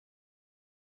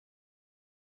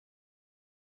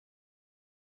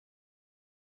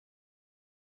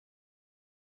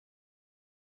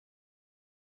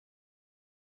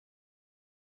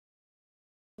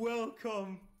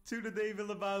Welcome to the David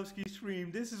Labowsky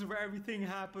stream. This is where everything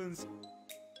happens.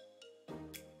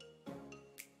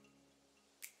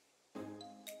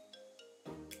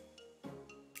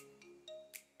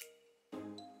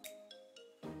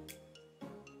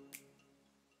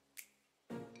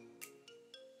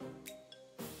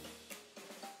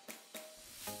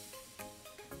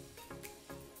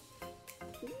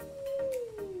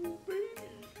 Ooh, baby.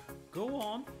 Go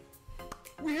on.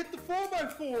 We hit the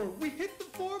 4x4! We hit the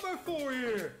 4x4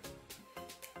 here!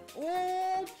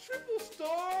 Oh, triple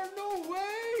star! No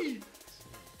way!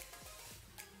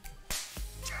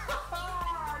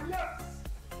 Yes!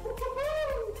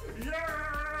 Woohoo!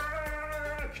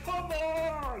 Yeah! Come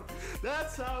on!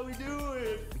 That's how we do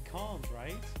it! We can't,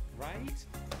 right? Right?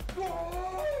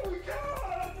 Oh, we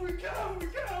can! We can! We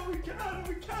can! We can!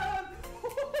 We can!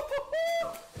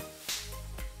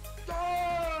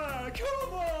 Ah,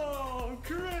 come on!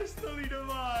 Crystally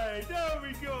divine! There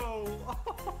we go!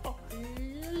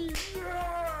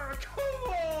 Yeah, come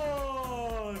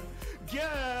on!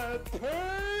 Get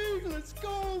paid! Let's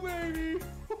go, baby!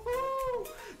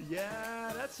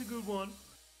 Yeah, that's a good one.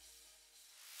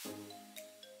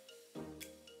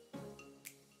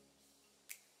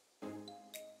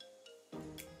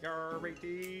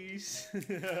 Righties. Just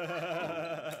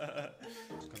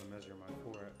gonna measure my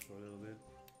forehead for a little bit.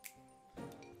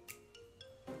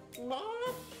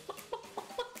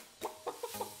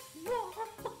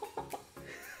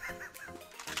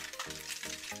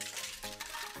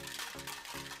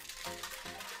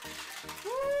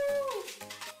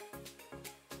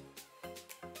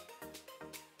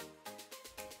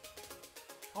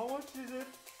 How much is it?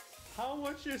 How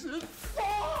much is it?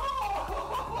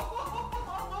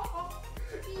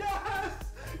 Yes!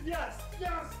 Yes!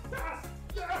 Yes! Yes!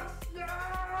 Yes!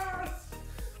 Yes!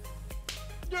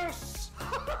 Yes!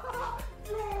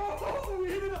 Oh, we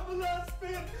hit it on the last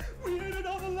spin! We hit it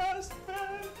on the last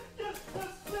spin! Yes!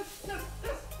 Yes! Yes! Yes!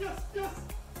 Yes! Yes! Yes!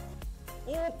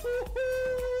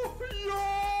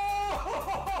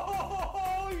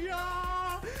 Oh! Yeah!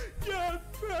 Yeah! Get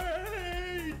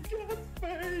paid! Get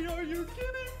paid! Are you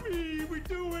kidding me? We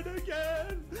do it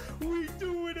again! We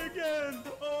do it again!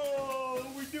 Oh!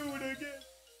 We do it again!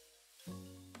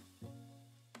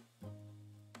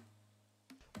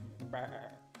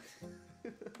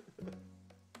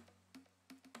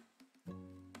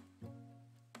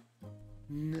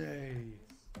 Nice.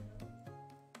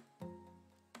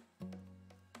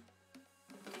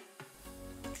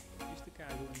 Use the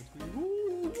candle in between.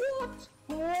 Ooh, what?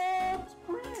 What?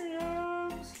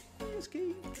 Premiums!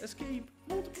 Escape! Escape!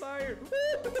 Multiplier!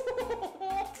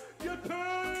 Get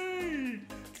paid!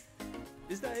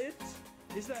 Is that it?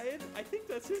 Is that it? I think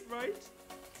that's it, right?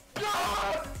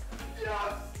 Yes!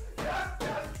 Yes! Yes!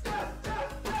 Yes! Yes!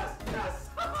 Yes! Yes! Yes!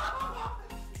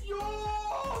 Yo!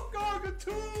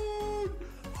 Gargatoon!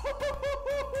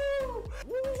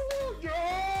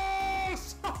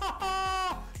 Yes!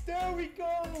 There we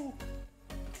go!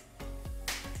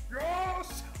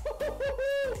 Yes!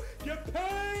 Get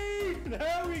paid!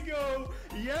 There we go!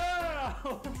 Yeah!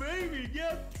 Baby,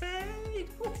 get paid!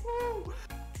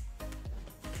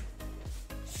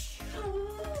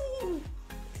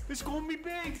 It's gonna be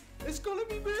big! It's gonna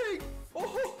be big!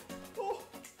 Oh! Oh!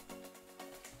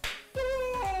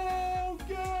 Oh!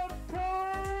 Get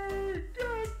paid!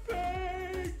 Get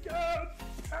paid! Get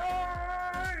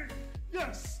paid!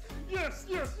 Yes! Yes!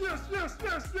 Yes! Yes! Yes!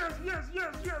 Yes! Yes! Yes!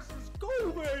 Yes! Yes! Let's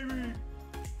go, baby!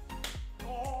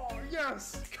 Oh,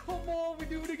 yes! Come on, we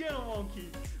do it again on Monkey!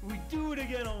 We do it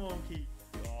again on Monkey!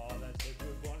 Oh, that's a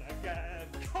good one again!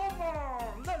 Come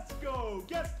on! Let's go!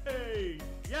 Get paid!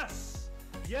 Yes!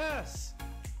 Yes!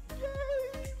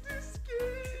 Yay! This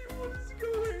game! What is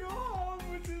going on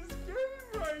with this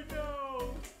game right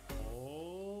now?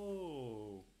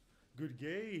 Oh! Good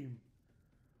game!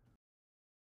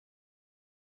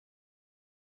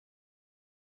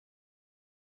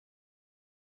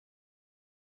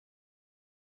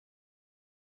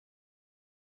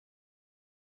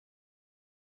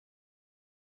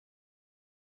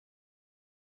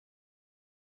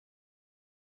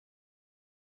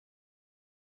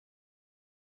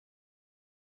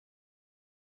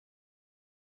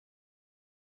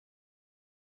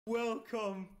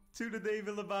 Welcome to the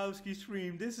David Labowsky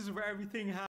stream. This is where everything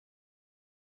happens.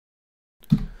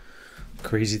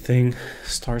 Crazy thing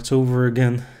starts over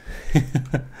again.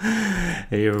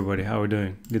 Hey everybody, how are we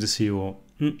doing? Good to see you all.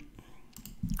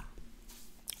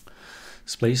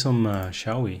 Let's play some,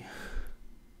 shall we?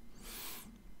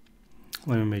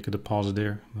 Let me make a deposit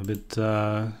there. I'm a bit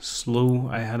slow.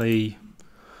 I had a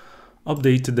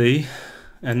update today,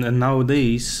 and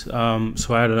nowadays, so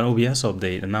I had an OBS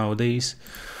update, and nowadays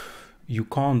you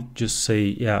can't just say,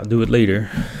 yeah, do it later.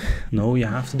 No, you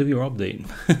have to do your update.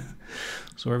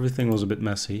 So everything was a bit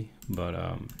messy, but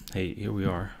hey, here we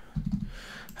are.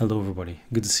 Hello everybody,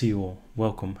 good to see you all.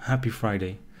 Welcome, happy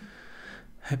Friday.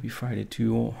 Happy Friday to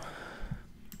you all.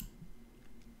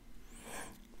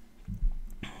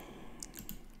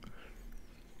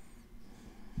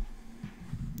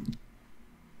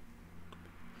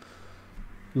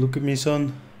 Look at me,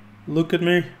 son. Look at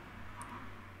me.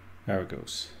 There it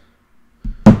goes.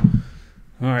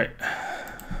 All right.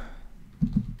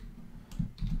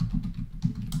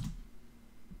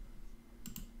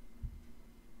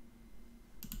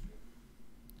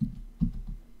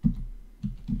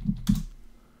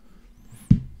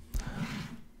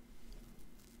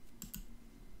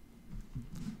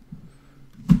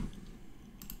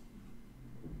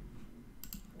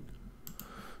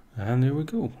 And there we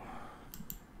go.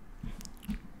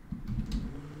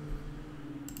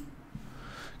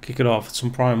 Kick it off with some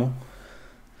primal.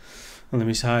 And let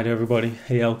me say hi to everybody.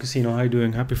 Hey El Casino, how you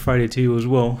doing? Happy Friday to you as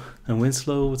well. And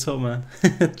Winslow, what's up, man?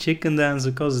 Chicken dance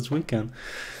because it's weekend.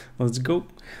 Let's go.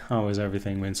 How is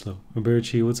everything, Winslow?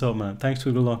 Roberti, what's up, man? Thanks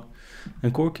for the luck.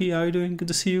 And Corky, how you doing? Good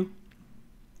to see you.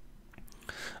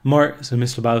 Mark, so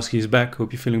Mr. Labowsky is back.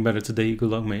 Hope you're feeling better today.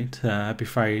 Good luck, mate. Happy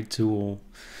Friday to all.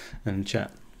 And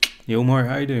chat. Yo, Mark,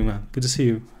 how you doing, man? Good to see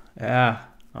you. Yeah,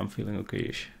 I'm feeling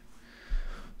okay-ish.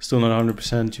 Still not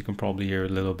 100%. You can probably hear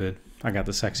it a little bit. I got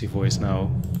the sexy voice now.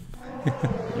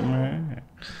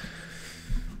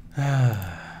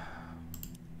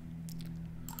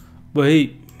 But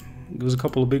hey, it was a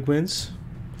couple of big wins.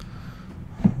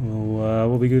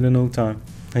 We'll be good in no time.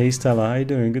 Hey Stella, how you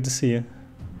doing? Good to see you.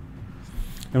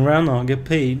 And Rana, get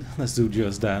paid. Let's do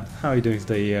just that. How are you doing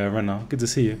today, Rana? Good to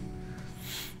see you.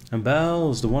 And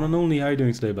Bells, the one and only. How are you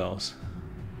doing today, Bells?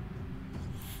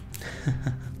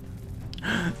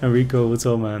 Enrico, what's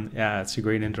up, man? Yeah, it's a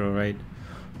great intro, right?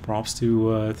 Props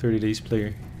to 30 Days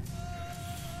Player.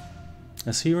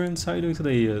 Sirens, how you doing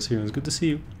today, Sirens? Good to see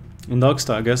you. And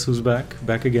Dogstar, guess who's back?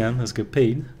 Back again. Let's get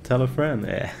paid. Tell a friend.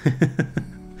 Yeah.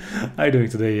 How you doing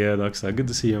today, Dogstar? Good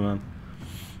to see you, man.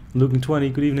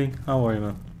 Luke20, good evening. How are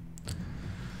you,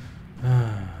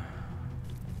 man?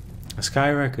 Sky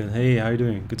Record, hey, how you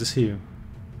doing? Good to see you.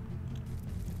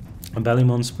 And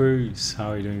Ballymon Spurs, how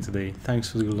are you doing today?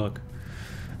 Thanks for the good luck.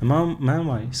 And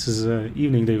Man-wise, is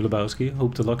evening, Dave Labowsky.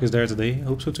 Hope the luck is there today.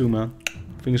 Hope so too, man.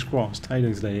 Fingers crossed. How you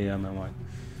doing today, Man-wise?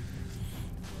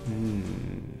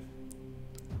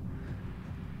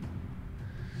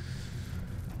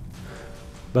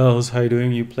 Bells, how you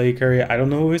doing? You play carry? I don't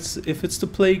know if it's the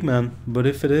plague, man. But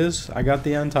if it is, I got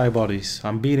the antibodies.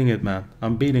 I'm beating it, man.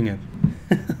 I'm beating it.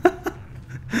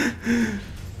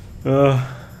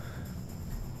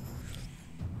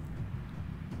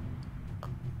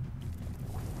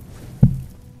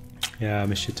 Yeah, I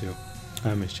missed you too.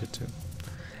 I missed you too.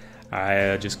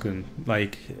 I just couldn't,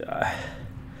 like,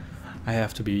 I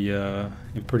have to be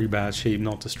in pretty bad shape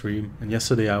not to stream. And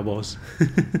yesterday I was.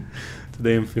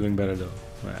 Today I'm feeling better though.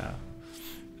 Yeah.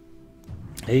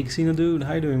 Hey Casino dude,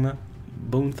 how you doing, man?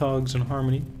 Bone Thugs and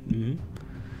Harmony.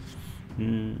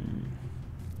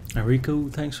 Enrico,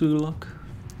 thanks for the luck.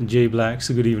 Jay Black,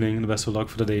 so good evening and the best of luck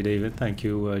for the day, David. Thank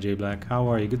you, Jay Black. How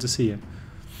are you? Good to see you.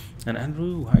 And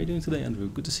Andrew, how are you doing today, Andrew?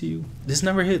 Good to see you. This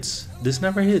never hits. This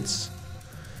never hits.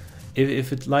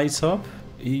 If it lights up,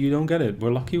 you don't get it.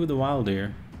 We're lucky with the wild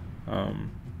here.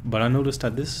 But I noticed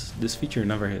that this feature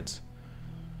never hits.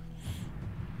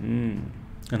 And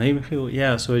hey, Michiel.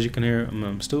 Yeah, so as you can hear,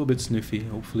 I'm still a bit sniffy.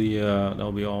 Hopefully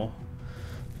that'll be all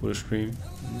for the stream.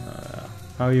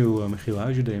 How are you, Michiel?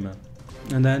 How's your day, man?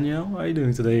 And Danielle, how are you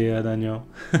doing today, Danielle?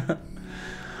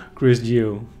 Chris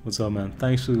Gio, what's up, man?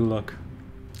 Thanks for the luck.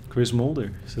 Chris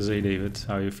Mulder says, hey David,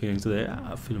 how are you feeling today?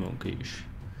 I'm feeling okay-ish.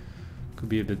 Could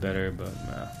be a bit better, but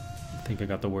I think I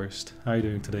got the worst. How are you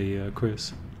doing today,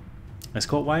 Chris? And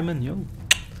Scott Wyman, yo.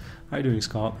 How are you doing,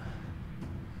 Scott?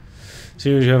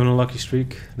 Seems you're having a lucky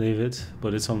streak, David,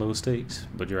 but it's on low stakes.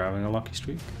 But you're having a lucky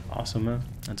streak. Awesome, man.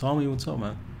 And Tommy, what's up,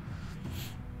 man?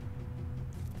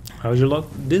 How's your luck?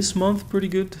 This month, pretty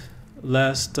good.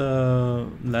 Last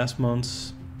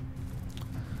month's.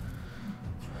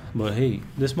 But hey,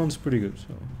 this month's pretty good.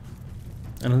 So.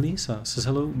 And Elisa says,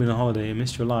 hello, been a holiday. I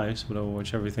missed your lives, but I'll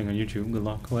watch everything on YouTube. Good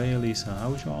luck. Well, hey, Elisa, how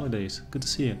was your holidays? Good to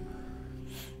see you.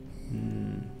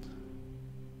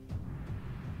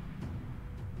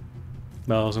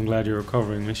 Bells, I'm glad you're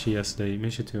recovering. Miss you yesterday.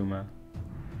 Miss you too, man.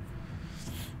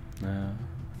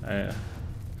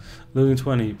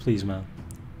 Logan20, please, man.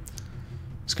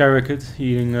 Sky Record,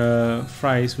 eating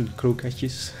fries with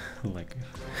croquettes. Like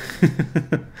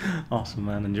awesome,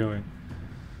 man. Enjoy.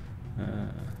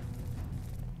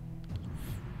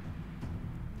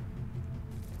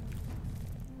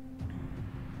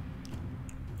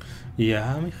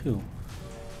 Yeah, Michiel.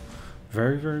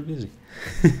 Very, very busy.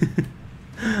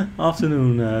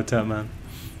 Afternoon, Tapman.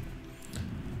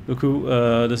 Look who,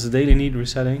 does the daily need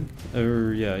resetting?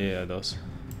 Yeah, it does.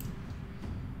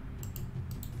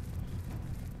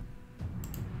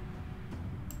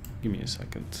 Give me a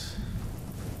second.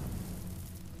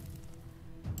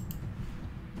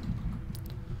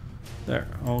 There,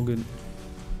 all good.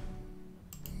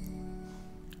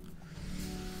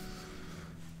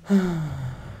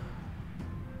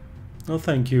 Oh,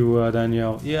 thank you,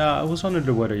 Danielle. Yeah, I was under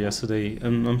the weather yesterday,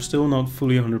 and I'm still not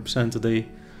fully 100% today.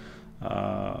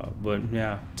 But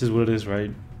yeah, it is what it is,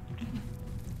 right?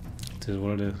 It is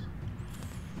what it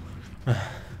is.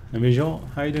 And Michelle,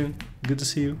 how you doing? Good to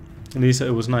see you. Elise,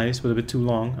 it was nice, but a bit too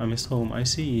long. I missed home. I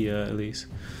see, Elise.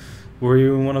 Were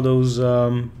you in one of those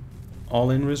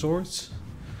all-in resorts?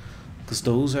 Because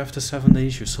those, after 7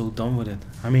 days, you're so done with it.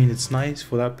 I mean, it's nice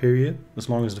for that period, as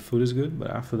long as the food is good,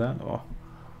 but after that, oh.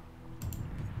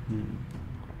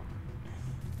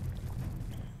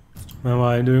 Well,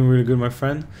 I'm doing really good, my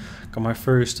friend. Got my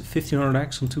first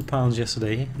 1500x on £2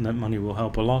 yesterday, and that money will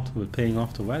help a lot with paying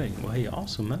off the wedding. Well, hey,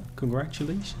 awesome, man.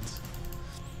 Congratulations.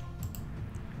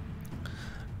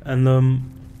 And,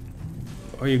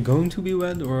 are you going to be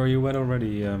wed, or are you wed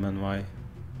already, man? Why?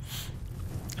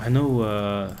 I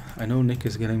know Nick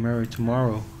is getting married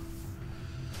tomorrow.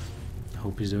 I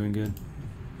hope he's doing good.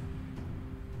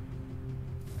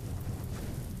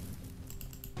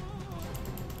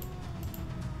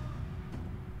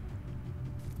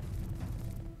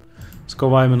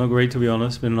 Wyman, not great to be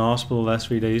honest. Been in the hospital the last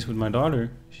 3 days with my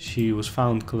daughter. She was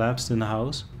found collapsed in the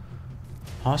house.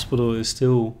 Hospital is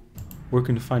still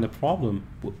working to find a problem.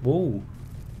 Whoa.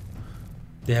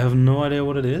 They have no idea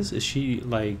what it is? Is she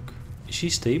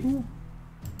stable?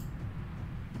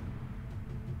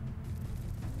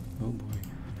 Oh boy,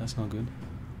 that's not good.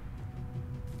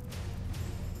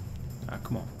 Ah,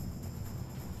 come on.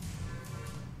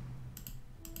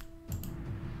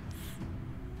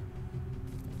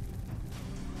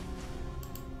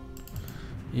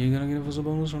 You gonna give us a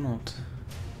bonus or not?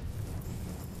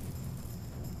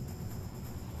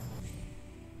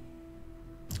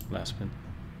 Last spin.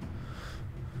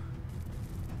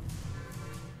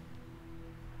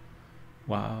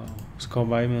 Wow, Scott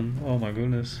Wyman. Oh my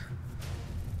goodness.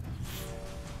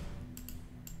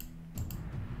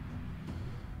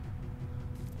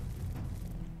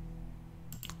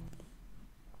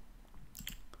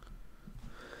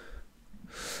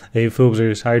 Hey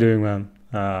Philipsers, how you doing, man?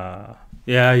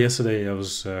 Yeah, yesterday I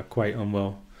was quite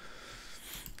unwell,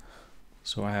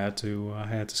 so I had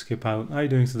to skip out. How you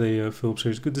doing today,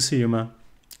 Philipsers? Good to see you, man.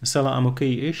 Stella, I'm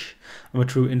okay-ish. I'm a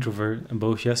true introvert, and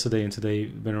both yesterday and today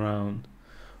been around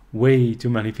way too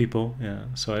many people. Yeah,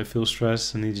 so I feel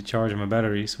stressed and need to charge my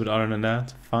batteries. But other than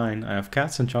that, fine. I have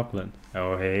cats and chocolate.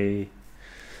 Oh hey,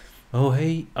 oh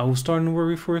hey. I was starting to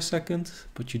worry for a second,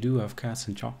 but you do have cats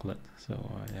and chocolate.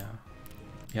 So yeah,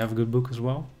 you have a good book as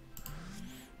well.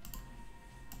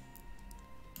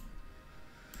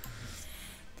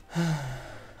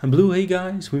 And Blue, hey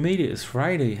guys, we made it. It's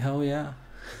Friday. Hell yeah.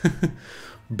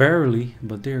 Barely,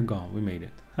 but they're gone. We made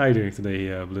it. How you doing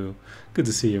today, Blue? Good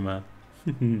to see you, man.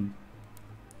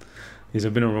 Yes,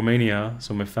 I've been in Romania,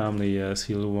 so my family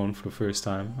see a little one for the first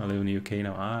time. I live in the UK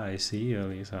now. Ah, I see,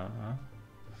 Lisa.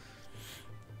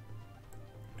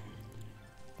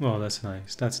 Well, that's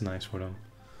nice. That's nice for them.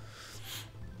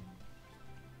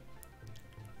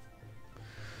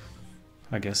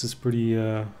 I guess it's pretty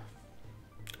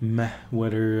meh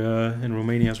weather in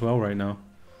Romania as well right now.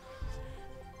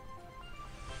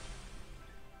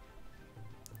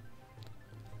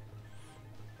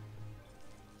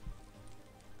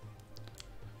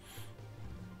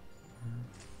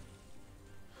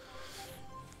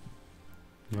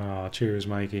 Ah, cheers,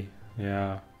 Mikey.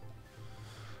 Yeah.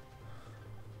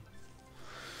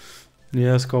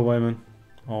 Yeah, Scott Wyman.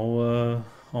 All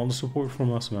the support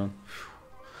from us, man.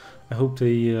 I hope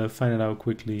they find it out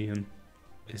quickly and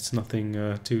it's nothing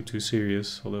too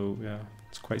serious. Although, yeah,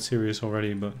 it's quite serious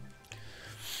already. But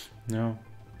no.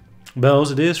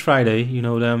 Bells, it is Friday. You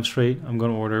know damn straight. I'm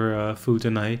gonna order food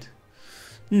tonight.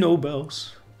 No,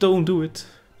 Bells, don't do it.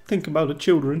 Think about the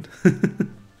children.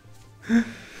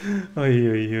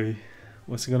 Oy.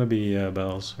 What's it gonna be,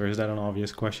 Bells? Or is that an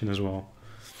obvious question as well?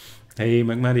 Hey,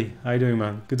 McMaddy, how you doing,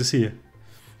 man? Good to see you.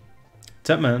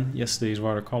 Tapman, yesterday's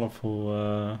rather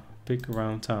colorful pick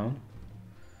around town.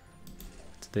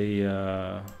 Today,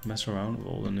 mess around with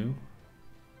all the new.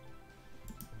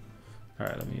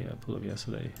 Alright, let me pull up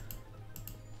yesterday.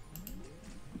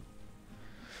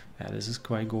 Yeah, this is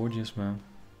quite gorgeous, man.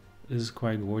 This is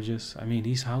quite gorgeous. I mean,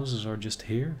 these houses are just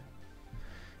here.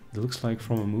 It looks like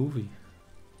from a movie.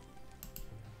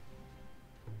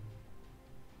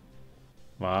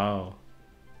 Wow.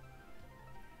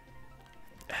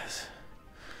 Yes.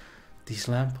 These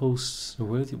lampposts are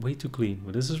way too clean.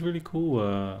 But this is really cool,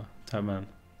 Tabman.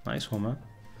 Nice one, man.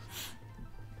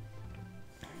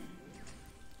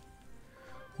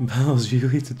 Bells, you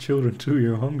eat the children too,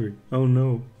 you're hungry. Oh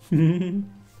no.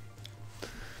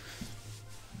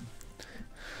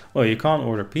 Well, you can't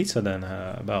order pizza then,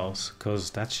 Bells, because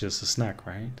that's just a snack,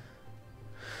 right?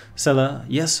 Stella,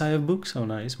 yes, I have books. Oh,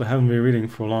 nice. But haven't been reading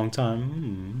for a long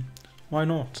time. Why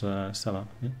not, Stella?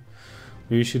 Yeah.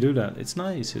 You should do that. It's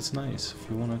nice. It's nice. If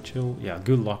you want to chill. Yeah,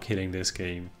 good luck hitting this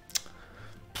game.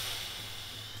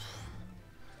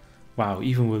 Wow,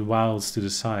 even with wilds to the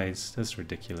sides. That's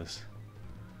ridiculous.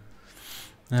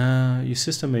 Your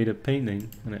sister made a painting,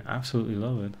 and I absolutely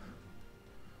love it.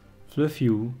 Fluff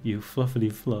you fluffity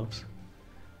fluffs.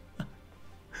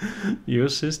 Your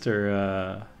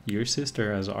sister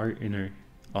has art in her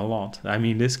a lot. I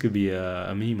mean, this could be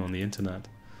a meme on the internet,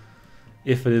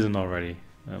 if it isn't already.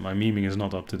 My memeing is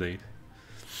not up to date.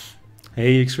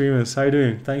 Hey, Extremists, how you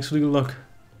doing? Thanks for the good luck.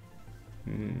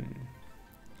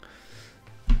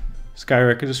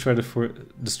 Skyrocket, the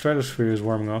stratosphere is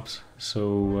warming up,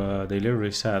 so they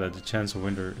literally said that the chance of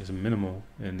winter is minimal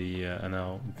in the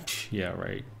NL. Yeah,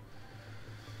 right.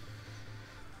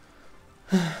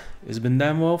 It's been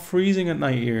damn well freezing at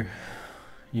night here.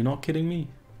 You're not kidding me.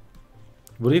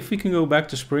 But if we can go back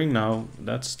to spring now,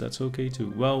 that's okay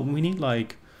too. Well, we need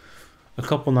like a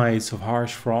couple nights of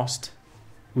harsh frost.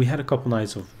 We had a couple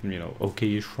nights of, you know,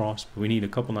 okayish frost, but we need a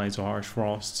couple nights of harsh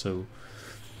frost so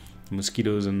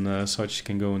mosquitoes and such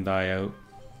can go and die out.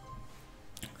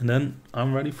 And then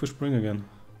I'm ready for spring again.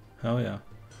 Hell yeah.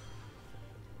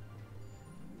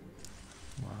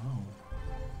 Wow.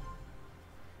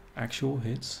 Actual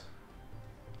hits.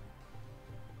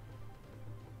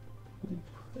 Ooh,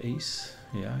 ace.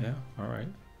 Yeah, alright.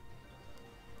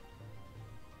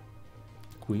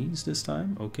 Queens this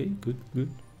time. Okay, good.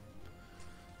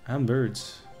 And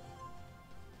birds.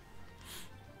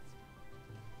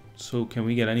 So can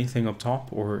we get anything up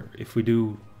top? Or if we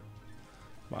do...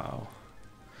 Wow.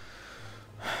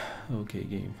 Okay,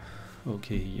 game.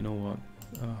 Okay, you know what?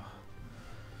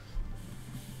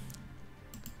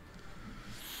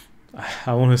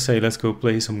 I want to say let's go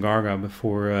play some Garga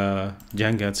before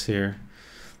Jen gets here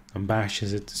and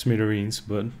bashes it to smithereens,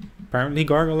 but apparently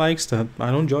Garga likes that.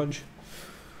 I don't judge.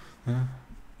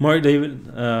 Mark David,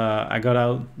 I got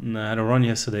out and I had a run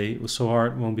yesterday. It was so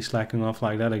hard, won't be slacking off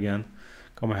like that again.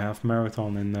 Got my half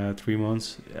marathon in 3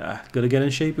 months. Yeah, gotta get in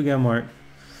shape again, Mark.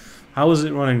 How was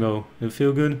it running though? Did it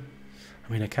feel good?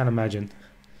 I mean, I can't imagine.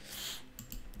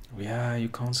 Yeah, you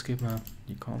can't skip, man.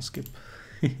 You can't skip.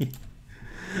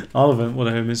 All of it, what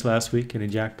I missed last week in a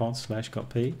jackpot / got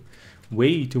paid.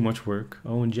 Way too much work.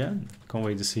 Oh, and Jen. Can't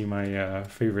wait to see my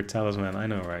favorite talisman. I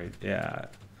know, right? Yeah.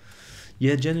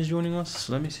 Yeah, Jen is joining us.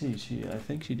 Let me see. I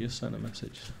think she just sent a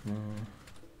message.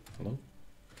 Hello?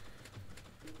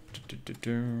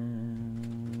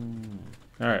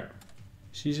 Alright.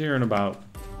 She's here in about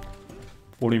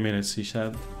 40 minutes, she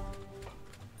said.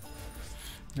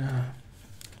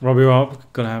 Robbie Rob,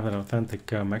 gonna have an authentic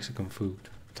Mexican food.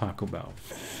 Taco Bell.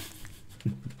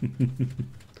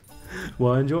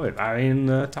 Well, enjoy it. I mean,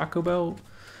 Taco Bell,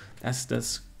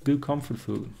 that's good comfort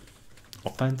food.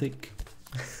 Authentic.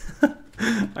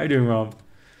 How you doing, Rob?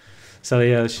 So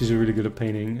yeah, she's really good at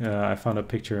painting. I found a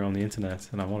picture on the internet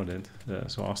and I wanted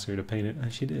it, so I asked her to paint it,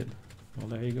 and she did. Well,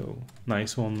 there you go.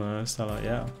 Nice one, Stella.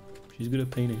 Yeah, she's good at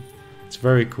painting. It's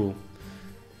very cool.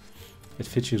 It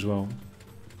fits you as well.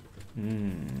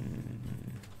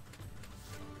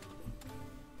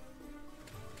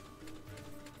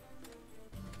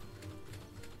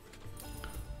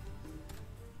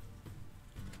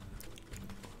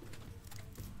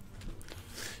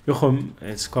 Jochem,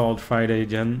 it's called Friday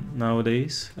Gen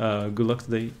nowadays. Good luck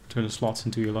today. Turn the slots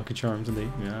into your lucky charm today.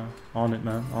 Yeah, on it,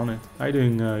 man, on it. How you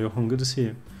doing, Jochem? Good to see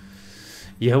you.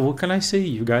 Yeah, what can I say?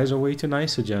 You guys are way too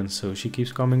nice to Jen, so she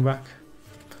keeps coming back.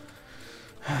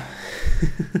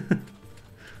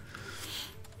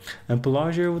 And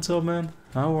Pelagio, what's up, man?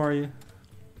 How are you?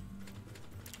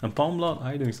 And Palmblood, how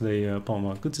you doing today,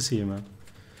 Palmblood? Good to see you, man.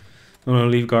 I'm gonna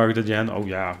leave Garg to Jen. Oh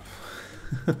yeah.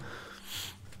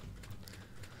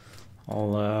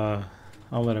 I'll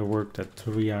let her work that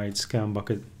 3-eyed scam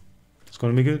bucket. It's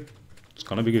gonna be good. It's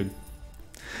gonna be good.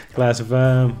 Class of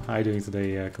how you doing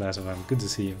today, Class of Good to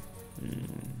see you.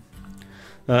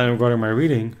 Regarding my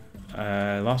reading,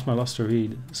 I lost my lust to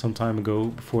read some time ago.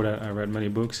 Before that, I read many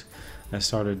books. I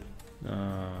started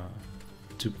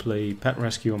to play Pet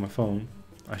Rescue on my phone.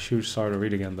 I should start to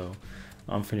read again though.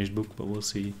 unfinished book, but we'll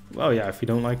see. Well, yeah, if you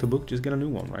don't like the book, just get a new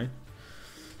one, right?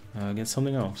 Get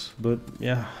something else. But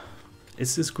yeah,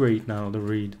 it's just great now to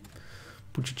read.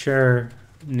 Put your chair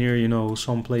near, you know,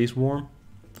 someplace warm,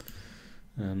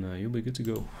 and you'll be good to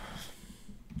go.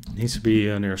 It needs to be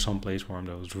near someplace warm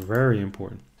though. It's very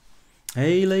important.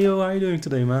 Hey Leo, how you doing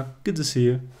today, man? Good to see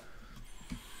you.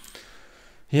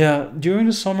 Yeah, during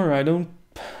the summer I don't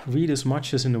read as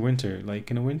much as in the winter. Like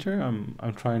in the winter,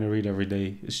 I'm trying to read every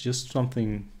day. It's just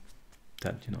something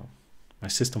that, you know, my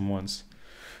system wants.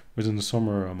 Whereas in the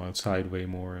summer, I'm outside way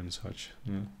more and such.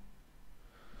 Yeah.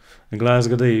 And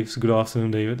Glasgow Dave, good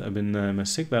afternoon, David. I've been in my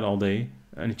sick bed all day.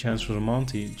 Any chance for the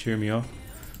Monty to cheer me up?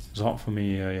 It was hot for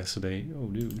me yesterday. Oh,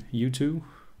 dude, you too?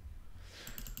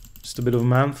 Just a bit of a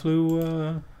man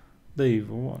flu, Dave,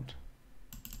 or what?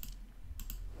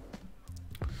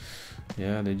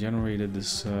 Yeah, they generated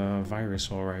this virus,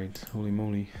 alright. Holy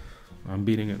moly. I'm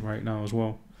beating it right now as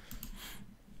well.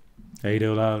 Hey,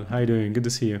 Dale Loud. How you doing? Good to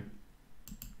see you.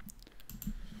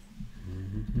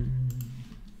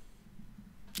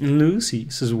 And Lucy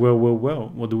says, well,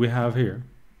 what do we have here?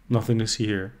 Nothing to see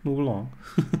here. Move along.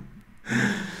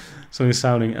 So you're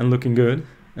sounding and looking good.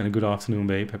 And a good afternoon,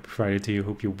 babe. Happy Friday to you.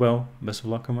 Hope you're well. Best of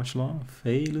luck and much love.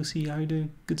 Hey, Lucy, how you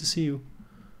doing? Good to see you.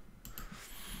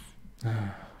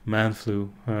 Man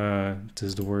flu. It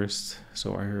is the worst.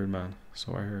 So I heard, man.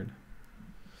 So I heard.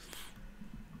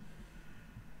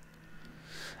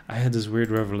 I had this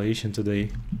weird revelation today.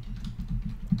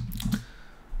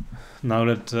 Now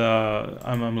that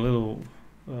I'm a little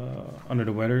under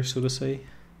the weather, so to say,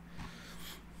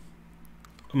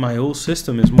 my whole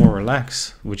system is more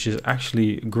relaxed, which is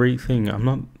actually a great thing. I'm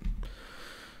not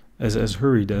as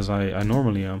hurried as I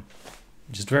normally am.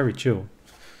 Just very chill.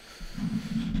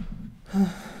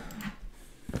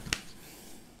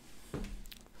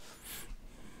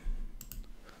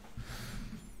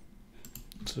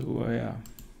 So yeah,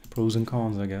 pros and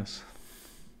cons, I guess.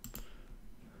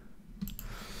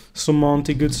 Some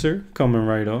Monty, good sir, coming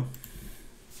right up.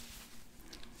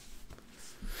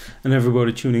 And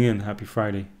everybody tuning in, happy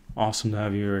Friday. Awesome to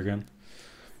have you here again.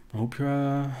 I hope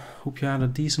you had a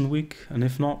decent week, and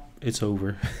if not, it's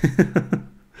over.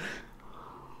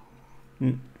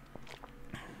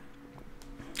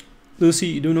 Lucy,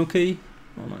 you doing okay?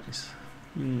 Oh, nice.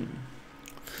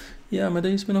 Yeah, my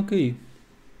day's been okay.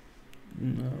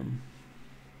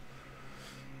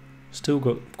 Still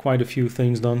got quite a few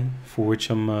things done, for which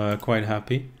I'm quite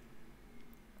happy.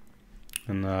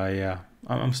 And yeah,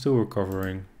 I'm still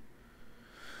recovering.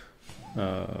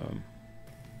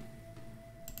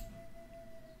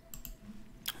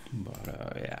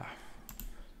 But yeah.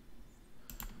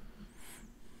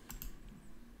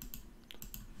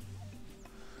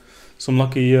 Some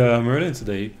lucky Merlin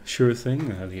today. Sure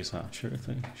thing, Lisa. Sure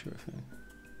thing, sure thing.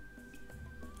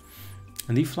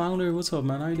 And the Flounder, what's up,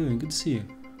 man? How you doing? Good to see you.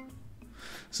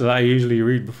 So I usually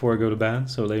read before I go to bed.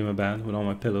 So I lay in my bed with all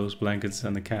my pillows, blankets,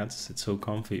 and the cats. It's so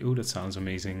comfy. Ooh, that sounds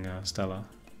amazing, Stella.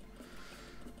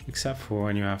 Except for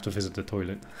when you have to visit the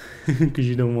toilet, because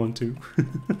you don't want to.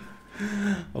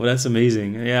 Oh, that's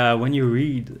amazing. Yeah, when you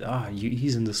read,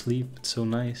 he's in the sleep. It's so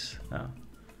nice. Yeah.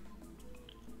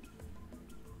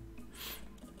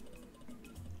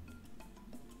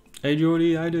 Hey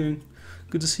Jordy, how you doing?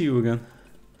 Good to see you again.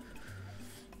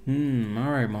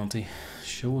 Alright, Monty.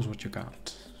 Show us what you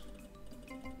got.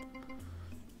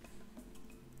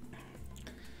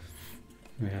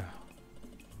 Yeah.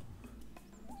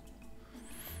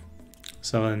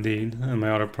 So indeed, and my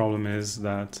other problem is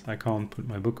that I can't put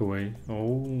my book away.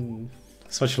 Oh,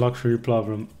 such luxury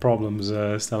problems,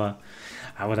 Stella.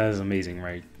 Well, that is amazing,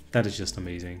 right? That is just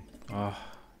amazing. Oh.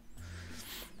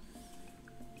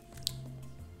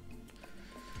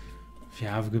 If you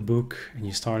have a good book and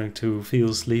you're starting to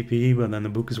feel sleepy, but then the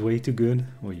book is way too good.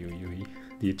 Oh,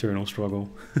 the eternal struggle.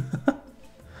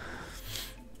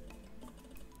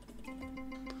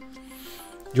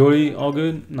 Joy, all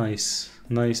good? Nice.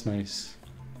 Nice, nice.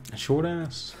 A short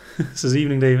ass. This is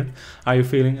evening, David. How are you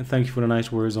feeling? And thank you for the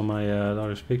nice words on my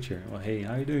daughter's picture. Well, hey,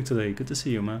 how are you doing today? Good to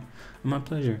see you, man. My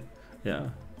pleasure. Yeah.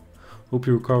 Hope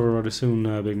you recover rather soon,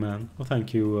 big man. Well,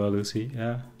 thank you, Lucy.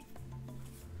 Yeah.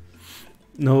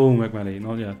 No, McMahon,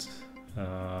 not yet.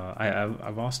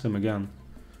 I've asked him again,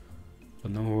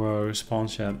 but no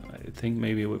response yet. I think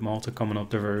maybe with Malta coming up,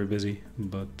 they're very busy.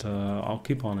 But I'll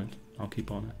keep on it. I'll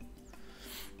keep on it.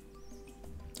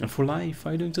 And for life, how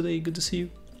are you doing today? Good to see you.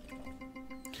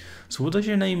 So what does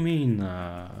your name mean,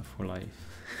 for life?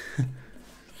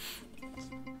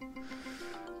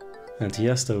 And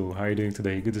Tiesto, how are you doing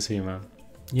today? Good to see you, man.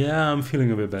 Yeah, I'm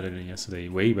feeling a bit better than yesterday.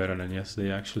 Way better than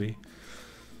yesterday, actually.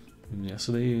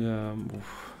 Yesterday,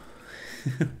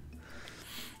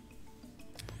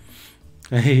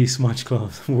 Hey, Smudge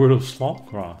Club. World of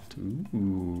Slotcraft.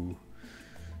 Ooh.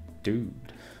 Dude.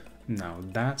 Now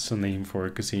that's a name for a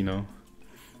casino.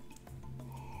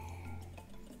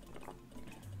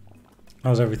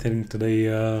 How's everything today,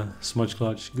 Smudge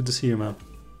Clutch? Good to see you, man.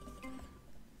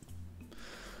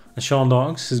 And Sean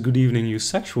Dogs says, good evening, you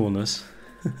sexualness.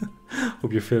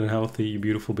 Hope you're feeling healthy, you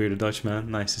beautiful bearded Dutch man.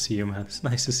 Nice to see you, man. It's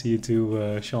nice to see you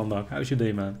too, Sean Dog. How's your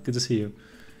day, man? Good to see you.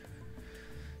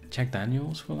 Jack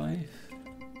Daniels for life.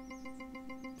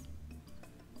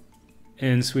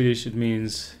 In Swedish, it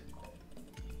means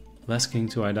less king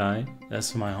till I die.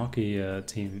 That's my hockey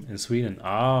team in Sweden.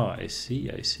 Ah, I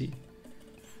see, I see.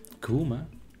 Cool, man.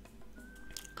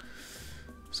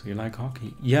 So you like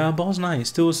hockey? Yeah, boss nice.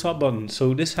 Still a sub button.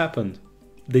 So this happened.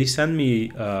 They sent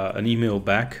me an email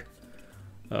back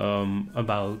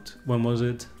about, when was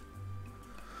it?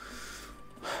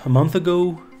 A month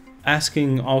ago,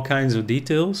 asking all kinds of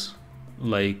details,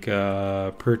 like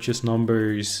purchase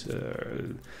numbers,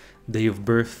 day of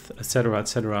birth, etc,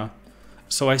 etc.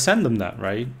 So I sent them that,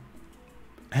 right?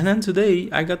 And then today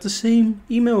I got the same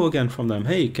email again from them.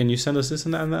 Hey, can you send us this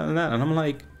and that and that and that? And I'm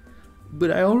like,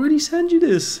 but I already sent you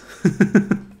this.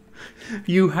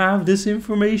 You have this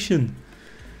information.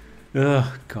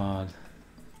 Ugh, God.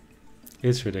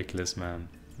 It's ridiculous, man.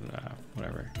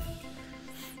 Whatever.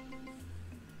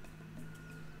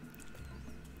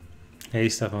 Hey,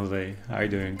 Stefan Day. How you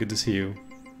doing? Good to see you.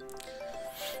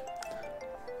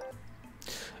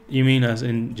 You mean as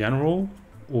in general?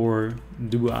 Or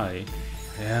do I?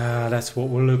 Yeah, that's what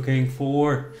we're looking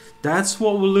for. That's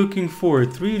what we're looking for.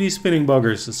 3D spinning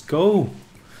buggers. Let's go.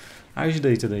 How's your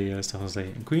day today, Stefan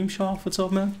Day? Cream Shaw, what's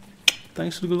up, man?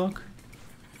 Thanks for the good luck.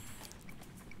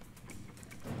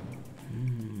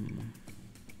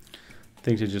 I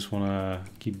think they just want to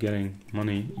keep getting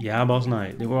money. Yeah, boss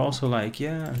night. They were also like,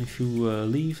 yeah, and if you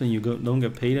leave and you don't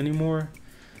get paid anymore.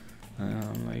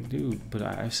 I'm like, dude, but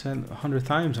I've said 100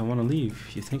 times I want to leave.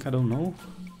 You think I don't know?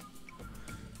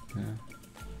 Yeah.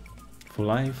 For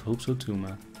life, hope so too,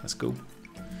 man. Let's go.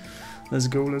 Let's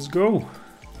go, let's go.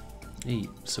 Hey,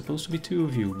 supposed to be 2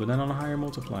 of you, but then on a higher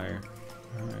multiplier.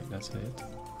 Alright, that's it.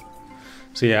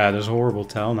 So yeah, there's a horrible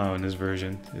tell now in this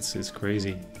version. It's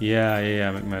crazy. Yeah,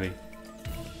 McMaddy.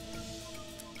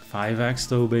 5x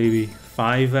though, baby.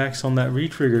 5x on that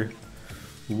retrigger.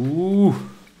 Ooh.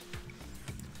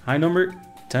 High number.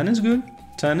 10 is good.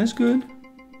 10 is good.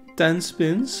 10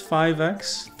 spins.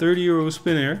 5x. 30 euro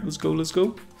spin here. Let's go, let's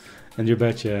go. And you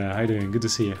betcha. How you doing? Good to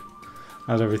see you.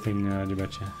 How's everything, you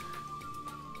betcha?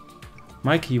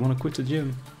 Mikey, you want to quit the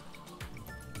gym?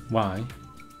 Why?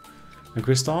 And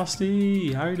Chris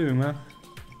Tosty, how you doing, man?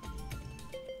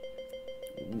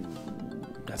 Ooh,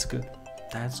 that's good.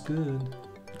 That's good.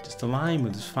 Just align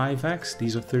with this 5x.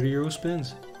 These are 30 euro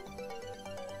spins.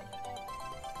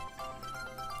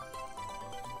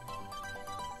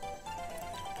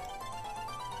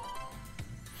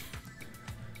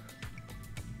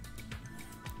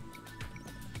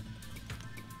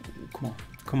 Come on,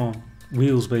 come on.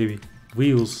 Wheels, baby.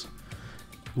 Wheels.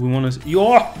 We want to...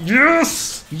 Oh,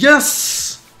 yes!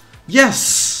 Yes!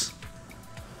 Yes!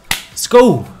 Let's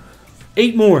go!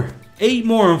 8 more. 8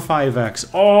 more on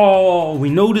 5x. Oh, we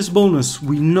know this bonus.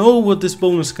 We know what this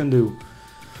bonus can do.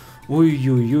 Oi,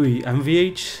 oi, oi.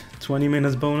 MVH, 20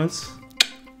 minutes bonus.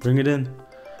 Bring it in.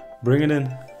 Bring it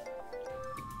in.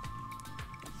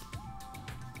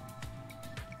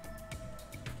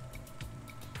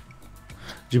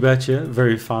 You betcha,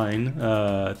 very fine.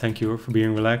 Thank you for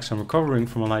being relaxed. I'm recovering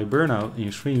from a light burnout in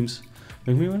your streams.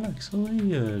 Make me relax. Oh,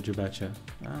 hey, Jabacha.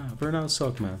 Ah, burnout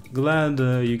suck, man. Glad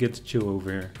you get to chill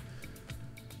over here.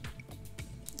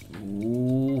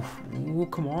 Ooh, ooh,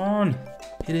 come on.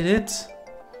 Hit it, hit.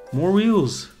 More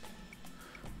wheels.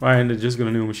 Ryan, they just got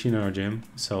a new machine in our gym.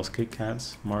 It sells Kit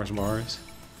Kats, Mars bars.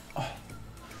 Oh.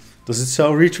 Does it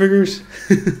sell retriggers?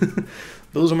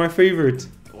 Those are my favorite.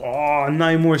 Oh,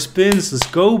 9 more spins. Let's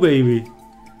go, baby.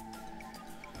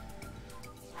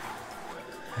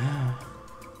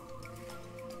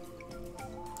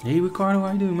 Hey, Ricardo,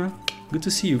 how you doing, man? Good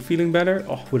to see you. Feeling better?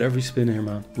 Oh, with every spin here,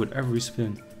 man. With every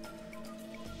spin.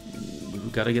 We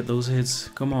gotta get those hits.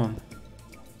 Come on.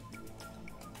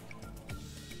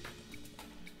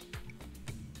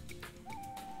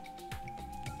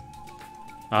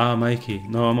 Ah, Mikey.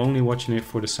 No, I'm only watching it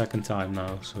for the 2nd time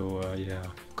now. So, yeah.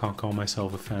 Can't call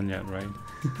myself a fan yet, right?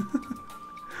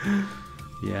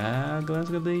 Yeah,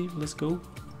 Glasgow Dave. Let's go.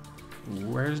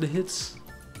 Where's the hits?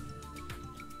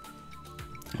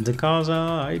 The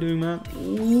Kaza, how you doing, man?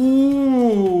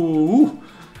 Ooh,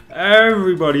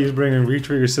 everybody's bringing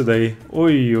retriggers today.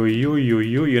 Oi, oi, oi,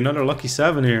 oi, oi, another lucky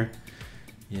 7 here.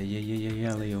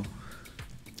 Yeah, Leo.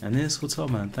 And this, what's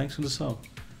up, man? Thanks for the sub.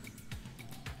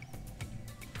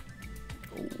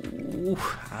 Ooh,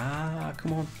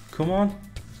 come on, come on.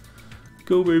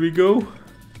 Go, baby, go.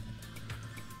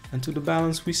 And to the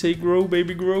balance, we say grow,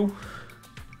 baby, grow.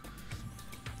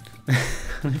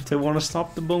 If they want to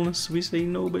stop the bonus, we say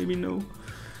no, baby, no.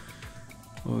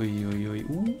 Oi, oi, oi.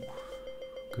 Ooh.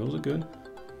 Girls are good.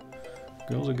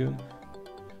 Girls are good.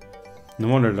 No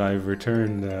wonder that I've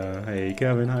returned. Hey,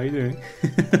 Kevin, how you doing?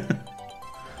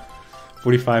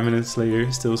 45 minutes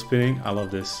later, still spinning. I love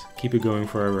this. Keep it going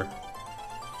forever.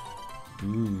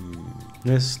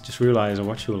 Nis, just realized I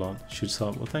watch you a lot. Should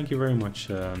stop. Well, thank you very much,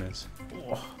 Nis.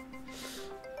 Oh.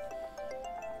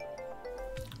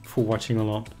 For watching a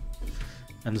lot.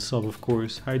 And the sub, of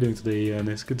course. How you doing today,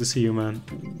 Nis? Good to see you, man.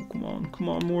 Ooh, come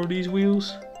on, more of these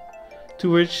wheels.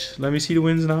 Twitch, let me see the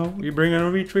wins now. You bring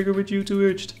a re-trigger with you,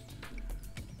 Twitch.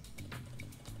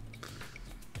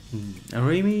 And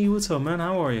Remy, what's up, man?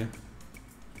 How are you?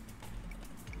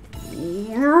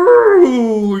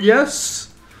 Ooh,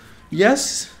 yes!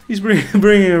 Yes! He's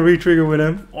bringing a re-trigger with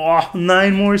him. Oh,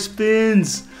 9 more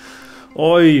spins!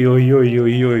 Oi, oi, oi,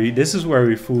 oi, oi. This is where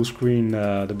we full screen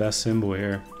the best symbol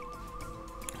here.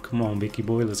 Come on, Vicky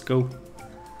boy, let's go.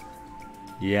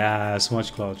 Yeah, so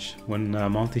much clutch. When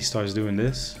Monty starts doing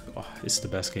this, oh, it's the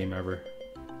best game ever.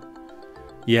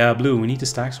 Yeah, Blue, we need to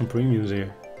stack some premiums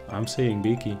here. I'm saying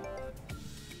Vicky.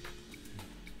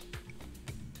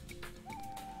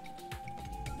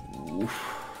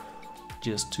 Oof.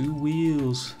 Just 2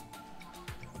 wheels.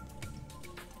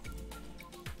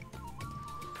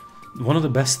 One of the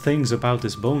best things about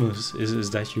this bonus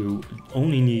is that you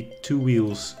only need 2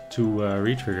 wheels to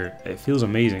re-trigger. It feels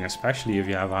amazing, especially if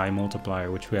you have a high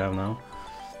multiplier, which we have now.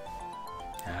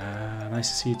 Nice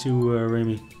to see you too,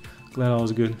 Remy. Glad all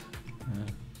was good.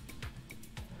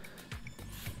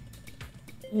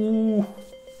 Ooh.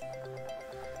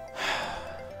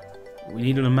 We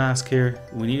needed a mask here.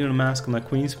 We needed a mask on that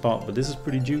queen spot, but this is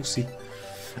pretty juicy.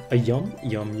 A yum,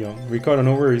 yum, yum. Ricardo,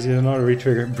 no worries. Here's another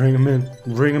re-trigger. Bring him in.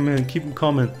 Bring him in. Keep him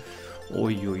coming.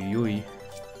 Oi, oi, oi.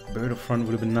 Bird up front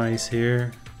would have been nice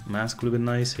here. Mask would have been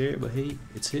nice here, but hey,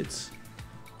 it's hits.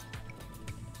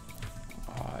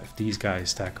 Oh, if these guys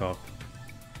stack up.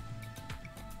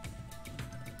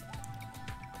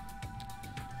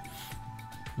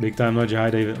 Big time nudge. Hi,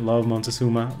 David. Love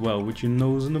Montezuma. Well, with your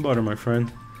nose in the butter, my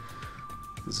friend.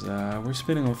 Because we're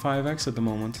spinning on 5x at the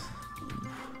moment.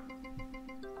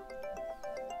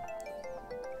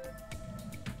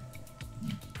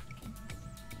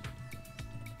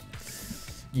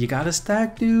 You gotta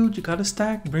stack, dude. You gotta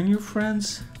stack. Bring your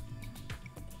friends.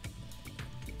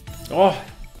 Oh!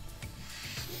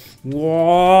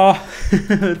 Whoa!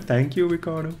 Thank you,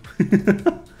 Ricardo.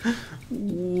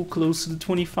 Ooh, close to the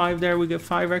 25 there. We get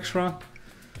 5 extra.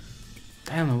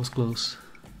 Damn, that was close.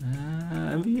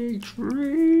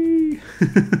 MVH3.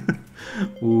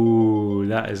 Ooh,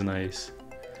 that is nice.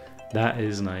 That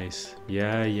is nice.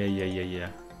 Yeah, yeah, yeah, yeah, yeah.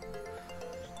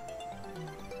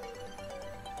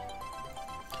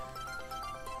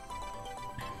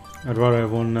 I'd rather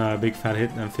have one big fat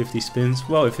hit than 50 spins.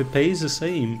 Well, if it pays the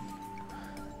same.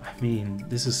 I mean,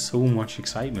 this is so much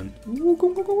excitement. Ooh,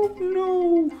 go, go, go,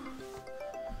 no!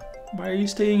 Why are you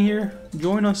staying here?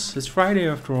 Join us. It's Friday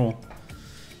after all.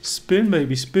 Spin,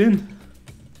 baby, spin.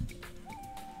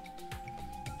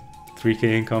 3k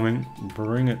incoming.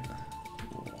 Bring it.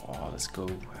 Oh, let's go.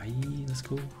 Aye, let's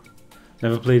go.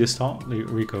 Never played this top,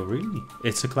 Rico. Really?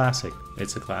 It's a classic.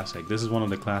 It's a classic. This is one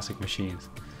of the classic machines.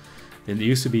 It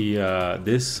used to be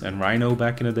this and Rhino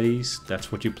back in the days.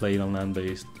 That's what you played on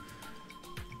land-based.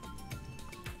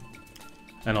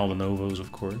 And all the Novos,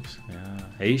 of course. Yeah.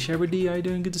 Hey, Sherry D, how you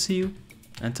doing? Good to see you.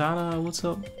 And Tana, what's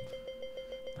up?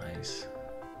 Nice.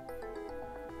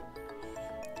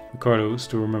 Ricardo,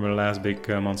 still remember the last big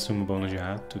Monstuma bonus you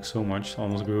had? Took so much,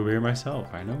 almost grew a beard myself.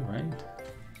 I know, right?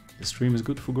 The stream is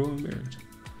good for growing beards.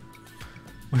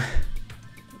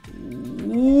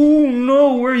 Ooh,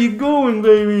 no, where are you going,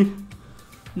 baby?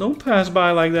 Don't pass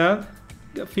by like that.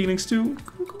 Got feelings too.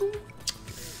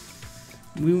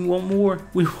 We want more.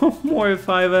 We want more at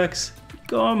 5x.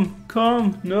 Come,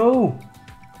 come, no.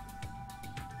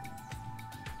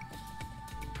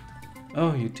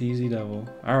 Oh, you teasy devil.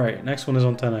 Alright, next one is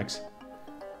on 10x.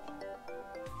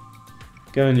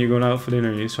 Kevin, you're going out for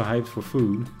dinner. You're so hyped for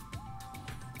food.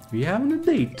 Are you having a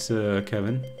date,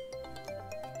 Kevin?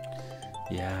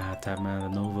 Yeah, Tapman, the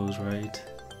Novo's right.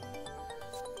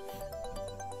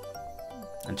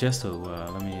 And Chesto,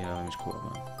 let me scroll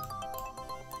up now.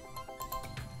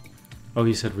 Oh,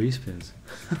 he said respins.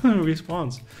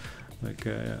 Response. Like,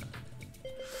 yeah.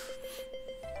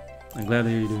 I'm glad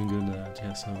that you're doing good,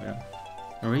 Chesto, yeah.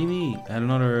 Remy had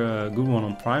another good one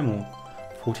on Primal.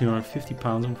 1450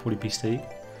 pounds on 40p stake.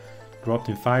 Dropped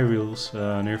in 5 reels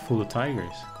near full of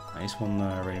tigers. Nice one,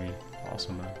 Remy.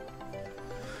 Awesome,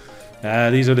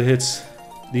 man. These are the hits.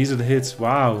 These are the hits.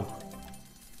 Wow.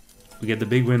 We get the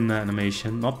big win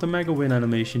animation. Not the mega win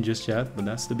animation just yet, but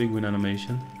that's the big win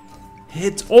animation.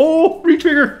 Hit. Oh,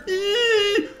 retrigger.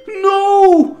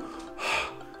 No.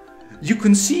 You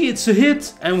can see it's a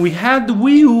hit, and we had the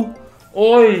wheel.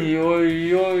 Oi,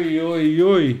 oi, oi, oi,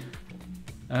 oi.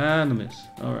 And a miss.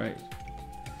 All right.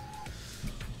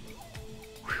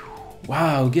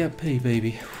 Wow, get paid,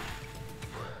 baby.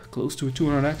 Close to a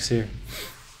 200x here.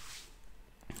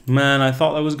 Man, I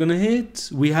thought I was gonna hit.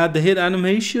 We had the hit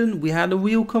animation. We had the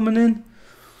wheel coming in.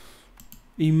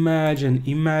 Imagine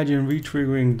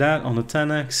retriggering that on a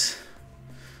 10x.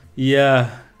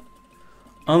 Yeah.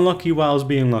 Unlucky whilst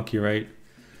being lucky, right?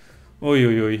 Oi,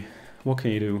 oi, oi. What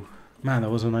can you do? Man, that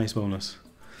was a nice bonus.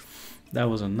 That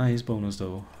was a nice bonus,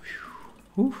 though.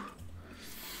 Whew.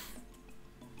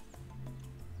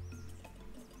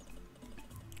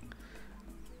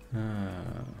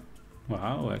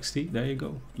 Wow, XT, there you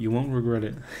go. You won't regret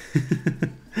it.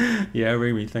 Yeah,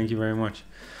 Remy, thank you very much.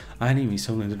 I need me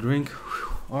something to drink.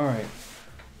 Whew. All right.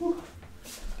 Whew.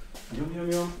 Yum,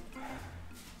 yum, yum.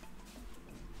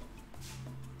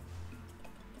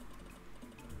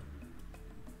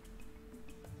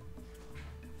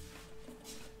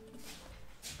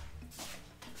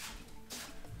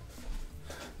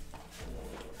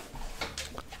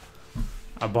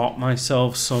 I bought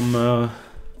myself some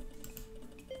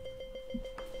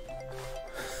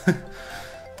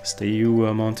stay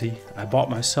you, Monty. I bought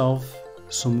myself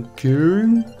some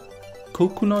King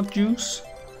coconut juice.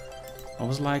 I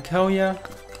was like, hell yeah,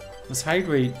 let's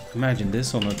hydrate. Imagine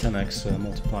this on a 10x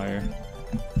multiplier.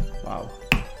 Wow.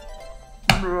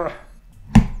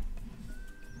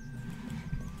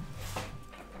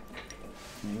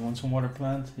 You want some water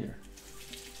plant? Here.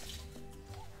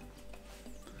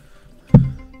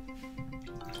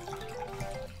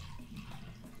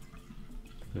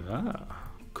 Ah,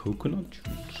 coconut juice.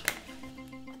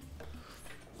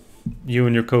 You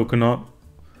and your coconut.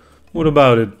 What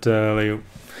about it, Leo?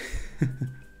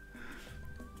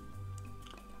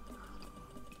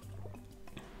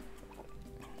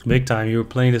 Big time. You were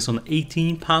playing this on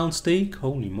 18-pound stake?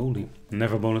 Holy moly.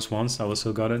 Never bonus once. I was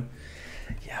so gutted.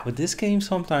 Yeah, with this game,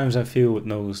 sometimes I feel it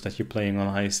knows that you're playing on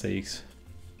high stakes.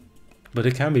 But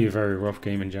it can be a very rough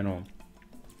game in general.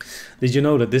 Did you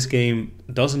know that this game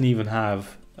doesn't even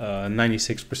have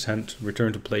 96%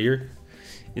 return to player?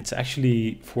 It's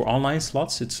actually, for online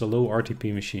slots, it's a low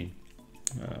RTP machine.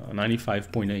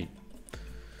 95.8.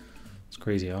 It's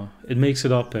crazy, huh? It makes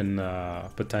it up in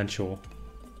potential.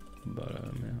 But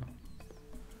yeah.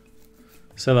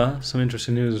 Sella, some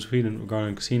interesting news in Sweden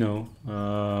regarding casino.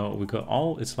 We got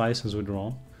all its license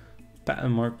withdrawn.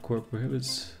 Patent Mark Corp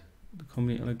prohibits the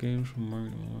company other games from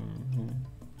marketing.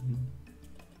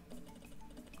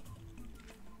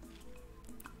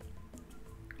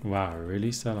 Wow,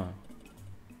 really, Stella?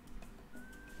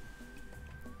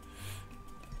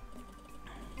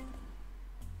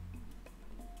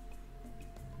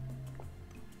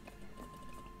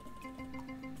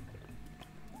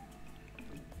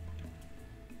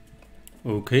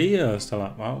 Okay,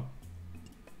 Stella. Wow.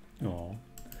 Oh,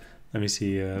 let me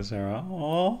see, Sarah.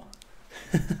 Oh.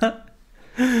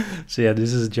 So yeah,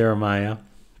 this is Jeremiah.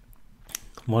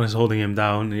 One is holding him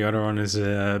down, the other one is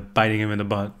biting him in the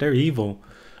butt. They're evil.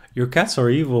 Your cats are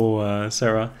evil,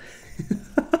 Sarah.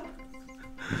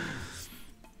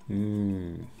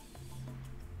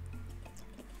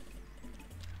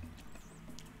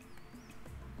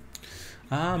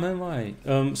 Ah, man, why?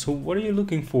 So what are you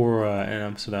looking for in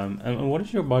Amsterdam? And what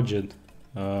is your budget?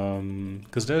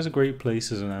 Because there's great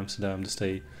places in Amsterdam to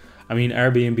stay. I mean,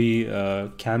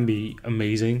 Airbnb can be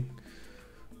amazing.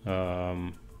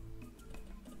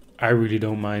 I really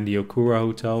don't mind the Okura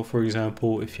Hotel, for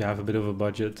example, if you have a bit of a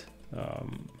budget.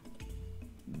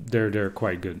 They're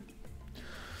quite good.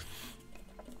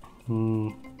 If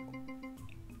you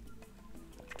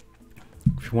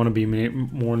want to be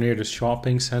more near the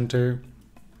shopping center,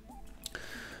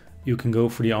 you can go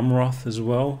for the Amroth as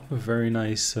well. A very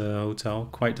nice hotel,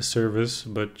 quite the service,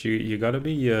 but you gotta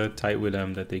be tight with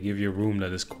them that they give you a room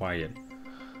that is quiet.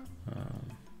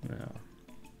 Yeah.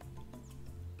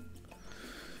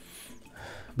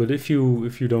 But if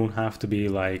you don't have to be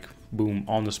like boom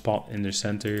on the spot in the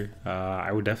center,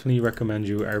 I would definitely recommend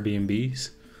you Airbnbs.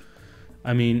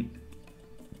 I mean,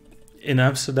 in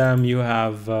Amsterdam you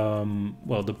have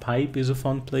well, the Pipe is a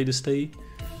fun place to stay.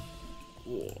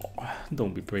 Oh,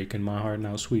 don't be breaking my heart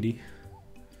now, sweetie.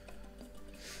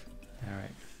 All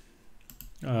right.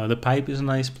 The Pipe is a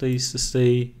nice place to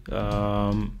stay.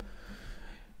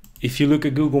 If you look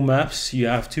at Google Maps, you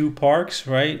have 2 parks,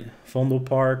 right? Vondel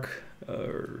Park,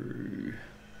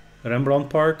 Rembrandt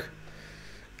Park.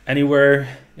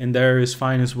 Anywhere in there is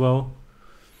fine as well.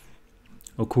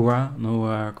 Okura, no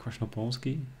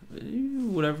Krasnopolski.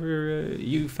 Whatever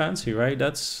you fancy, right?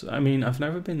 That's, I mean, I've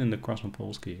never been in the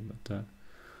Krasnopolski, but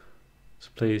this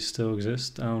place still exists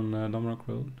down Damrock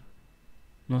Road.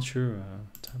 Not sure,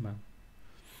 time man.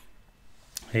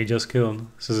 Hey, just killed.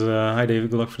 Says, hi David,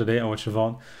 good luck for the day. I watched the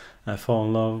VOD. I fall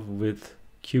in love with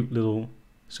cute little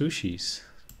sushis.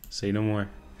 Say no more.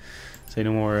 Say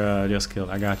no more, just killed.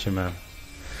 I got you, man.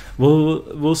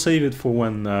 We'll save it for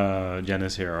when Jen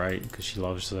is here, right? Because she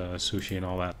loves sushi and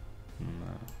all that.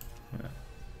 Yeah.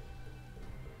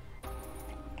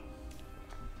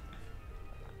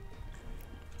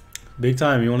 Big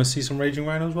time. You want to see some Raging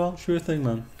Rhino as well? Sure thing,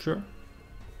 man. Sure.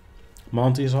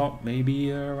 Monty is hot.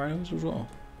 Maybe rhinos as well.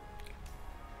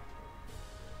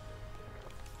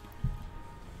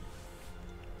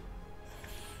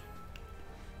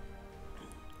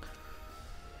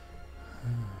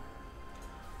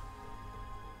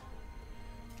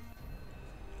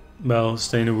 Well,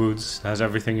 stay in the woods, has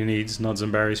everything you need, nuts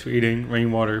and berries for eating,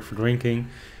 rainwater for drinking.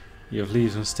 You have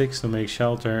leaves and sticks to make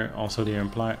shelter. Also, the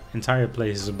entire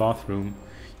place is a bathroom.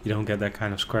 You don't get that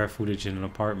kind of square footage in an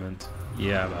apartment.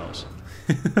 Yeah, Bells.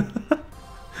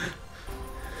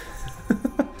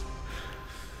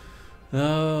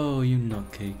 Oh, you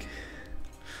nutcake.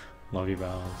 Love you,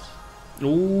 Bells.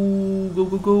 Ooh, go,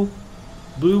 go, go.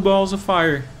 Blue balls of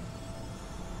fire.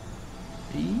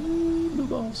 Eee, blue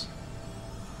balls.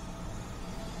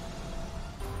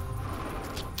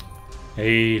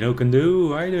 Hey, no can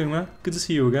do. How you doing, man? Good to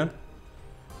see you again.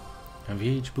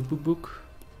 MVH, book, book, book.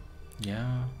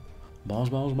 Yeah. Balls,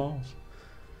 balls, balls.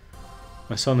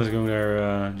 My son is going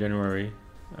there January.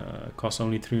 Costs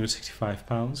only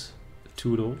 £365.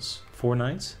 2 adults, 4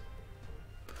 nights.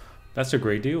 That's a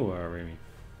great deal, Remy.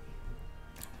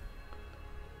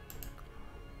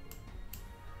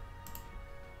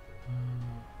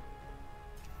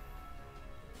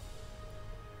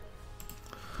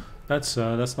 That's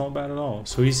not bad at all.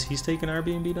 So he's taking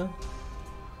Airbnb then?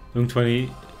 Doing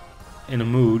 20 in a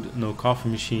mood, no coffee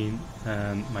machine,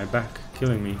 and my back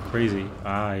killing me. Crazy.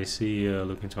 Ah, I see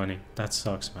looking 20. That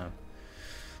sucks, man.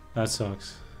 That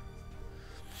sucks.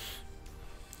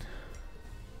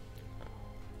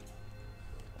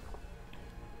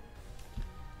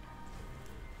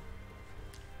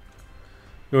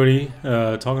 Jordy,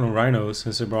 talking of rhinos,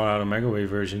 since they brought out a Megawave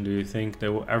version, do you think they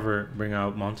will ever bring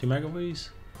out Monty Megawaves?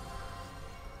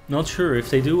 Not sure. If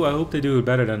they do, I hope they do it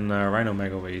better than Rhino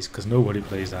Megawaves, because nobody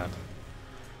plays that.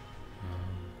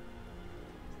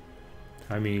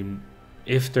 I mean,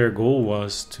 if their goal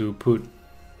was to put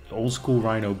old school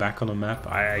Rhino back on the map,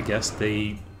 I guess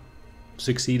they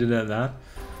succeeded at that.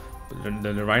 But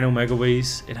the Rhino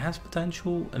Megawaves, it has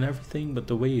potential and everything, but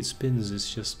the way it spins is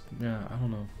just, yeah, I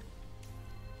don't know.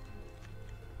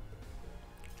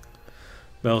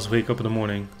 Bells, wake up in the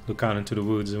morning, look out into the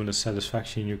woods, and with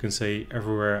satisfaction you can say,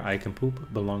 everywhere I can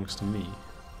poop belongs to me.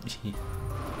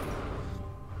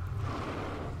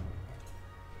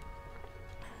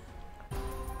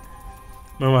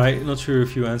 Alright, not sure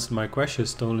if you answered my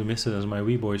questions, totally missed it as my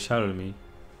wee boy shouted at me.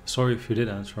 Sorry if you did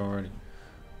answer already.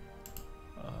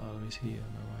 Let me see.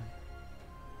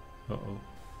 Uh-oh.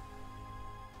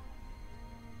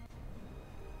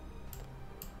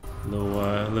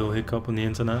 Little hiccup on the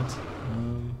internet.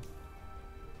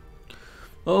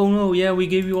 Oh no, yeah, we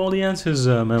gave you all the answers,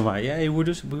 Menwai. Yeah,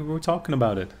 we were talking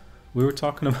about it. We were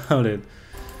talking about it.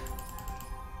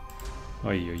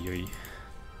 Oi, oi, oi.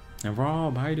 And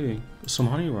Rob, how you doing? Some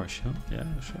honey rush, huh? Yeah,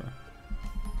 sure.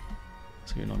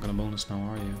 So you're not gonna bonus now,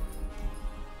 are you?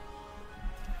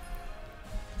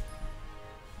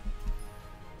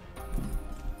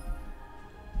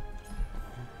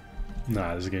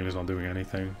 Nah, this game is not doing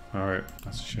anything. Alright,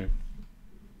 that's a shame.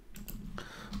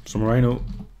 Some Rhino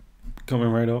coming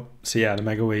right up. So yeah, the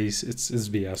Megawaves, it's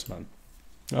BS, man.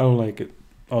 I don't like it.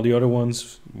 All the other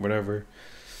ones, whatever.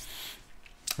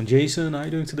 And Jason, how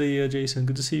you doing today, Jason?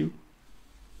 Good to see you.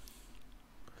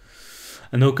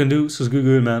 And no can do, says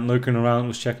good, man. Lurking around,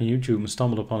 was checking YouTube and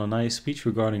stumbled upon a nice speech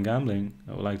regarding gambling.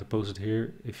 I would like to post it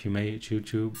here, if you may, it's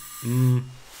YouTube.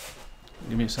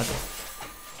 Give me a second.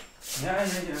 Yeah,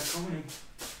 coming.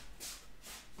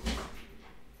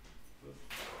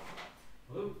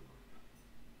 Hello?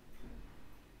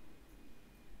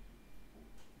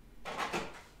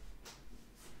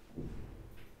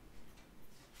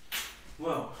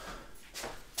 Well,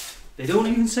 they don't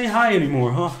even say hi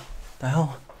anymore, huh? The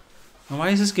hell? Now, why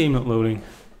is this game not loading?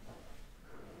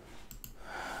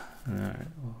 Alright,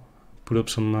 put up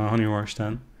some honey rush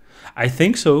then. I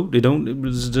think so. They don't. It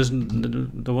was just,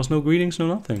 there was no greetings, no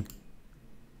nothing.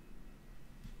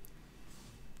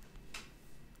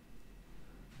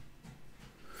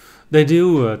 They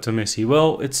do, Tamisi.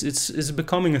 Well, it's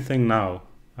becoming a thing now.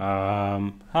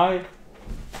 Hi.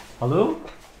 Hallo?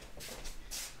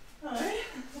 Hi.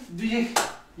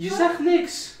 Je zegt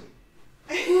niks.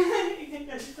 Ik denk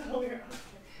dat je het alweer af.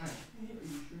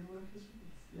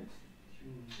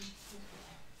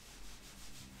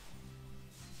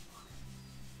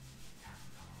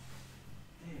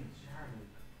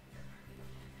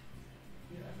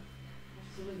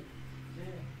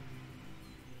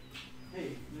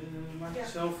 Hey, maak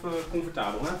jezelf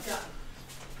comfortabel, hè? Ja.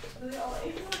 Wil je al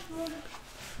even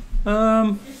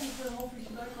Eerst even een half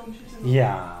uurtje daar komen zitten.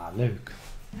 Ja, leuk.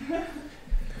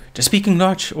 Just speaking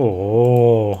Dutch.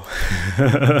 Oh.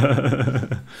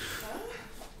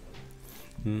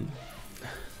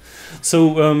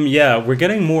 So yeah, we're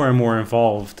getting more and more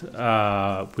involved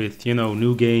with, you know,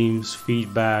 new games,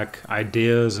 feedback,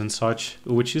 ideas and such,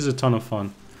 which is a ton of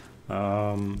fun.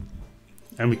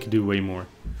 And we could do way more.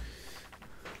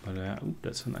 But ooh,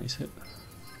 that's a nice hit.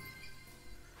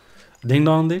 Ding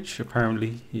dong ditch,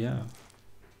 apparently, yeah.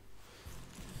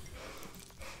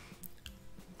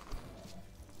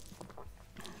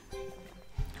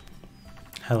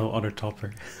 Hello, other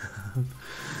topper.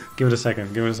 Give it a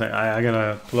second. Give it a second. I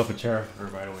gotta pull up a chair for her,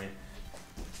 by the way,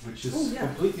 which is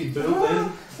completely built in.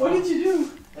 What did you do?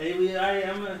 Hey,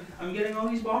 I'm getting all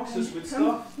these boxes with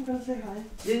stuff. I'm gonna say hi.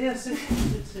 Yeah, sit.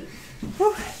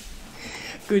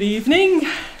 Good evening.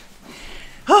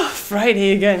 Oh,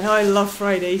 Friday again. Oh, I love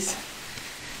Fridays.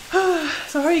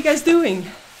 So how are you guys doing?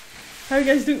 How are you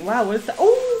guys doing? Wow, what is that?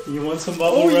 Oh! You want some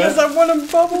bubble? Oh yes, I want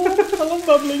a bubble. I love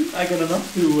bubbling. I got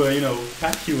enough to, you know,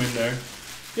 pack you in there.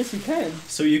 Yes, you can.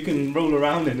 So you can roll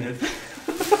around in it.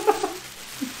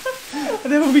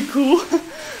 That would be cool.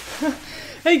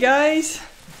 Hey guys.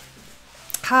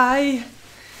 Hi.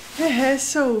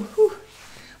 So,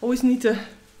 always need to.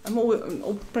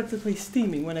 I'm practically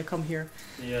steaming when I come here.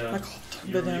 Yeah. Like,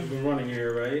 You've been running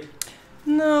here, right?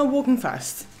 No, walking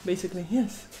fast, basically.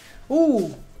 Yes.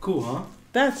 Oh, Cool, huh?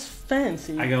 that's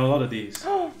fancy. I got a lot of these.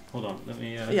 Oh. Hold on, let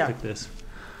me Yeah. pick this.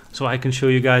 So I can show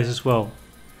you guys as well.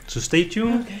 So stay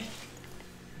tuned. Okay.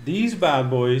 These bad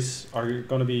boys are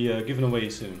gonna be given away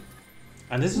soon.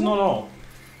 And this is not all.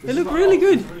 They look really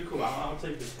good. It's really cool. I'll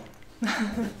take this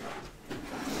one.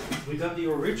 We got the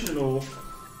original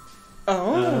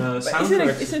But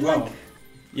soundtracks is as it well. like?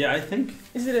 Yeah, I think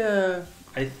Is it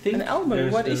an album?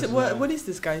 there's- What is it? there's, What is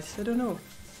this, guys? I don't know.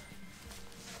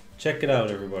 Check it out,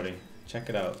 everybody. Check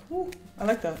it out. Ooh, I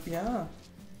like that. Yeah.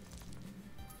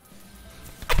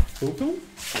 Cool.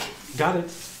 Got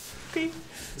it. Okay.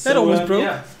 That almost broke.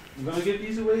 Yeah, I'm gonna give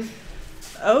these away.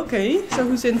 Okay. So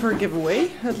who's in for a giveaway?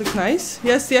 That looks nice.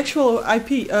 Yes, the actual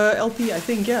LP. I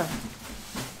think. Yeah.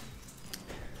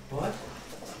 What?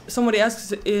 Somebody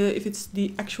asks if it's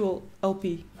the actual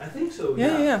LP. I think so.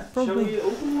 Yeah, probably. Shall we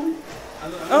open one?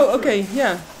 I'm Oh, not okay.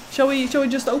 Yeah. Shall we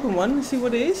just open one and see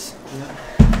what it is? sure.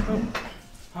 Yeah. Oh.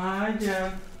 Hi,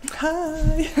 Jan.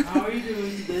 Hi. How are you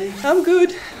doing today? I'm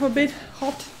good. I'm a bit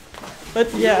hot,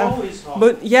 but You're yeah. always hot.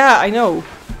 But yeah, I know.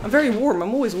 I'm very warm.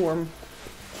 I'm always warm.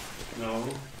 No,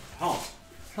 hot.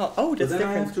 Oh, But that's then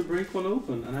I have different. to break one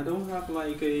open, and I don't have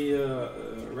like a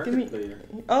record me- player,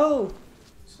 Oh,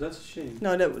 so that's a shame.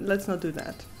 no, let's not do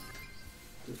that.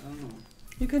 I don't know.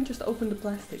 You can just open the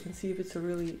plastic and see if it's a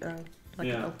really like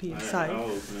an LP inside. I'll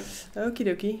open it. Okie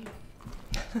dokie.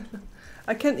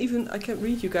 I can't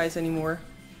read you guys anymore.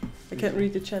 I can't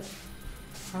read the chat.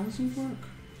 How does it work?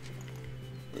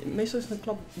 Meestal is een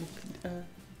klap.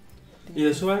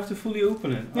 Yeah, so I have to fully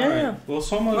open it. Yeah, Alright. yeah. Well,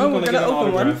 someone's Well, we're gonna get an gonna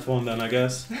open one. autographed one then, I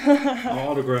guess. I'll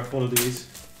autograph one of these.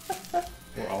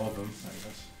 Or all of them, I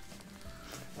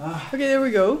guess. Okay, there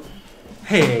we go.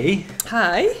 Hey!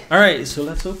 Hi. Alright, so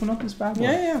let's open up this bad boy.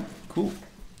 Yeah. Cool.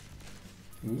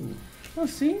 Ooh. Oh,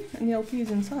 see? And the LP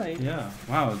is inside. Yeah.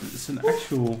 Wow, it's an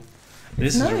actual... It's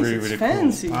This is nice, really, it's really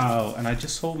fancy. cool. Wow, and I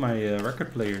just sold my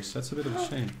record players. That's a bit of a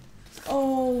shame.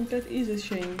 Oh, that is a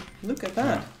shame. Look at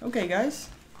that. Okay, guys.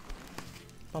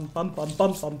 Bum bum bum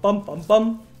bum bum bum bum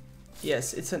bum.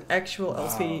 Yes, it's an actual Wow,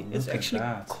 LP. It's look at actually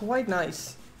that. quite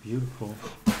nice. Beautiful.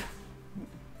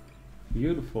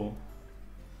 Beautiful.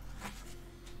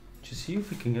 Just see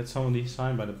if we can get some of these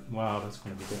signed by the... Wow, that's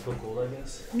going to be difficult, I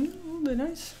guess. Oh, they're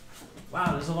nice.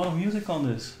 Wow, there's a lot of music on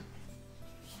this.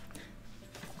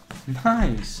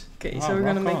 Nice. Okay, Wow, so we're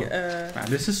gonna rock make on. Man,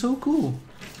 this is so cool.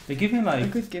 They give me a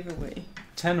like good giveaway.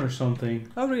 10 or something.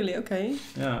 Oh, really? Okay.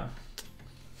 Yeah.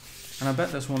 And I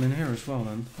bet there's one in here as well,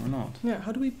 then, or not? Yeah.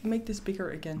 How do we make this bigger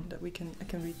again? That I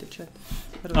can read the chat.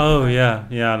 How do I Oh do that? yeah,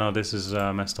 yeah. No, this is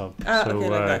messed up. Ah, So okay,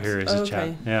 like that. here is the chat.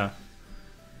 Okay. Yeah.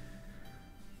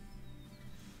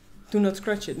 Do not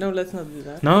scratch it. No, let's not do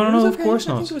that. No, It no, was of okay. course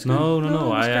I not. think it was No, good. no, no. he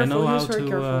was I know careful. He how was very to.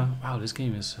 careful. Wow, this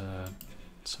game is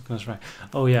sucking us right.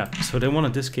 Oh yeah. So they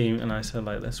wanted this game, and I said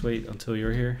like, let's wait until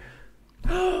you're here.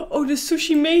 Oh, the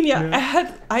Sushi Mania!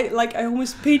 Yeah. I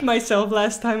almost peed myself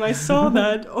last time I saw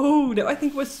that. Oh, I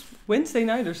think it was Wednesday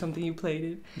night or something you played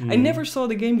it. I never saw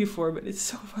the game before, but it's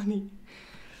so funny.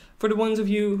 For the ones of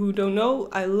you who don't know,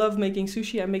 I love making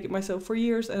sushi. I make it myself for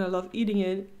years, and I love eating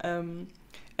it.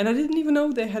 And I didn't even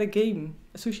know they had a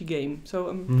sushi game. So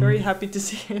I'm very happy to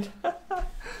see it.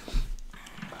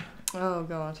 Oh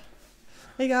God!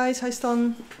 Hey guys, hi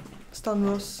Stan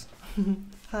Ross.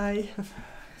 Hi.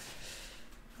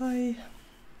 Hi.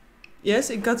 Yes,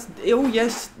 it got. Oh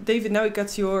yes, David. Now it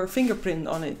got your fingerprint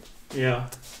on it. Yeah.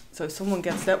 So if someone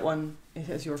gets that one, it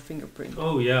has your fingerprint.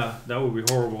 Oh yeah, that would be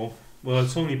horrible. Well,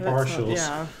 it's only partials.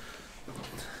 Yeah.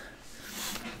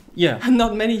 Yeah.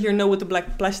 Not many here know what the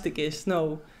black plastic is.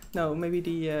 No. Maybe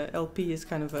the LP is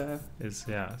kind of a. It's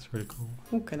really cool.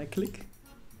 Oh, can I click?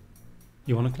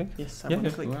 You want to click? Yes, I want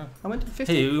to click. Wow. I went to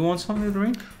 50. Hey, you want something to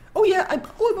drink? Oh yeah, I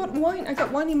bought wine. I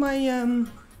got wine in my.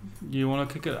 You want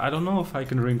to kick it? I don't know if I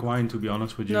can drink wine, to be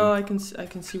honest with you. No, I can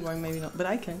see wine, maybe not, but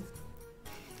I can.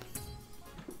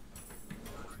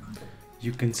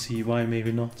 You can see why,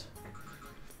 maybe not.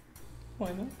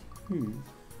 Why not?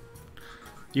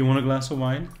 You want a glass of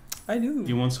wine? I do.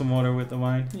 You want some water with the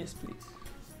wine? Yes, please.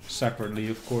 Separately,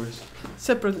 of course.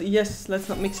 Separately, yes. Let's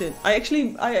not mix it. I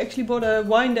actually bought a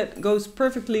wine that goes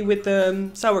perfectly with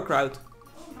sauerkraut.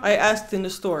 I asked in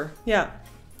the store. Yeah.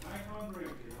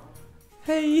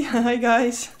 Hey, hi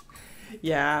guys.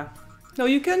 Yeah. No,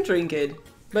 you can drink it,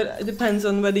 but it depends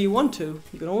on whether you want to.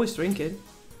 You can always drink it.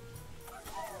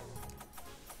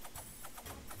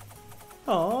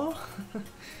 Aww.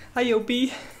 Hi,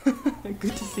 Opie.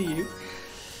 Good to see you.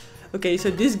 Okay, so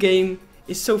this game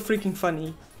is so freaking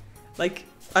funny. Like,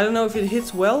 I don't know if it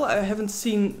hits well. I haven't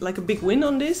seen like a big win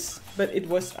on this, but it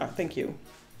was. Thank you.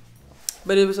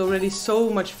 But it was already so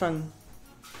much fun.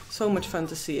 So much fun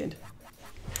to see it.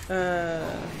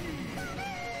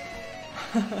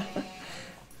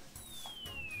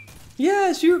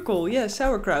 Yeah, circle. Yeah,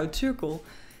 sauerkraut, circle.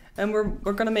 And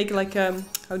we're gonna make like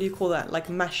how do you call that? Like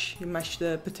mash. You mash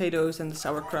the potatoes and the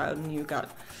sauerkraut, and you got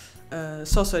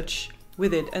sausage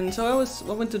with it. And so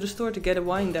I went to the store to get a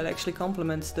wine that actually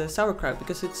complements the sauerkraut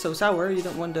because it's so sour. You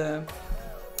don't want the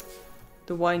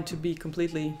wine to be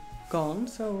completely gone.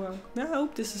 So yeah, I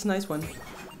hope this is a nice one.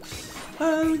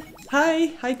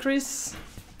 Hi Chris.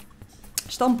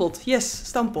 Stampot, yes,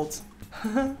 stampot.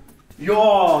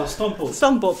 Yeah, stampot.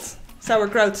 Stampot.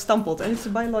 Sauerkraut stampot, and it's a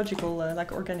biological,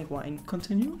 like organic wine.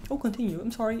 Continue. Oh, continue.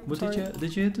 I'm sorry. What sorry.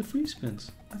 did you hit the free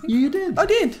spins? I think You did. I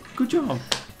did. Good job.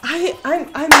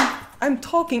 I'm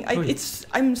talking. Oh, yeah.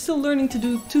 I'm still learning to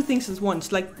do two things at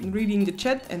once, like reading the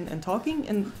chat and talking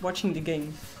and watching the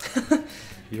game.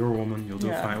 You're a woman. You'll do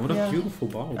Yeah, fine. What a yeah. beautiful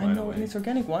bottle, by I the know, way. and it's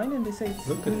organic wine, and they say it's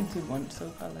Look at really it. good one.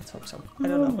 So let's hope so. I I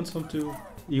don't know. want some too.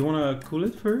 You want to cool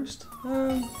it first?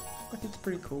 But it's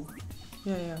pretty cool.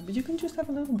 Yeah. But you can just have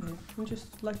a little bit. You can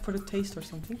just like for the taste or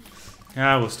something.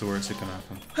 Yeah, what's the worst that can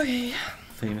happen? Okay.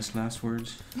 Famous last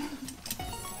words.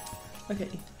 Okay.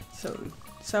 So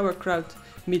sauerkraut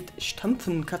mit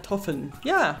stampfen Kartoffeln.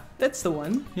 Yeah, that's the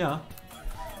one. Ja.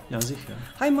 Ja, sicher.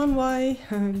 Hi Manwai.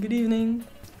 Good evening.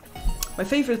 My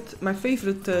favorite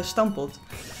stampot.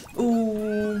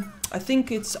 Ooh, I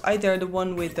think it's either the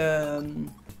one with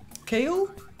kale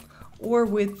or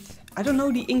with, I don't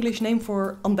know the English name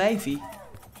for andijvie.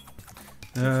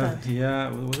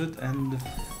 Yeah, what was it?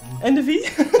 Andijvie?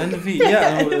 Andijvie.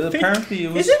 Yeah, no, Andijvie. apparently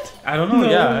it was. Is it? I don't know. No.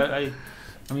 Yeah,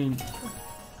 I mean.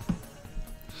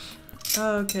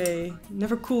 Okay,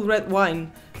 never cool red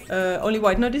wine. Only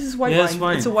white. No, this is white Yeah,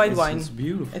 wine. It's a white wine. It's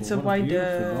beautiful. It's a What white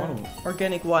beautiful bottle.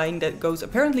 organic wine that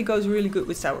apparently goes really good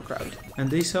with sauerkraut. And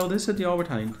they sell this at the Albert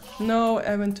Heijn. No,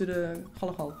 I went to the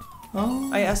Hallehal. Oh.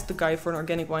 I asked the guy for an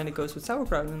organic wine that goes with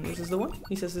sauerkraut, and this is the one.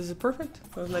 He says this is perfect.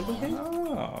 I was like, okay.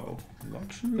 Oh,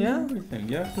 luxury. Yeah. Everything.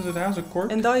 Yeah, because it has a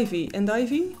cork. Andijvie.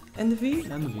 Andijvie.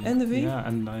 Yeah,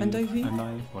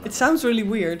 Andijvie. It sounds really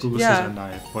weird. Google yeah. says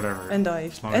Andijvie, whatever.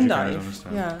 Endive. As long as you guys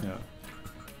understand. Yeah.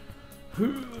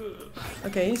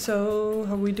 Okay, so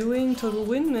how are we doing? Total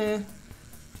win?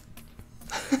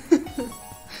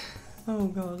 Oh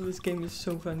god, this game is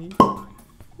so funny.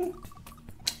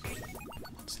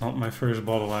 It's not my first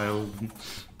bottle I open.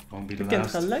 Won't be the Ik ken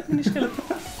last. gelijk meneer Schillen.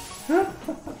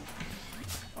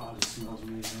 Oh, this smells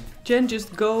amazing. Jen,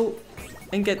 just go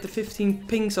and get the 15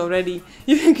 pings already,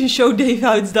 you can show Dave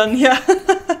how it's done. Yeah.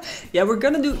 Yeah, we're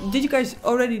gonna do... Did you guys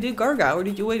already do Garga, or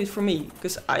did you wait it for me?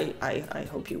 Because I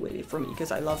hope you waited for me,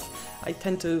 because I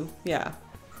tend to... Yeah.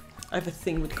 I have a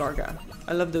thing with Garga.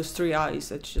 I love those 3 eyes.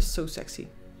 That's just so sexy.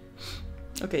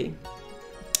 Okay.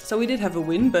 So we did have a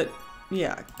win, but...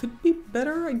 Yeah, could be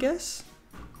better, I guess.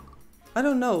 I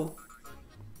don't know.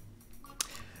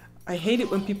 I hate it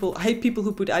when people... I hate people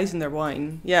who put ice in their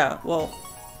wine. Yeah, well...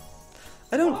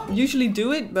 I don't usually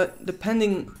do it, but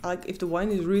depending... Like, if the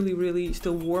wine is really, really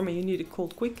still warm and you need it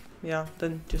cold quick, yeah,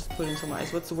 then just put in some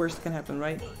ice. What's the worst that can happen,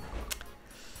 right?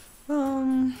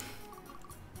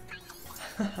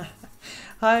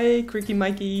 Hi, Cricky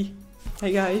Mikey.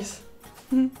 Hey, guys.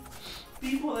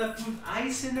 People that put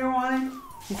ice in their wine?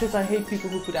 Because I hate people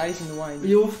who put ice in the wine.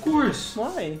 Yeah, of course.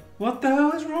 Why? What the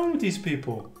hell is wrong with these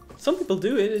people? Some people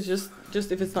do it. It's just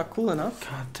if it's not cool enough.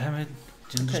 God damn it.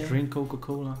 Just Okay. drink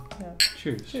Coca-Cola. Yeah.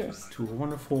 Cheers. Cheers. To a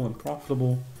wonderful and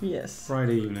profitable Yes.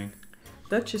 Friday evening.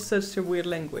 That's just such a weird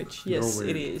language. Yes, You're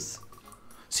it weird. is.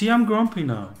 See, I'm grumpy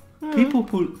now. Mm. People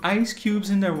put ice cubes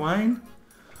in their wine.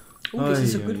 Oh, this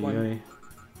is a Ay, good ay, one. ay.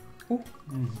 Oh.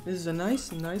 Mm. This is a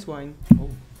nice wine. Oh.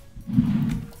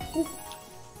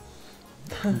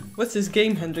 What's this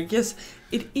game, Hendrik? Yes,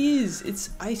 it is.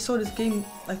 I saw this game,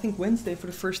 I think Wednesday for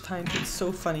the first time. It's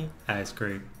so funny. That's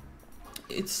great.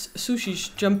 It's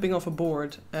sushi jumping off a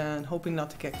board and hoping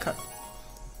not to get cut.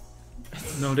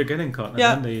 No, they're getting caught and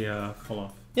Yeah. then they fall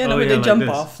off. Yeah, no, Oh, but yeah, they like jump this.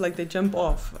 off. Like they jump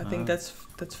off. I think Ah.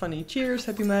 that's funny. Cheers,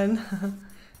 happy man.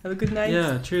 Have a good night.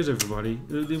 Yeah, cheers everybody.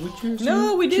 Did we cheers?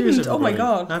 No, we Cheers, didn't. Oh my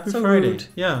everybody. god. Happy so Friday. rude.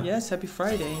 Yeah. Yes, happy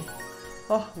Friday.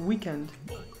 Oh, weekend.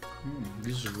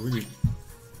 This is really,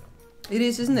 It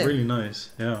is, isn't it? really nice.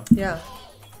 Yeah. Yeah.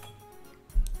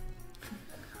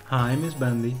 Hi, Miss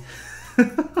Bandy.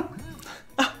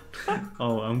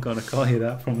 Oh, I'm gonna call you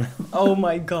that from now. Oh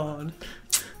my god.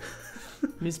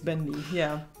 Miss Bendy.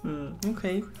 Yeah.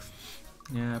 Okay.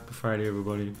 Yeah, happy Friday,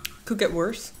 everybody. Could get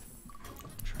worse.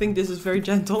 I think this is very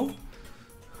gentle.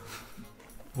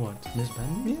 What, Miss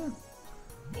Bandy? Yeah.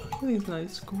 I think it's nice.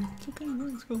 It's cool. It's okay.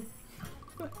 Yeah, it's cool.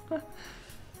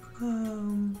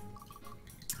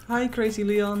 Hi, Crazy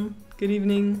Leon. Good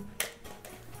evening.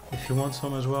 If you want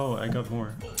some as well, I got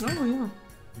more. Oh, yeah.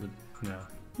 Yeah.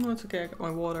 No, it's okay. I got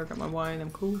my water, I got my wine. I'm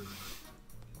cool.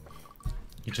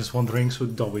 You just want drinks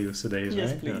with W's today, right?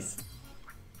 Yes, please.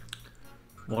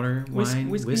 Yeah. Water, wine,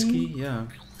 whiskey. Yeah.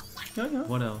 Yeah, yeah.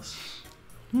 What else?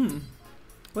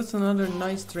 What's another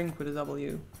nice drink with a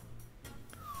W?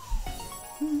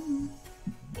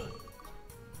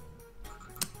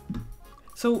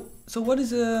 So what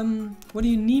is what do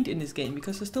you need in this game?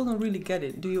 Because I still don't really get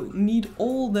it. Do you need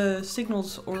all the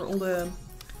signals or all the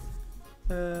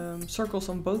circles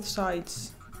on both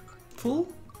sides full?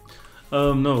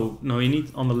 No, you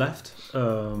need on the left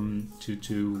to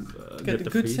Get the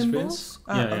good free symbols? spins.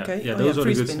 Ah, okay. Yeah, Oh, those are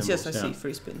free the good spins. symbols. Yes, I yeah. see.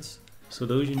 Free spins. So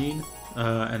those you need,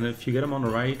 and if you get them on the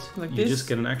right, Like you this? just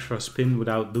get an extra spin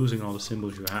without losing all the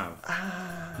symbols you have.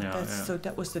 Ah, Yeah, so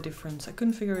that was the difference. I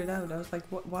couldn't figure it out. I was like,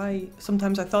 why?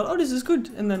 Sometimes I thought, oh, this is good,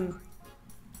 and then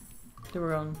they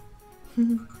were on.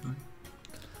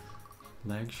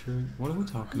 Leg shoe. What are we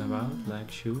talking about? Leg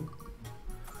shoe.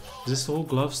 Is this the whole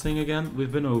gloves thing again?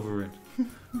 We've been over it.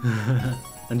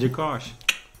 And Jakosh,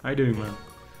 how you doing, man?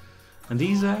 And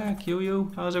Dizak,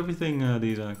 yo, how's everything,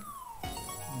 Dizak?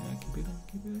 Yeah, keep it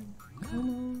in. Come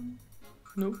on.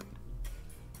 Nope.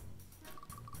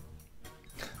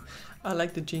 I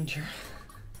like the ginger.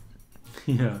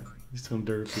 Yeah, he's so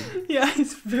dirty. Yeah,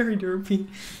 he's very derpy.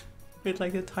 With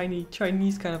like the tiny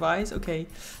Chinese kind of eyes. Okay.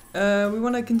 We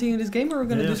want to continue this game or we're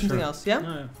going to do something sure. else? Yeah?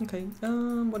 Oh, yeah. Okay.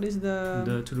 What is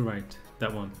the... To the right,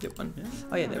 that one. That one. Yeah.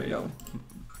 Oh yeah, there we go.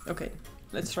 Okay.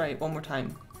 Let's try it one more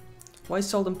time. Why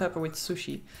salt and pepper with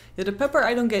sushi? Yeah, the pepper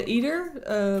I don't get either.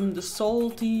 The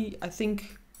salty, I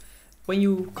think when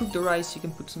you cook the rice you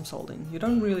can put some salt in. You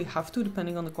don't really have to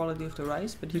depending on the quality of the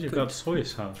rice, but you You've could. got soy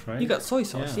sauce, right? You got soy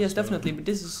sauce, Yeah, yes, so- definitely. But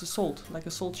this is a salt, like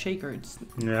a salt shaker. It's,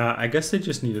 Yeah, I guess they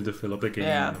just needed to fill up the game.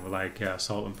 Yeah. And were like, yeah,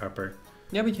 salt and pepper.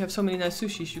 yeah, but you have so many nice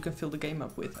sushis you can fill the game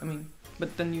up with. I mean,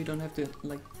 but then you don't have to,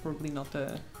 like, probably not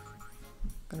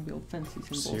gonna be all fancy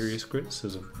symbols. Serious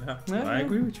criticism. Yeah, Yeah, I yeah.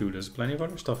 agree with you. There's plenty of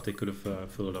other stuff they could have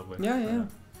filled it up with. Yeah.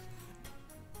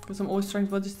 Because I'm always trying.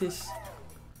 What is this?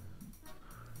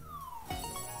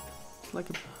 It's like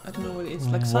I don't know what it is.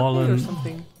 Like satay or Wallen-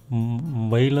 something.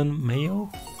 Whalen mayo?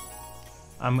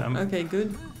 I'm Okay,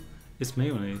 good. It's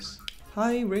mayonnaise.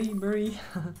 Hi, Raybury.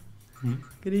 Hmm?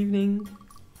 Good evening.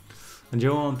 And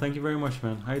Johan, thank you very much,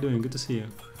 man. How you doing? Good to see you.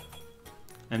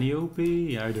 And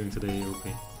EOP? How you doing today,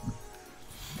 EOP?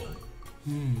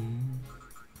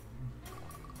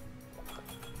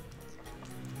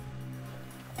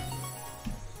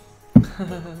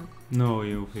 No,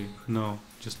 Yogi. No.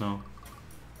 Just no.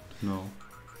 No.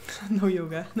 No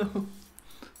yoga. No.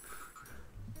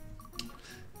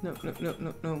 No, no, no,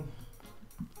 no, no.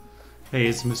 Hey,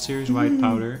 it's a mysterious white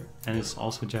powder, and it's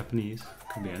also Japanese.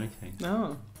 Could be anything.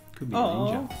 Oh. Could be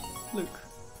Oh, ninja. look.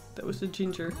 That was the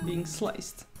ginger being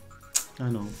sliced. I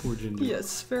know, poor ginger.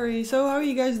 Yes, very. So how are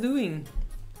you guys doing?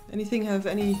 Have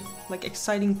any like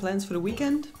exciting plans for the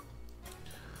weekend?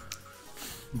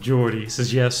 Jordy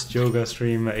says yes, yoga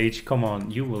stream H. Come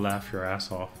on, you will laugh your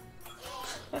ass off.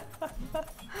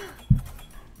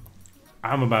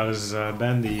 I'm about as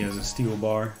bendy as a steel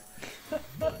bar.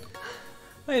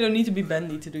 Oh, you don't need to be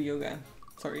bendy to do yoga.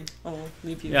 Sorry, I'll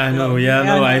leave you. Yeah, I know. alone. Yeah,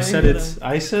 no, I know, said you it.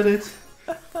 I said it.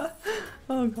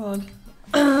 Oh god.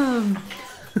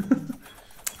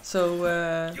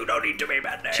 So You don't need to be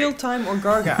bendy. chill time or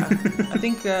Garga? I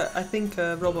think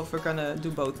Robov, we're gonna do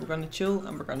both. We're gonna chill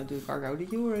and we're gonna do Garga.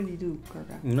 Did you already do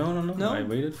Garga? No. No? I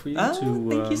waited for you Ah, to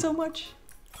thank you so much.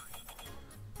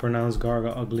 pronounce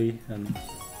Garga ugly and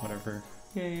whatever.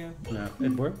 Yeah. Yeah,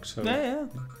 it works. So. Yeah.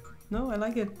 No, I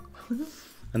like it.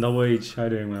 And Double H, how you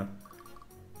doing, man?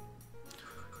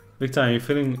 Big time,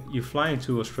 you're flying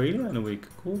to Australia in a week.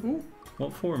 Cool. Ooh.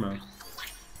 What for, man?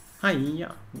 Hi,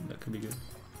 yeah. That could be good.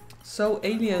 So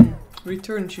Alien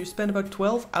returns. You spent about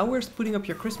 12 hours putting up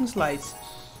your Christmas lights.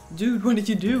 Dude, what did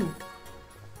you do?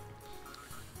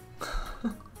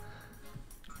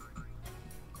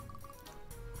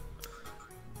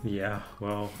 Yeah,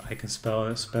 well, I can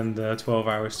spend 12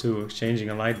 hours too exchanging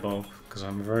a light bulb, because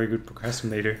I'm a very good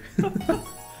procrastinator.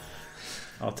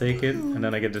 I'll take it, and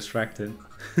then I get distracted.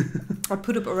 I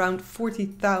put up around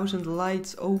 40,000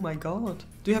 lights. Oh my god.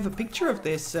 Do you have a picture of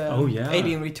this Oh, yeah.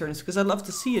 Alien Returns? Because I'd love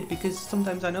to see it, because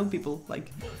sometimes I know people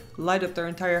like light up their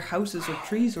entire houses or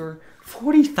trees or...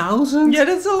 40,000? Yeah,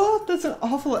 that's a lot. That's an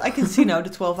awful lot. I can see now the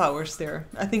 12 hours there.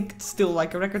 I think it's still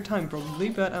like a record time probably,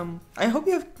 but I hope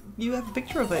you have a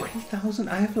picture of it. 40,000?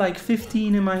 I have like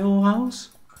 15 in my whole house.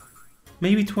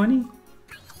 Maybe 20?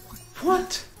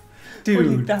 What?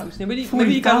 Dude. 40,000. Yeah,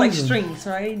 maybe you got like 40,000. strings,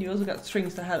 right? You also got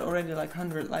strings that had already like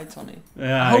 100 lights on it.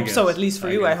 Yeah, I hope so, guess. at least for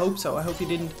you. I guess. hope so. I hope you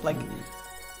didn't like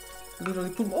literally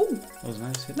put. Oh, That was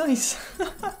nice. Hit. nice.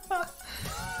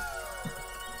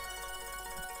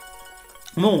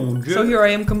 Mon Dieu. So here I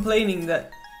am complaining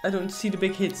that I don't see the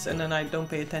big hits and then I don't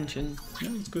pay attention. Yeah,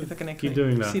 it's good. If I can actually Keep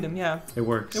doing that. see them, yeah. It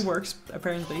works. It works,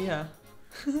 apparently, yeah.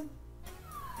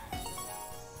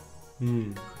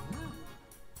 Hmm.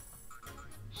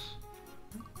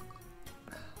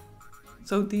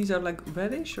 So these are like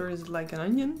reddish or is it like an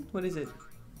onion? What is it?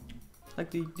 Like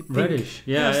the pink? Reddish.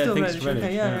 Yeah, I still think reddish. it's reddish.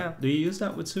 Okay, yeah. Do you use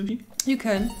that with sushi? You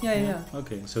can, yeah.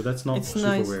 Okay, so that's not It's super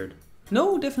nice. weird.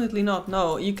 No, definitely not.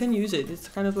 No, you can use it. It's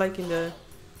kind of like in the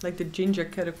ginger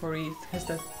category. It has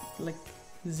that like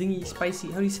zingy,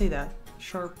 spicy. How do you say that?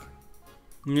 Sharp.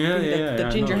 Yeah, thing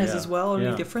that ginger has yeah. as well, only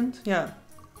Yeah. different. Yeah.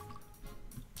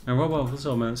 And what about what's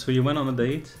up, man? So you went on a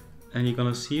date and you're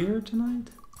gonna see her tonight?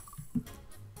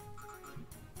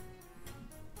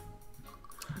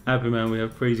 Happy, man. We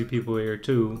have crazy people here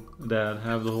too that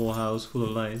have the whole house full of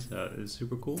lights. It's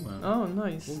super cool, man. Oh,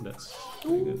 nice. Oh, that's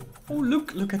pretty good. Oh,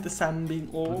 look at the salmon being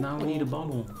all. But now we need a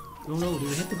bottle. Oh no, did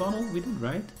we hit the bottle? We did,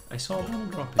 right? I saw a bottle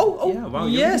dropping. Oh, yeah, wow,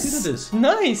 yes. you're really good at this.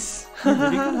 Nice. You're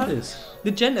really good at this.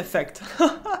 The Gen effect.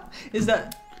 Is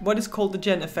that what is called the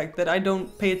Gen effect? That I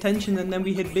don't pay attention and then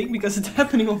we hit big because it's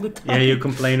happening all the time. Yeah, you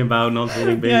complain about not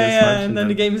hitting big as yeah, much. and then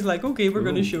the game is like, okay, we're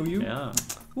gonna Ooh, show you. Yeah.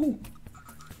 Ooh,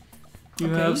 You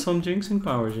Okay. have some jinxing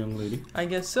powers, young lady. I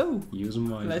guess so. Use them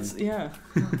wisely.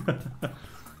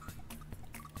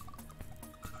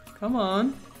 Come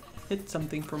on, hit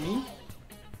something for me.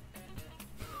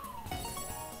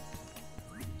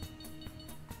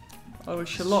 Oh,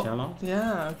 shallot. Shallot?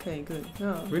 Yeah. Okay. Good.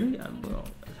 Yeah. Really? Well,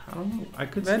 I don't know. I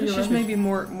could Reddish see is reddish. maybe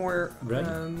more Red?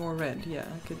 more red. Yeah.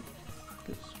 I could.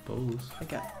 Suppose. I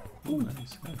get. Oh,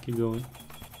 nice. Yeah, keep going.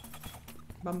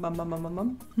 Bum bum bum bum bum bum.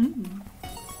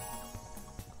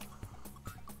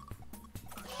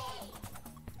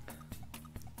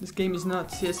 This game is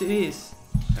nuts. Yes, it is.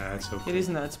 Yeah, it's so cool. It is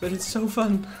nuts, but it's so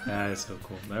fun. Yeah, it's so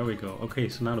cool. There we go. Okay,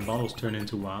 so now the bottles turn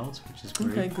into wilds, which is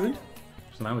great. Okay, good.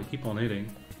 So now we keep on hitting.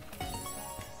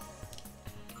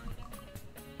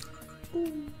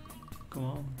 Ooh. Come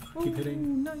on, keep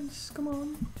hitting. Nice. Come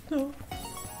on. No.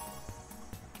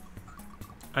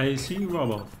 I see you,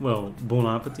 Robbo. Well, bon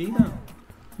appetit now.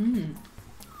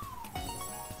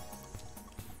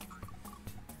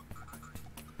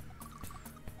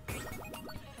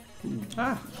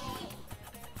 Ah.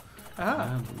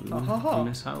 Yeah, we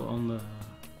miss out on the.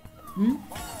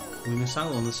 We miss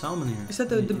out on the salmon here. Is that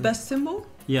the best symbol?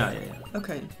 Yeah.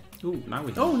 Okay. Ooh, now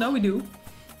we do. Oh, now we do.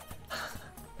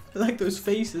 I like those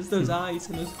faces, those eyes,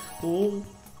 and those. Oh.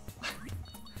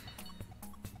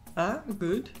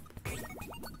 Good.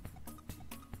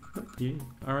 Yeah.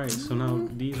 Alright, so now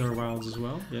these are wilds as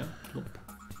well. Yeah. Plop.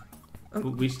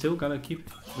 But we still gotta keep.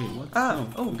 Wait, what?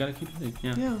 No, we gotta keep it.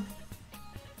 Yeah. Yeah.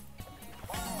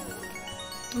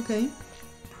 Okay.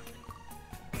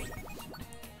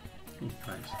 Oh,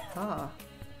 nice. Ah.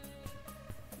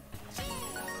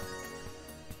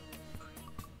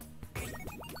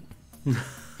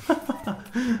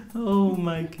 Oh,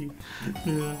 Mikey.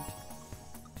 Yeah.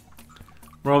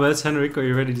 Robert, Henrik, are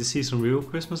you ready to see some real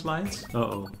Christmas lights?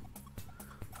 Uh-oh.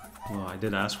 Well, I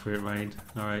did ask for it, right?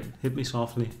 Alright, hit me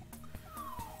softly.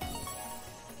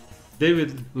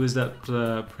 David, who is that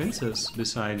princess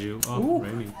beside you? Oh, Ooh.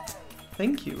 Remy.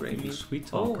 Thank you, Remy. You sweet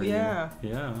talker. Oh, yeah.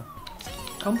 Yeah.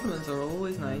 Compliments are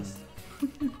always nice.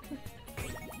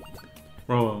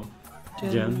 Robo,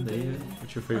 Jen, David. David,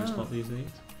 what's your favorite spot these days?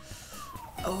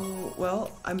 Oh,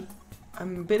 well, I'm a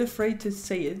bit afraid to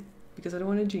say it because I don't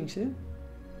want to jinx it.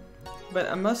 But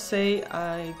I must say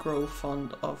I grow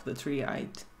fond of the three-eyed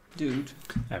dude.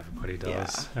 Everybody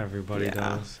does. Yeah. Everybody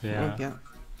does. Yeah. Oh, yeah.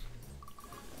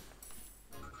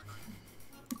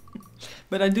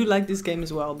 But I do like this game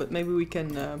as well, but maybe we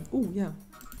can... oh, yeah.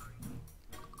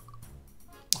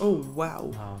 Oh,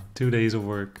 wow. Wow. 2 days of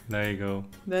work. There you go.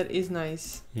 That is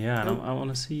nice. Yeah, and I want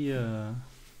to see... wow.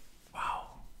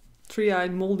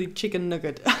 Three-eyed moldy chicken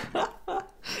nugget.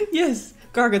 Yes,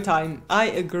 Garga time. I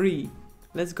agree.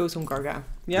 Let's go some Garga.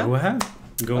 Yeah? Go ahead.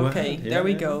 Go ahead. Okay, there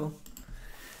we go.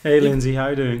 Hey, Lindsay, how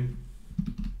you doing?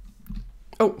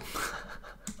 Oh.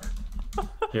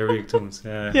 Here we go.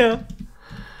 Yeah. Yeah.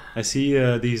 I see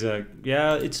these...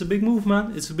 yeah, it's a big move,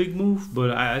 man. It's a big move,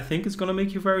 but I think it's going to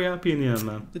make you very happy in the end,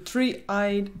 man. The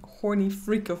three-eyed horny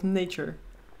freak of nature.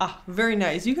 Ah, very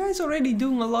nice. You guys already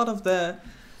doing a lot of the...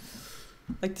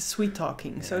 like the sweet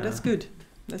talking, so that's good.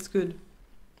 That's good.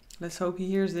 Let's hope he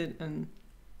hears it and...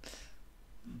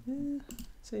 yeah,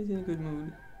 say he's in a good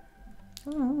mood.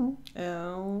 Oh,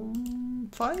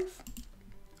 5? Or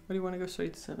do you want to go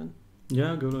straight to 7?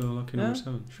 Yeah, go to lucky number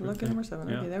 7. Sure. Lucky number 7.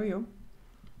 Yeah. Okay, there we go.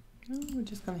 Oh, we're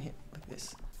just gonna hit like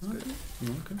this. That's good.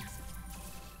 Okay.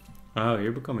 Oh,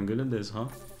 you're becoming good at this, huh?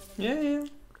 Yeah.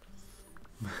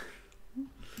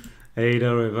 Hey,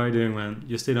 Delriv, how you doing, man?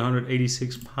 Just did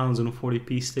 186 pounds and a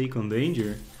 40p stake on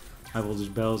Danger. High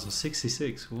voltage bells on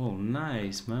 66. Whoa,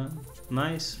 nice, man.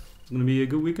 Nice. It's gonna be a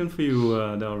good weekend for you,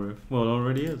 Delriv. Well, it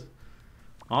already is.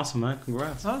 Awesome, man.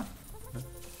 Congrats. Ah.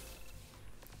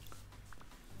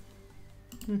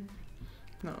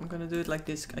 No, I'm gonna do it like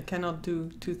this. I cannot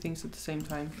do 2 things at the same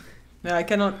time. No, I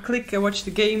cannot click and watch the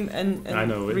game and I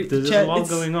know, read there's chat. a lot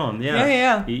going on. Yeah.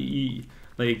 Yeah.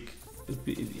 Like,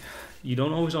 you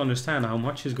don't always understand how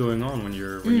much is going on when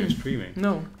you're streaming.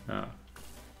 No.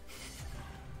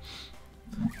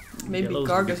 Maybe Yellow's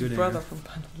Garga's good brother here. from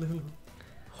Panalulu.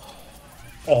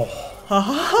 Oh.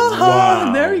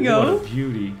 Wow, there we go. What a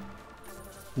beauty.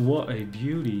 What a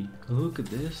beauty. Look at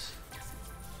this.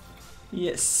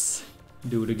 Yes.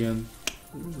 Do it again.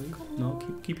 No,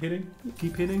 keep hitting.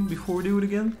 Keep hitting before we do it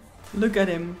again. Look at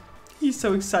him. He's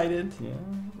so excited. Yeah.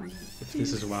 If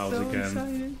this is WoWs so again.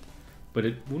 Excited. But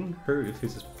it wouldn't hurt if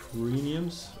this is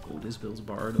premiums. Oh, this builds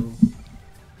Bardo.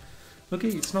 Okay,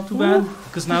 it's not too bad.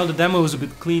 Because now the demo is a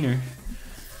bit cleaner.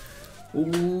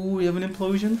 Oh, we have an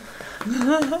implosion.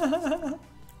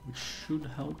 Which should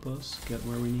help us get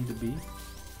where we need to be.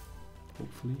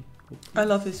 Hopefully. I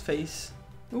love his face.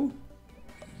 Ooh.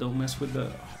 Don't mess with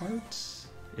the hearts.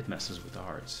 It messes with the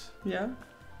hearts. Yeah.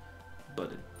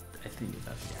 But I think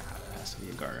that has to be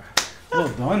a Garga. Well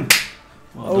done.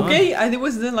 Well Okay, done. it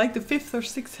was like the 5th or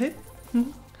 6th hit.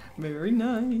 Very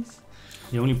nice.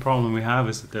 The only problem we have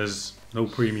is that there's no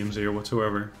premiums here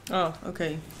whatsoever. Oh,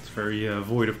 okay. It's very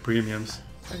void of premiums.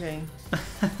 Okay.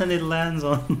 And it lands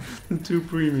on 2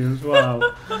 premiums.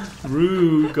 Wow.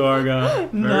 Rude, Garga.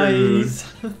 Very Nice.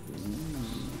 rude.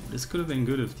 This could have been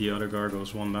good if the other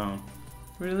Gargoyles won down.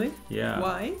 Really? Yeah.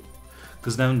 Why?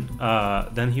 Because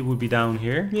then he would be down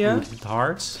here. Yeah. He would hit the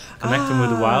hearts, connect him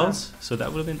with the wilds. So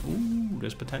that would have been. Ooh,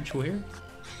 there's potential here.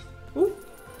 Ooh.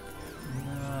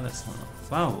 Nah, that's not.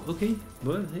 Wow. Okay.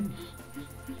 But hey,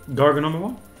 Garga number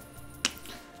 1.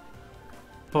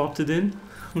 Popped it in,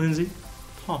 Lindsay.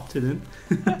 Popped it in.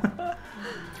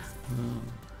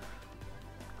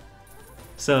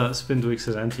 So Spindwix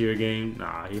says anti-air game.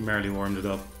 Nah, he merely warmed it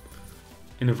up.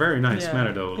 In a very nice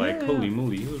manner though. Like holy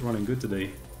moly, he was running good today.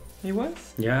 He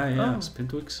was? Yeah. Oh.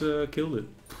 Spindwix killed it.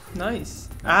 Nice.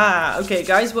 Ah, okay,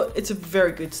 guys. Well, it's a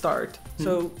very good start.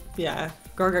 So yeah,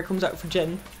 Garga comes out for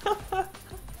Jen.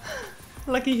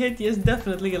 Lucky hit, yes,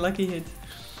 definitely a lucky hit.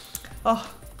 Oh,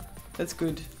 that's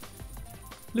good.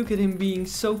 Look at him being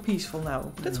so peaceful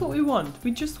now. That's what we want.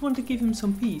 We just want to give him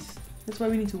some peace. That's why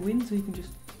we need to win, so he can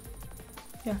just...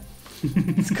 Yeah.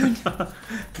 It's good.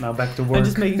 Now back to work. I'm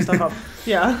just making stuff up.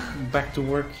 Yeah. Back to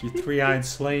work, you three-eyed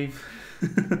slave.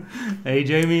 Hey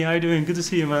Jamie, how you doing? Good to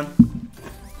see you, man.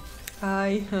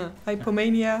 Hi. Hi,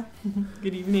 Pomania.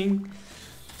 Good evening.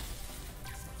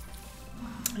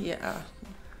 Yeah.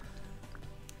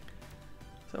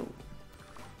 So...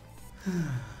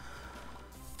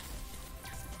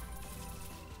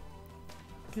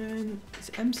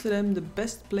 Is Amsterdam the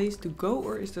best place to go,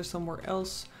 or is there somewhere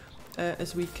else?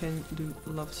 As we can do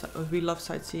we love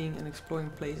sightseeing and exploring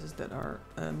places that are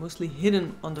mostly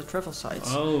hidden on the travel sites.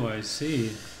 Oh, I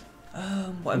see.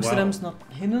 Well, Amsterdam's not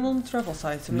hidden on the travel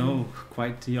sites. I mean, No,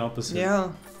 quite the opposite.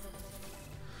 Yeah.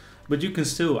 But you can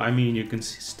still, I mean, you can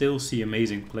still see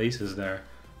amazing places there.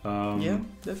 Yeah,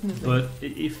 definitely. But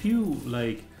if you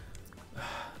like,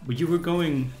 but you were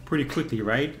going pretty quickly,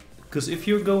 right? Because if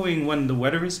you're going when the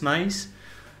weather is nice,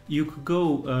 you could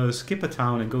go skip a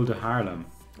town and go to Haarlem.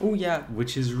 Oh yeah,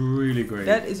 which is really great.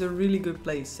 that is a really good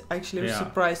place. Actually, I was Yeah.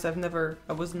 surprised. I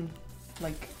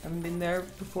haven't been there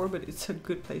before, but it's a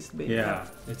good place to be. Yeah,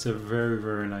 it's a very,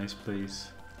 very nice place.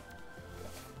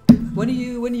 When do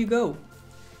you go?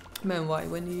 Man, why?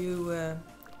 When do you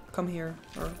come here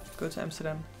or go to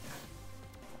Amsterdam?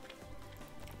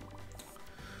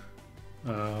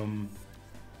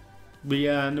 But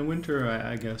yeah, in the winter,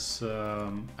 I guess.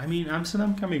 I mean,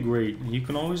 Amsterdam can be great. You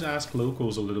can always ask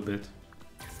locals a little bit.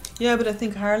 Yeah, but I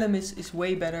think Haarlem is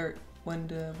way better when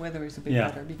the weather is a bit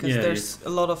better, because there's a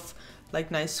lot of like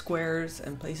nice squares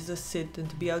and places to sit and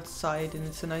to be outside, and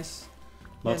it's a nice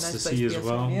Lots nice to place see be as outside,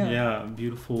 well. yeah. Yeah,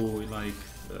 beautiful like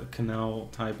canal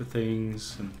type of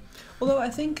things. And Although I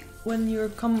think when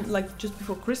you come like just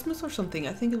before Christmas or something,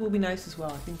 I think it will be nice as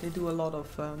well. I think they do a lot of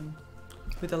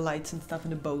with the lights and stuff in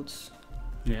the boats.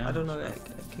 yeah, I don't know,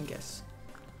 I can guess.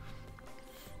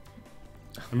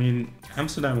 I mean,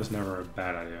 Amsterdam is never a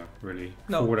bad idea, really.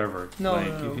 No. For whatever. No, like,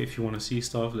 no. If you want to see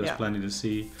stuff, there's Yeah. plenty to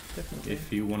see. Definitely.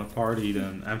 If you want to party,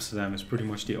 then Amsterdam is pretty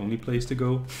much the only place to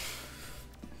go.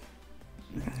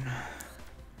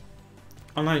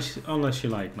 Unless you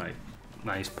like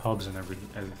nice pubs and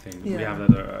everything. We Yeah. have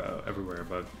that everywhere,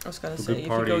 but I was gonna for say, good if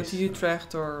parties. you go to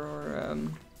Utrecht or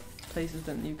places,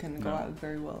 then you can go No. out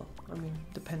very well. I mean,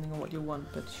 depending on what you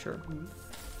want, but sure.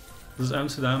 Does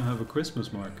Amsterdam have a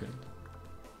Christmas market?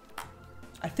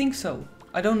 I think so.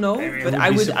 I don't know, I mean, but I I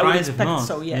would would be surprised if expect not.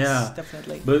 so. Yes, Yeah.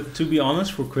 definitely. But to be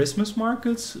honest, for Christmas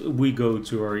markets, we go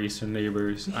to our eastern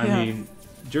neighbors. I Yeah. mean,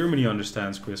 Germany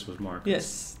understands Christmas markets.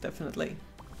 Yes, definitely.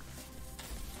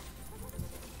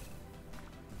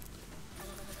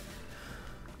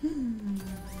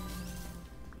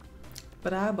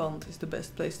 Brabant is the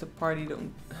best place to party.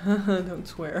 Don't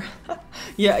swear.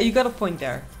 Yeah, you got a point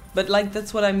there. But like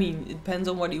that's what I mean. It depends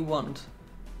on what you want.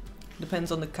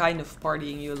 Depends on the kind of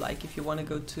partying you like. If you want to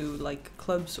go to like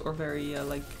clubs or very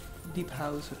like deep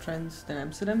house or trance, then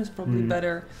Amsterdam is probably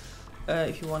better.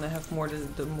 If you want to have more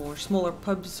the more smaller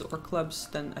pubs or clubs,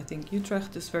 then I think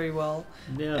Utrecht is very well.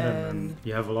 Yeah, then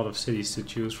you have a lot of cities to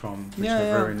choose from, which Yeah, are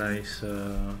yeah. very nice.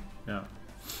 Yeah.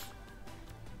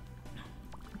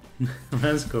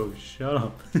 Let's go. Shut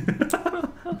up.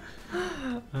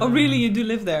 Oh, really? You do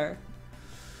live there?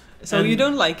 So And- you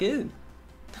don't like it?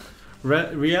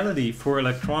 Reality for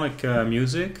electronic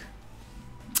music.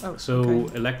 Oh, So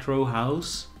okay. electro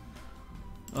house.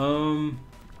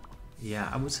 Yeah,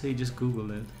 I would say just Google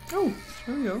it. Oh,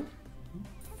 there you go.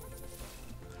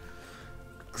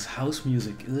 'Cause house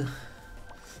music, ugh.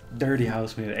 Dirty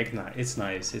house music. It's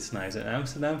nice. It's nice. In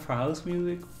Amsterdam for house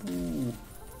music, ooh.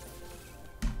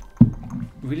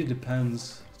 Really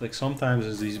depends. Like sometimes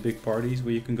there's these big parties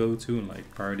where you can go to and like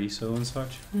Paradiso and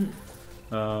such.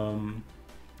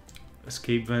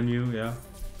 Escape venue, yeah.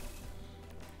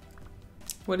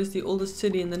 What is the oldest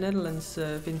city in the Netherlands,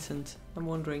 Vincent? I'm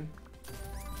wondering.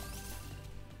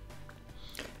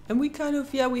 And we kind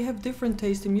of, we have different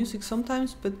taste in music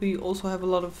sometimes, but we also have a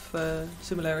lot of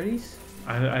similarities.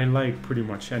 I like pretty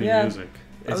much any Yeah. music.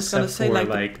 I was gonna say, for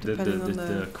like, the depending on the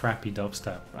the- crappy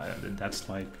dubstep. That's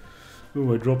like,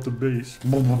 oh, I dropped the bass.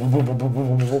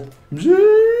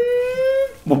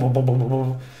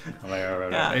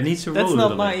 Yeah, It needs to roll That's a not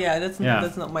little my bit.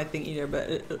 that's not my thing either.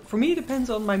 But for me, it depends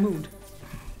on my mood.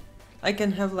 I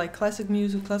can have like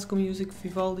classical music,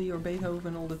 Vivaldi or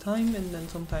Beethoven all the time, and then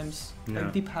sometimes Yeah.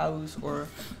 like deep house or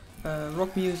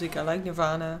rock music. I like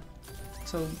Nirvana.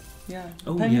 So yeah,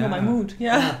 Oh, depending on my yeah. mood.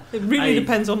 Yeah, it really I-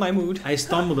 depends on my mood. I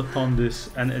stumbled upon this,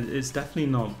 and it's definitely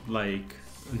not like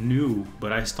new,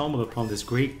 but I stumbled upon this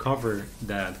great cover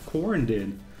that Korn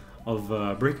did of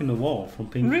Breaking the Wall from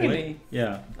Pink Floyd. Really?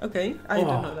 Yeah. Okay, I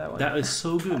don't know that one. That is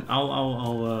so good.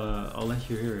 I'll let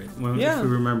you hear it if we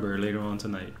remember later on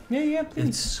tonight. Yeah, please.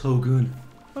 It's so good.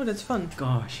 Oh, that's fun.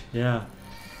 Gosh, yeah.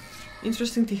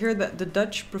 Interesting to hear that the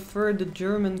Dutch prefer the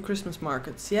German Christmas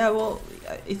markets. Yeah, well,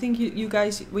 I think you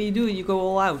guys, when you do it, you go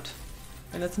all out.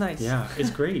 And that's nice. Yeah,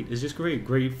 it's great. It's just great.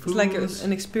 Great food. It's like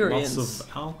an experience. Lots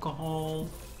of alcohol.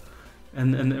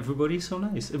 And everybody's so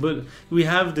nice. But we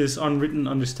have this unwritten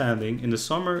understanding. In the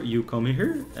summer, you come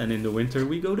here. And in the winter,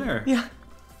 we go there. Yeah,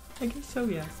 I guess so,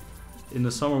 yeah. In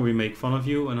the summer, we make fun of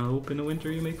you. And I hope in the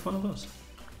winter, you make fun of us.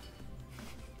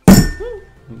 Ooh,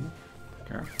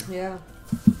 careful. Yeah.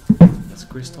 That's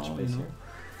crystal, you know.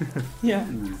 Yeah,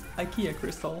 Ooh. IKEA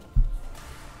crystal.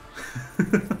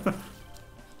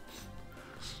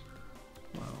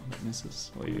 Wow, that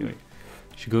misses. Wait. You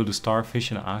should go to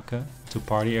Starfish in Aken to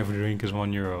party. Every drink is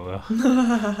 €1.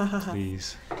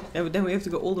 Please. Yeah, but then we have to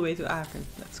go all the way to Aken.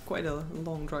 That's quite a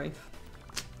long drive.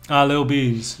 Lil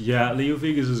Beans. Yeah, Leo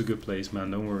Vegas is a good place,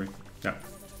 man. Don't worry. Yeah.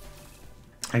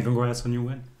 And congrats on your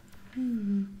win.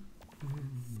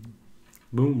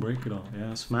 Boom, break it all.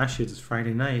 Yeah, smash it. It's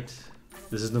Friday night.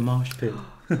 This is the mosh pit.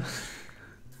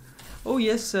 Oh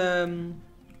yes, Own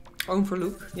for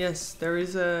Luke. Yes, there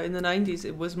is in the 90s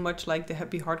it was much like the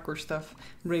happy hardcore stuff.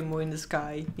 Rainbow in the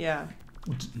Sky. Yeah.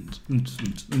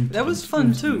 That was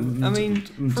fun too. I mean,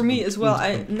 for me as well.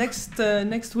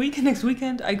 Next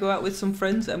weekend I go out with some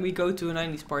friends and we go to a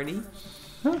 90s party.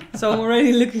 So I'm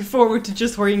already looking forward to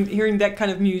just hearing that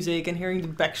kind of music and hearing the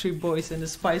Backstreet Boys and the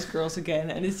Spice Girls again,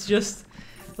 and it's just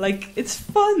like it's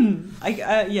fun.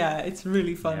 Yeah, it's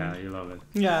really fun. Yeah, you love it.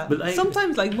 Yeah, but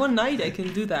sometimes like one night I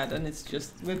can do that, and it's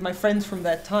just with my friends from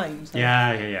that time. So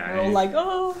Yeah. We're all like,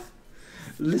 oh.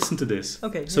 Listen to this.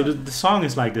 Okay. So the song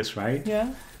is like this, right?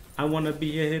 Yeah. I wanna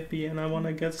be a hippie and I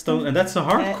wanna get stoned, and that's a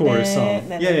hardcore song.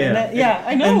 Yeah,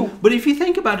 I know. But if you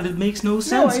think about it, it makes no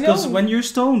sense because when you're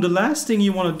stoned, the last thing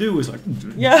you want to do is like.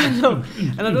 Yeah, I know.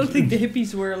 And I don't think the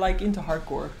hippies were like into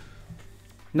hardcore.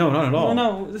 No, not at all.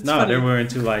 No, it's no, funny. they were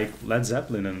into like Led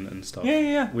Zeppelin and stuff.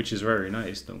 Yeah. Which is very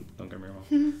nice. Don't get me wrong.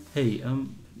 Hey,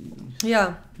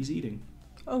 Yeah. he's eating.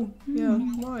 Oh, yeah.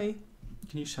 Why?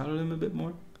 Can you shout at him a bit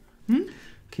more? Hmm?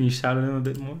 Can you shout at him a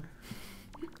bit more?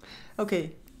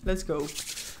 Okay, let's go.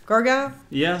 Garga?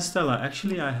 Yeah, Stella.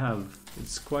 Actually, I have.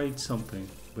 It's quite something,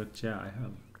 but yeah, I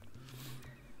have.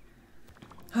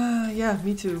 Yeah,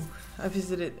 me too. I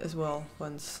visited as well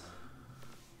once.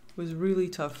 It was really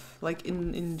tough. Like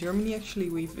in Germany, actually,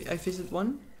 I visited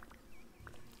one,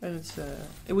 and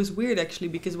it was weird actually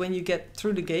because when you get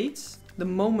through the gates, the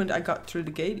moment I got through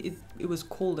the gate, it was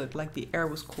colder. Like the air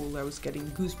was cold. I was getting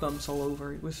goosebumps all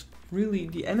over. It was really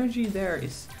the energy there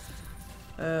is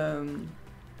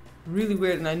really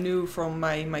weird. And I knew from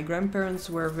my grandparents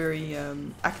were very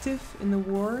active in the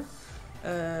war.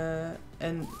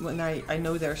 And when I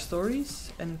know their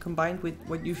stories, and combined with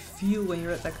what you feel when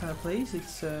you're at that kind of place,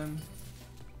 it's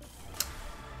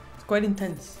quite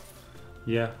intense.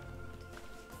 Yeah.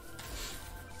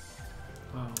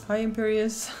 Wow. Hi,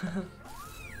 Imperious.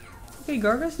 Okay,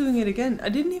 Garga's doing it again. I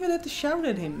didn't even have to shout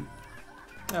at him.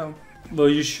 Oh. Well,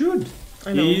 you should.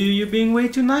 I know. You're being way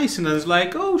too nice, and it's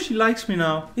like, oh, she likes me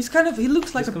now. He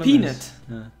looks like a peanut.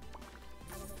 Yeah.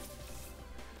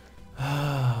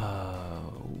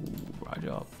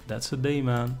 Rajab, that's a day,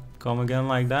 man. Come again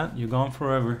like that, you're gone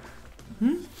forever.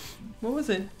 What was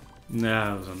it?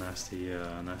 Nah, it was a nasty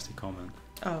comment.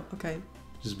 Oh, okay.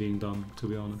 Just being dumb, to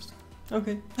be honest.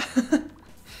 Okay.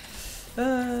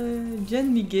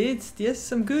 Jen, wie geht's?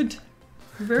 Yes, I'm good.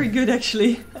 Very good,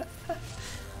 actually.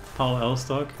 Paul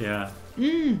Elstock, yeah.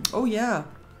 Oh, yeah.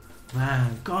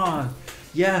 Man, God,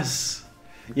 yes.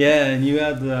 Yeah, and you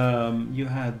had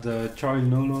Charlie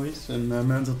No Noise and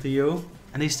Mental Theo,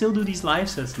 and they still do these live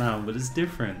sets now, but it's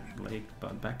different. Like,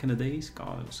 but back in the days,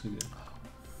 God, it was so good.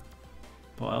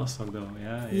 Paul Elstock, though,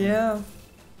 yeah.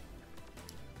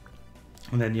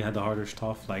 And then you had the harder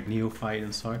stuff like Neophyte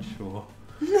and such. Oh.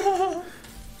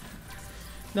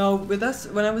 No, with us,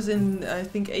 when I was in, I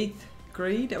think 8th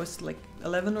grade, I was like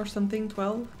 11 or something,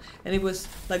 12, and it was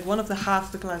like one of the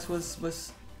half the class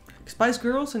was Spice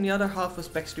Girls and the other half was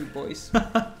Backstreet Boys.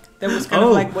 That was kind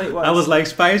of like what it was. I was like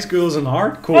Spice Girls and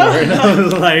hardcore, and I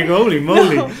was like, holy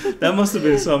moly, that must have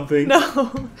been something.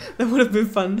 No, that would have been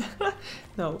fun.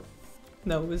 No,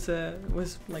 it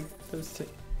was like those two.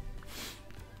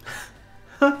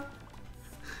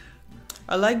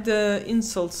 I like the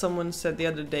insult someone said the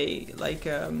other day, like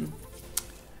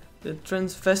the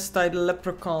transvestite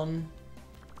leprechaun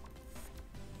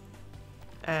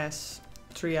ass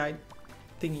 3-eyed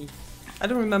thingy. I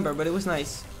don't remember, but it was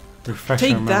nice. Refresh your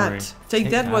Take memory. That. Take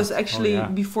That was actually yeah.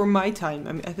 before my time.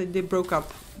 I mean, I think they broke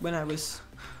up when I was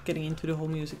getting into the whole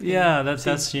music thing. Yeah,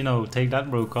 that's you know, Take That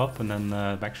broke up, and then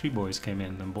Backstreet Boys came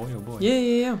in, and boy oh boy.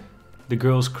 Yeah. The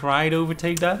girls cried over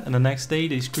Take That, and the next day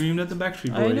they screamed at the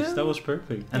Backstreet I Boys. know. That was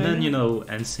perfect. And I then know. you know,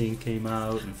 NSYNC came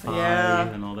out and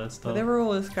Five and all that stuff. But they were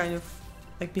always kind of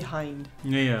like behind.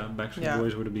 Yeah, Backstreet Yeah.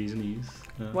 Boys were the bee's knees.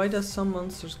 Yeah. Why does some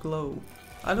monsters glow?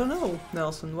 I don't know,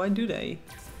 Nelson. Why do they?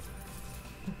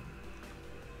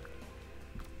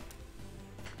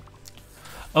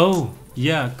 Oh,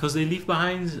 yeah, because they leave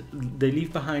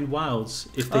behind wilds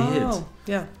if they hit. Oh,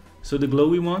 yeah. So the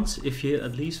glowy ones, if you hit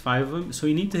at least 5 of them, so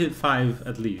you need to hit 5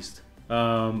 at least.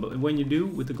 But when you do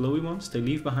with the glowy ones, they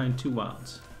leave behind 2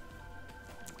 wilds.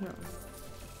 Yeah.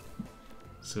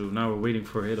 So now we're waiting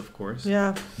for a hit, of course.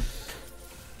 Yeah.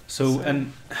 So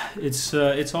and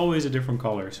it's always a different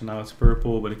color. So now it's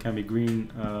purple, but it can be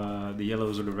green, the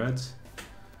yellows or the reds.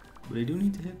 But they do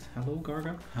need to hit. Hello,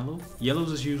 Garga. Hello.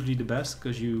 Yellows is usually the best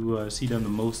because you see them the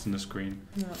most in the screen.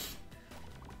 Yeah.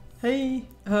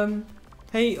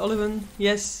 Hey, Oliven.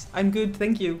 Yes, I'm good,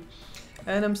 thank you.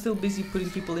 And I'm still busy putting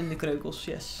people in the kreukels.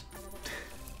 Yes.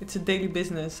 It's a daily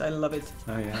business. I love it.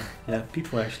 Oh yeah, yeah.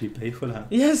 People actually pay for that.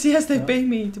 Yes, they Yeah. pay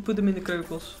me to put them in the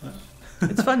kreukels. Yeah.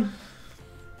 It's fun.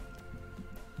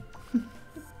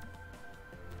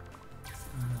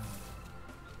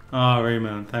 Oh,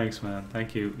 Rayman, thanks, man.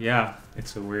 Thank you. Yeah,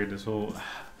 it's so weird. This whole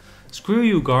screw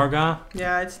you, Garga.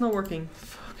 Yeah, it's not working.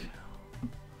 Fuck.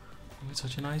 With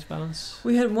such a nice balance.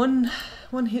 We had one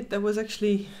hit that was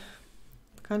actually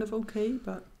kind of okay,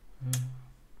 but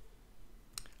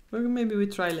well, maybe we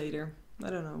try later. I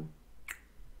don't know.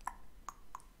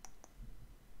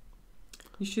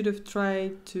 You should have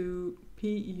tried to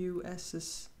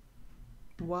PUSSY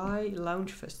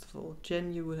Lounge Festival.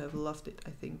 Jen, you would have loved it,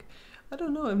 I think. I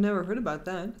don't know, I've never heard about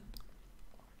that.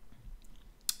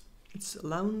 It's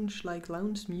lounge, like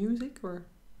lounge music, or?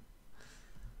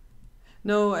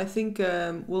 No, I think,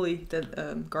 Wooly, that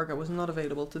Garga was not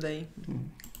available today.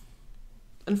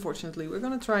 Unfortunately, we're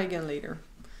gonna try again later.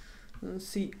 Let's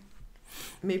see.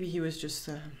 Maybe he was just,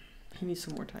 he needs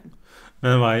some more time.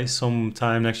 Anyway,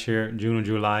 sometime next year, June or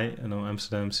July, I know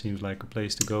Amsterdam seems like a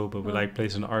place to go, but we like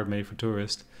places in art made for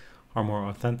tourists are more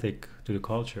authentic to the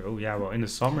culture. Oh yeah, well in the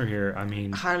summer here, I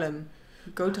mean... Haarlem.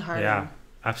 Go to Haarlem. Yeah,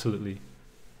 absolutely.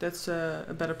 That's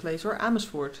a better place. Or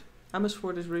Amersfoort.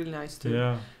 Amersfoort is really nice too.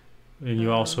 Yeah. And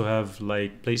you also have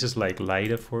like places like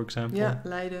Leiden, for example. Yeah,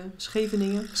 Leiden.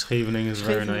 Scheveningen. Scheveningen is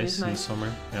very Scheveningen nice is in the nice.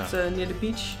 summer. Yeah. It's near the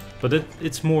beach. But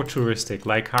it's more touristic.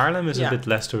 Like Haarlem is a bit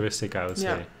less touristic, I would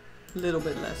Yeah. say. A little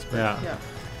bit less. But Yeah. yeah.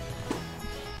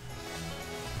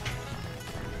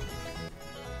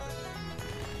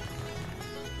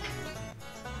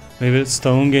 Maybe it's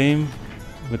Stone Game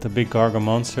with the big Garga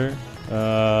monster.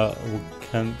 We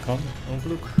can come. Oh,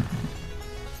 look.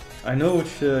 I know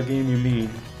which game you mean.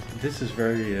 This is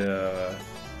very.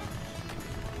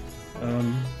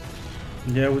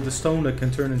 Yeah, with the stone that can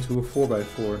turn into a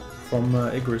 4x4 from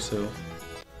Yggdrasil.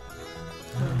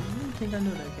 I don't think I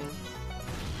know that game.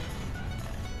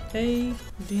 Hey,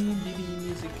 DBB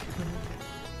music.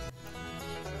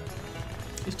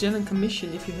 Is Jen on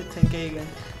commission if you hit 10k again?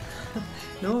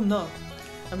 No, I'm not.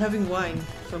 I'm having wine,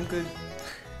 so I'm good.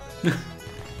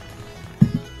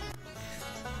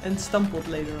 And Stamppot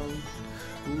later on.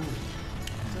 Ooh.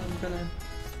 So I'm gonna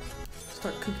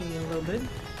start cooking in a little bit.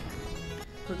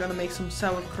 We're gonna make some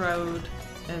sauerkraut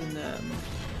and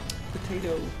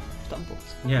potato Stamppot.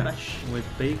 Yeah, Mash. with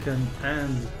bacon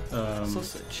and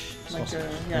Sausage. sausage.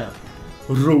 Like, Yeah.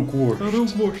 Rookworst.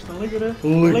 Rookworst, een lekkere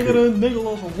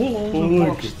Nederlandse Hollandse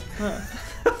worst.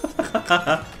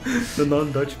 The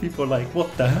non-Dutch people are like,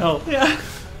 what the hell? Yeah.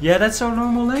 Yeah, that's our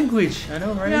normal language. I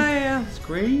know, right? Yeah. It's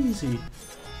crazy.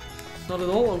 It's not at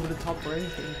all over the top or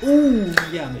anything. Ooh,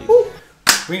 yeah, maybe.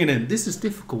 Bring it in. This is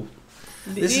difficult.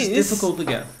 This is difficult to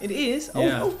get. It is. Oh,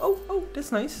 Yeah. oh,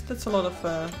 that's nice. That's a lot of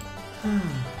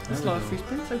that's a lot of free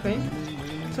spins. Okay.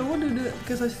 So what do the?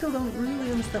 Because I still don't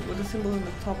really understand what the symbol on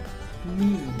the top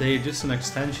means. They're just an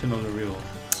extension of the reel.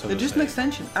 So They're to just say. an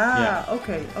extension. Ah,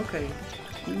 okay.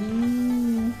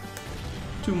 Ooh.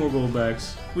 2 more gold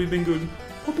bags. We've been good.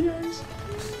 Puppy eyes.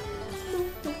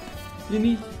 You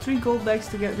need 3 gold bags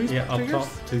to get Yeah, up triggers? top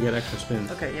to get extra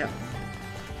spins. Okay, yeah.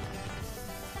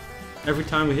 Every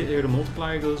time we hit here, the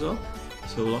multiplier goes up.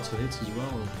 So lots of hits as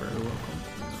well. Very welcome.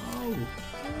 Oh.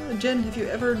 Jen, have you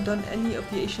ever done any of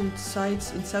the Asian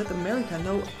sites in South America?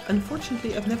 No,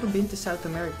 unfortunately, I've never been to South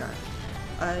America.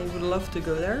 I would love to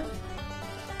go there.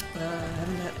 I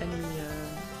haven't had any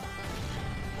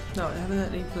No, I haven't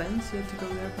had any plans yet to go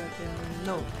there, but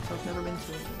no, so I've never been to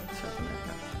South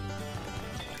America.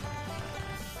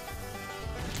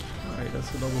 Alright,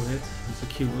 that's a double hit. It's a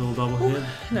cute little double hit.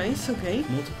 Nice, okay.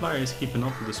 Multiplier is keeping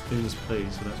up with the spin's play,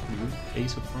 so that's pretty good.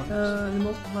 Ace of Fronts. The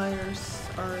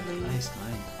multipliers are the... Nice.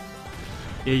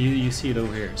 Yeah, you see it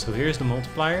over here. So here's the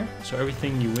multiplier. So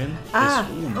everything you win is...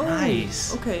 Ooh,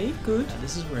 nice! Okay, good. Yeah,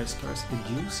 this is where it starts to get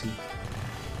juicy.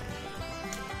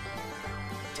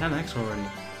 10x already.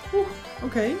 Oeh,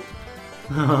 okay.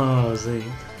 Zee.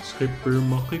 Schipper,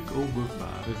 mag ik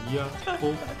overvaren? Ja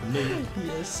of nee?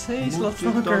 Yes, hey, Moet je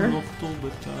slotvakker. dan nog tol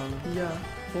betalen? Ja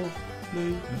of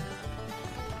nee?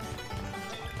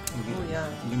 Oh yeah.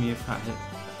 Give me a fat hit.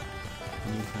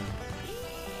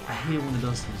 I hate it when it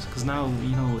does this, because now,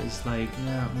 you know, it's like,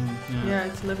 Yeah,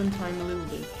 it's 11 times a little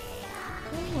bit.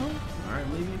 Oh well. Alright,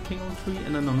 maybe a king on 3,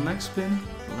 and then on the next spin,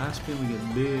 the last spin we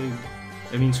get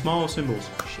big, small symbols.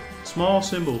 Shit. Small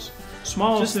symbols.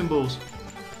 Small symbols.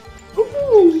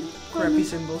 Ooh, crappy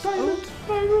symbols. Diamond.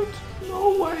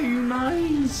 No way, you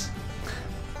nines.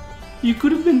 You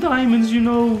could have been diamonds, you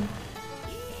know.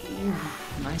 Ooh,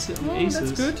 nice little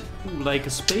aces. That's good. Ooh, like a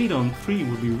spade on 3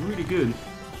 would be really good.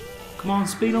 Come on,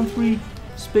 spade on 3.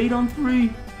 Spade on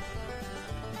 3.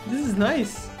 This is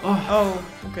nice. Oh,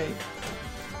 okay.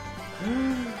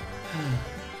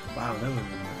 Wow, that would have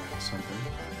been something.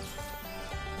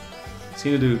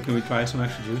 Cena, dude, can we try some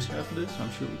extra juice after this?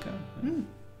 I'm sure we can.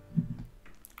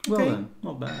 Well Okay. then,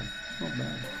 not bad. Not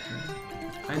bad.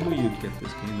 I knew you'd get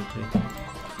this game to take.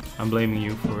 I'm blaming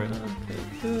you for it.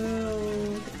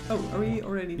 Oh, are we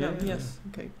already done? Yeah, Yes.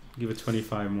 Okay. Give it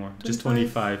 25 more. Just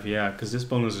 25? 25, yeah, because this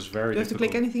bonus is very Do I have to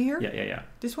difficult. click anything here? Yeah.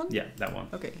 This one? Yeah, that one.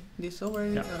 Okay. This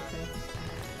already? Yeah. Okay.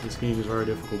 This game is very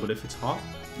difficult, but if it's hot,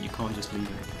 you can't just leave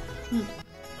it.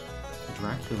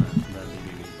 Dracula, that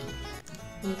maybe.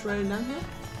 Want to try it down here?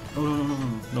 Oh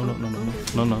no,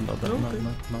 not that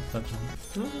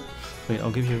one. Wait,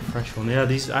 I'll give you a fresh one. Yeah,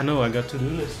 these, I know, I got to-do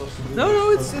lists.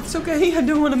 No, it's okay. I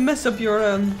don't want to mess up your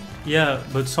Yeah,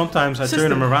 but sometimes I turn system.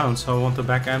 them around, so I want the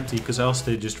back empty, because else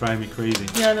they just drive me crazy.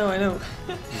 Yeah, I know. There you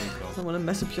I go. don't want to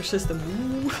mess up your system.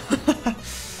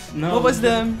 No, What was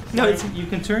the... No, it's... you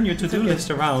can turn your to-do okay. list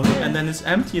around, and then it's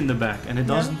empty in the back, and it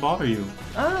doesn't bother you.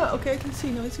 Ah, okay, I can see.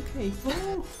 No, it's okay.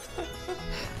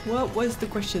 What was the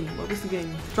question? What was the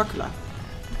game? Dracula.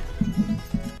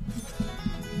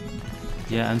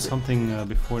 Yeah, and something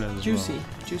before that as Juicy. well.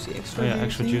 Juicy. Extra Oh yeah, juicy.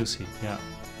 extra juicy, yeah.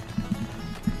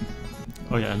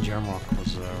 Oh yeah, and Jamrock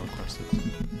was requested.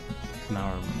 Now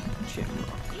I remember.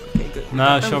 Jamrock. Okay, good.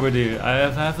 Nah, Shabberdy, I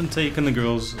haven't taken the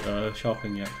girls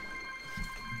shopping yet.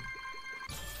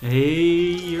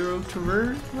 Hey, Euro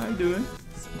Traver, how you doing?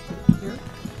 Here.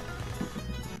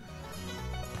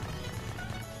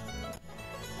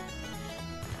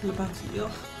 Labowsky.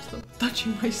 Ugh, stop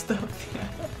touching my stuff.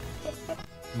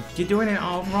 You're doing it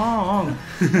all wrong.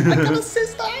 I got a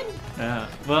system! Yeah,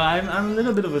 well, I'm a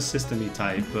little bit of a system-y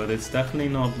type, but it's definitely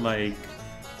not like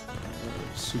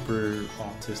super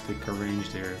autistic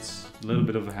arranged here. It's a little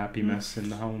bit of a happy mess in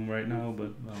the home right now,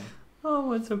 but well.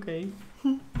 Oh, it's okay.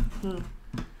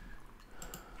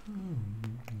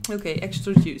 Okay,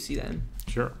 extra juicy then.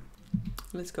 Sure.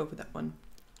 Let's go for that one.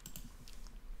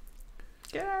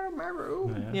 Get out of my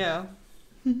room. Oh, Yeah.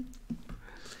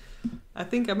 I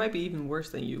think I might be even worse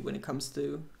than you when it comes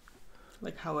to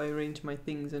like how I arrange my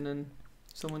things and then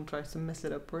someone tries to mess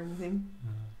it up or anything.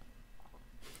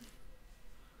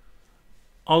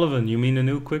 Oliven, you mean the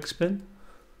new quick spin?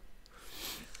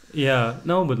 Yeah,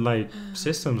 no, but like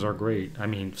systems are great. I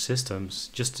mean, systems,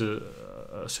 just a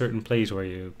certain place where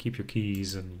you keep your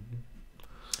keys and...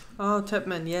 Oh,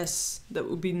 Tapman, yes. That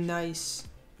would be nice.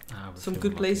 Some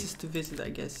good places to visit, I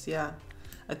guess. Yeah.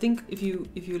 I think if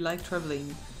you like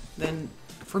traveling, then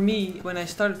for me, when I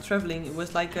started traveling, it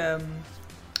was like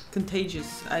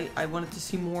contagious. I wanted to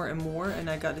see more and more, and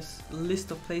I got this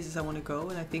list of places I want to go,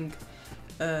 and I think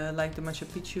like the Machu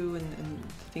Picchu and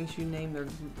the things you named there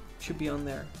should be on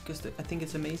there, because I think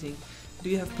it's amazing. Do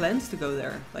you have plans to go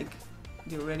there? Like,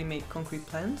 do you already make concrete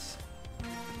plans?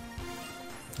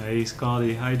 Hey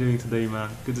Scotty, how you doing today, man?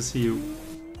 Good to see you.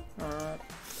 Alright.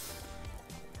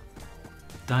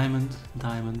 Diamond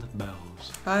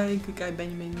bells. Hi, good guy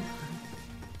Benjamin.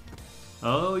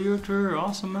 Oh, you're true.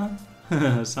 Awesome,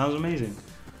 man. Sounds amazing.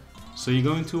 So you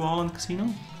going to Holland Casino?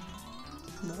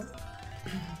 No.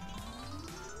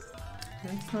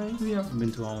 That's nice. We haven't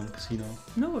been to Holland Casino.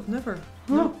 No, I've never.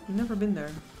 Huh? No, I've never been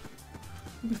there.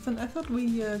 It'd be fun. I thought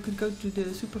we could go to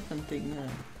the super fun thing,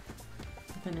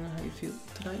 depending on how you feel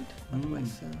tonight.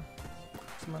 Otherwise,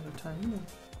 some other time.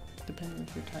 depending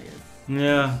if you're tired.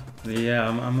 Yeah,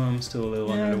 I'm still a little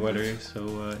Yeah, under the weather,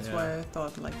 so That's yeah, why I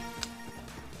thought like,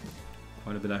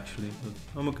 quite a bit actually,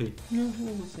 but I'm okay. yeah,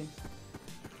 we'll see.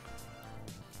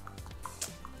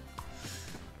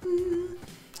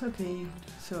 Okay,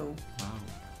 so Wow.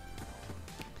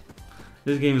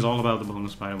 This game is all about the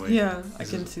bonus, by the way. yeah, I This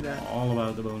can is see that. all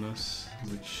about the bonus,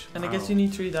 which. And I wow. guess you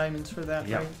need 3 diamonds for that,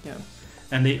 Yeah. right? Yeah.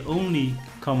 And they only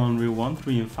come on reel 1,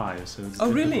 3, and 5, so it's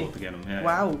Oh, difficult really? to get them. Yeah,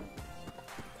 Wow.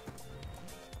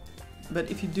 But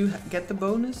if you do get the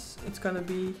bonus, it's gonna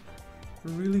be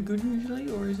really good usually,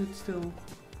 or is it still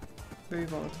very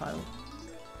volatile?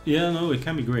 Yeah, no, it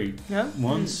can be great. Yeah.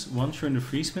 Once you're in the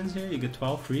free spins here, you get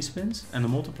 12 free spins, and the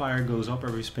multiplier goes up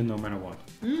every spin no matter what.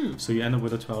 So you end up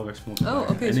with a 12x multiplier.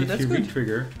 Oh, okay, and so if that's you good.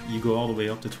 re-trigger, you go all the way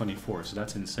up to 24, so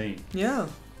that's insane. Yeah.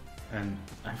 And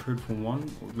I've heard from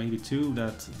 1 or maybe 2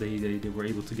 that they were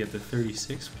able to get the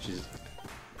 36, which is,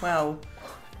 Wow.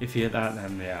 if you hit that,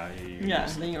 then yeah. Yeah,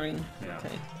 then you're in. Yeah.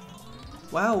 Okay.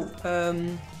 Wow.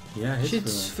 Yeah, hits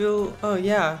Shit's Phil. Phil. Oh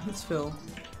yeah, it's Phil.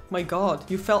 My God,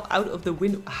 you fell out of the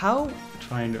window. How?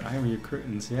 Trying to iron your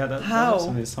curtains. Yeah, that How?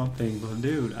 also is something. But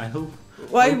dude, I hope.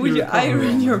 Why Hope would you you recover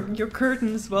iron on your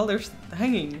curtains while they're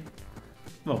hanging?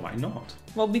 Well, why not?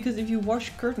 Well, because if you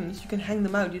wash curtains, you can hang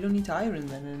them out. You don't need to iron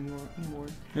them anymore.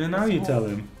 And now That's you all. tell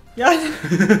him. Yeah.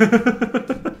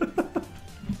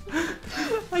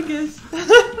 I guess.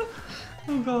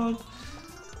 Oh God.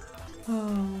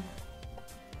 Oh.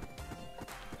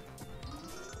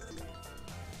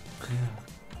 Yeah.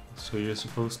 So you're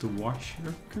supposed to wash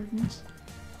your curtains?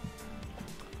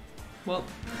 Well,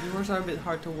 yours are a bit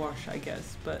hard to wash, I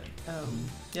guess. But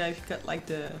yeah, if you got like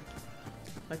the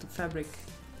fabric,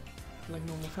 like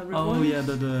normal fabric Oh ones, yeah,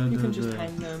 the you can just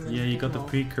hang them. And yeah, you got the well.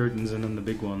 pre-curtains and then the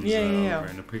big ones. Yeah, yeah. over,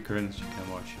 and the pre-curtains you can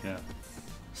wash. Yeah.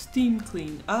 Steam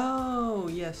clean. Oh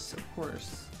yes, of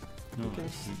course. No, You can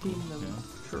that's pretty steam cool, them.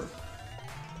 yeah. Sure.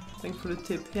 Thanks for the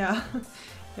tip. Yeah.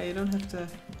 Yeah, you don't have to.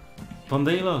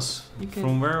 Pandelos. You can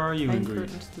From where are you in hang Greece?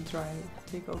 curtains to dry.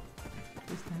 Take off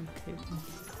this damn cape.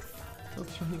 Stop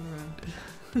running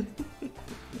around.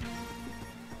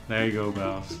 There you go,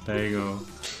 Bells. There you go.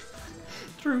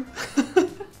 True. Oh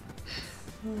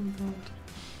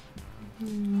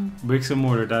God. Bricks and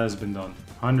mortar, that has been done.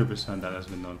 100% that has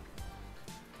been done.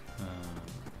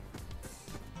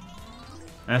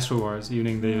 Astro Wars,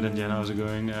 evening David and Jen, how's it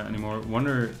going? Anymore?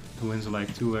 Wonder who wins like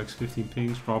 2x 15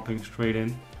 pings, dropping straight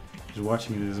in. Just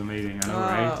watching it is amazing, I know,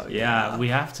 right? Yeah, we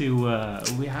have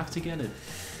to get it.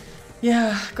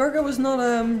 Yeah, Garga was not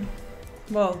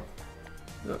well,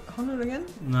 100 again?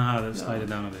 Nah, let's No. slide it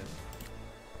down a bit.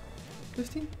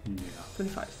 15? Yeah.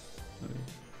 25. Okay.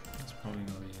 That's probably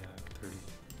gonna be 30.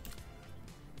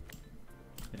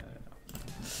 Yeah.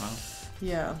 Wow.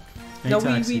 Yeah. Hey, No,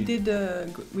 Taxi.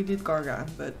 we did Garga,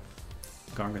 but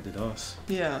Garga did us.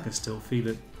 yeah, I can still feel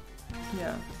it.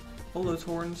 yeah. All those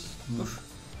horns. Mm. Oof.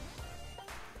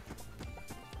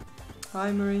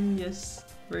 Hi Marin, yes.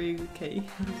 Very okay.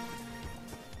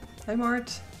 Hi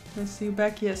Mart, nice to see you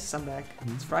back. Yes, I'm back.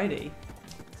 It's Friday.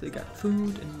 So you got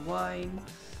food and wine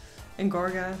and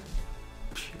Garga.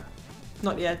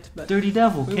 Not yet, but Dirty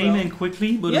Devil We came will. in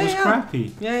quickly, but Yeah, it was yeah.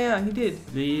 crappy. yeah, he did.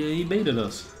 He baited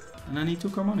us. And then he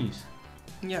took our monies.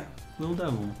 Yeah. Little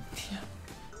devil.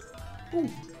 Ooh.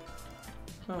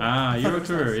 Oh, Ah, thought Euro it was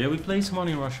Tour. nice. Yeah, we played some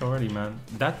money in Russia already, man.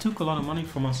 That took a lot of money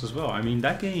from us as well. I mean,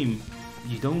 that game,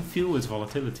 you don't feel its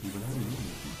volatility, but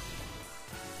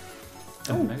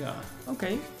Oh. mega.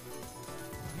 Okay.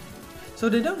 So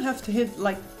they don't have to hit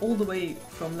like all the way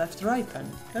from left to right then.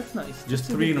 That's nice. Just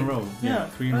a 3 in a good row. thing. Yeah,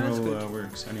 3 in Oh, a that's row good.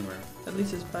 works anywhere. At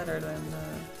least it's better than.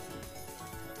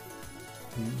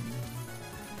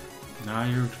 Nah,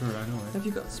 Euro Tour, I know it. Have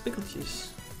you got spickeltjes?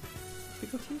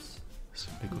 Spickeltjes?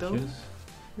 Spickeltjes?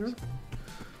 Yeah.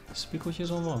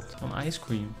 Spickeltjes on what? On ice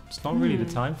cream. It's not really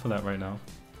the time for that right now.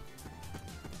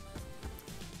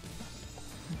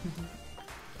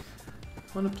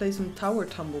 Want to play some Tower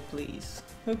Tumble, please?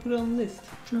 Can I put it on the list?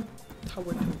 Sure.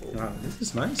 Tower Tumble. Wow, this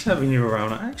is nice having you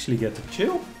around. I actually get to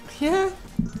chill. Yeah.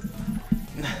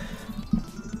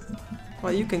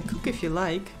 Well, you can cook if you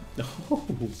like. Oh.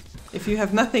 If you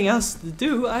have nothing else to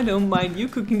do, I don't mind you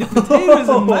cooking the potatoes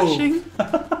and mashing.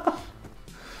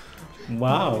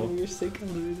 Wow. Oh, you're sick. I'll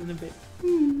do it in a bit.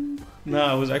 No,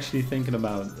 I was actually thinking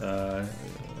about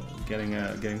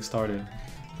getting started.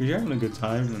 You're having a good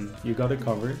time and you got it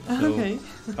covered. So Okay.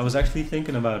 I was actually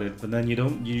thinking about it, but then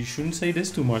you shouldn't say this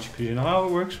too much because you know how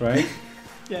it works, right?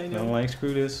 Yeah, I I'm know. like,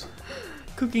 screw this.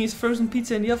 Cooking is frozen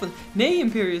pizza in the oven. Nay,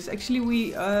 Imperius. Actually,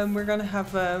 we're gonna have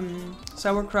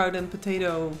sauerkraut and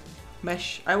potato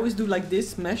mesh. I always do like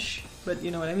this mesh, but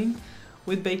you know what I mean.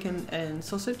 with bacon and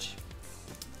sausage.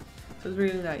 So it's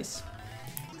really nice.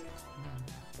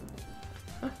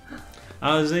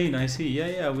 Zane, I see.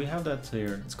 Yeah, we have that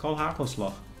here. It's called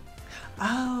hagelslag.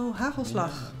 Oh, hagelslag.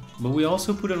 Yeah. But we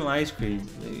also put it on ice cream.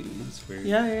 It's weird.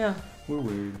 Yeah. We're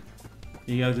weird.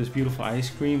 You have this beautiful ice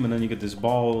cream, and then you get this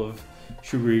ball of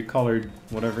sugary colored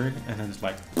whatever, and then it's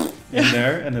like in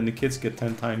there, and then the kids get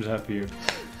 10 times happier.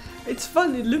 It's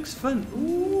fun. It looks fun.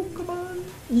 Ooh, come on.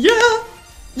 Yeah.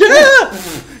 Yeah.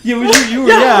 You were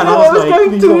and I was like,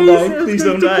 please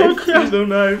don't die. Please don't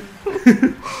die.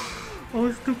 Oh,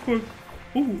 it's too quick.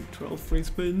 Ooh, 12 free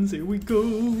spins. Here we go.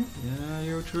 Yeah,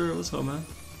 you're true. What's up, man?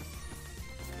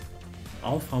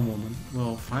 Alpha woman.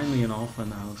 Well, finally an alpha in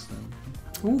the house then.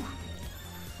 Ooh.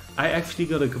 I actually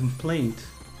got a complaint.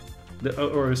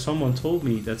 Or someone told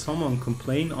me that someone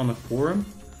complained on a forum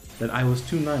that I was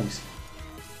too nice.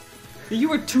 You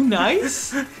were too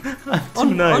nice?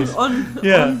 Too nice.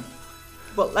 Yeah.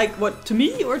 But like what, to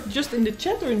me or just in the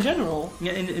chat or in general?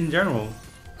 Yeah, in general.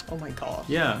 Oh my god.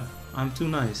 Yeah, I'm too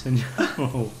nice in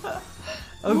general.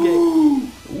 Okay.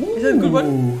 Is that a good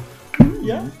one?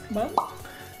 Yeah, man.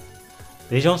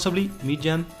 Responsibly, meet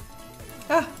Jen.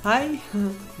 Ah, hi.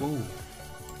 Whoa.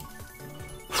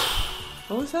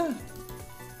 What was that?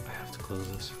 I have to close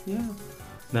this. Yeah.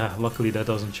 Nah, luckily that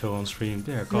doesn't show on stream.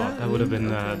 There, God, that would have been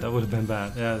that would have been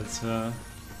bad. Yeah, it's Ooh,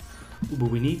 but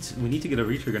we need to get a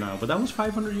retrigger now. But that was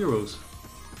 500 euros.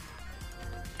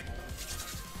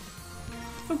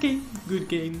 Okay, good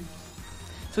game.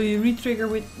 So you retrigger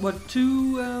with what,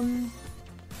 2?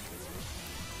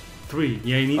 3.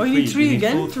 Yeah, you need 3. You need 3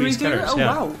 again full to 3 retrigger? scatters, Oh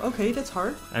yeah. wow, okay, that's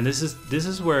hard. And this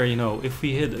is where, you know, if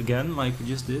we hit again like we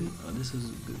just did, this is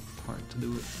a good part to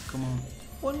do it. Come on.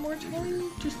 One more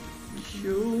time, just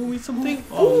show me something.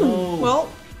 Oh no. Well,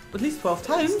 at least 12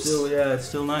 times. It's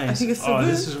still nice. I think it's still good.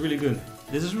 good. This is really good.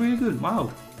 This is really good.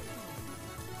 Wow.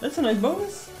 That's a nice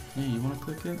bonus. Yeah, you want to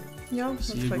click it? Yeah, let's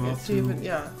See it click go it. up See if to- it,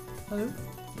 yeah. Hello?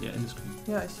 Yeah, in the screen.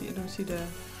 Yeah, I see. I don't see the.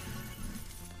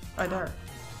 Ah, there.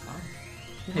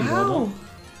 Hey, well done.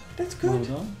 That's Well good.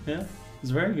 done. Yeah,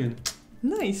 it's very good.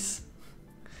 Nice.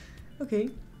 Okay.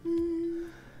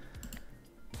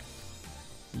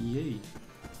 Yay.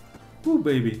 Ooh,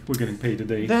 baby, we're getting paid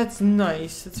today. That's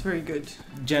nice. That's very good.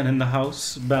 Jen in the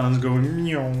house, balance going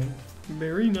meow.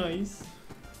 Very nice.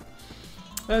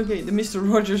 Okay, the Mr.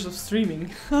 Rogers of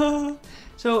streaming.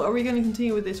 So, are we going to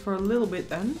continue with this for a little bit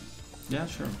then? Yeah,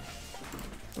 sure.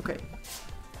 Okay.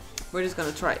 We're just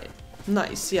going to try it.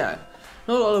 Nice, yeah.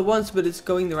 Not all at once, but it's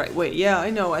going the right way. Yeah, I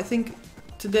know. I think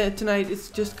tonight it's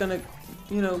just gonna,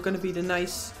 gonna be the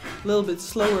nice, little bit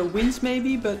slower wins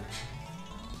maybe, but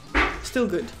still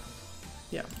good.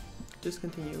 Yeah, just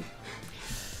continue.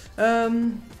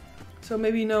 So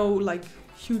maybe no like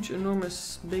huge,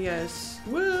 enormous, big ass.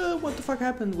 Well, what the fuck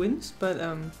happened wins, but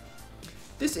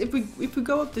this if we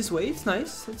go up this way, it's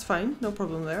nice. It's fine, no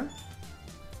problem there.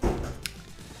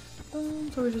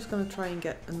 So we're just gonna try and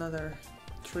get another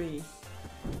 3.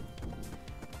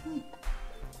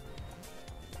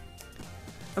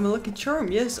 I'm a lucky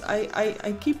charm. Yes,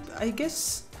 I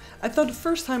guess I thought the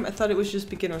first time I thought it was just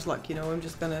beginner's luck, I'm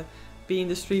just gonna be in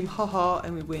the stream, haha,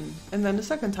 and we win. And then the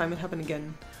second time it happened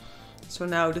again. So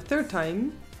now the third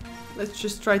time, let's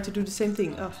just try to do the same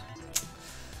thing. Oh.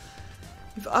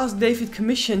 You've asked David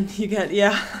commission, you get,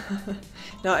 yeah.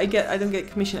 No, I don't get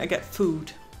commission, I get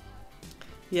food.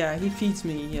 Yeah, he feeds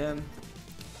me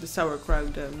the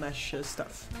sauerkraut mash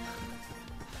stuff.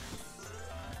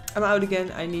 I'm out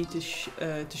again. I need to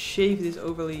shave this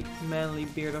overly manly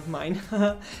beard of mine.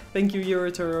 Thank you,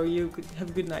 Eurotoro. You could have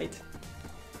a good night.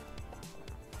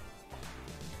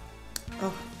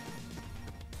 Oh.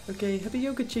 Okay, Happy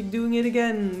Yoga Chick doing it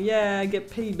again. Yeah, get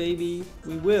paid, baby.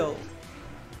 We will.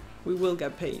 We will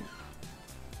get paid.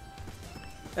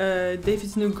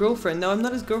 David's new girlfriend. No, I'm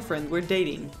not his girlfriend. We're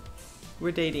dating.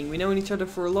 We're dating. We know each other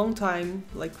for a long time,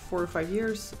 like 4 or 5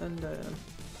 years, and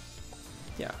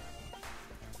yeah.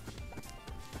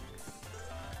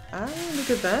 Ah, look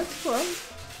at that. Well,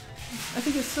 I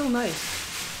think it's still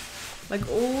nice. Like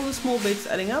all the small bits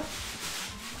adding up.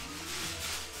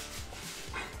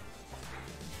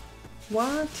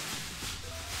 What?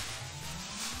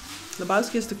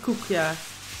 Labowsky has to cook, yeah.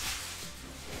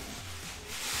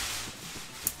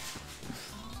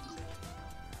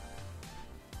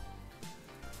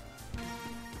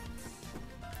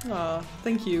 Aw,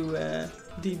 thank you,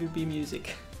 DBB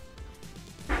Music.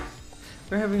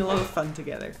 We're having a lot of fun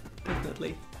together,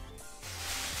 definitely.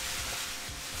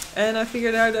 And I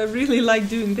figured out I really like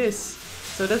doing this,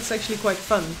 so that's actually quite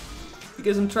fun.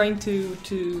 Because I'm trying to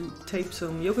tape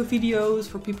some yoga videos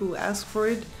for people who ask for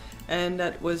it, and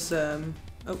that was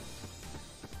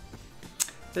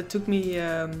That took me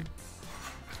a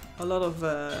lot of.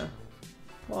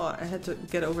 Well, I had to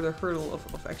get over the hurdle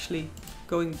of actually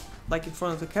going like in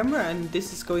front of the camera, and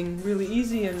this is going really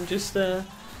easy and just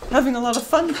having a lot of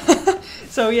fun.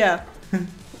 So yeah.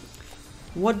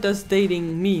 What does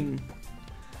dating mean?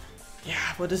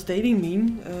 Yeah, what does dating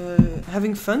mean?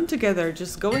 Having fun together,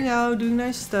 just going out, doing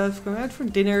nice stuff, going out for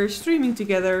dinner, streaming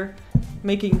together,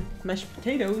 making mashed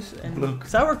potatoes and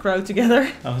sauerkraut together.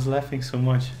 I was laughing so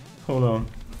much. Hold on.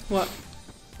 What?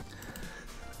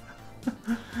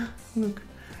 Look.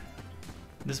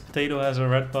 This potato has a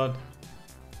red bud.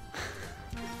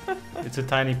 It's a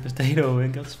tiny potato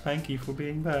and got spanky for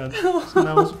being bad. So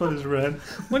now its bud is red.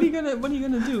 What are you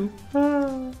gonna do?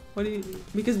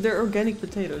 Because they're organic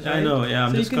potatoes, right? I know, yeah,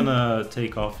 I'm so just gonna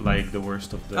take off like the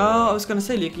worst of the... Oh, I was gonna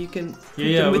say, like, you can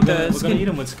eat Yeah, them with the skin. we're gonna eat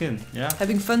them with skin, yeah.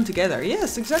 Having fun together,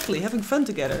 yes, exactly, having fun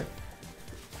together.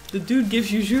 The dude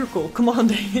gives you zuurkool, come on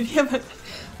David. Yeah, but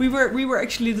we were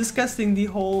actually discussing the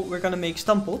whole, we're gonna make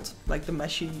stampot, like the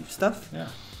mashy stuff. Yeah.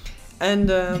 And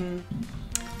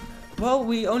well,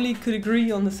 we only could agree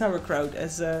on the sauerkraut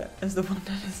as the one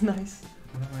that is nice.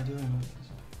 What am I doing with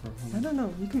this? I don't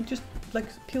know. You can just like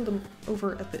peel them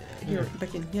over at the here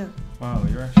back in. Yeah. Wow,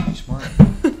 you're actually smart.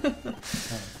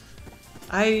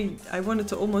 I wanted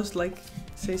to almost like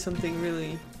say something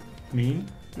really mean.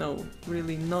 No,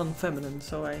 really non-feminine.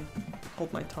 So I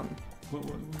hold my tongue. What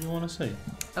do you want to say?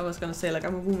 I was gonna say like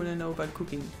I'm a woman and know about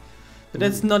cooking, but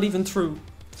that's not even true.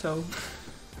 So.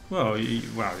 Well,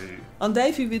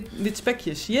 Andijvie with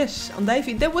spekjes, yes,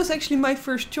 andijvie. That was actually my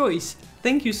first choice.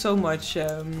 Thank you so much,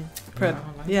 Prep.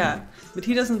 Yeah, but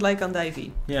he doesn't like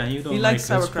andijvie. Yeah, you don't. He like likes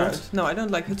sauerkraut. hutspot? No, I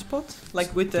don't like hutspot.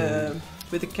 Like with the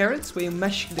carrots, where you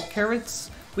mash the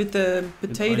carrots with the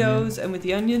potatoes and with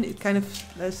the onion. It kind of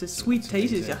has a sweet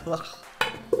taste.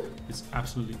 It's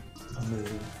absolutely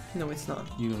amazing. No, it's not.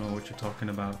 You don't know what you're talking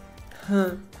about.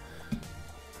 Huh.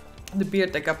 The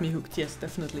beard that got me hooked. Yes,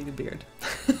 definitely the beard.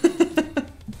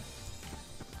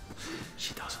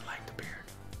 She doesn't like the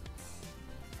beard.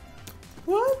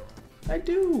 What? I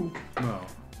do. No,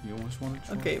 you always want to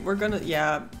try. Okay, we're gonna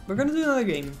do another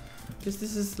game. Because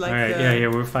this is like... Alright, yeah,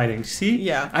 we're fighting. See?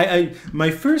 Yeah. I my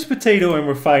first potato and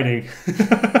we're fighting.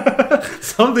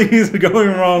 Something is going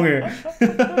wrong here.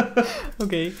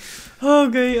 Okay,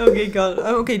 God.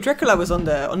 Okay, Dracula was on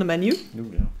the menu. No,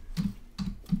 yeah.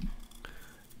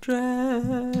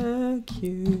 Dracula.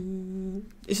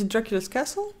 Is it Dracula's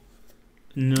Castle?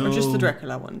 No. Or just the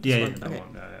Dracula one? Yeah, one? that Okay.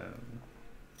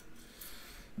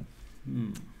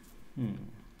 one.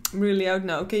 I'm really out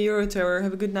now. Okay, Euro Tower.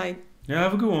 Have a good night. Yeah,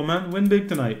 have a good one, man. Win big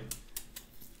tonight.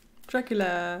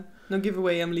 Dracula. No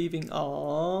giveaway, I'm leaving.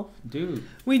 Aww. Dude.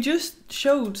 We just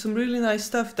showed some really nice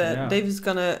stuff that David's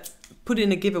gonna put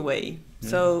in a giveaway. Yeah.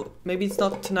 So maybe it's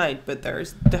not tonight, but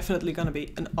there's definitely gonna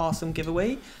be an awesome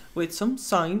giveaway with some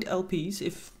signed LPs.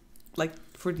 If like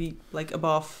for the like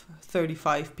above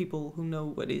 35 people who know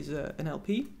what is an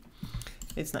LP,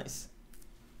 it's nice.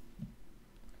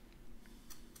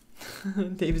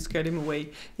 David scared him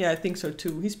away. Yeah, I think so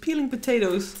too. He's peeling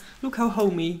potatoes. Look how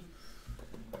homey.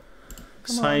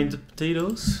 Signed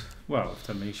potatoes. Wow, if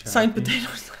that makes you signed happy.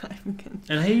 Potatoes.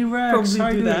 And hey Rex, how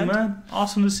you doing, that. man?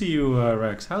 Awesome to see you,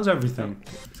 Rex. How's everything?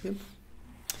 Skip.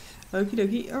 Okie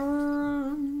dokie.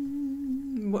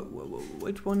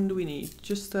 Which one do we need?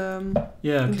 Just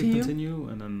yeah, click continue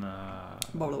and then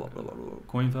blah, blah, blah, blah, blah.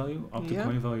 Coin value up to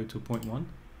coin value 2.1.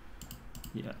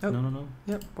 Yeah. Oh. No.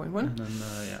 Yep, 0.1. And then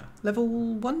yeah. Level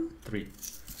 1? 3.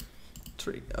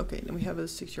 3. Okay, then we have a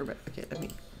 6-year bet. Okay, let me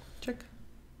check.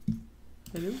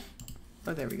 Hello?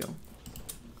 Oh, there we go.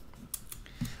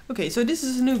 Okay, so this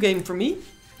is a new game for me.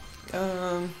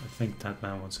 I think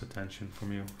Tapman wants attention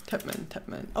from you.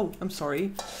 Tapman. Oh, I'm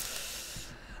sorry.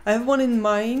 I have one in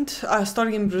mind,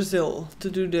 starting in Brazil, to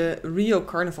do the Rio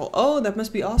Carnival. Oh, that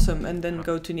must be awesome. And then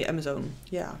go to the Amazon.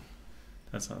 Yeah.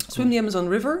 That sounds cool. Swim the Amazon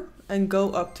River and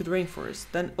go up to the rainforest.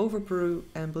 Then over Peru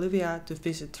and Bolivia to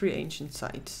visit 3 ancient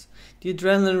sites. The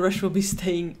adrenaline rush will be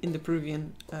staying in this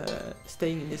Peruvian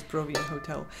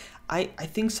hotel. I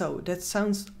think so. That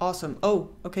sounds awesome. Oh,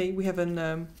 okay. We have an...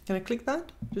 can I click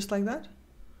that? Just like that?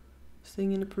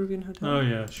 Staying in a Peruvian hotel? Oh,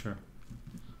 yeah, sure.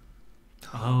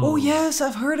 Oh, yes.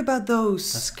 I've heard about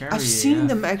those. That's scary. I've seen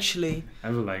them, actually.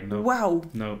 I was like, no. Wow.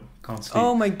 No, can't sleep.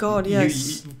 Oh, my God,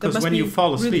 yes. Because when you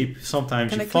fall asleep,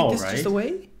 sometimes you fall, right? Can I click this just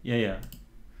away? Yeah.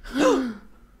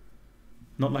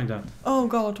 Not like that. Oh,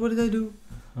 God. What did I do?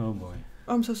 Oh, boy.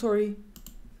 I'm so sorry.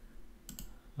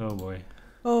 Oh, boy.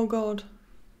 Oh, God.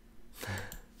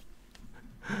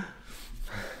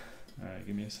 Alright,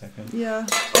 give me a second. Yeah.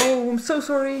 Oh, I'm so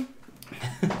sorry.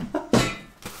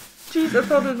 Jeez, I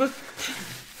thought it was...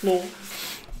 Lol.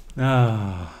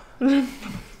 Ah.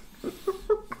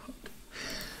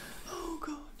 Oh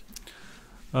god.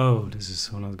 Oh, this is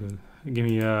so not good. Give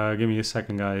me a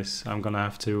second, guys. I'm gonna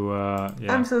have to.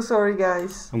 Yeah. I'm so sorry,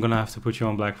 guys. I'm gonna have to put you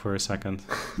on black for a second.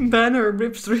 Banner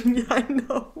ripstream. Yeah, I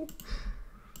know.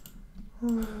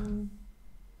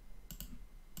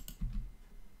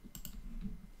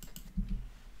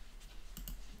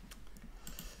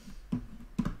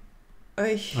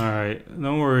 Alright,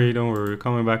 don't worry, we're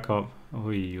coming back up.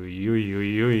 Oi, oi, oi,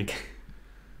 oi, oi.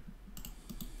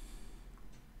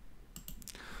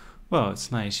 Well,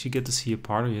 it's nice. You get to see a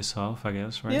part of yourself, I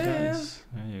guess, right, Yeah. guys?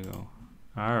 There you go.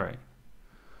 Alright.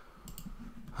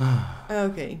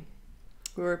 Okay.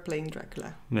 We were playing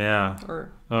Dracula. Yeah.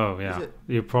 Or Oh, yeah. is it?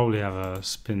 You probably have a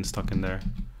spin stuck in there.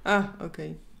 Ah,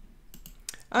 okay.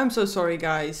 I'm so sorry,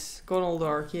 guys. Gone all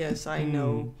dark. Yes, I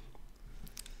know.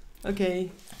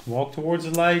 Okay. Walk towards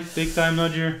the light, big time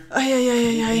nudger.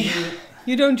 Ay.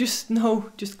 You don't just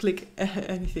click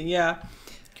anything. Yeah.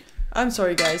 I'm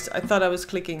sorry, guys. I thought I was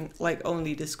clicking like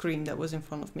only the screen that was in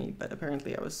front of me, but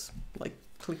apparently I was like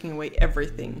clicking away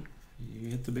everything. You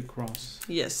hit the big cross.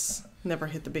 Yes. Never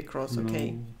hit the big cross.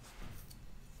 Okay.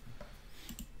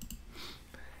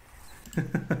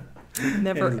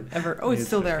 Never ever. Oh, it's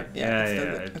still there. Okay. Yeah. It's still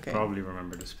yeah. good. I Okay. probably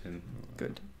remember the spin.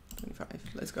 Good. 25.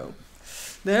 Let's go.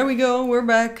 There we go. We're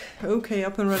back. Okay,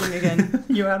 up and running again.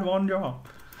 You had one job.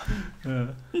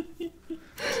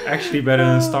 It's actually better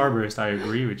than Starburst. I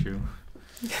agree with you.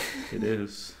 It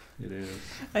is. It is.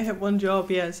 I have one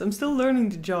job. Yes, I'm still learning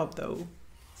the job though,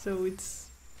 so it's.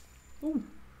 Ooh.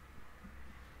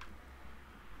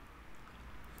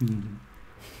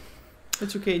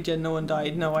 It's okay, Jen. No one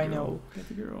died. No, I know. Get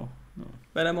the girl. No.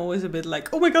 But I'm always a bit like,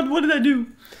 oh my god, what did I do?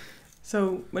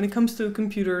 So when it comes to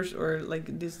computers or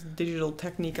like this digital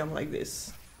technique, I'm like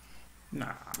this.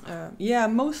 Nah. Yeah,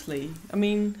 mostly. I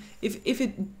mean, if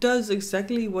it does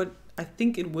exactly what I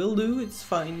think it will do, it's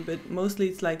fine. But mostly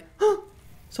it's like,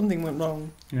 something went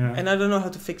wrong. Yeah. And I don't know how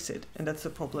to fix it. And that's the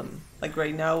problem. Like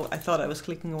right now, I thought I was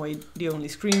clicking away the only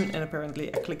screen. And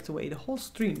apparently I clicked away the whole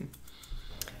stream.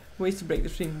 Ways to break the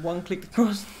stream. 1, click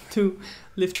across. 2,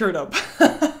 lift shirt up.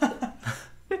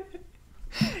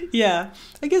 Yeah,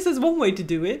 I guess that's one way to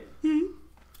do it.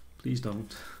 Please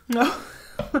don't. No,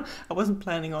 I wasn't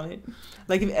planning on it.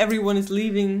 Like if everyone is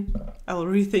leaving, I'll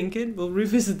rethink it. We'll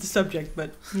revisit the subject,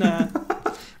 but nah.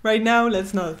 Right now,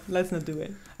 let's not do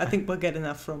it. I think we'll get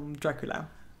enough from Dracula.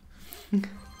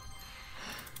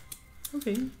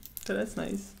 Okay, so that's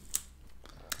nice.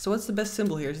 So what's the best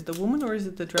symbol here? Is it the woman or is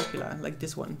it the Dracula? Like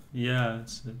this one? Yeah,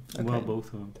 it's well, Okay. both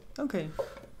of them. Okay.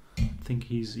 I think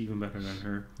he's even better than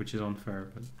her, which is unfair,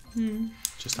 but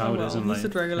just how Oh, it is well, in life. he's the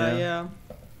Dracula, yeah.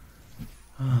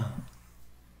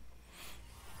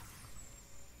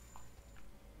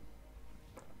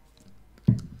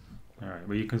 Alright,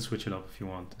 but you can switch it up if you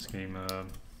want. This game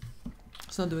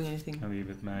It's not doing anything. can be a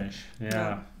bit mash. Yeah.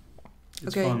 No.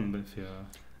 It's Okay. fun, but if you...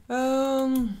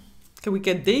 Can we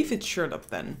get David's shirt up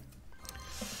then?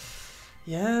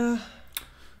 Yeah.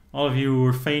 All of you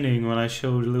were feigning when I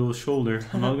showed a little shoulder.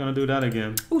 I'm not gonna do that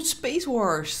again. Oh, Space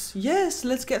Wars. Yes,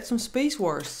 let's get some Space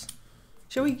Wars.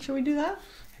 Shall we do that?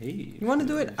 Hey. You want to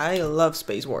do it? I love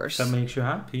Space Wars. That makes you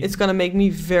happy. It's gonna make me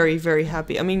very, very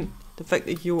happy. I mean, the fact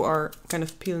that you are kind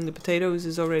of peeling the potatoes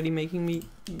is already making me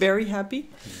very happy.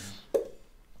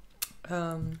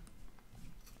 Yeah.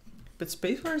 But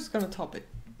Space Wars is gonna top it.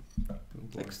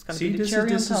 Like, it's gonna See, be the this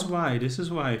cherry is on top. why. This is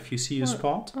why. If you see a What?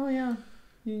 spot, Oh yeah,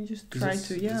 you just try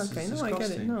to. Yeah, this okay. is No, I get it.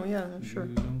 disgusting. No, yeah, sure.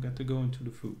 You don't get to go into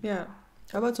the food. Yeah.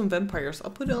 How about some vampires?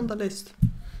 I'll put it on the list.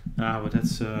 Ah, but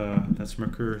that's my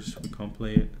curse. We can't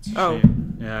play it. It's a Oh,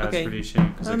 shame. Yeah, okay. it's really a shame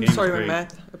because the I'm game sorry, is my great.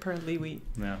 math. Apparently, we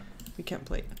can't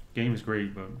play it. Game is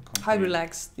great, but can't High play it.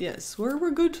 relaxed. Yes,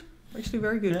 we're good. Actually,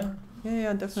 very good. Yeah.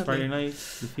 Yeah, It's Friday definitely. night.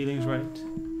 The feeling's right.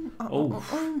 Oh.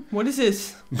 What is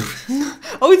this?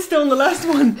 Oh, it's still on the last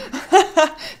one.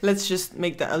 Let's just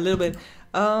make that a little bit.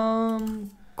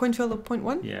 Coin value of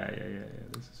 0.1. Yeah.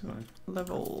 This is fine.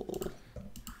 Level.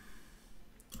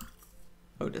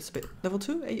 Oh, that's a bit. Level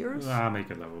 2, €8. Ah,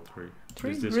 make it level 3.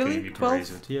 3? This Really? game you can 12?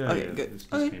 raise it. Yeah, Okay, yeah. good. This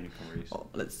Okay. game you can raise it. Oh,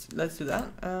 let's do that.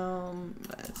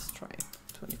 Let's try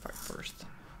 25 first.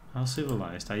 How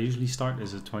civilized. I usually start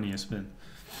as a 20 a spin.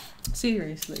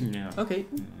 Seriously. Yeah. Okay.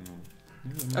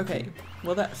 Yeah, Okay.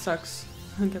 Well, that sucks.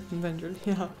 Captain Venture.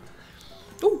 Yeah.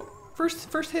 Oh,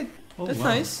 first hit. Oh, That's wow.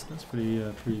 nice. That's pretty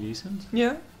decent.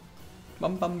 Yeah.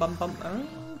 Bum.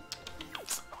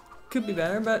 Could be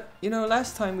better, but you know,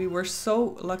 last time we were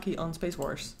so lucky on Space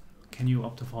Wars. Can you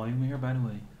up the volume here, by the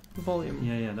way? The volume.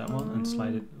 Yeah, that one, and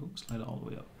slide it all the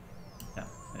way up. Yeah.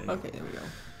 There you go. Okay, there we go.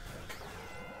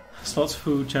 Slots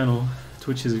Food channel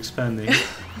Twitch is expanding. I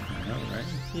know, right?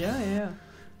 Yeah.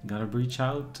 Gotta breach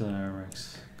out,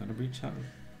 Rex. Gotta breach out.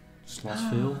 Slots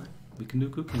fill. We can do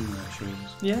cooking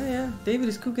streams. Yeah. David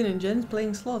is cooking and Jen's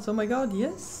playing slots. Oh my god,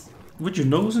 yes. With your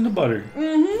nose in the butter.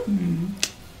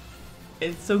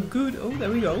 It's so good. Oh, there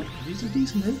we go. These are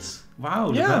decent hits.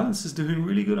 Wow, the balance is doing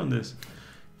really good on this.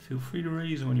 Feel free to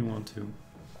raise when you want to.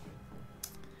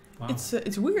 Wow.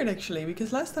 It's weird actually,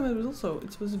 because last time it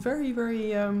was very,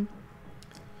 very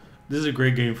This is a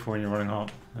great game for when you're running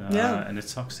hot. Yeah. And it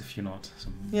sucks if you're not.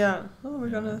 Yeah. Oh, we're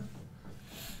gonna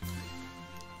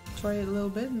try it a little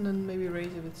bit and then maybe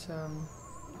raise if it's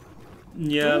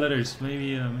Yeah, letters.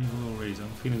 Maybe a little raise. I'm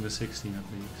feeling the 16 at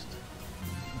least.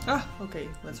 Ah, okay,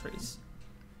 let's raise.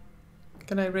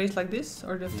 Can I raise like this,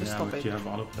 or do I have to stop but it? you have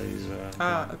autoplays.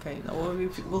 Okay. No,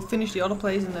 we'll finish the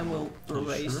autoplays and then we'll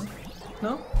raise. Sure?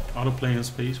 No? Autoplay and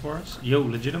Space Wars. Yo,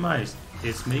 legitimized.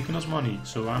 It's making us money,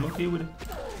 so I'm okay with it.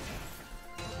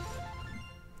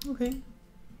 Okay.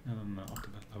 And up to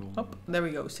that level. Up. There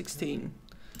we go. 16.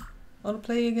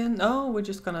 Autoplay again. No, we're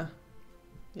just gonna.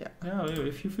 Yeah. Yeah,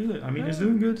 if you feel it. I mean, it's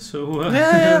doing good, so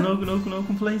Yeah. no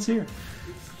complaints here.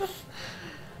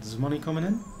 There's money coming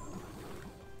in.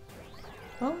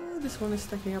 Oh, this one is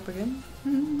stacking up again.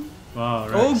 Wow,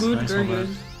 right. Oh, good, nice very one, good.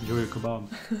 man. Enjoy your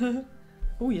kebab.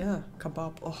 Oh yeah,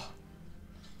 kebab. Oh.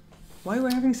 Why are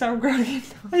we having sauerkraut again?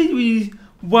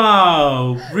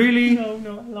 Wow, really?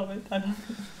 No, I love it. I love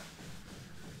it.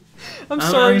 I'm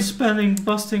sorry. I'm spending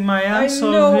busting my ass I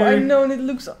over here. I know, and it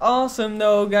looks awesome.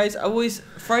 No, guys,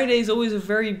 Friday is always a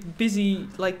very busy,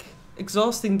 like,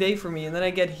 exhausting day for me, and then I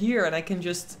get here and I can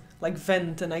just like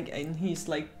vent, and he's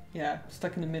like, yeah,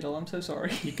 stuck in the middle. I'm so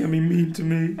sorry. You can be mean to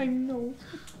me. I know.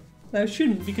 I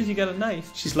shouldn't, because you got a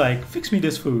knife. She's like, fix me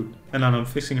this food, and then I'm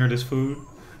fixing her this food,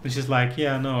 and she's like,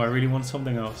 yeah, no, I really want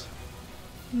something else.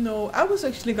 No, I was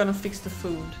actually gonna fix the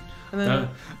food. And then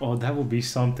that would be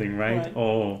something, right? Right.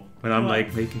 Oh, when I'm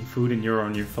like making food and you're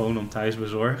on your phone on Thijs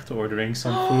Bezorgd ordering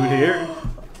some food here.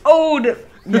 Oh,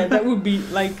 yeah, that would be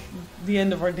like the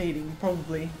end of our dating,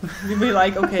 probably. You'd be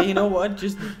like, okay, you know what?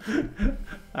 Just.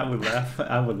 I would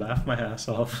laugh my ass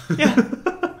off. Yeah.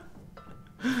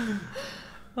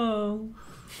 Oh.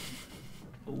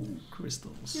 Oh,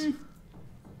 crystals.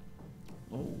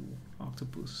 Oh,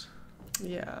 octopus.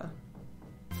 Yeah.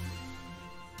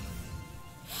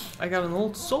 I got an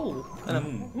old soul.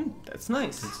 And that's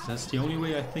nice. That's the only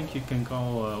way I think you can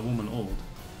call a woman old.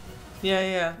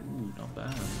 Yeah. Ooh, not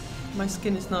bad. My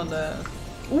skin is not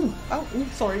ooh,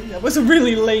 sorry. That was a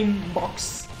really lame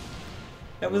box.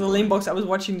 That was a lame box. I was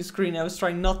watching the screen. I was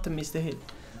trying not to miss the hit.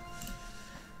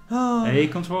 Oh. Hey,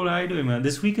 Controller, how you doing, man?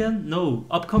 This weekend? No,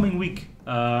 upcoming week.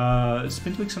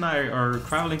 Spintwix and I are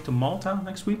traveling to Malta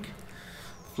next week.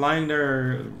 Flying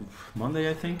there Monday,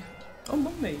 I think. Oh,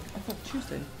 Monday. I thought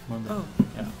Tuesday. Monday. Oh,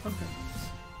 yeah. Okay.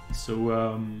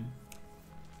 So,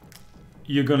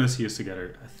 you're gonna see us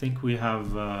together. I think we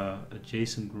have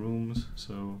adjacent rooms,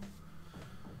 so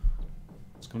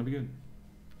it's gonna be good.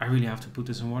 I really have to put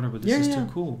this in water, but this is too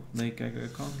cool. Like, I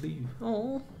can't leave.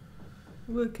 Oh.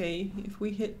 Okay, if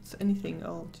we hit anything,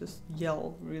 I'll just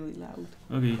yell really loud.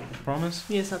 Okay, promise?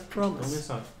 Yes, I promise. Don't miss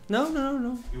out.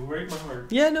 No. You break my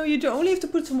heart. Yeah, no, you only have to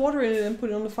put some water in it and put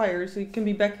it on the fire, so you can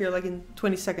be back here like in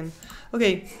 20 seconds.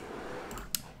 Okay,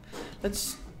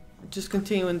 let's just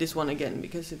continue in this one again,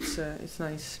 because it's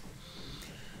nice.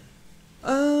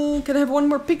 Can I have one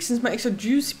more pick since my extra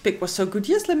juicy pick was so good?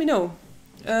 Yes, let me know.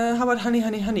 How about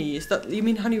Honey? Is that, you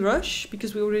mean Honey Rush?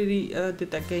 Because we already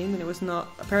did that game and it was not,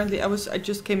 apparently I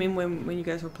just came in when you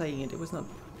guys were playing it. It was not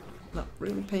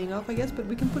really paying off, I guess, but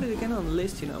we can put it again on the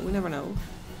list, you know, we never know.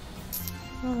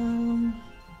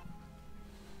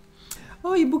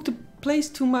 Oh, you booked a place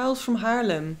 2 miles from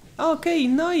Haarlem. Okay,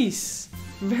 nice.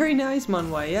 Very nice,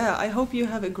 Manwai. Yeah, I hope you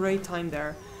have a great time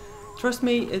there. Trust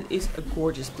me, it is a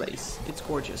gorgeous place. It's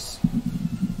gorgeous.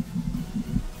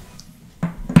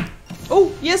 Oh,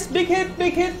 yes, big hit.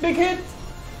 Big hit.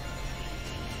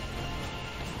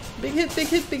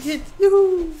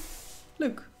 Yoo-hoo!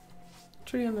 Look.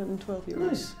 312 euros.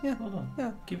 Nice. Yeah. Well done.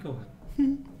 Yeah. Keep going.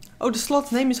 Oh, the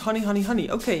slot's name is Honey.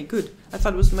 Okay, good. I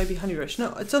thought it was maybe Honey Rush.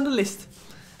 No, it's on the list.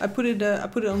 I put it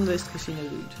on the list, Casino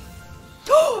Dude.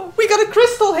 Oh, we got a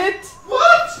crystal hit!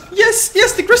 What? Yes,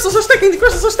 the crystals are sticking.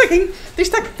 They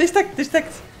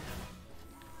stacked.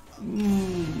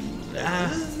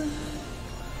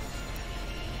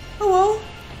 Oh well.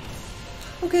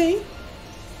 Okay.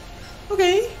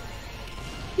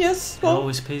 Yes, It well.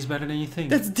 always pays better than you think.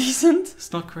 That's decent.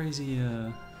 It's not crazy.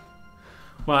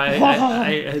 Well,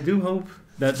 I do hope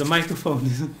that the microphone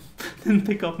didn't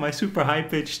pick up my super high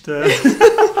pitched.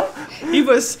 He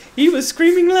was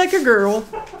screaming like a girl.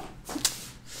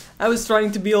 I was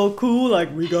trying to be all cool,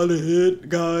 like, we got a hit,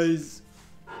 guys.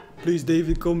 Please,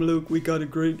 David, come look, we got a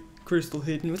great crystal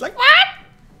hit. And he was like, what?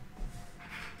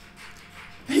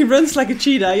 He runs like a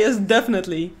cheetah, yes,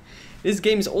 definitely. This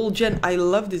game is old gen. I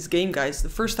love this game, guys. The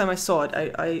first time I saw it,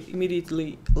 I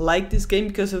immediately liked this game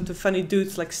because of the funny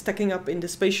dudes like stacking up in the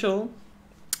space shuttle.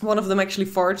 One of them actually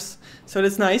farts, so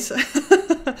that's nice.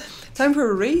 Time for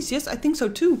a race? Yes, I think so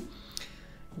too.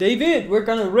 David, we're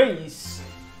gonna race.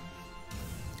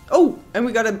 Oh, and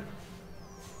we got a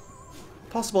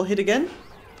possible hit again.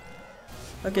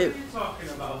 Okay. What are you talking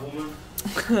about, woman?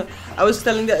 I was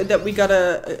telling that we got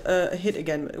a hit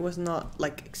again. It was not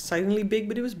like excitingly big,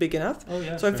 but it was big enough. Oh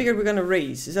yeah. So I figured we're gonna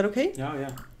race. Is that okay? Yeah,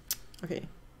 yeah. Okay.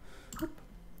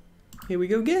 Here we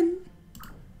go again.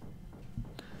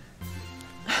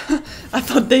 I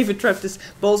thought David trapped his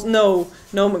balls. No,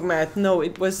 McMahon. No,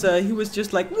 it was he was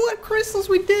just like, what crystals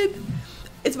we did.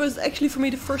 It was actually for me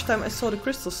the first time I saw the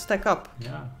crystals stack up.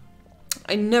 Yeah.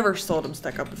 I never saw them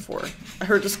stack up before. I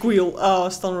heard the squeal. Oh,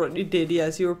 Stonrod, you did.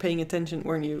 Yes, you were paying attention,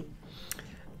 weren't you?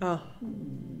 Oh.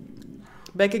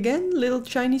 Back again? Little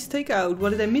Chinese takeout.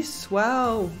 What did I miss?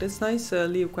 Wow, that's nice,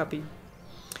 Leo Quappy.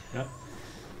 Yeah.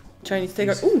 Chinese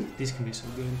takeout. Ooh! These can be so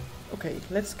good. Okay,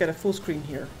 let's get a full screen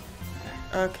here.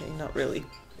 Okay, not really.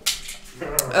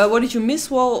 What did you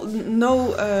miss? Well,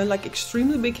 no, like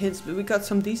extremely big hits, but we got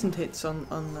some decent hits on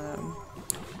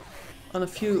a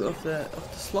few of the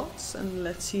slots, and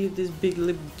let's see if this big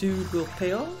lip dude will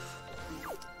pay off.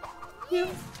 Yeah,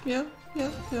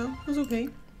 it was okay.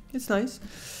 It's nice.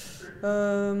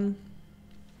 Queen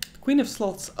of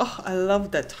Slots. Oh, I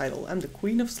love that title. I'm the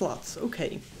Queen of Slots.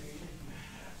 Okay.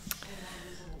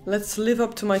 Let's live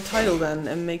up to my title then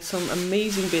and make some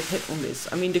amazing big hit on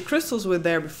this. I mean, the crystals were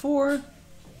there before,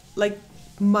 like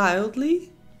mildly,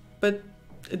 but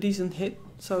a decent hit.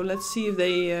 So let's see if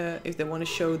they want to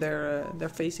show their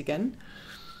face again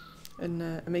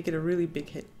and make it a really big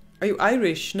hit. Are you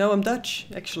Irish? No, I'm Dutch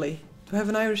actually. Do I have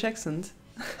an Irish accent?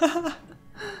 Oh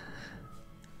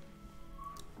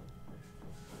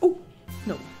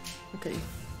no. Okay.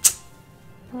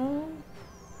 Oh.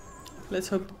 Let's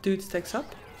hope the dude stacks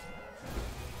up.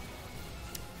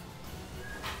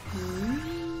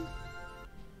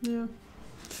 Yeah.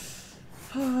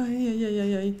 Oh,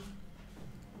 yeah.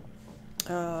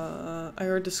 I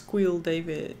heard the squeal,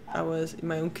 David. I was in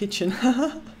my own kitchen.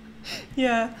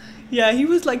 Yeah, he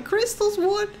was like, crystals,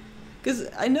 what? Because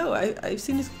I know, I've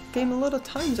seen this game a lot of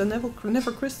times. I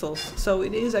never crystals. So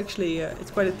it is actually,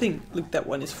 it's quite a thing. Look, that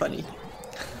one is funny.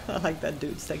 I like that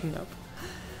dude stacking up.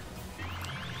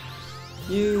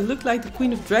 You look like the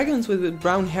Queen of Dragons with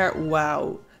brown hair.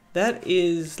 Wow. That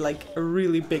is like a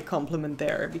really big compliment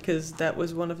there, because that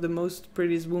was one of the most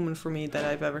prettiest women for me that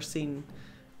I've ever seen.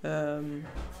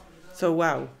 So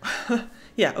wow.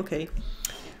 Yeah, okay.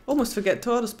 Almost forget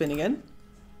to auto spin again.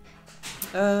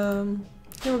 Then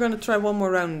we're gonna try one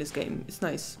more round in this game. It's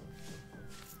nice.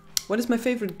 What is my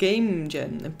favorite game,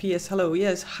 Jen? And PS, hello.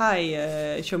 Yes,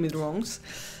 hi, show me the wrongs.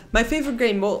 My favorite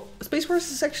game, well, Space Wars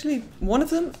is actually one of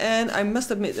them, and I must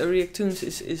admit, Reactoons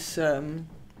is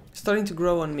starting to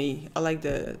grow on me. I like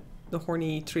the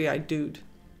horny three-eyed dude.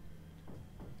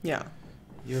 Yeah.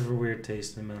 You have a weird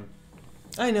taste in man.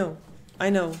 I know.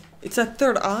 It's that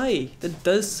third eye that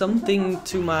does something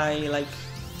to my, like,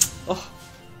 oh,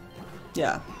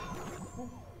 yeah.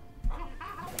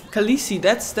 Khaleesi,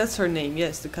 that's her name,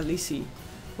 yes, the Khaleesi.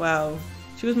 Wow.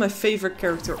 She was my favorite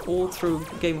character all through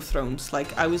Game of Thrones.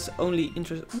 Like, I was only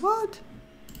interested, what?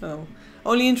 Oh.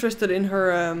 Only interested in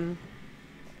her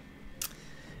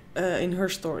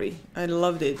story. I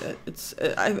loved it.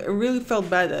 I really felt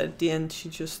bad at the end. She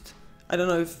just, I don't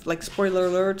know if, like, spoiler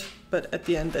alert, but at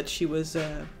the end that she was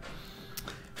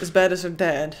as bad as her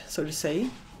dad, so to say.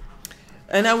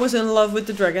 And I was in love with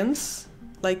the dragons.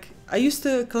 Like, I used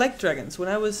to collect dragons. When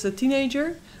I was a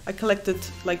teenager, I collected,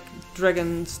 like,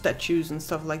 dragon statues and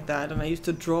stuff like that. And I used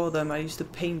to draw them, I used to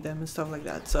paint them and stuff like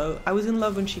that. So I was in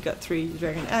love when she got 3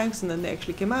 dragon eggs and then they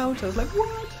actually came out. I was like,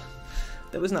 what?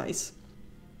 That was nice.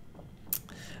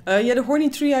 Yeah, the horny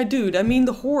three-eyed dude. I mean,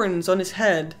 the horns on his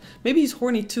head. Maybe he's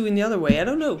horny too in the other way. I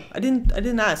don't know. I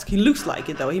didn't ask. He looks like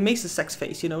it though. He makes a sex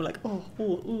face, you know, like oh.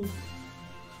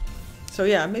 So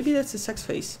yeah, maybe that's a sex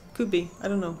face. Could be. I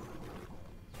don't know.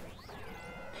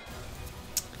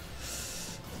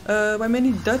 Why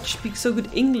many Dutch speak so good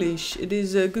English? It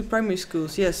is good primary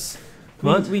schools. Yes.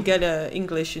 What? We get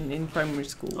English in primary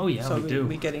school. Oh yeah, so we do.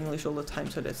 We get English all the time.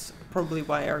 So that's probably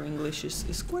why our English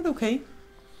is quite okay.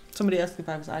 Somebody asked if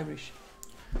I was Irish.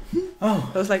 Oh.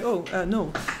 I was like, oh,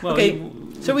 no. Well, okay,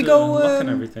 shall we go... luck and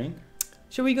everything.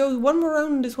 Shall we go one more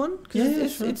round on this one? Yeah,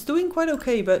 it's, sure. It's doing quite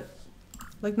okay, but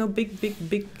Like no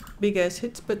big ass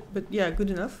hits, but yeah, good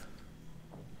enough.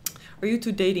 Are you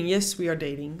two dating? Yes, we are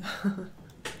dating.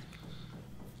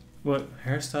 What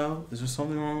hairstyle? Is there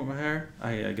something wrong with my hair?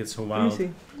 I get so Let me wild.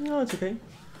 see. No, it's okay.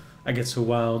 I get so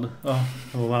wild. Oh,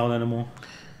 I'm a wild animal.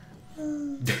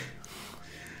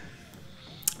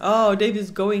 Oh,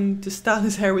 David's going to style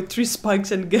his hair with 3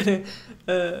 spikes and get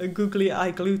a googly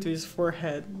eye glued to his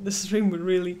forehead. The stream would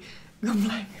really go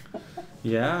blank.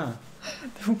 Yeah.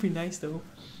 That would be nice though.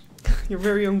 Your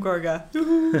very own Garga.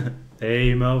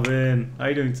 Hey Melvin, how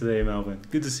you doing today, Melvin?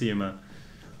 Good to see you, man.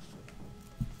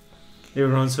 He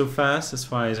runs so fast,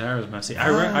 that's why his hair is messy.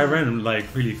 I ran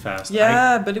like really fast.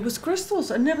 Yeah, but it was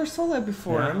crystals. I never saw that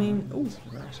before. Yeah. I mean, ooh.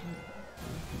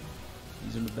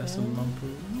 These are the best of the month.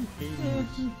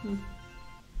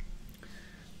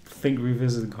 Think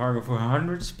revisit Cargo for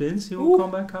 100 spins, he will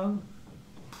come back out.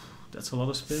 That's a lot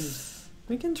of spins.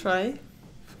 We can try.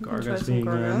 Garga's being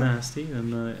nasty,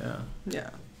 and yeah.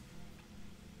 Yeah.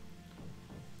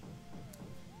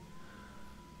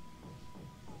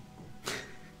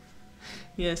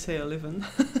 Yes, hey, Oliven.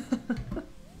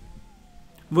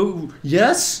 Whoa,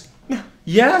 yes?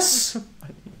 Yes?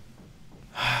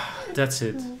 That's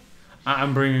it.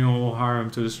 I'm bringing all harm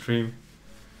to the stream.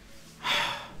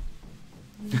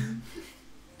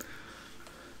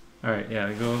 Alright,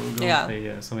 yeah, go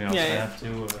play something else. Yeah, I yeah. have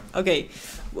to. Okay,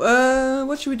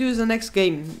 what should we do as the next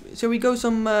game? Shall we go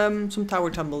some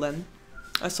tower tumble then?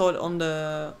 I saw it on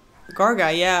the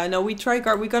Garga. Yeah, no, we try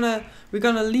Garga. We're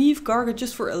gonna leave Garga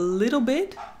just for a little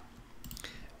bit.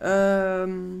 I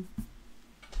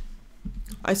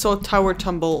saw tower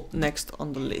tumble next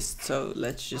on the list, so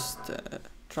let's just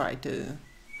try to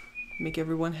make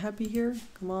everyone happy here.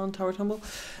 Come on, tower tumble.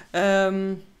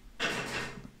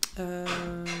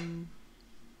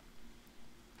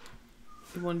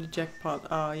 You won the jackpot.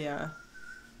 Oh yeah.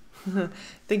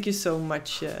 Thank you so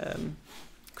much,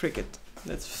 Cricket.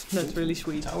 That's really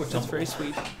sweet. That's very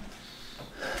sweet.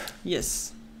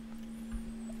 Yes.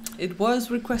 It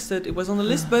was requested. It was on the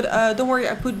list, but don't worry.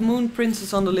 I put Moon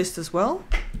Princess on the list as well.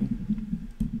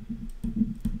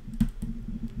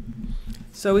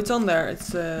 So it's on there.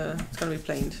 It's gonna be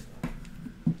played.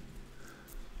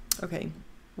 Okay.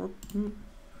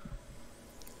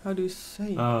 How do you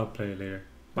say? I'll play it later.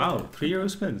 Wow, €3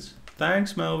 spins.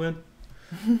 Thanks, Melvin.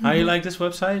 How you like this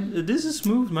website? This is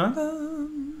smooth, man.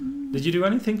 Did you do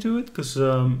anything to it? Because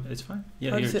it's fine.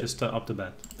 Yeah, here, just up the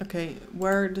bet. Okay,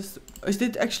 where does... Is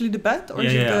it actually the bet? Or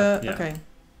is it yeah. Okay.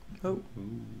 Oh.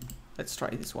 Ooh. Let's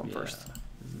try this one first.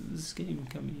 This game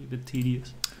can be a bit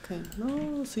tedious. Okay, no,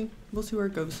 we'll see. We'll see where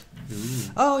it goes.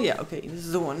 Ooh. Oh, yeah, okay, this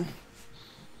is the one.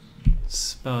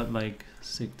 Spell it like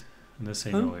sicked. And they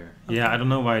say Huh? no here. Okay. Yeah, I don't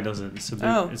know why it does it. It's a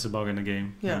big, it's a bug in the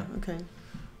game. Yeah, okay.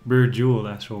 Bird Jewel,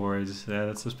 Astral Warriors. Yeah,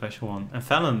 that's a special one. And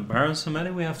Fallon, Baron so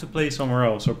many we have to play somewhere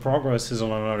else. So progress is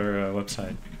on another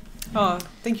website. Oh,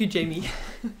 thank you, Jamie.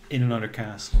 In another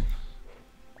castle.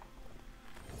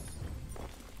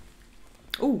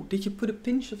 Oh, did you put a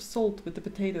pinch of salt with the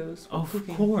potatoes? Of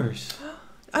cooking? Course.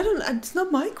 I don't... It's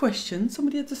not my question.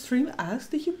 Somebody at the stream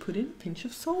asked, did you put in a pinch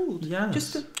of salt? Yes.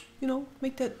 Just to, you know,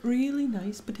 make that really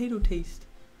nice potato taste.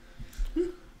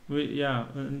 Yeah,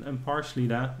 and partially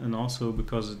that, and also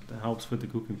because it helps with the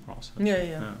cooking process.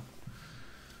 Yeah.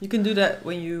 You can do that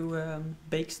when you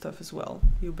bake stuff as well.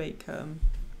 You bake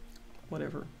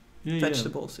whatever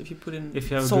vegetables. If you put in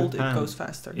salt, it goes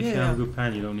faster. If you have a good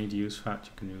pan, you don't need to use fat.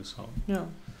 You can use salt. Yeah.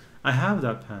 I have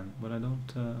that pan, but I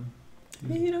don't.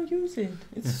 You don't use it.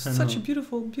 It's such a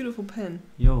beautiful, beautiful pan.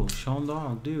 Yo, Sean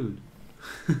Dog, dude.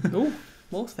 Oh,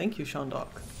 well, thank you, Sean Dog.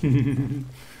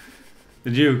 The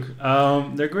Duke,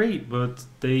 they're great, but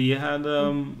they had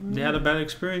a bad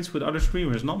experience with other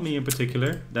streamers, not me in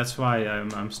particular. That's why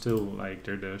I'm still like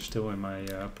they're still in my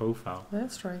profile.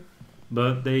 That's right.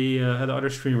 But they had other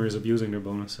streamers abusing their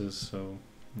bonuses, so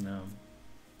no.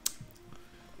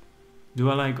 Do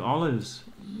I like olives?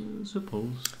 I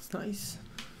suppose. It's nice.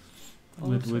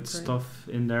 With stuff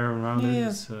in there around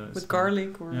it. With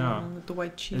garlic or with the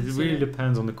white cheese. It really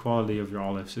depends on the quality of your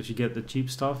olives. If you get the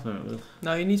cheap stuff,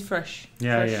 no, you need fresh.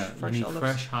 Fresh you need olives.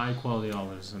 fresh, high quality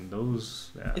olives, and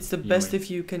those. Yeah, it's the best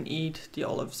if you can eat the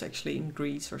olives actually in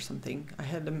Greece or something. I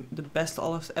had the best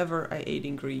olives ever I ate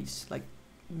in Greece, like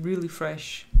really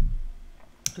fresh.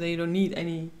 And then you don't need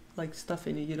any like stuff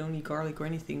in it. You don't need garlic or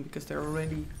anything because they're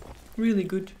already really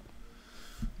good.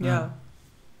 Yeah.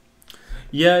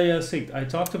 Yeah, sick. I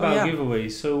talked about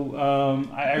giveaways. So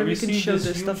I received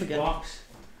this huge box.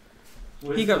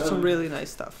 He got some really nice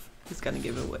stuff. He's gonna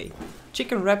give it away.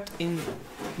 Chicken wrapped in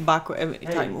bako every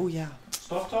time. Oh yeah.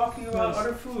 Stop talking about Nice.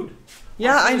 other food.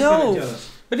 Yeah, My I food is getting know.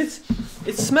 jealous. But it's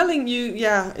smelling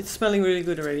it's smelling really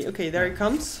good already. Okay, there it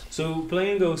comes. So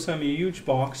Play and Go sent me a huge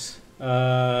box with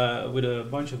a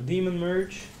bunch of demon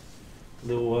merch.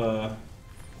 Little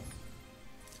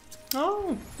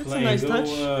Oh, that's Play a nice and Go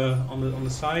touch. on the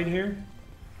side here.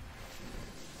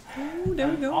 Oh, there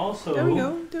we And go. Also, There we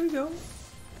go. There we go.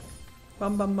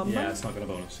 Bum bum bum yeah, bum. it's not gonna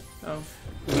bonus. Oh.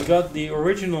 We got the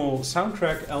original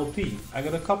soundtrack LP. I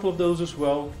got a couple of those as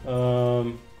well.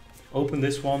 Open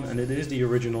this one, and it is the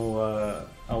original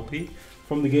LP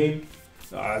from the game.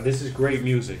 This is great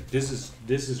music. This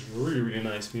is really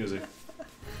nice music.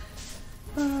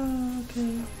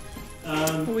 Okay.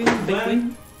 Big When-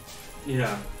 win.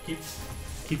 Yeah,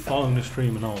 keep following the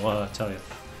stream, and I'll tell you.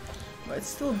 But it's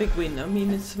still a big win. I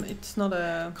mean, it's not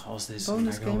a Cause this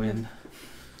bonus and I go game. in.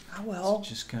 Ah well.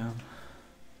 Just count.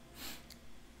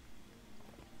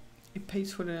 It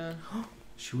pays for the.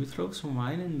 Should we throw some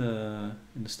wine in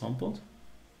the stomp pot?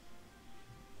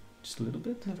 Just a little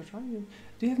bit? Never tried it.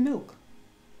 Do you have milk?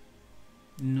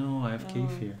 No, I have Oh.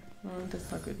 kefir. Oh,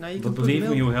 that's not good. Now you But can put believe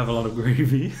milk. me, we have a lot of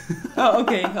gravy. Oh,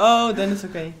 okay. Oh, then it's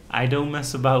okay. I don't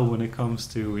mess about when it comes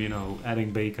to,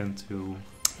 adding bacon to...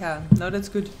 Yeah. No, that's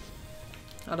good.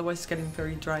 Otherwise, it's getting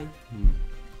very dry.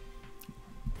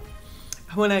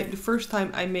 The first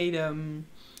time I made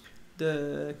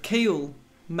the kale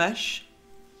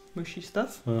mushy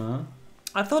stuff. Uh-huh.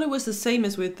 I thought it was the same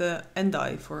as with the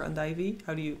endive or andivie.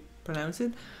 How do you pronounce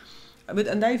it? With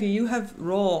andivie, you have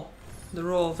the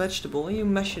raw vegetable, and you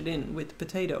mash it in with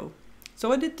potato.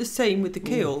 So I did the same with the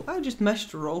kale. I just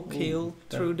mashed the raw kale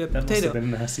through the that potato. Must have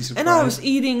been a nasty surprise. And I was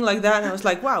eating like that, and I was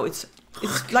like, wow, it's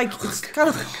kind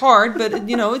of hard, but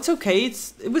it's okay.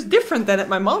 It was different than at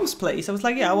my mom's place. I was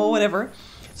like, yeah, well, whatever.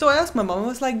 So I asked my mom, I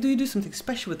was like, do you do something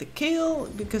special with the kale?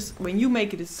 Because when you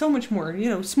make it, it's so much more,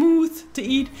 smooth to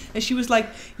eat. And she was like,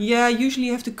 yeah, usually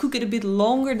you have to cook it a bit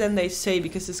longer than they say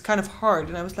because it's kind of hard.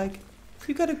 And I was like,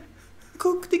 you gotta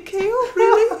cook the kale,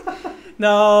 really?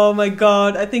 No, my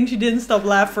God. I think she didn't stop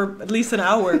laughing for at least an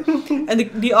hour.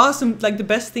 And the awesome, the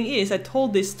best thing is, I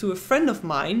told this to a friend of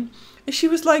mine, and she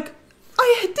was like,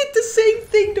 I did the same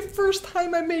thing the first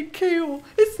time I made kale.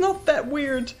 It's not that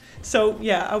weird. So,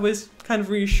 yeah, I was kind of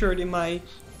reassured in my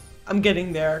I'm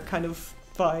getting there kind of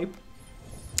vibe.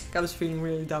 I was feeling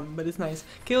really dumb, but it's nice.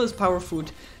 Kale is power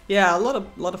food. Yeah, a lot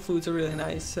of foods are really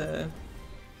nice.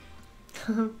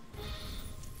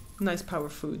 Nice power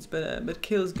foods, but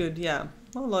kale is good. Yeah,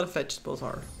 well, a lot of vegetables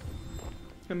are.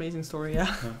 Amazing story.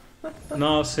 Yeah.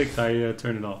 No, I was sick. I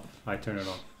turned it off.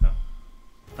 Yeah.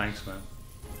 Thanks, man.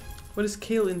 What is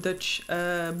kale in Dutch?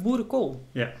 Boerenkool.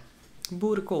 Yeah.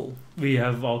 Boerenkool. We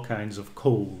have all kinds of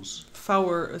coals.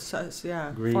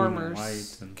 Green, farmers,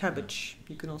 white, and cabbage.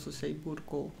 You can also say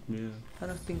boerenkool. Yeah. I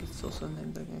don't think it's also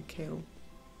named like a kale.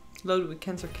 Loaded with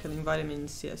cancer-killing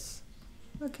vitamins. Yes.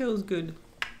 Kale is good.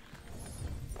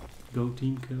 Go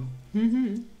team kill.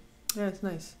 Mm-hmm. Yeah, it's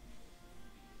nice.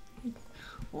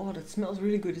 Oh, that smells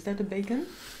really good. Is that the bacon?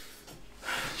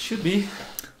 Should be.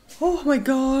 Oh my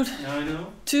God. Yeah, I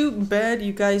know. Too bad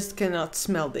you guys cannot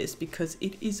smell this because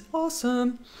it is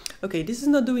awesome. Okay, this is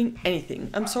not doing anything.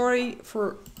 I'm sorry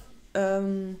for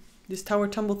this tower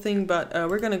tumble thing, but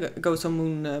we're gonna go some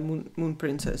moon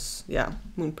princess. Yeah,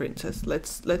 moon princess.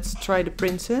 Let's try the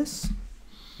princess.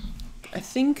 I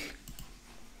think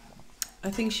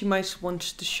she might want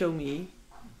to show me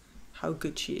how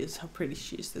good she is, how pretty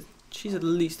she is. That she's at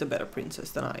least a better princess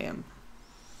than I am.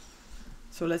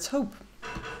 So let's hope.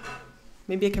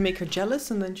 Maybe I can make her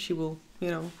jealous and then she will,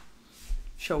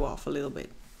 show off a little bit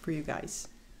for you guys.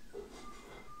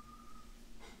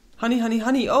 Honey, honey,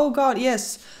 honey. Oh God,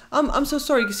 yes. I'm so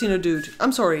sorry, Casino Dude.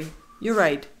 I'm sorry. You're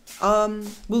right.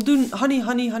 We'll do honey,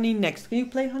 honey, honey next. Can you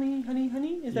play honey, honey,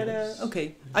 honey? Is that a...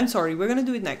 Okay. I'm sorry. We're gonna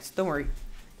do it next. Don't worry.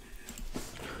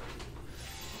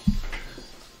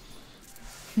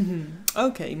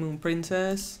 Okay, Moon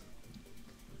Princess.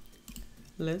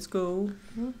 Let's go.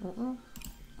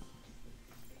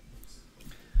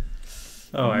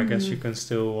 Oh, I guess you can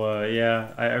still,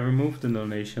 I removed the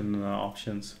donation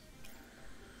options.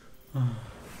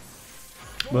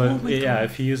 But yeah, God.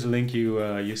 if you use a link,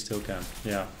 you still can.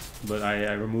 Yeah, but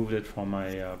I removed it from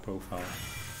my profile.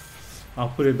 I'll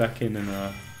put it back in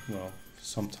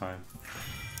sometime.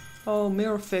 Oh,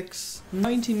 mirror fix.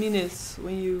 90 minutes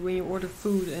when you order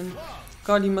food, and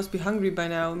God, you must be hungry by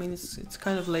now. I mean, it's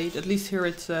kind of late. At least here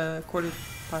it's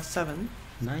 7:15.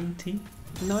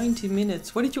 90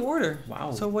 minutes. What did you order?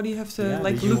 Wow. So what do you have to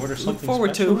look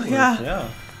forward special to? for it? Yeah. Yeah.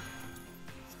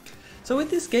 So with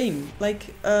this game,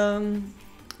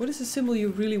 what is the symbol you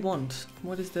really want?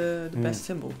 What is the best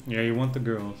symbol? Yeah, you want the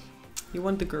girls. You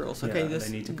want the girls, okay? Yeah, they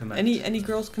need to connect. Any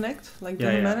girls connect? Like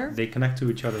doesn't matter. They connect to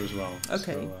each other as well.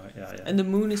 Okay. So, yeah. And the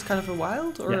moon is kind of a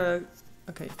wild, or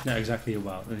okay. Yeah, exactly a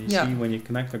wild. And you see when you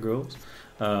connect the girls,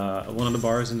 one of the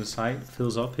bars in the side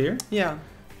fills up here. Yeah.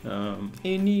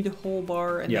 You need a whole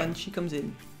bar, and then she comes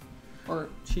in, or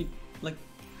she like.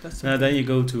 Then you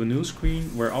go to a new screen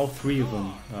where all 3 of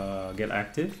them get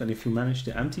active, and if you manage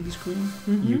to empty the screen,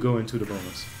 you go into the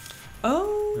bonus.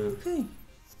 Oh, okay.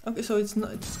 Okay, so it's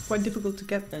quite difficult to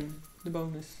get then the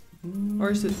bonus,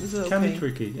 or is it okay? Can be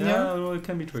tricky. Yeah, well, it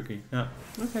can be tricky. Yeah.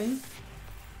 Okay.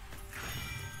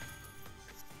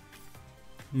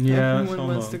 Yeah. Everyone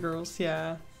wants the girls.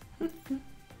 Yeah.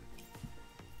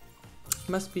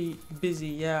 Must be busy.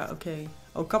 Yeah. Okay.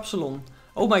 Oh, Kapsalon.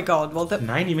 Oh my god, well that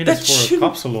 90 minutes for a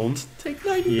Kapsalon. Take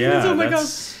 90 minutes, oh my god.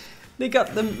 They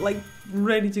got them like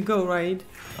ready to go, right?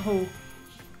 Oh.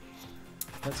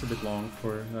 That's a bit long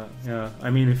for yeah. I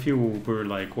mean, if you were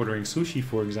like ordering sushi,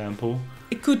 for example.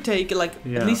 It could take like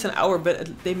at least an hour, but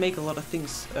they make a lot of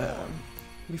things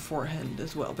beforehand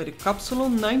as well. But a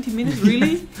Kapsalon, 90 minutes,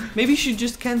 really? Maybe you should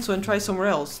just cancel and try somewhere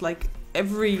else. Like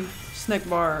every snack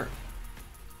bar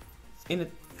in a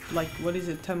like, what is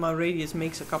it, 10-mile radius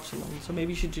makes a Kapsalon. So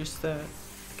maybe you should just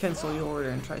cancel your order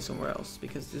and try somewhere else,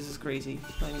 because this is crazy,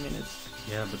 90 minutes.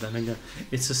 Yeah, but then again,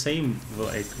 it's the same,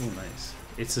 like, oh nice.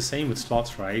 It's the same with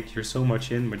slots, right? You're so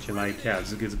much in, but you're like, yeah,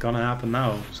 it's gonna happen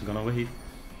now, so I'm gonna wait.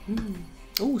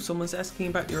 Oh, someone's asking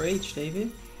about your age, David.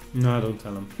 No, don't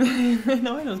tell him.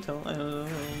 No, I don't tell him.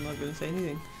 I'm not gonna say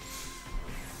anything.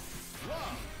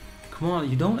 Come on,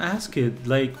 you don't ask it.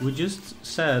 Like, we just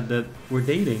said that we're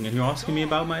dating and you're asking me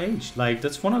about my age. Like,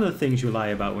 that's one of the things you lie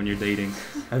about when you're dating.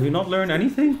 Have you not learned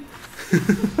anything?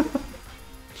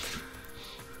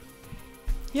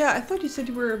 Yeah, I thought you said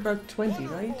you were about 20,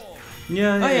 right?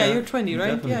 Yeah, oh yeah, you're 20,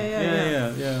 right?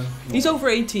 Definitely. Yeah. He's over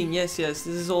 18, yes. This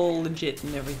is all legit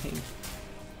and everything.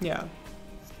 Yeah.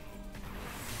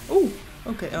 Oh,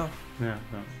 okay, Yeah,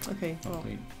 no. Okay, well.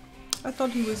 I thought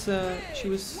he was, she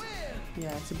was...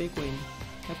 Yeah, it's a big win.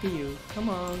 Happy you. Come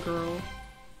on, girl.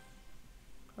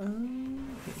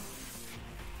 Okay.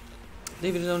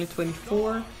 David is only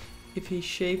 24. If he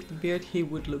shaved the beard, he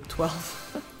would look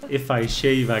 12. If I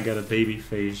shave, I get a baby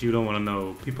face. You don't want to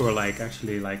know. People are like,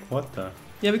 actually, like, what the?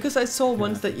 Yeah, because I saw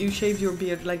once that you shaved your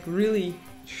beard like really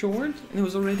short, and it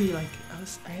was already like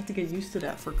I had to get used to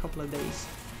that for a couple of days.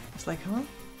 It's like, huh?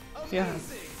 Yeah.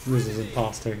 Who's this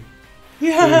imposter?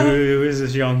 Yeah. Who is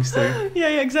this youngster?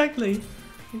 Yeah, exactly.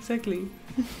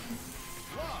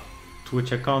 To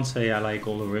which I can't say I like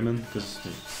older women, because...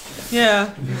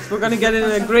 Yeah, we're gonna get in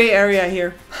a grey area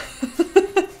here.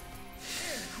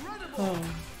 Oh.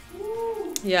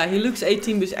 Yeah, he looks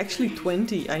 18 but he's actually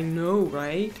 20. I know,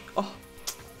 right?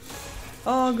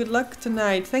 Oh, good luck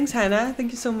tonight. Thanks, Hannah.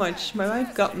 Thank you so much. My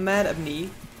wife got mad at me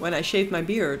when I shaved my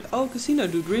beard. Oh, casino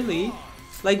dude, really?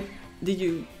 Like,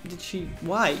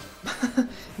 why?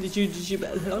 did you,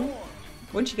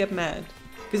 when'd she get mad?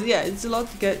 Because, yeah, it's a lot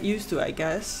to get used to, I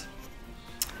guess.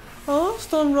 Oh,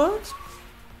 stone rod.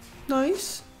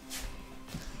 Nice.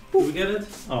 Did we get it?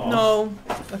 Oh. No,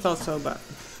 I thought so, but...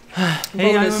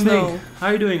 Hey, Ivan Big. How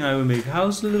are you doing, Ivan Big?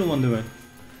 How's the little one doing?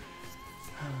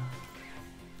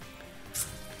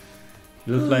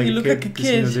 You look like a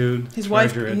kid. Dude. His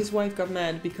wife got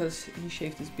mad because he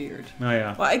shaved his beard. Oh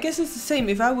yeah. Well, I guess it's the same.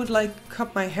 If I would like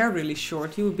cut my hair really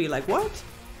short, he would be like, "What?"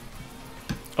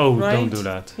 Oh, right? Don't do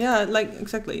that. Yeah, like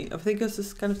exactly. I think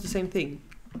it's kind of the same thing.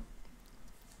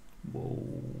 Whoa.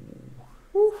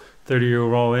 Woo.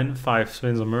 30-year all in, 5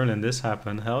 spins on Merlin. This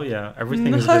happened. Hell yeah.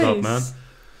 Everything is lit up, man.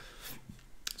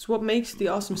 So what makes the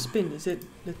awesome spin? Is it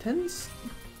the tens?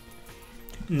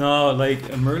 No,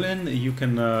 like a Merlin, you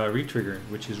can re-trigger,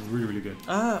 which is really, really good.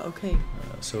 Ah, okay.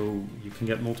 So you can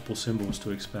get multiple symbols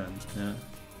to expand. Yeah.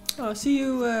 Oh, see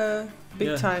you,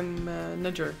 big time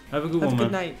nudger. Have a good Have one, a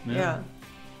good man. night. Yeah.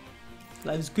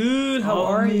 Life's good. How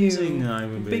are amazing. you?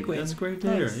 I'm big win. That's great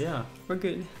to hear. Yeah. We're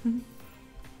good.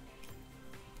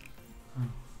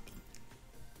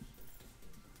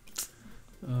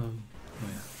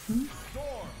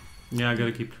 Yeah, I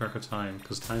gotta keep track of time,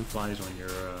 because time flies when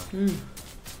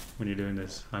you're doing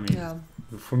this. I mean,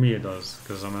 for me it does,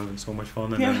 because I'm having so much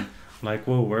fun, and then I'm like,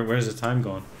 whoa, where's the time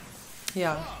gone?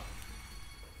 Yeah.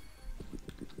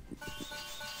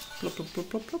 Plop, plop, plop,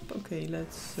 plop, plop. Okay,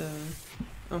 let's...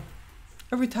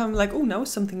 Every time I'm like, oh, now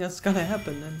something else is gonna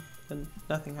happen, and then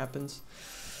nothing happens.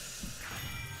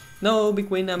 No, big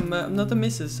win, I'm not a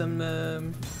missus,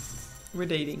 we're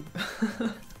dating.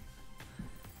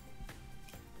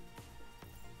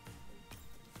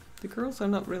 The girls are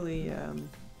not really...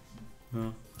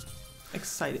 No.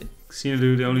 excited. Casino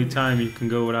dude, the only time you can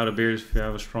go without a beard is if you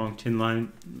have a strong chin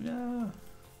line. Yeah.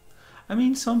 I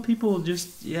mean, some people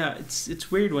just, yeah, it's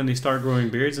weird when they start growing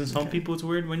beards, and some people it's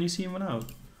weird when you see them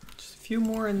without. Just a few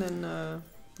more, and then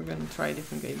we're gonna try a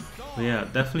different game. But yeah,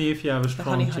 definitely if you have a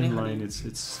strong chin line, honey.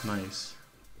 it's nice.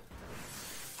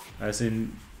 As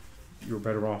in, you're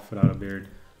better off without a beard.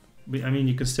 But, I mean,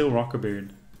 you can still rock a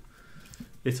beard.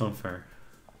 It's unfair.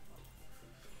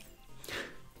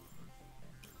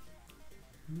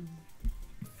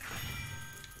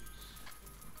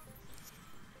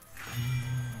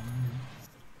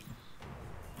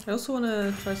 I also want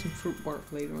to try some fruit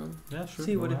bark later on. Yeah, sure.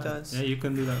 See what it does. Yeah, you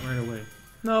can do that right away.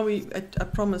 No, I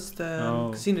promised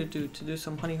Casino Dude to do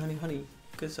some honey,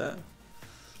 because I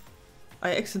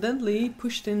accidentally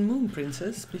pushed in Moon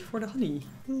Princess before the honey.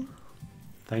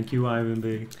 Thank you, Ivan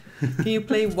Big. Can you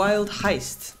play Wild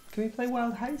Heist? Can we play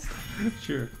Wild Heist?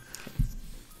 Sure.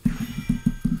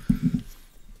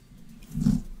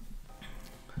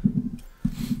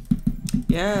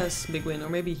 Yes, big win. Or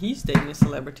maybe he's dating a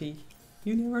celebrity.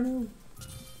 You never know.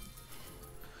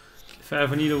 If I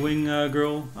ever need a wing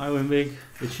girl, I win big.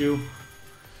 It's you.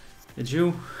 It's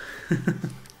you.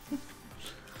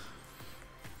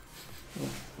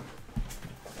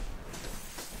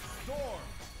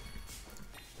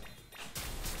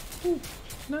 Ooh,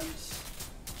 nice.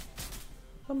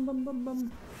 Bum bum bum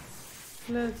bum.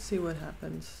 Let's see what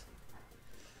happens.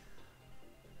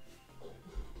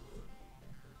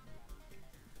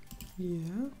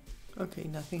 Yeah. Okay,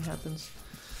 nothing happens.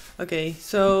 Okay,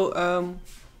 so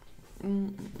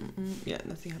yeah,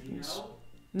 nothing happens.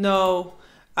 No,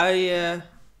 I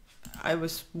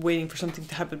was waiting for something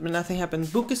to happen, but nothing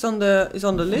happened. Book is on the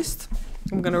list.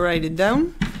 I'm gonna write it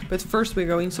down. But first we're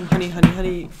going some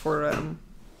honey for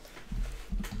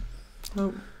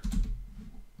oh.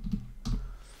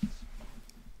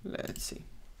 Let's see.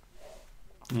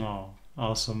 Oh,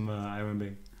 awesome, Iron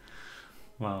Big.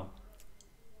 Wow.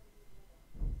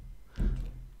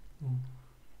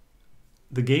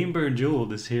 The Game Bird Jewel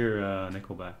is here,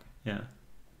 Nickelback. Yeah.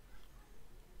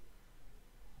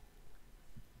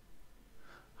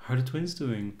 How are the twins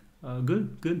doing?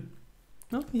 Good.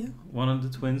 Oh, yeah. One of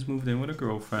the twins moved in with a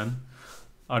girlfriend.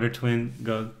 Other twin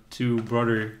got 2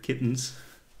 brother kittens.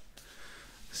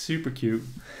 Super cute.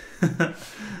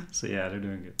 So yeah, they're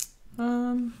doing good.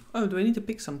 Oh, do I need to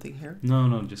pick something here?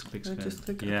 No, just click spin. Just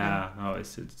click, yeah, okay. Oh,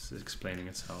 it's explaining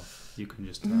itself. You can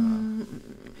just hit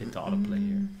the autoplay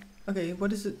here. Okay,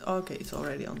 what is it? Oh, okay, it's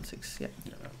already on 6. Yeah.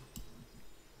 Yeah.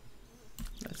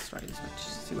 Let's try this much.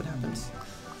 See what happens.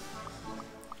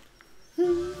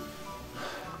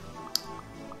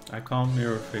 I can't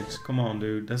mirror fix. Come on,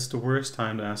 dude. That's the worst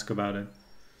time to ask about it.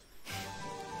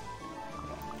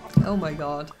 Oh my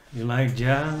god. You like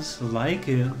jazz? Like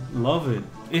it. Love it.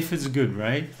 If it's good,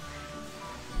 right?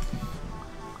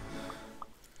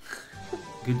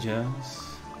 Good jazz.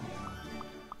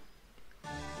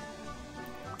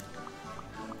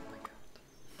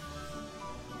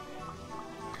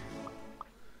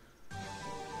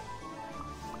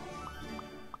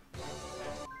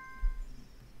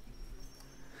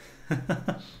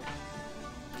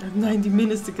 I have 90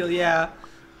 minutes to kill, yeah.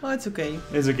 Well, it's okay.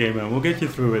 It's okay, man. We'll get you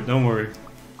through it. Don't worry.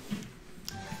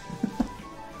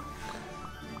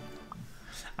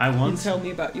 You tell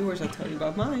me about yours, I'll tell you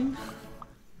about mine.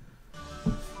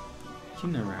 You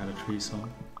never had a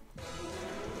threesome.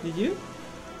 Did you?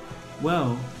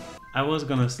 Well, I was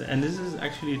gonna say, and this is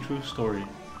actually a true story.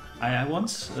 I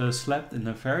once slept in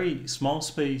a very small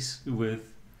space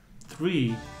with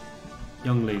 3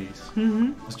 young ladies.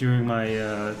 Mm-hmm. It was during my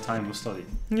time of study.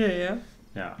 Yeah.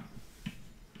 Yeah.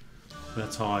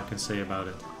 That's all I can say about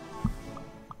it.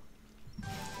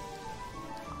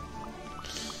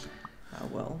 Oh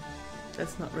well,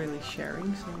 that's not really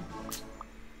sharing, so...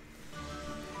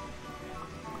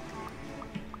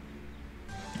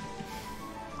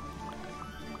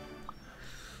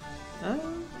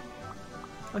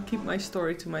 I'll keep my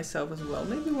story to myself as well,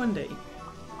 maybe one day.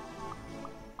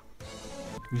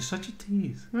 You're such a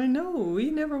tease. I know,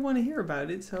 we never want to hear about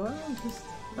it, so I'll just...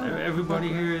 Everybody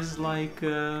here is like,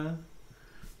 tell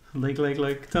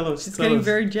us. She's getting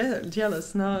very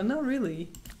jealous. No, not really.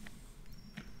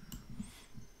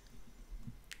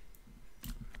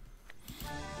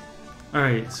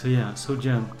 Alright, so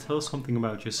Jen, tell us something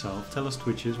about yourself. Tell us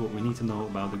Twitches, what we need to know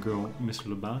about the girl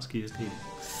Mr. Labowsky is dating.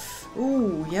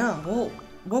 Ooh, yeah, well,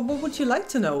 what would you like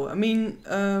to know? I mean,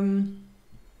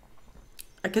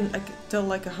 I can tell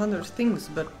like 100 things,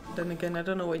 but then again, I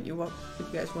don't know what you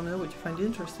guys want to know, what you find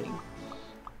interesting.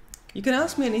 You can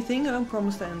ask me anything. I don't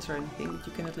promise to answer anything, but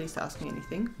you can at least ask me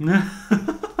anything.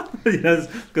 Yes,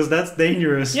 because that's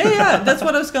dangerous. Yeah, that's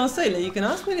what I was gonna say. Like, you can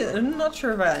ask me. I'm not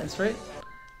sure if I answer it.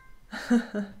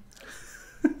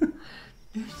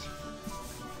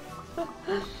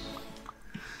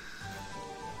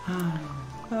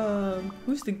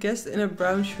 Who's the guest in a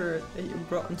brown shirt that you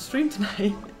brought on stream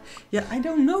tonight? Yeah, I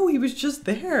don't know. He was just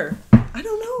there. I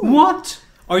don't know. What?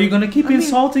 Are you gonna keep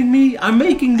insulting me? I'm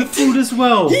making the food as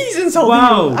well. He's insulting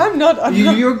you. I'm not.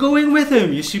 You're going with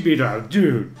him. You should be like,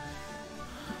 dude.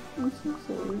 I'm so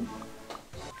sorry.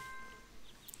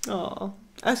 Aw.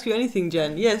 Ask you anything,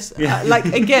 Jen. Yes. Yeah. Like,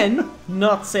 again,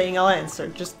 not saying I'll answer.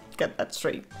 Just get that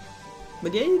straight.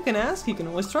 But yeah, you can ask. You can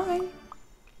always try.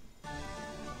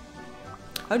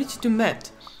 How did you two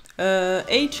met?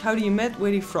 Age, how do you met?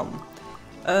 Where are you from?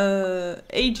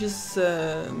 Age is...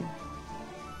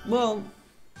 well,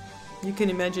 you can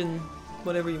imagine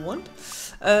whatever you want.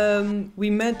 We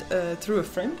met through a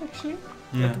friend, actually.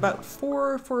 Yeah. Like about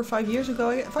 4 or 5 years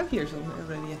ago. 5 years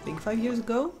already, I think. 5 years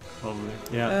ago. Probably,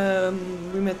 yeah.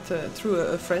 We met through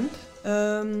a friend.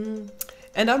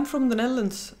 And I'm from the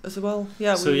Netherlands as well.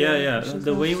 Yeah. So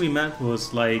the way we met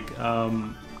was like...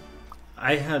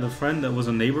 I had a friend that was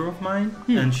a neighbor of mine,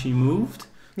 and she moved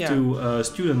to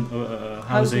student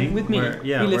housing with me.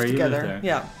 We lived together.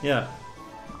 Yeah.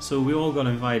 So we all got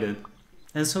invited.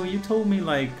 And so you told me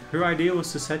like her idea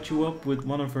was to set you up with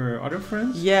one of her other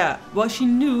friends? Yeah. Well, she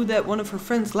knew that one of her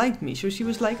friends liked me. So she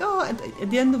was like, oh, at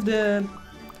the end of the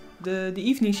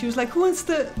evening, she was like, who wants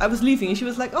to... I was leaving, and she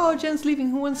was like, oh, Jen's leaving.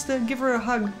 Who wants to give her a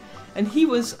hug? And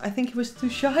I think he was too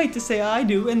shy to say I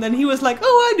do. And then he was like,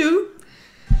 oh, I do.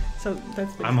 So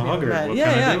that's I'm a hugger.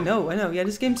 I know. Yeah,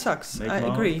 this game sucks. I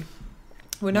agree.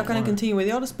 We're not going to continue with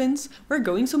the auto spins. We're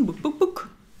going some book.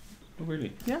 Oh,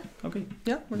 really? Yeah. Okay.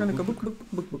 Yeah, we're going to go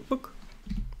book.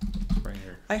 It's right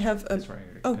here. I have a... It's right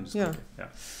here. Oh, yeah. Yeah.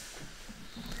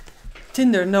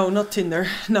 Tinder. No, not Tinder.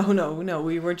 No.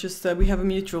 We were just... we have a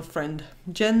mutual friend.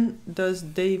 Jen, does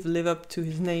Dave live up to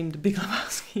his name, the Big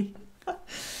Labowsky?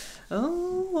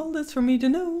 Oh, well, that's for me to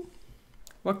know.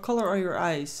 What color are your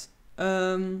eyes?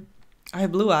 I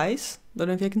have blue eyes. Don't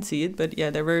know if you can see it, but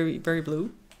yeah, they're very, very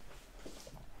blue.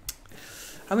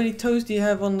 How many toes do you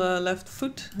have on the left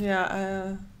foot?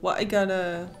 Yeah, well, I got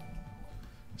a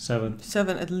 7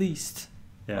 at least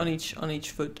on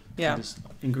each foot. Yeah. So just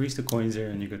increase the coins here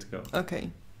and you're good to go. Okay.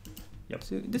 Yep.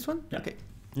 So this one? Yeah. Okay.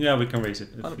 Yeah, we can raise it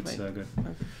if it's good.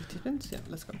 Okay, 50 spins. Yeah,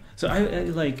 let's go.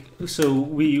 So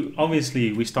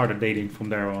we started dating from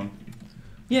there on.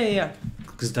 Yeah.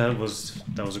 Because that was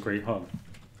a great hug.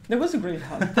 That was a great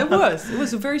hug. It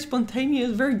was a very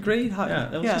spontaneous, very great hug. Yeah,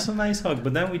 that was just a nice hug.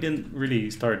 But then we didn't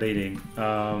really start dating.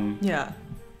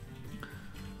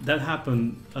 That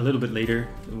happened a little bit later.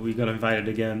 We got invited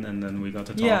again, and then we got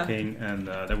to talking, and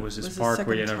there was this park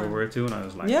where you never were to, and I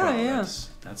was like,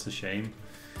 that's a shame.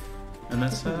 And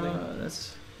that's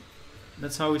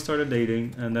how we started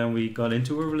dating, and then we got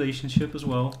into a relationship as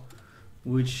well,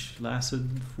 which lasted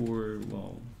for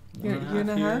year and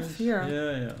a half.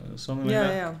 Yeah, something like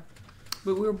that. Yeah.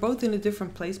 But we were both in a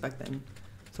different place back then,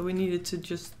 so we needed to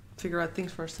just figure out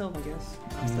things for ourselves, I guess.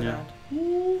 After that.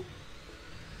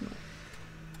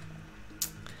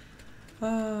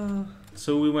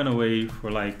 So we went away for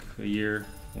like a year,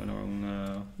 went our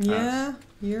own paths.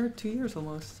 2 years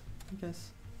almost, I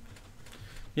guess.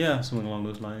 Yeah, something along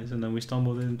those lines, and then we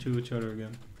stumbled into each other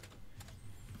again.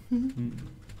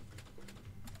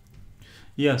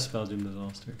 Yes, Belgium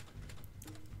disaster.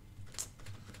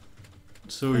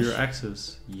 So your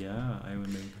exes? Yeah, I would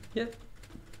make. Yep.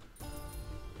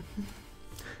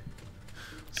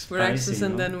 We're exes,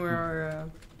 and then we're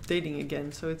dating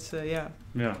again. So it's Yeah,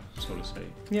 so to say.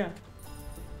 Yeah.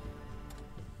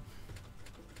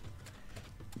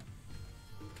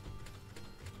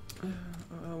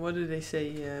 What do they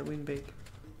say? Win big.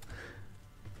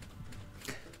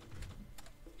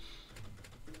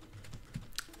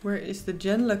 Where is the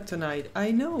Gen luck tonight?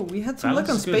 I know, we had some luck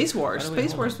on Space Wars.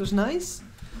 Space Wars was nice.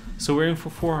 So we're in for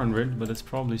 400, but it's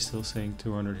probably still saying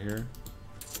 200 here.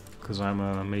 Because I'm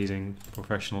an amazing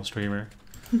professional streamer.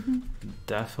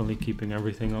 Definitely keeping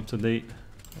everything up to date.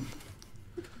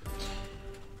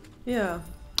 Yeah,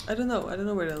 I don't know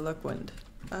where the luck went.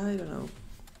 I don't know.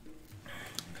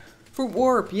 Fruit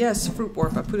Warp, yes, Fruit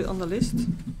Warp. I put it on the list.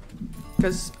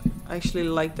 Because I actually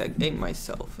like that game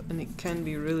myself. And it can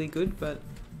be really good, but...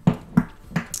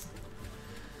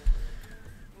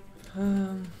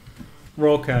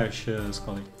 Raw cash,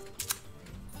 Scully.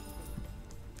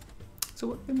 So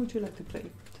what game would you like to play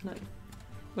tonight?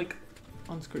 Like,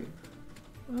 on screen?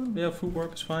 Yeah, Food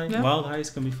Warp is fine. Yeah. Wild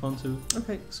Heist can be fun too.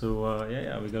 Okay. So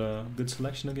yeah, we got a good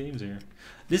selection of games here.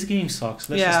 This game sucks.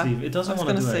 Let's Yeah, just leave it. It doesn't I was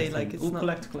want to do gonna say, anything. like, it's Ooh, not-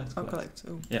 collect. I'll collect.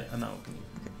 Oh. Yeah, and now we can leave.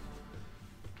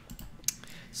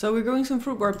 So we're going some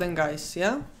Fruit Warp then, guys.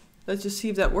 Yeah. Let's just see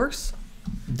if that works.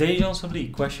 Dejan somebody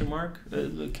question mark?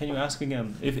 Can you ask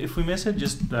again? If we miss it,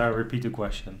 just repeat the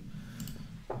question.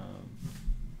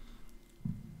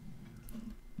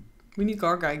 We need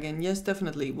Garga again. Yes,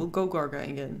 definitely. We'll go Garga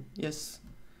again. Yes.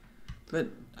 But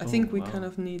I think we kind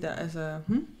of need that as a...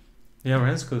 Yeah,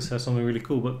 Rensko says something really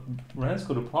cool, but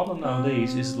Rensko, the problem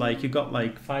nowadays is like you got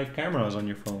like 5 cameras on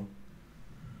your phone.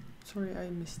 Sorry, I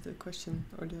missed the question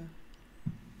or the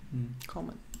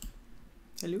comment.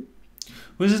 Hello?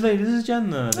 Who's this lady? This is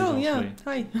Jen. Oh, yeah.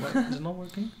 Hi. What, is it not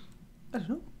working? I don't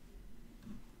know.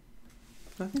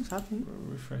 Nothing's happening.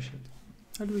 Refresh it.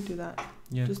 How do we do that?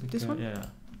 Yeah, Just this one? Yeah.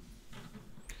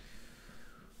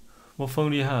 What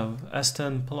phone do you have?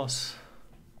 S10 Plus.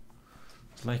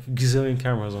 It's like a gazillion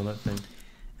cameras on that thing.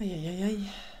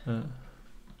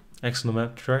 Excellent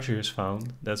map treasure is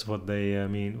found. That's what they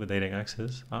mean with dating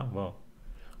access. Ah, well.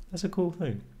 That's a cool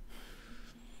thing.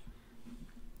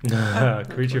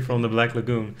 Creature from the Black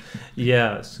Lagoon.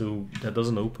 Yeah, so that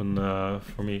doesn't open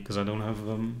for me because I don't have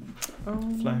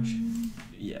Flash.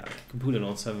 Yeah, I can put it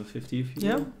on 750 if you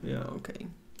will. Yeah. Okay.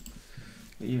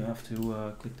 You have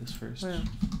to click this first. Oh, yeah.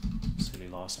 Silly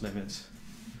lost limits.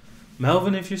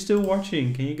 Melvin, if you're still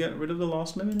watching, can you get rid of the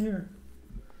lost limit here?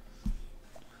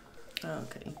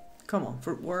 Okay. Come on,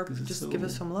 Fruit Warp. Just give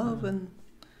us some love and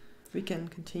we can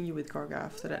continue with Garga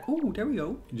after that. Oh, there we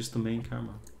go. Just the main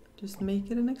camera. Just make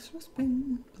it an extra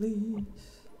spin, please.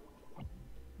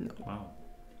 No.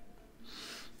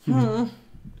 Wow.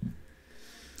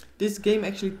 This game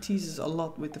actually teases a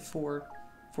lot with the four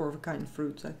of a kind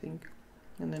fruits, I think.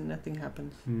 And then nothing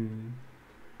happens.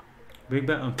 Big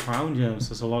bet on crown gems.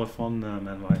 That's a lot of fun,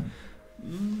 man. Like,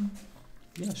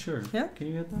 yeah, sure. Yeah? Can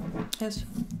you get that? Yes.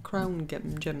 Crown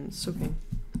gems. Okay.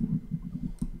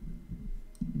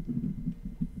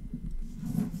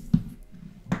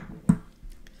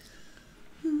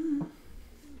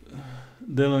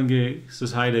 Dylan Gay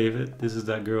says, hi David, this is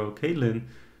that girl Caitlin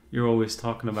you're always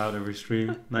talking about every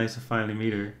stream. Nice to finally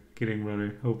meet her. Kidding,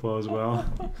 brother. Hope all is well.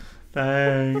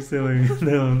 Thanks,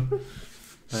 Dylan.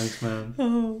 Thanks, man.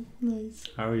 Oh, nice.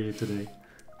 How are you today?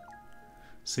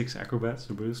 6 acrobats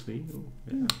to Bruce Lee. Ooh,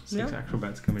 yeah. 6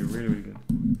 acrobats can be really, really good.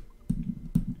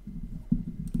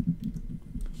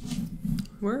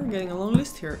 We're getting a long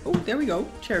list here. Oh, there we go.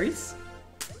 Cherries.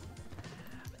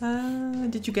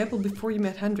 Did you gamble before you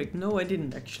met Hendrik? No, I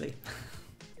didn't actually.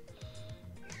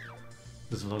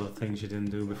 There's a lot of things you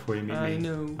didn't do before you meet me. I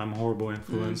know. I'm a horrible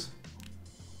influence.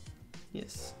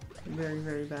 Yes. Very,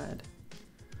 very bad.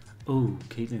 Oh,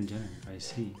 Caitlyn Jenner. I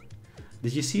see.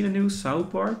 Did you see the new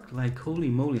South Park? Like, holy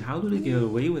moly, how do they get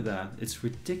away with that? It's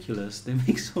ridiculous. They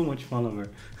make so much fun of her.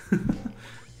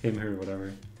 Him, her,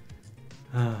 whatever.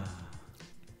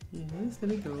 Yes, there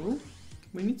we go.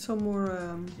 We need some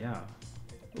more... yeah.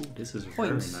 Oh, this is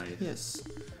points. Very nice. Yes.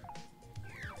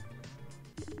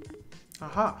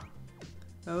 Aha.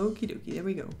 Okie dokie, there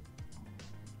we go.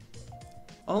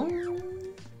 Oh.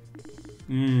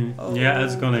 Yeah,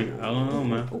 it's gonna... I don't know,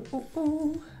 man.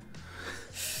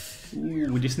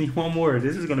 Ooh, we just need one more.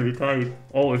 This is gonna be tight.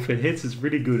 Oh, if it hits, it's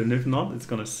really good, and if not, it's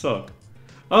gonna suck.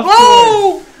 Of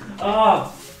course!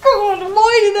 Ah! God,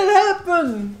 why did that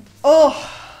happen? Oh.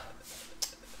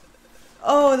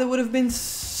 Oh, that would have been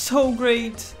so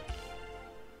great.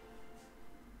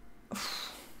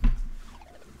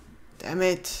 Damn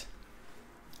it.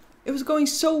 It was going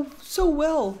so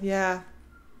well. Yeah.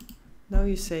 Now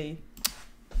you say.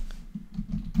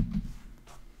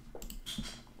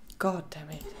 God damn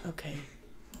it. Okay.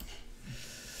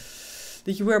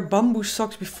 Did you wear bamboo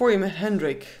socks before you met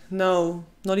Hendrik? No,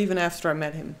 not even after I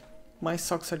met him. My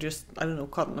socks are just, I don't know,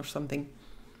 cotton or something.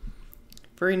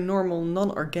 Very normal,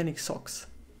 non-organic socks.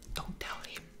 Don't tell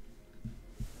him.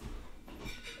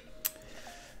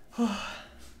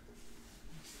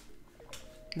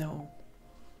 No.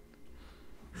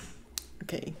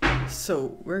 Okay,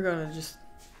 so we're gonna just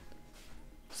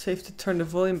save to turn the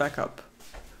volume back up.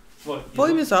 What?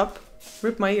 Volume is up.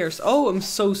 Rip my ears. Oh, I'm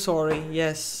so sorry.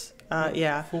 Yes.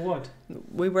 Yeah. For what?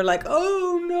 We were like,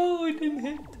 oh no, it didn't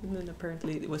hit. And then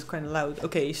apparently it was kind of loud.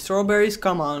 Okay, strawberries,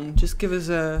 come on. Just give us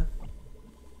a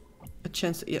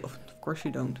chance. To, yeah, of course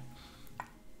you don't.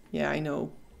 Yeah, I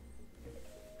know.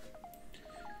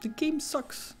 The game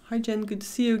sucks. Hi Jen, good to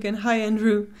see you again. Hi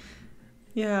Andrew.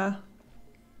 Yeah.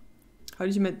 How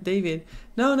did you meet David?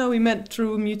 No, we met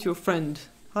through a mutual friend.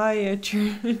 Hi,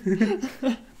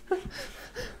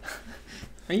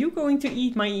 Are you going to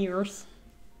eat my ears?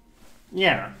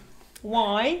 Yeah.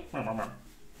 Why?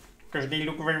 Because they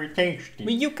look very tasty.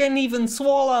 But you can even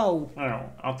swallow. Oh,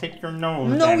 I'll take your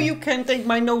nose. No, then. you can't take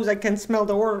my nose. I can smell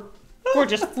the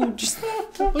gorgeous food. Just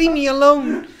leave me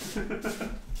alone.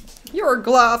 You're a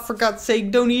glove, for God's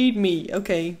sake. Don't eat me.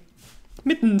 Okay.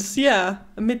 Mittens, yeah.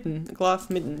 A mitten. A glove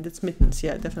mitten. That's mittens,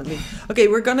 yeah, definitely. Okay,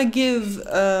 we're gonna give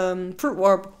Fruit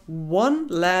Warp one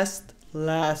last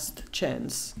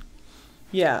chance.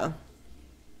 Yeah.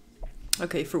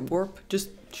 Okay, Fruit Warp. Just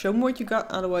show me what you got,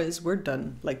 otherwise we're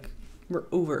done. Like, we're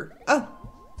over. Oh!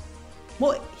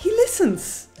 Well, he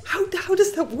listens! How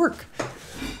does that work?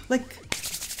 Like...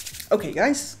 Okay,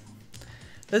 guys.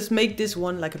 Let's make this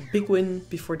one like a big win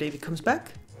before David comes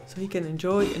back. So he can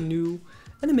enjoy an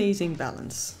amazing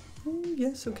balance. Oh,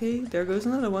 yes, okay. There goes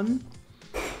another one.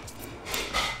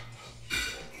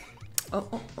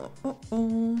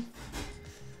 Oh.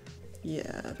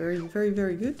 Yeah, very, very,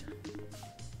 very good.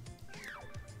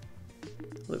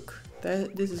 Look,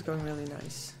 this is going really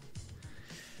nice.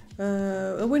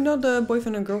 We're not a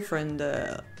boyfriend and girlfriend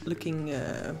looking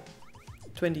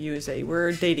 20 USA.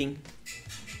 We're dating.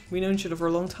 We know each other for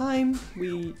a long time.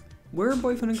 We were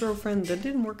boyfriend and girlfriend. That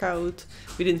didn't work out.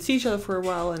 We didn't see each other for a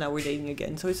while, and now we're dating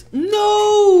again. So it's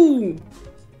no.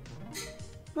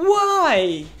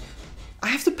 Why? I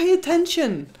have to pay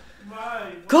attention.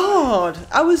 Why? God,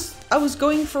 I was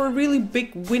going for a really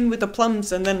big win with the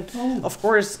plums, and then of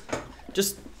course,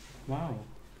 just Wow.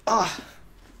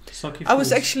 Sucky I was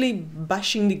fools. actually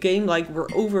bashing the game like we're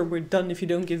over, we're done if you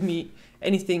don't give me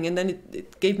anything, and then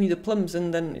it gave me the plums,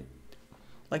 and then it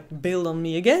like bailed on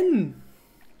me again.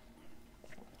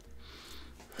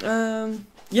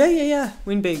 Yeah,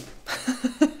 win big.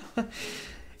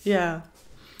 Yeah,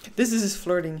 this is his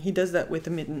flirting. He does that with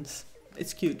the mittens.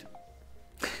 It's cute.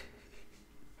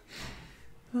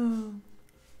 Oh.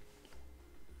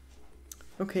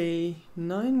 Okay,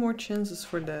 9 more chances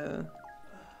for the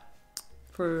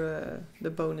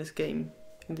bonus game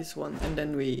in this one, and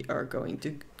then we are going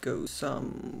to go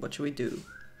some. What should we do?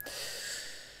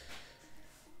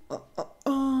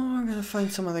 I'm gonna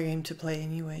find some other game to play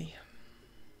anyway.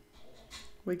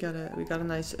 We got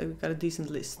a decent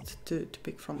list to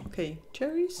pick from. Okay,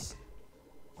 cherries.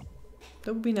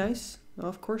 That would be nice. No,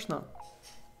 of course not.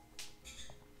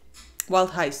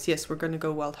 Wild Heist. Yes, we're gonna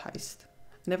go Wild Heist.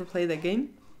 Never played that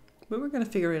game, but we're gonna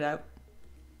figure it out.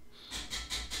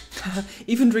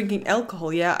 Even drinking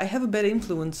alcohol. Yeah, I have a bad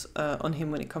influence on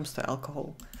him when it comes to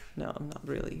alcohol. No, I'm not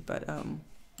really, but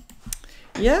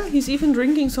yeah, he's even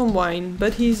drinking some wine,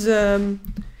 but he's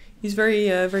very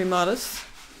very modest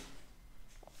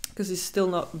because he's still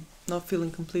not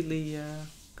feeling completely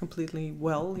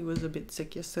well. He was a bit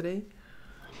sick yesterday,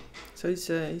 so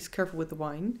he's careful with the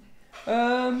wine.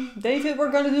 David,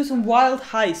 we're gonna do some Wild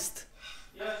Heist.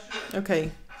 Yeah, sure.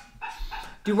 Okay.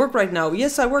 Do you work right now?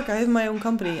 Yes, I work. I have my own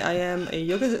company. I am a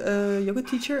yoga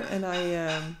teacher, and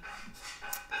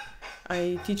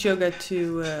I teach yoga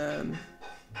to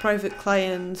private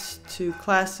clients, to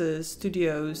classes,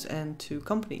 studios, and to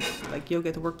companies, like yoga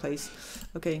at the workplace.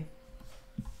 Okay.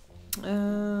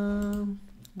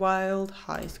 Wild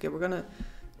Heist. Okay, we're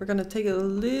gonna take it a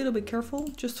little bit careful,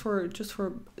 just for a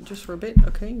bit.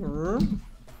 Okay. And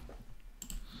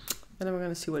then we're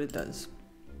gonna see what it does.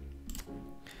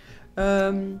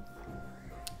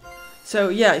 So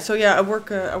yeah,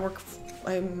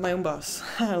 I'm my own boss.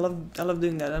 I love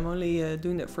doing that. I'm only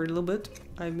doing that for a little bit.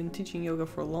 I've been teaching yoga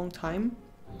for a long time,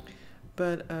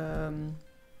 but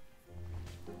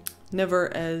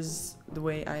never as the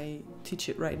way I teach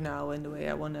it right now, and the way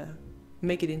I want to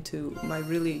make it into my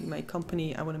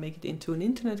company. I want to make it into an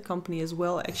internet company as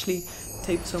well. I actually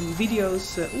taped some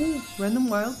videos. Random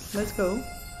wild, let's go.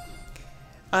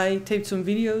 I taped some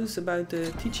videos about the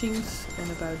teachings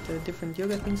and about the different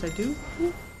yoga things I do.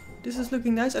 Ooh, this is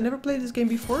looking nice. I never played this game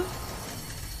before.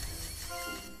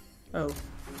 Oh.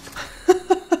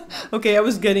 Okay, I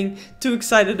was getting too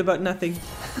excited about nothing.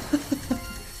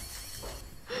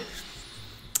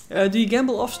 Do you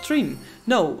gamble off stream?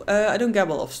 No, I don't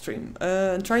gamble off stream.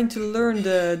 I'm trying to learn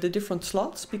the different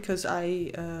slots because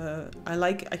I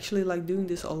actually like doing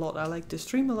this a lot. I like to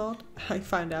stream a lot. I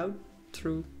found out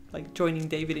through like joining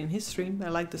David in his stream. I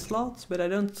like the slots, but I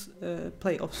don't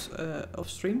play off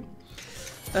stream.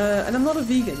 And I'm not a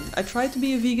vegan. I tried to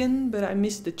be a vegan, but I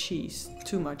miss the cheese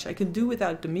too much. I can do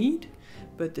without the meat,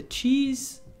 but the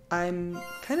cheese, I'm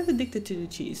kind of addicted to the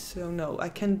cheese. So no, I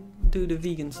can't do the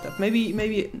vegan stuff. Maybe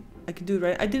I could do it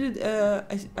right. I did it.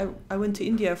 I went to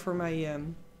India for my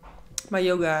my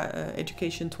yoga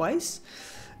education twice,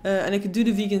 and I could do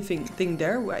the vegan thing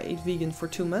there. Where I ate vegan for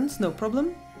 2 months, no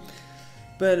problem.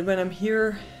 But when I'm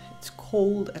here, it's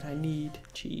cold and I need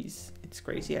cheese. It's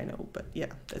crazy, I know, but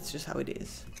yeah, that's just how it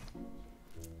is.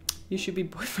 You should be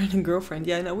boyfriend and girlfriend.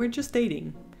 Yeah, no, we're just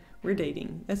dating. We're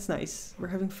dating. That's nice. We're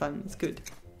having fun. It's good.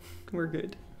 We're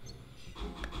good.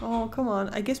 Oh, come on.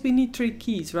 I guess we need 3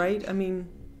 keys, right? I mean,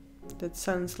 that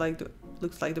sounds like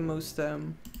looks like the most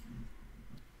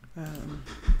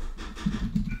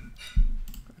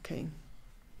okay.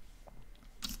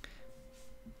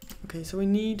 Okay, so we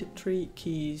need 3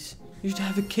 keys. You should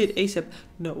have a kid ASAP.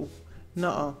 No.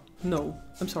 Nuh-uh. No.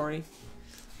 I'm sorry.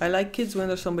 I like kids when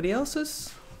they're somebody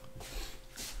else's.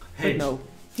 Hey. But no.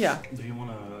 Yeah. Do you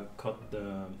want to cut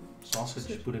the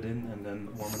sausage, put it in, and then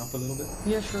warm it up a little bit?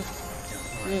 Yeah, sure.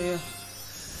 Yeah, Yeah, yeah.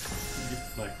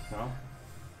 Like now?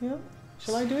 Yeah.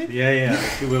 Shall I do it? Yeah,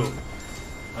 yeah, you will.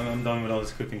 I'm done with all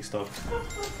this cooking stuff.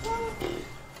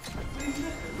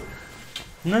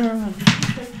 No.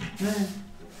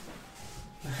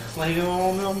 Like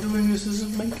all I'm doing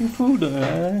is making food.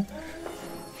 I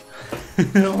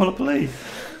don't want to play.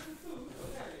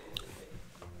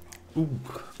 Ooh,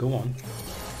 go on.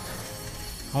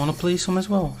 I want to play some as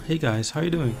well. Hey guys, how you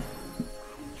doing?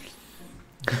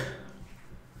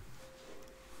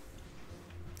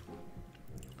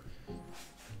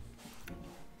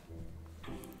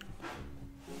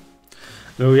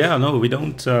 No, yeah, no, we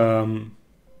don't.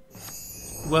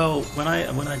 Well, when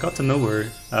I got to know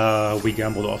her, we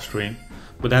gambled off stream,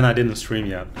 but then I didn't stream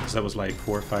yet because that was like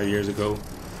 4 or 5 years ago.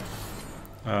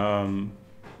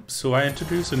 So I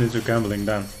introduced her into gambling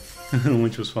then,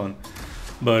 which was fun.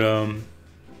 But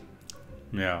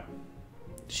yeah,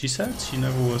 she said she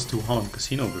never was to Holland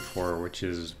Casino before, which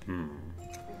is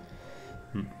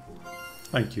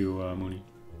Thank you, Mooney.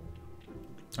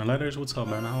 And Letters, what's up,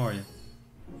 man? How are you?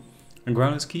 And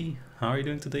Groundlesky, how are you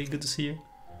doing today? Good to see you.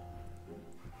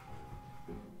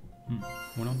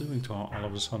 We're not doing too all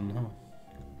of a sudden, huh?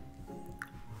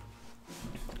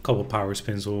 A couple power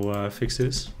spins will fix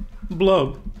this.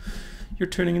 Blub, you're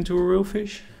turning into a real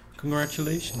fish.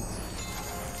 Congratulations.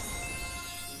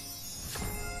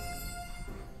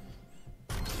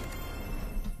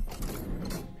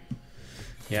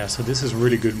 Yeah, so this is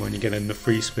really good when you get in the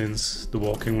free spins, the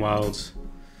Walking Wilds.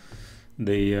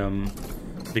 They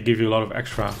give you a lot of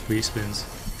extra free spins.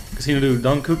 Casino Dude,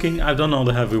 done cooking? I've done all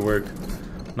the heavy work.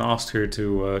 And I asked her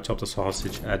to chop the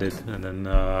sausage, add it, and then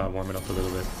warm it up a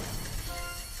little bit.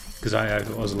 Because I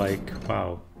was like,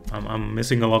 wow, I'm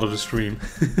missing a lot of the stream.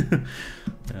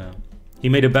 Yeah. He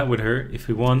made a bet with her. If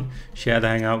he won, she had to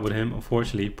hang out with him.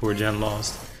 Unfortunately, poor Jen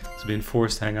lost. She's been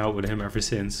forced to hang out with him ever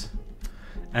since.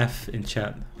 F in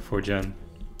chat for Jen.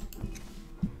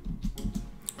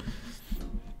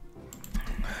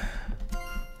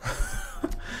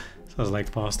 Sounds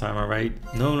like pastime, alright?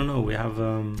 No. We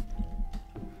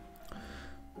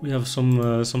have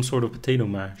some sort of potato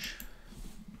mash.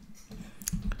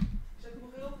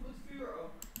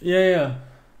 Yeah.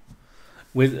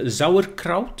 With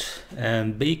sauerkraut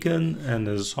and bacon and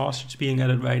the sausage being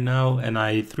added right now, and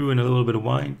I threw in a little bit of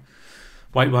wine,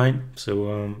 white wine,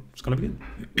 so it's gonna be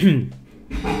good.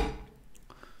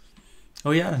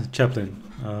 Oh yeah, Chaplin.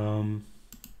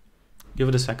 Give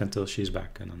it a second till she's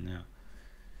back, and then yeah.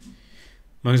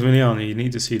 Maximilian, you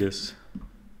need to see this.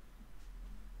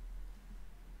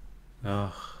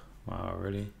 Oh, wow,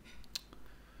 really?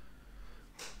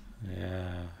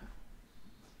 Yeah.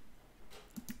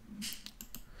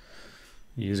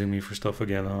 Using me for stuff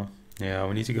again, huh? Yeah,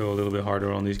 we need to go a little bit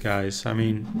harder on these guys. I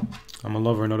mean, I'm a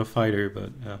lover, not a fighter, but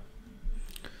yeah.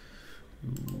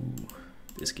 Ooh,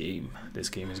 this game is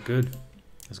good.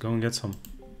 Let's go and get some.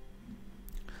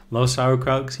 Love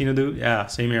sauerkraut, Casino Dude? Yeah,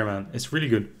 same here, man. It's really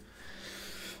good.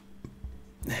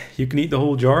 You can eat the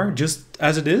whole jar just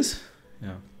as it is.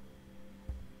 Yeah.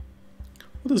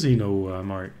 What does he know,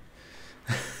 Mark?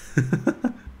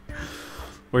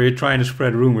 Or you're trying to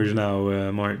spread rumors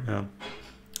now, Mark. Yeah.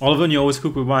 All of them, you always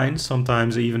cook with wine.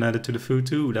 Sometimes I even add it to the food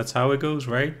too. That's how it goes,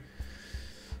 right?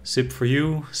 Sip for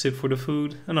you, sip for the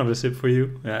food, another sip for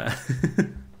you. Yeah.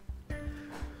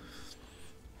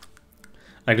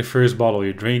 Like the first bottle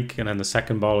you drink, and then the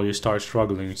second bottle you start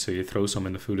struggling, so you throw some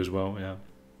in the food as well. Yeah.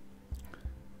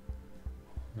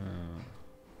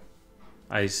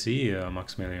 I see,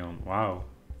 Maximilian. Wow.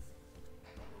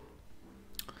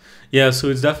 Yeah, so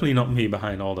it's definitely not me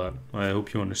behind all that. I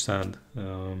hope you understand.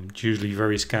 It's usually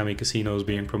very scammy casinos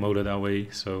being promoted that way,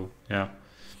 so yeah.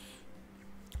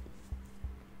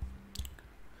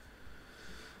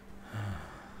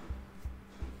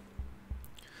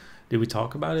 Did we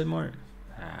talk about it more?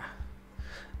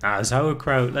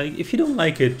 Sauerkraut, like, if you don't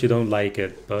like it, you don't like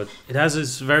it, but it has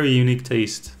this very unique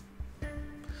taste.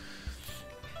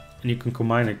 And you can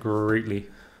combine it greatly.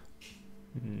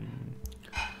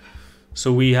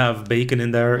 So we have bacon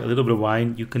in there, a little bit of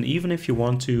wine. You can even, if you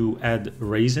want to, add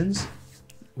raisins,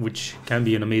 which can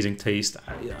be an amazing taste.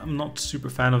 I'm not super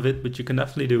fan of it, but you can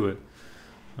definitely do it.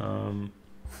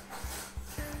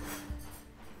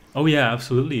 Oh yeah,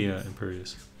 absolutely,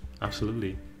 Imperious.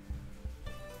 Absolutely.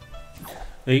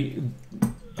 I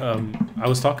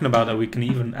was talking about that we can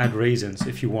even add raisins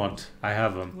if you want. I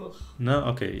have them. Ugh. No?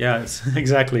 Okay, yeah, it's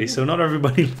exactly. So not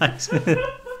everybody likes it.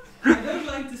 I don't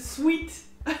like the sweet.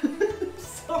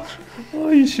 Sorry. Oh,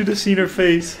 you should have seen her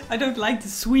face. I don't like the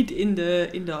sweet in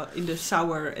the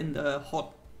sour and the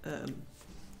hot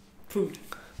food.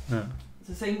 Yeah. It's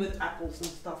the same with apples and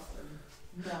stuff and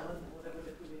melon or whatever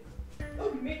they're doing.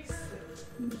 Oh, mix.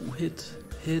 Ooh,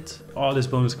 hit. Oh, this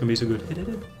bonus can be so good. Hit.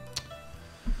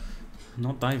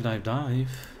 Not dive.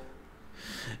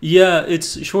 Yeah,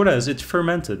 it's short as it's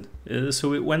fermented.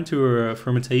 So it went through a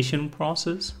fermentation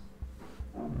process.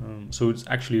 So it's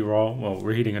actually raw. Well,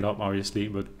 we're heating it up, obviously,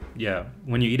 but yeah,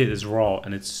 when you eat it, it's raw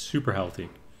and it's super healthy.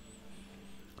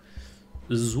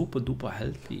 Super duper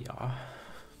healthy, yeah.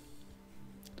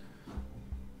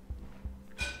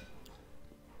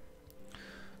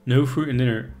 No fruit in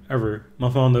dinner ever.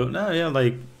 Mafando. No, yeah,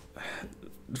 like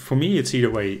for me, it's either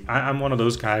way. I'm one of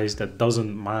those guys that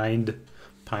doesn't mind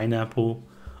pineapple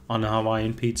on a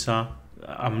Hawaiian pizza.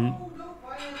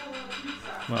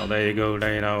 Well, there you go.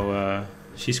 There you know.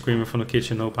 She's screaming from the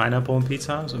kitchen, "No pineapple on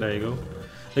pizza!" So there you go.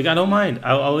 Like I don't mind.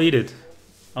 I'll eat it.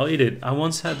 I'll eat it. I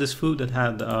once had this food that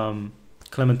had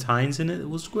clementines in it. It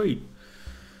was great.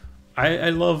 I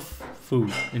love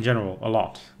food in general a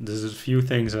lot. There's a few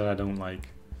things that I don't like.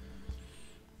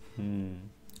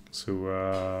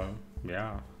 So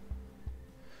yeah.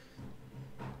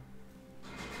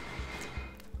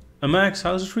 Max,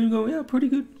 how's the stream going? Yeah, pretty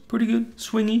good.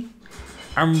 Swingy.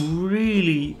 I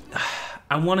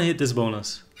want to hit this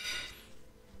bonus.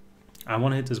 Oh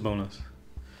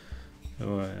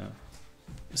yeah.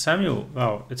 Samuel,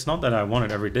 wow, it's not that I want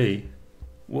it every day.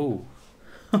 Whoa.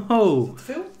 Oh,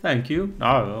 Phil? thank you.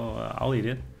 Oh, I'll eat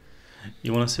it.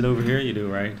 You want to sit over here? You do,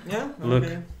 right? Yeah. Look,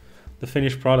 Okay. the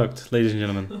finished product, ladies and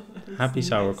gentlemen. Happy Nice.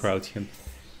 sauerkrautchen.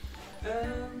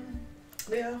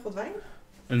 Yeah, hot wine?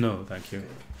 No, thank you.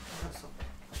 Have some.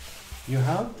 You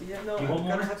have? Yeah, no, You I'm want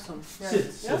gonna more? have some. Yeah.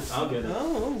 Sit. I'll get it.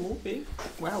 Oh, okay.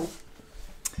 Wow.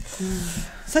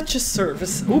 Such a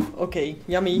service. Ooh, okay.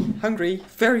 Yummy. Hungry.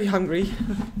 Very hungry.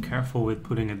 Careful with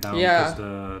putting it down Yeah.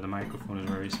 because the microphone is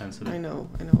very sensitive. I know.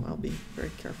 I'll be very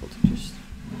careful to just...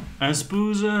 And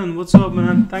Spoozen, what's up,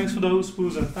 man? Thanks for the host,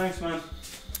 Spoozen. Thanks, man.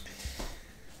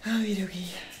 Okie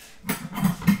dokie.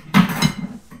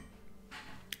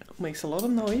 Makes a lot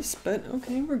of noise, but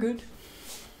okay, we're good.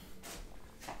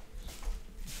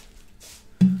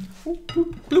 Oop,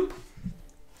 bloop, bloop.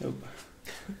 Nope.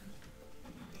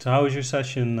 So how was your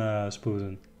session,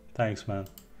 Spoozen? Thanks, man.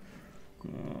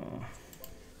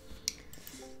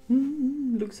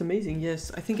 Looks amazing.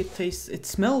 Yes, I think it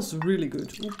smells really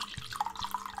good. Ooh.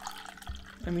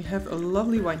 And we have a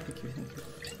lovely wine. Thank you.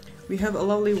 We have a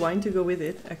lovely wine to go with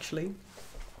it, actually.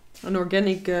 An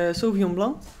organic Sauvignon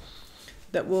Blanc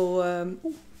that will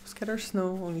scatter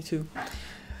snow, only 2.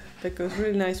 That goes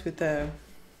really nice with the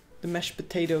mashed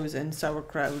potatoes and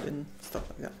sauerkraut and stuff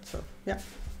like that. So yeah,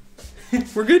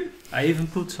 we're good. I even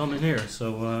put some in here,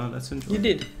 so let's enjoy. You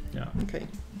did? Yeah. Okay.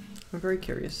 I'm very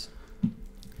curious.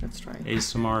 Let's try it.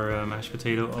 ASMR mashed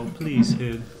potato. Oh, please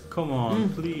hit. Come on,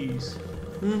 please.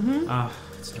 Mm-hmm. Ah,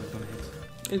 it's not gonna hit.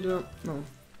 It will. No.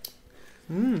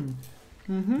 Mm.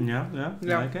 Mm-hmm. Yeah. You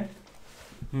Yeah. like it?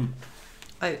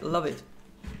 I love it.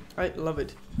 I love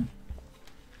it.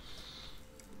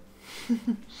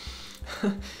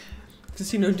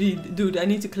 Casino dude, I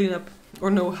need to clean up. Or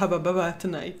no, haba baba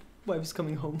tonight. Wife's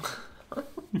coming home. Well,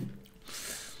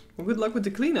 good luck with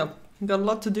the cleanup. You got a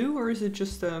lot to do, or is it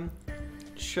just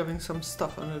shoving some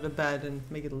stuff under the bed and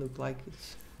make it look like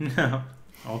it's... Yeah,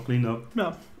 all cleaned up.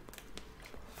 No.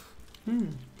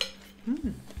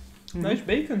 Nice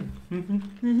bacon.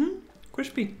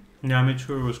 Crispy. Yeah, I made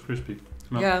sure it was crispy.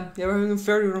 Smell. Yeah, we're having a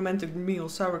very romantic meal,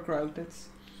 sauerkraut. That's...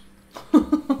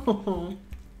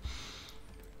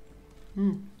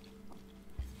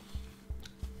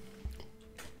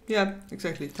 Yeah,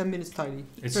 exactly. 10 minutes tidy.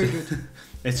 It's Very good.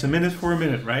 It's a minute for a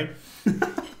minute, right?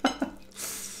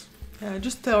 Yeah,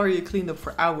 just tell her you cleaned up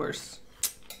for hours.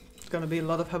 It's gonna be a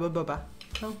lot of hubba bubba.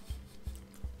 Oh.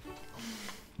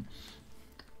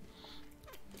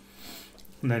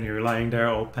 And then you're lying there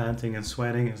all panting and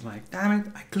sweating. It's like, damn it,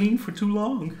 I cleaned for too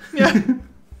long. Yeah.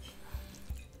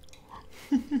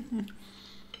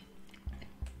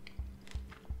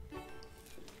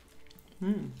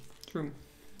 True.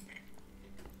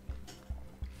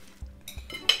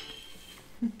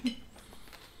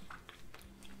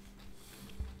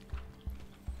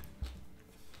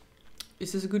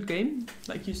 Is this a good game?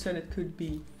 Like you said, it could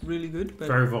be really good, but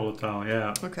Very volatile,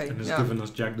 yeah. okay. And it's Yeah. giving us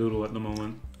Jack Doodle at the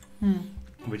moment, Hmm.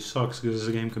 which sucks because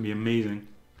this game can be amazing.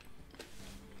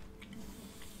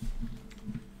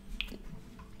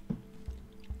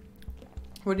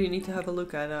 What do you need to have a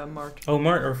look at, Mart? Oh,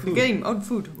 Mart, or The food. game. Oh, the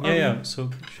food. Yeah.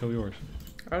 So show yours.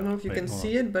 I don't know if you Wait, can hold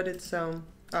see it, but it's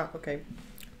okay.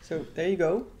 So there you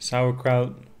go.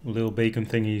 Sauerkraut, little bacon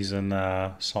thingies, and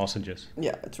sausages.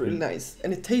 Yeah, it's really nice,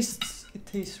 and it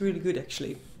tastes really good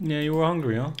actually. Yeah, you were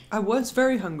hungry, huh? I was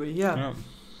very hungry. Yeah. Yeah.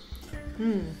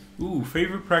 Hmm. Ooh,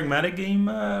 favorite pragmatic game,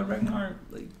 Ragnar?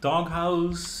 Like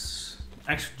Doghouse,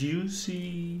 Extra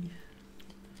Juicy,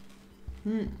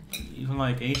 even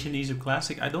like Ancient Egypt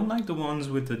Classic. I don't like the ones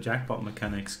with the jackpot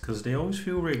mechanics because they always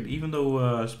feel rigged, even though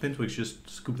Spintwix just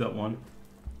scooped that one.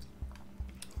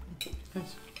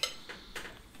 Nice.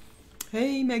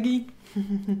 Hey Maggie.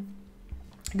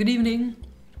 Good evening.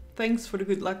 Thanks for the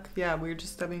good luck. Yeah, we're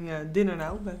just having dinner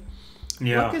now, but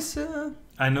Yeah, luck is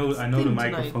I know the thing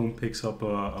microphone picks up a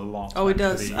lot. Oh, it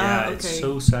does? actually. Ah, Yeah, okay. it's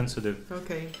so sensitive.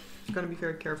 okay. Gotta be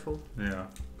very careful. Yeah.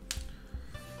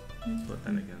 But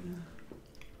then again.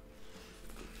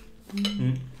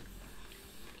 Mm.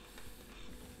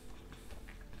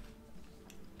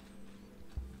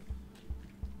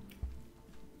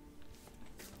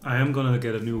 I am gonna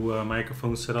get a new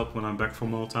microphone set up when I'm back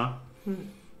from Malta.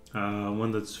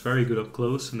 One that's very good up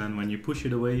close, and then when you push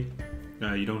it away,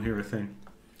 you don't hear a thing.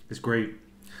 It's great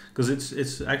because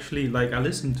it's actually like I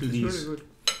listen to It's these really good.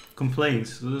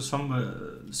 complaints. There's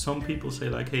some people say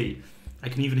like, "Hey, I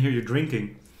can even hear you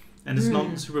drinking," and it's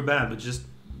not super bad, but just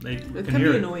like It can can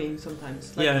hear be it. annoying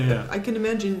sometimes. Like, Yeah. I can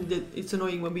imagine that it's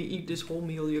annoying when we eat this whole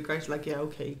meal. You guys are like, yeah,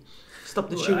 okay, stop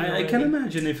the Well, chewing. I can already.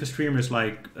 imagine if a streamer's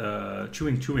like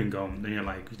chewing gum, then you're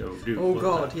like, oh, dude. Oh what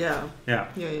god, the-" yeah, Yeah.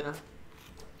 yeah. Yeah.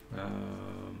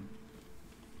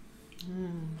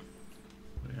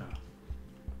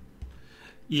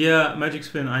 Yeah, Magic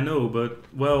Spin, I know, but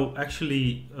well,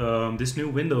 actually, this new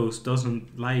Windows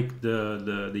doesn't like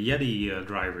the Yeti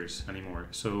drivers anymore.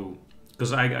 So,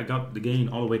 because I got the gain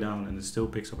all the way down and it still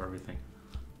picks up everything.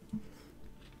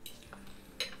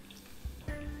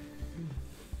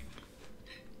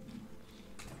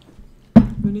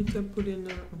 We need to put in.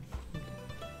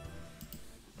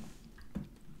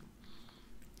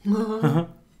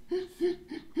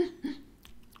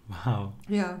 Wow.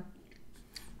 Yeah.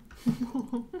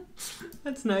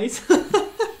 That's nice.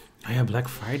 Oh yeah, Black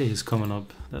Friday is coming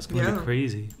up. That's gonna Yeah. be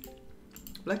crazy.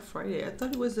 Black Friday. I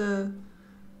thought it was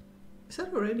Is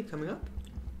that already coming up?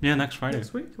 Yeah, next Friday.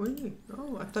 Next week? Really?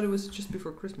 Oh, I thought it was just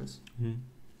before Christmas.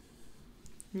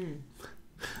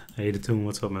 Hey, the tune,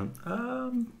 what's up, man?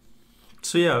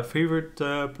 So yeah, favorite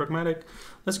pragmatic.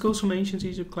 Let's go some Ancient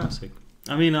Egypt Classic.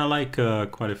 I mean, I like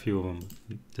quite a few of them.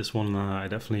 This one I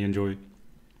definitely enjoy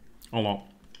a lot.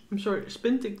 I'm sorry,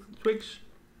 Spintwix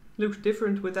looks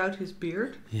different without his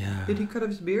beard. Yeah. Did he cut off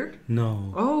his beard?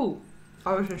 No. Oh,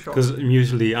 I was in shock. Because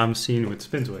usually I'm seen with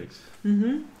Spintwix.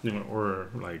 Mm-hmm. You know, or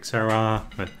like Sarah.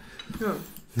 But Yeah.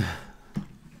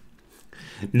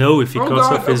 no, if he Oh cuts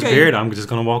God, off his okay. beard, I'm just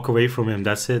gonna walk away from him.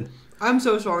 That's it. I'm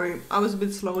so sorry. I was a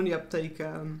bit slow in the uptake,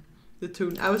 the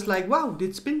tune. I was like, wow,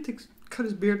 did Spintwix cut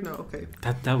his beard? No, okay.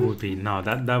 That would be no.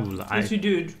 That would I. Yes, you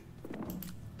did.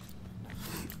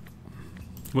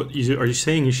 What are you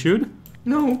saying? You should?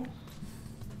 No.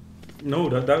 No,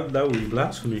 that would be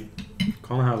blasphemy.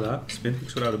 Can't have that.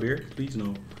 Spintwix without a beard, please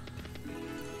no.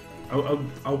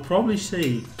 I'll probably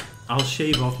say I'll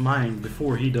shave off mine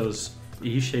before he does.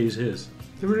 He shaves his.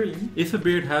 Really? If a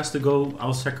beard has to go,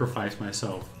 I'll sacrifice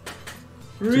myself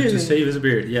Really? to save his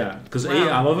beard. Yeah, because Wow. A,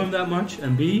 I love him that much,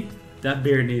 and B, that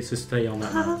beard needs to stay on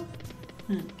that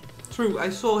man. True, I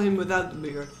saw him without the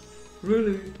beard.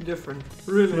 Really different.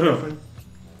 Really Yeah. different.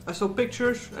 I saw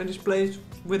pictures and this place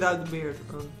without the beard.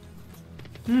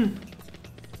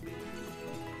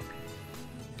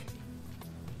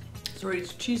 Sorry,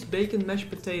 it's cheese, bacon, mashed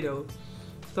potato.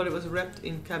 Thought it was wrapped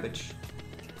in cabbage.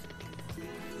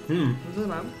 Was that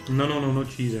right? No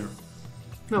cheese there.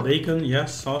 No. Bacon,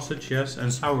 yes. Sausage, yes.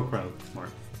 And sauerkraut, Mark.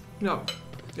 No,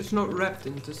 it's not wrapped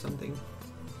into something.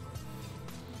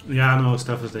 Yeah, no,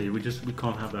 stuff is there. We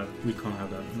can't have that. We can't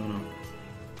have that. No.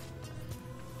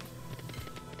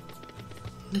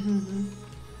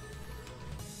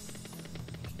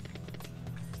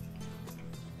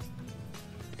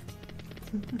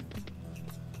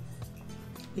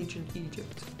 Ancient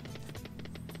Egypt.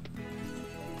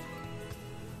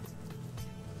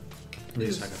 Wait a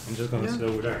Yes. second. I'm just gonna Yeah. sit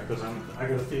over there because I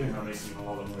got a feeling I'm making a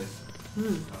lot of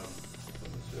noise.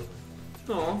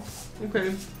 Oh,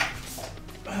 okay.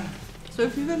 So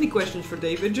if you have any questions for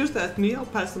David, just ask me. I'll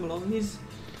pass them along.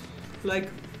 like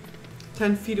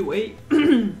 10 feet away.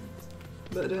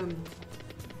 But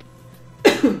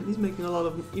he's making a lot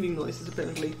of eating noises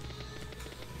apparently.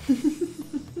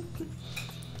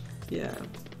 Yeah.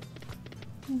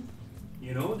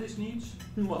 You know what this needs?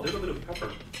 What? A little bit of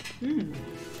pepper.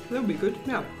 That would be good.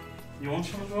 Yeah. You want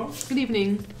some as well? Good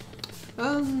evening.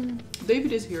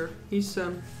 David is here. He's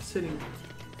sitting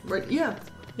right. Yeah.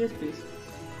 Yes, please.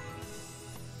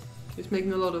 He's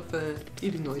making a lot of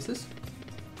eating noises.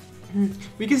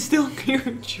 We can still hear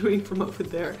him chewing from over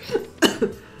there.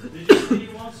 Did you say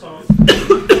you want some?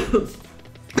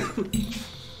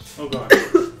 Oh god.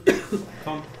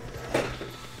 Come.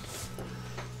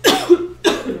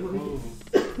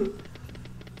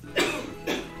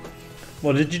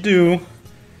 What did you do?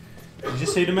 Did you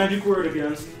say the magic word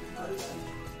again?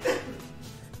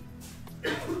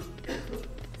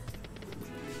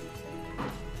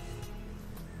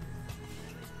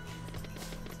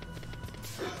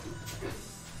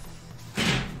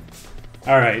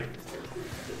 Alright.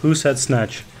 Who said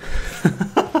snatch?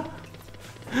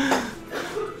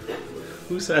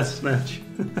 Who said snatch?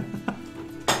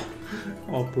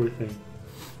 Oh, poor thing.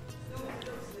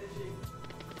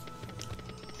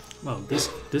 Well,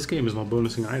 this game is not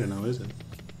bonusing either now, is it?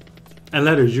 And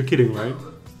letters, you're kidding, right?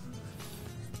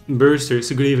 Burster,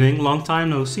 so good evening. Long time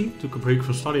no see. Took a break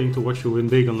from studying to watch you win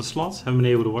big on the slots. Haven't been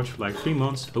able to watch for like 3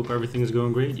 months. Hope everything is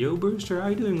going great. Yo, Burster, how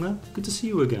you doing, man? Good to see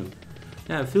you again.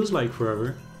 Yeah, it feels like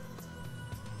forever.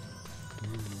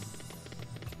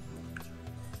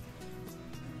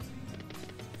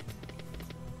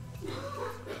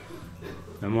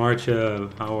 And Marcia,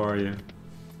 how are you?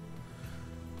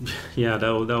 Yeah,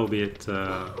 that'll be it.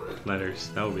 Letters,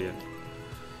 that'll be it.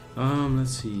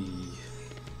 Let's see.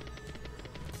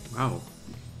 Wow,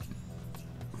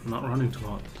 I'm not running too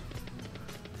hot.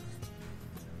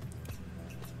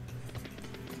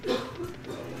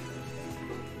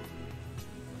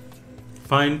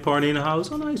 Fine party in the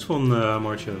house. Oh, nice one,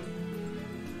 Marcia.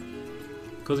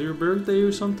 Because of your birthday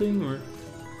or something, or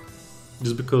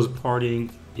just because partying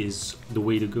is the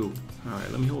way to go? All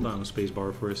right, let me hold down the space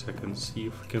bar for a second. See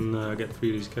if we can get 3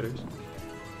 of these getters.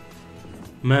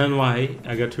 Man, why?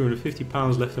 I got 250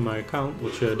 pounds left in my account.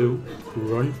 What should I do?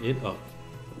 Run it up.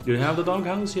 Do you have the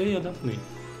doghouse? Yeah, definitely.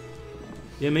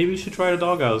 Yeah, maybe you should try the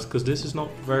doghouse, because this is not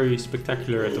very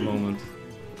spectacular at the moment.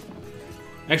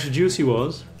 Actually, Juicy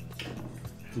was.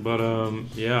 But,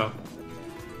 yeah.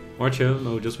 Marcia,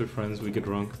 no, just with friends, we get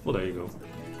drunk. Well, there you go.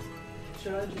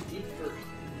 Should I just eat first?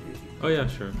 Oh, yeah,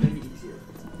 sure. Maybe easier.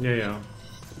 Yeah.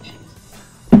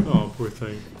 Oh, poor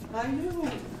thing. I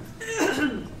know.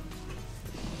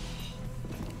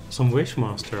 Some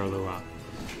Wishmaster, Aloha.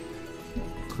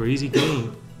 Crazy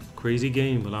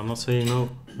game, but I'm not saying no.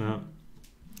 No.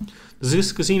 Does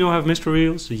this casino have mystery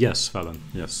wheels? Yes, Fallon,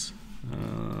 yes.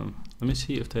 Let me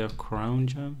see if they have crown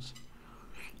gems.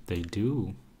 They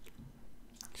do.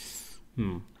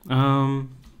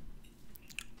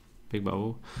 Big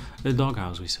bubble. The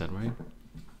doghouse, we said, right?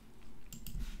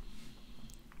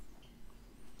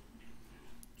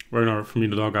 Right now, for me,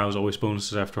 the doghouse always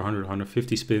bonuses after 100,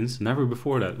 150 spins. Never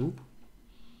before that. Ooh.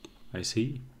 I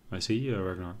see,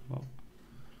 Ragnar. Well,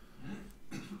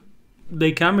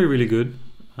 they can be really good.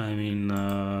 I mean,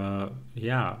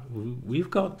 yeah, we've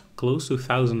got close to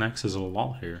 1,000 X's a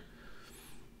lot here.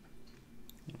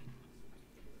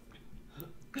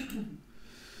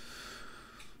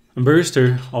 And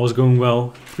Burster, all's going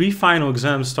well. 3 final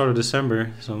exams started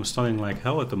December, so I'm studying like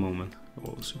hell at the moment.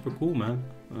 Oh, super cool, man.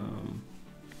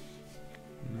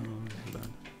 No, bad.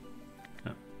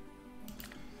 Yeah.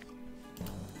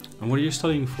 And what are you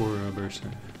studying for, Burster?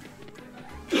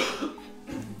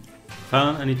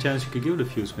 Fallon, any chance you could give it a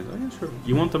few spins? Oh yeah, sure.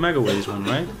 You want the Mega Ways one,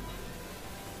 right?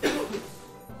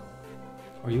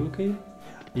 Are you okay?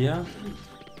 Yeah?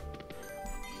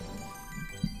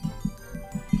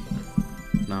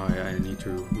 Now I need to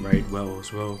write well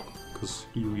as well, because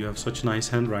you have such nice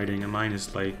handwriting, and mine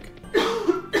is like...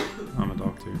 I'm a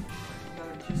doctor.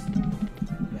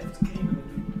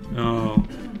 Oh.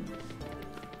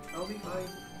 I'll be fine.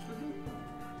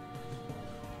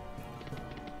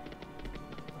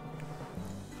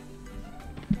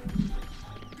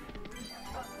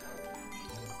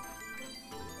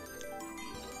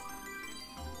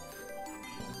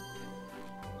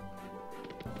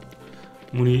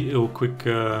 Mooney, it'll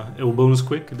bonus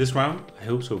quick this round? I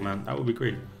hope so, man. That would be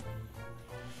great.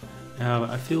 Yeah, but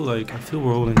I feel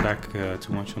we're holding back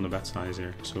too much on the bet size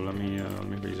here. So let me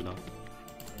raise it up.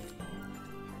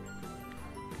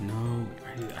 No,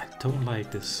 I don't like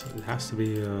this. It has to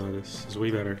be this is way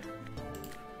better.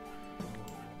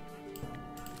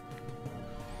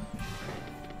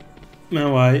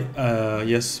 Man, why?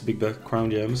 Yes, big back crown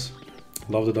gems.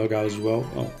 Love the dugout as well.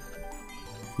 Oh,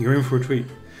 you're in for a treat.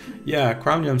 Yeah,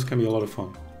 crown gems can be a lot of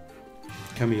fun.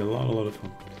 Can be a lot of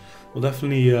fun. We'll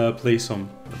definitely play some.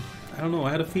 I don't know.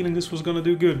 I had a feeling this was gonna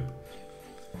do good.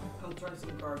 I'll try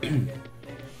some Garga again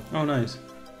later. Oh, nice.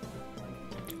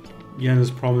 Yen is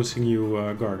promising you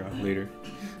Garga later.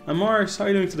 And Mars, how are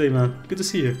you doing today, man? Good to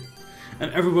see you.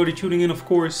 And everybody tuning in, of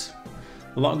course.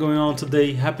 A lot going on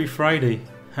today. Happy Friday.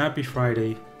 Happy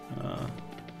Friday.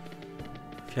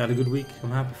 If you had a good week,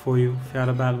 I'm happy for you. If you had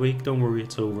a bad week, don't worry,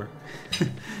 it's over.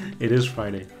 It is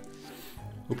Friday.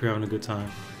 Hope you're having a good time.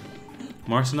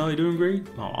 Marcinel, you doing great?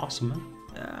 Oh, awesome, man.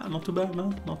 Yeah, not too bad,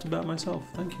 man. Not too bad myself.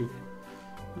 Thank you.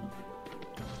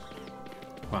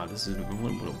 Wow, this is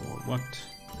what?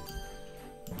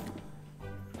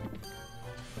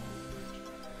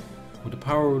 With the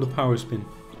power of the power spin,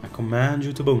 I command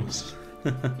you to bonus.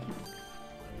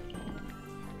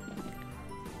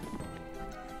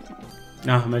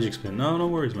 Ah, magic spin. No, no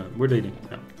worries, man. We're dating.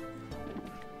 No.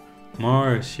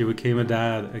 Mars, she became a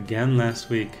dad again last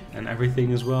week, and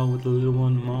everything is well with the little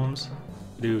one, moms.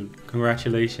 Dude,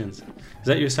 congratulations. Is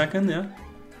that your second? Yeah.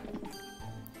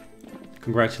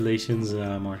 Congratulations,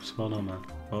 Mars. Well done, man.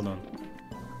 Well done.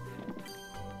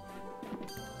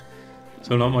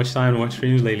 So not much time to watch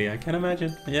streams lately. I can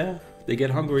imagine. Yeah, they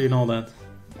get hungry and all that.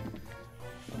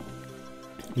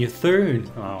 Your third.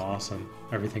 Oh, awesome.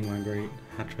 Everything went great.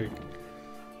 Hat trick.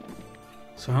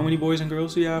 So how many boys and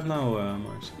girls do you have now,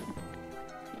 Mars?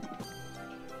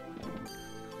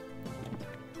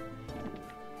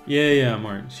 Yeah,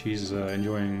 Mars. She's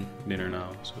enjoying dinner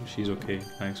now, so she's okay.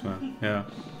 Thanks, man. Yeah.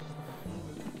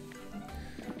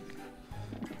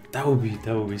 That would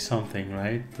be something,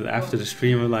 right? After the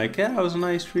stream, we're like, yeah, it was a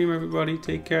nice stream, everybody.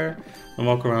 Take care. And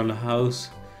walk around the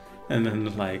house, and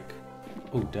then like,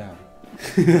 oh damn.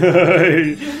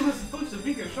 You were supposed to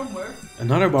be here somewhere.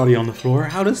 Another body on the floor.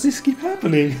 How does this keep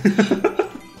happening?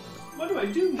 What do I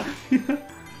do?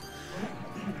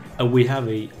 We have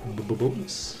a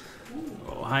bonus.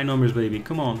 Oh, high numbers, baby.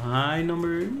 Come on, high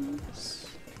numbers.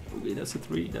 Okay, that's a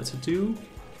 3. That's a 2.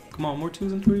 Come on, more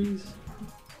 2s and 3s.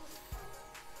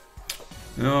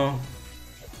 No,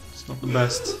 it's not the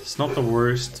best. It's not the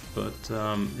worst, but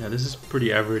yeah, this is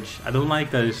pretty average. I don't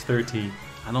like that it's 13.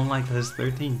 I don't like that it's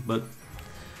 13, but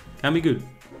can be good.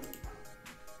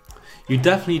 You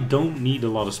definitely don't need a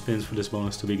lot of spins for this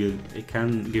bonus to be good. It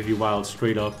can give you wild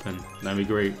straight up, and that'd be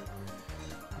great.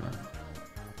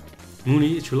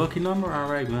 Mooney, it's your lucky number?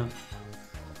 Alright, man.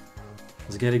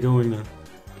 Let's get it going then.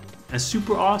 And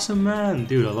super awesome, man.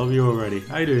 Dude, I love you already.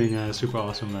 How you doing, super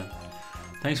awesome, man?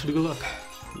 Thanks for the good luck.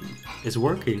 It's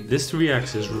working. This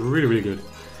 3x is really, really good.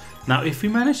 Now, if we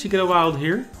manage to get a wild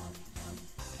here,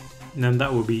 then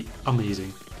that would be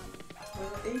amazing.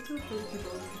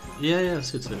 Yeah,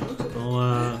 sit there.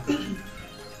 Well,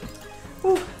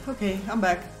 Oh, okay, I'm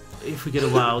back. if we get a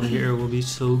wild here, it will be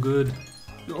so good.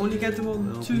 You only get them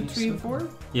on 2, 3, and 4?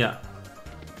 Yeah.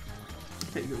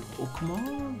 Okay, good. Oh, come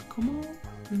on, come on.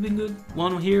 It's been good.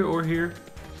 One here or here.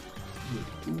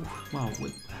 Ooh, wow,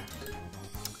 wait.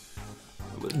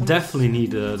 Definitely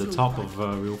need the top of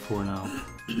reel 4 now.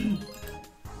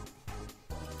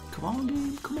 Come on,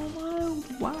 dude. Come on,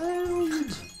 wild.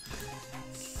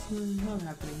 It's not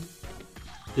happening.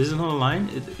 Is it not a line?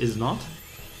 It is not.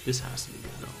 This has to be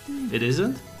good though. It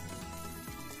isn't?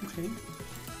 Okay.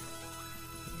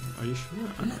 Are you sure?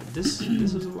 This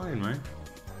is a line, right?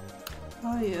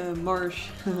 Hi, Marsh.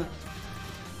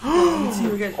 Let's see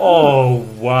again. Oh,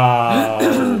 wow.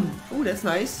 Oh, that's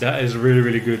nice. That is really,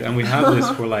 really good. And we have this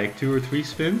for like 2 or 3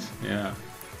 spins. Yeah.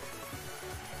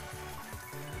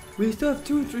 We still have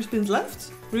 2 or 3 spins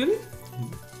left? Really?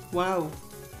 Wow.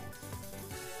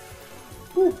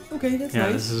 Oh, okay, that's Yeah,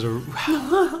 nice. this is a...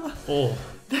 Oh.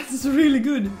 That's really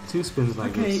good. 2 spins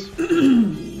like this.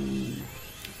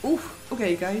 Oof.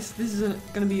 Okay, guys, this is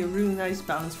gonna be a really nice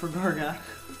balance for Garga.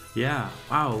 Yeah,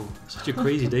 wow. Such a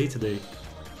crazy day today.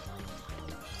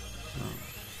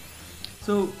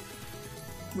 So,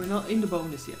 we're not in the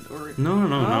bonus yet, or? No.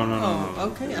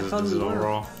 Oh, okay, I thought this we is all were.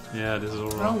 raw. Yeah, this is all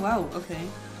raw. Oh, wow, okay.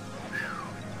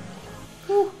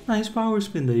 Ooh, nice power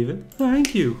spin, David.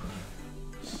 Thank you.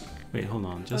 Wait, hold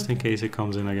on, just in case it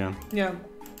comes in again. Yeah.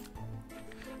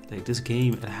 Like, this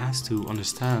game, it has to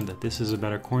understand that this is a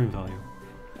better coin value.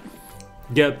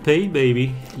 Get paid,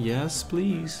 baby. Yes,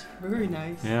 please. Very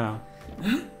nice. Yeah.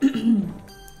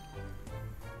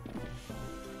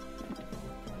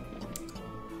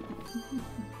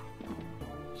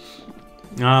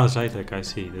 Ah, Zytek, I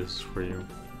see. This is for you.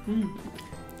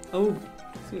 Oh,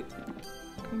 see.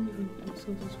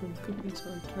 sometimes when cooking, so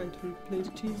I try to replace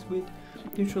cheese with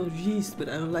neutral yeast, but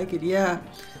I don't like it. Yeah,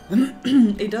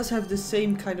 it does have the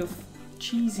same kind of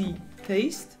cheesy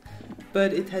taste,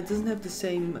 but it doesn't have the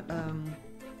same.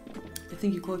 I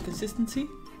think you call it consistency.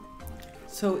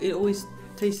 So it always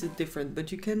tasted different,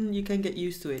 but you can get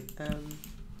used to it.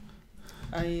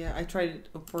 I tried it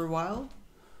for a while.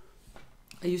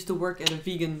 I used to work at a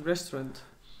vegan restaurant,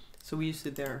 so we used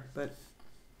it there, but.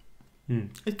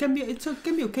 It can be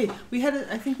okay. We had it.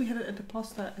 I think we had it at the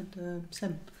pasta at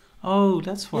Sam. Oh,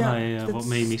 that's what what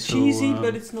made me so cheesy,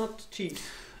 but it's not cheese.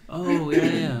 Oh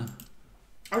yeah.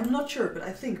 I'm not sure, but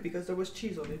I think because there was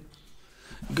cheese on it.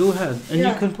 Go ahead, and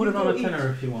you can put it on a eat. tenner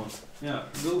if you want. Yeah,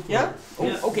 go for Yeah. it. Oh,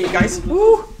 Yeah. okay, guys.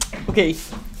 Woo. Okay,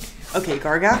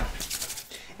 Garga,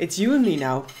 it's you and me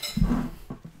now.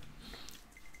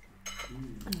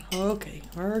 Okay,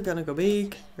 we're gonna go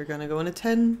big. We're gonna go on a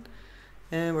 10.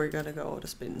 And we're gonna go all the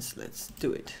spins. Let's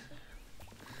do it.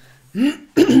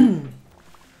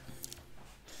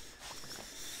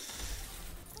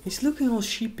 He's looking all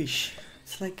sheepish.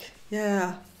 It's like,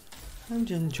 yeah, I'm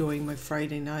just enjoying my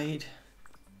Friday night.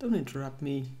 Don't interrupt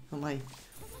me on my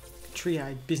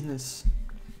tree-eyed business.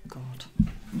 God.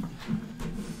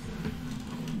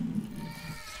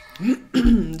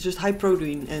 Just high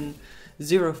protein and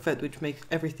 0 fat, which makes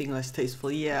everything less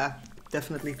tasteful. Yeah.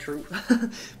 Definitely true.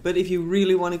 But if you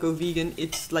really want to go vegan,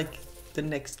 it's like the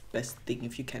next best thing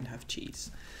if you can't have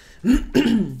cheese.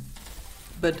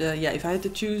 But yeah, if I had to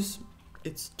choose,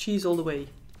 it's cheese all the way.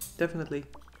 Definitely.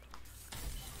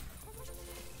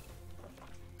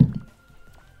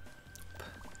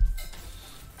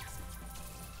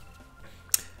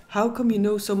 How come you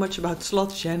know so much about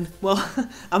slots, Jen? Well,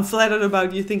 I'm flattered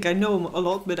about you think I know a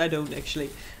lot, but I don't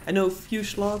actually. I know a few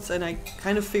slots and I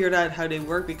kind of figured out how they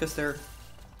work because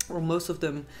most of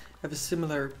them have a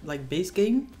similar like base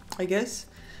game, I guess.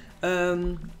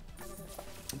 I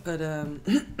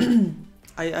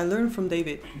learned from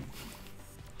David.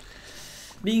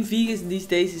 Being vegan these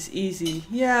days is easy.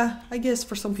 Yeah, I guess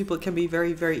for some people it can be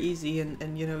very, very easy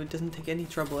and you know, it doesn't take any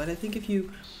trouble. And I think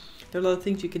there are a lot of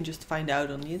things you can just find out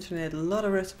on the internet. A lot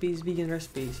of recipes, vegan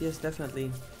recipes. Yes,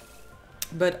 definitely.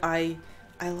 But I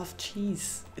love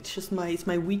cheese. It's just it's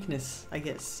my weakness, I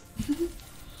guess.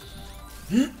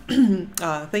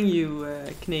 Thank you,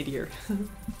 Canadier.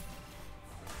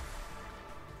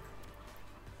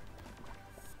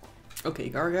 Okay,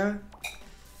 Garga.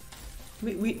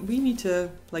 We need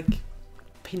to like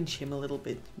pinch him a little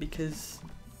bit because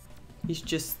he's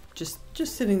just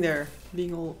sitting there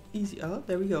being all easy. Oh,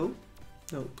 there we go.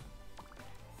 No.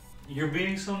 You're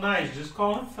being so nice. Just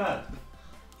call him fat.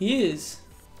 He is.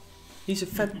 He's a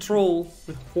fat troll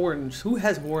with horns. Who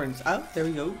has horns? Oh, there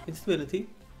we go. Instability.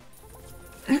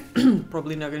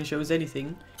 Probably not going to show us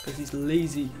anything because he's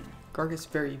lazy. Garga's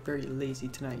very, very lazy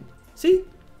tonight. See?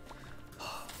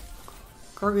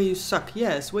 Garga, you suck.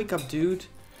 Yes, wake up, dude.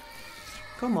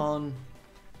 Come on.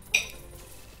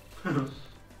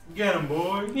 Get him,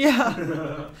 boy.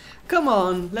 Yeah. Come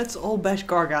on. Let's all bash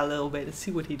Garga a little bit and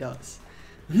see what he does.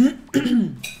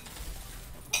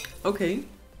 Okay.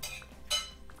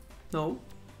 No.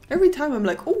 Every time I'm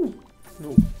like, oh.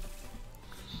 No.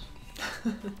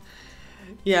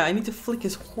 Yeah, I need to flick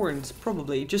his horns,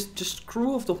 probably. Just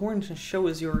screw off the horns and show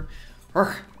us your...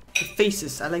 the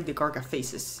faces. I like the Garga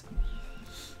faces.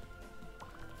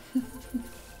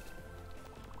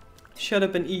 Shut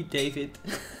up and eat, David.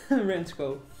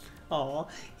 Rensko. Aw,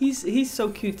 he's so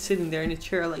cute sitting there in a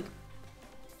chair like...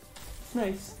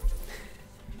 Nice.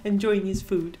 Enjoying his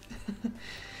food.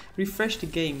 Refresh the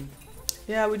game.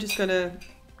 Yeah, we're just gonna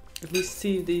at least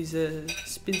see these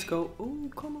spins go. Oh,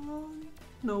 come on.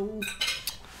 No.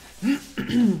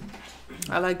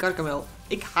 I like Gargamel.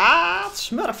 Ik haat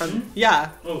smurfen.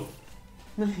 Ja. Oh.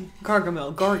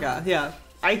 Gargamel. Garga. Yeah.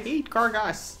 I hate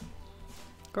Gargas.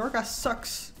 Garga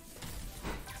sucks.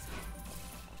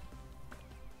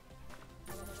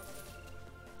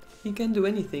 He can do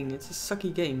anything. It's a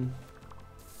sucky game.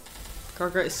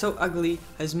 Garga is so ugly.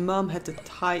 His mom had to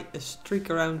tie a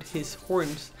string around his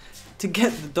horns to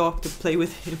get the dog to play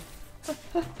with him.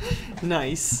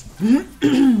 Nice.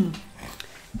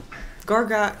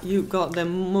 Garga, you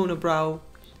goddamn monobrow,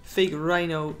 fake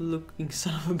rhino looking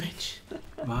son of a bitch.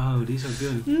 Wow, these are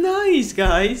good. Nice,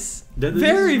 guys. This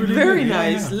Very, is really very good.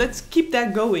 nice. Yeah. Let's keep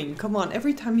that going. Come on,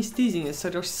 every time he's teasing us, so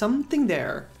there's something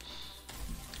there.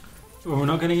 Oh, we're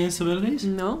not getting instabilities?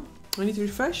 No? I need to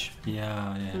refresh?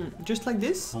 Yeah. Just like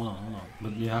this? Hold on.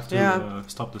 But you have to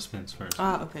stop the spins first.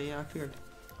 Ah, okay, yeah, I figured.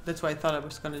 That's why I thought I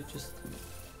was gonna just...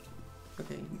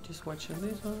 Okay, just watch on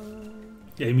this one.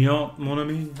 Amy, mon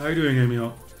ami. How are you doing,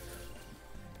 Amy?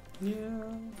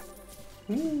 Yeah.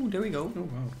 Ooh, there we go. Oh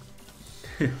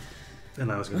wow.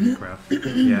 And I was gonna be crap.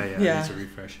 Yeah, it Yeah. needs a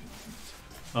refresh.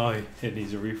 Oh, it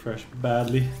needs a refresh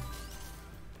badly.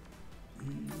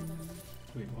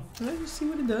 Wait, what? Let's see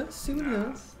what it does. See what it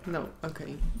does. No,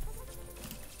 okay.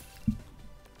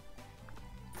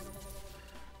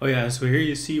 Oh yeah, so here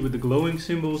you see with the glowing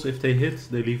symbols, if they hit,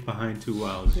 they leave behind 2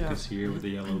 wilds. You Yeah. can see here with the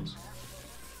yellows.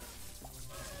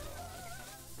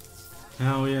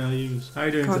 Hell yeah, use. How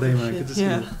you doing Cargo today, man? shit, Good to see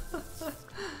yeah. you.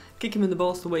 Kick him in the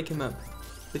balls to wake him up.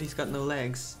 But he's got no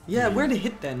legs. Yeah, where to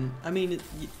hit then? I mean,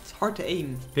 it's hard to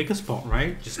aim. Pick a spot,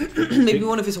 right? Just Maybe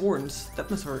one of his horns. That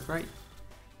must hurt, right?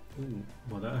 Ooh,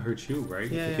 well, that hurts you, right?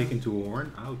 Yeah, If you yeah. kick into a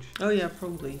horn, ouch. Oh yeah,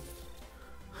 probably.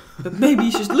 But maybe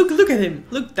you should look at him.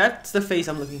 Look, that's the face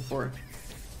I'm looking for.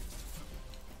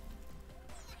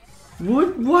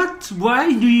 What?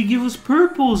 Why do you give us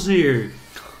purples here?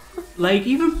 Like,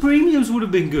 even premiums would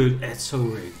have been good. That's so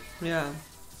rigged. Yeah.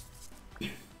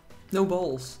 No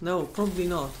balls. No, probably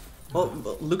not. Well,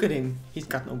 look at him. He's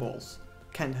got no balls.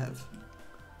 Can't have.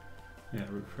 Yeah,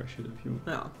 refresh it if you want.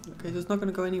 No. Okay, so it's not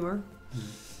gonna go anywhere.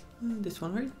 Mm. This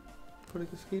one, right? For the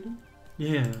cascade.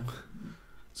 Yeah.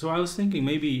 So I was thinking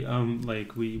maybe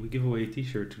like we give away a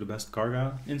t-shirt to the best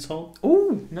Garga insult.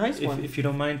 Oh, nice one. If you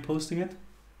don't mind posting it.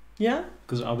 Yeah?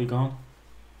 Because I'll be gone.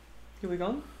 Here we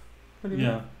go. What do you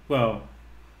Yeah. Well,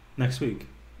 next week.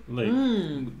 Like,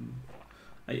 Mm.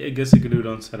 I guess I could do it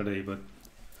on Saturday, but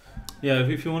yeah,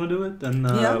 if you want to do it, then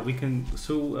Yeah. we can.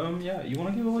 So yeah, you want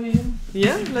to give away him?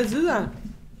 Yeah, let's do that.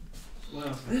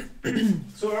 Well,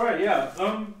 so alright,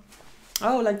 yeah.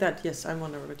 Oh, like that. Yes, I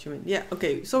wonder what you mean. Yeah,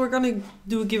 okay. So we're gonna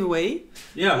do a giveaway.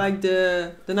 Yeah. Like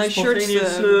the nice shirts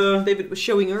Spontaneous, David was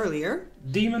showing earlier.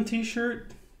 Demon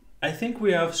t-shirt. I think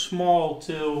we have small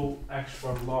till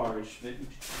extra large. Let me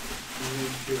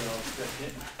make sure I'll check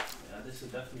it. Yeah, this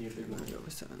is definitely a big one.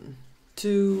 Over 7.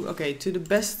 To the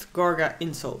best Garga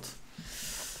insult.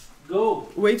 Go.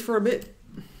 Wait for a bit.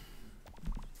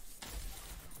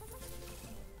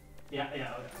 Yeah,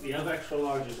 we have extra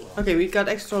large as well. Okay, we got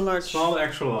extra large. Small,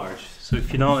 extra large. So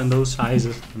if you're not in those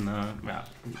sizes, then yeah,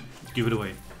 give it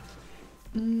away.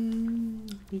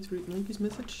 Need to read Monkey's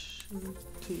message. To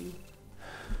Monkey.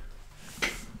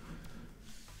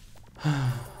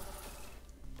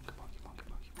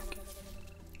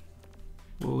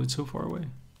 Whoa, it's so far away.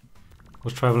 I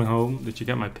was traveling home. Did you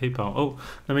get my PayPal? Oh,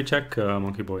 let me check,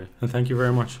 Monkey Boy. And thank you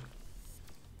very much.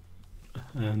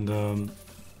 And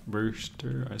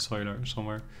Brewster, I saw you there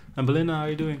somewhere. And Belinda, how are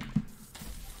you doing?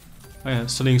 Oh yeah,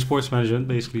 studying sports management,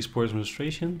 basically sports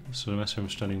administration. So the semester I'm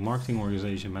studying marketing,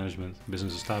 organization management,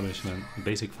 business establishment,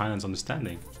 basic finance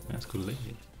understanding. Yeah, that's good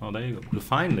lady. Oh, there you go. The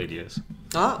fine lady is.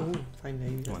 Ah, ooh, fine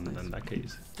name. That's Well, nice. in that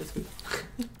case. That's good.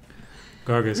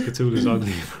 Gargas Cthulhu's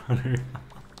ugly brother.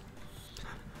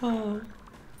 Oh.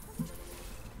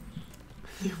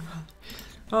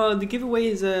 Oh, the giveaway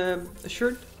is a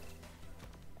shirt,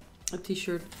 a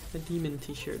t-shirt, a demon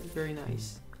t-shirt. Very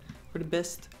nice. For the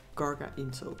best Garga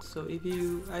insults. So if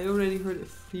you, I already heard a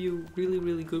few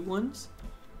really good ones,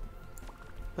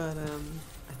 but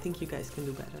I think you guys can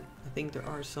do better. I think there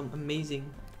are some amazing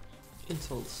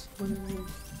insults.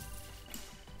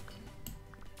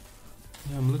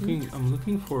 Yeah, I'm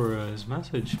looking for his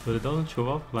message, but it doesn't show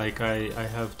up. Like I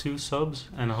have 2 subs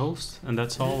and a host, and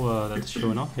that's all that's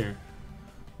showing up here.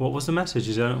 What was the message?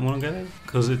 Is I don't want to get it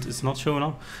because it's not showing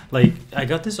up. Like I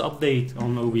got this update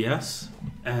on OBS,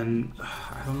 and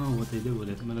I don't know what they do with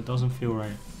it, but it doesn't feel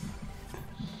right.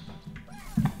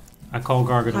 I call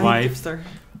Garga the Hi, wife hipster.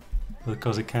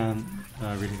 because it can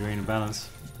really drain the balance.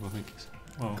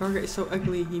 Well, Garga is so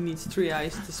ugly, he needs 3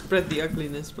 eyes to spread the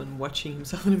ugliness when watching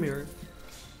himself in the mirror.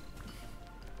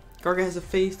 Garga has a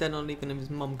face that not even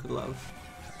his mom could love.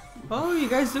 Oh, you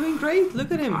guys doing great?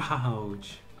 Look at him.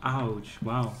 ouch, ouch,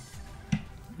 wow.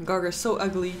 Garga is so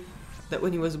ugly that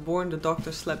when he was born, the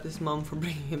doctor slapped his mom for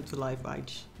bringing him to life.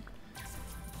 Ouch.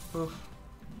 Oof.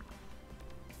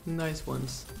 Nice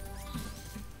ones.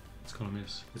 It's gonna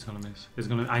miss. It's gonna miss. It's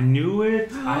gonna. I knew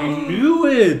it. I knew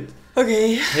it.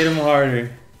 Okay. Hit him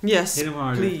harder. Yes. Hit him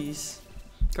harder. Please.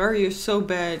 Garga, you're so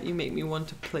bad. You make me want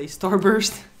to play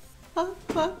Starburst.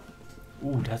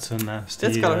 Ooh, that's a nasty.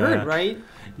 That's gotta hurt, right?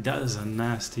 That is a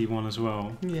nasty one as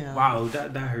well. Yeah. Wow,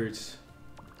 that hurts.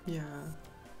 Yeah.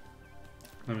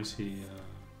 Let me see.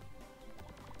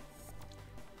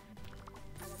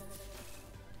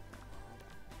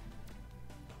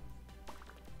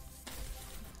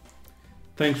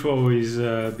 Thanks for always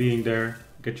being there.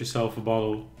 Get yourself a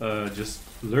bottle. Just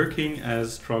lurking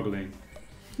as struggling.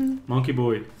 Monkey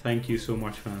Boy, thank you so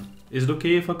much, man. Is it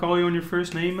okay if I call you on your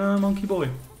first name, Monkey Boy?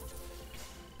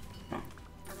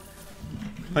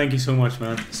 Thank you so much,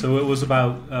 man. So it was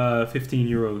about 15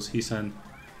 euros he sent.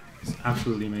 It's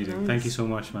absolutely amazing. Nice. Thank you so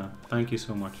much, man. Thank you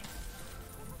so much.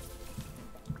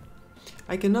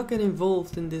 I cannot get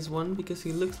involved in this one because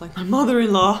he looks like my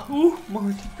mother-in-law. Ooh,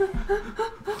 Mart.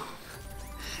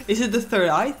 Is it the third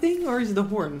eye thing or is it the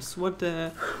horns? What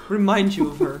reminds you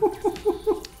of her?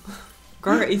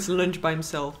 Garga eats lunch by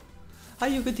himself. Hi,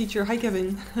 yoga teacher. Hi,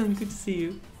 Kevin. Good to see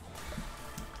you.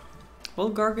 Well,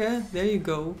 Garga, there you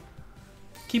go.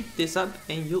 Keep this up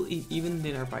and you'll eat even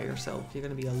dinner by yourself. You're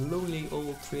gonna be a lonely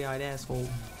old three-eyed asshole.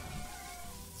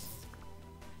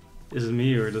 Is it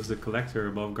me or does the collector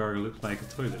above Garga look like a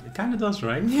toilet? It kind of does,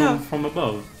 right? Yeah. From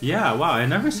above. Yeah, wow, I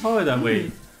never saw it that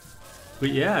way. But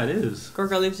yeah, it is.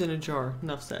 Garga lives in a jar.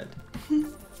 Enough said.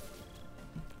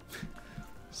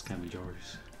 Scammy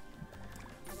jars.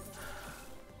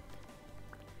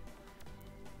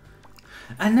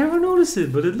 I never noticed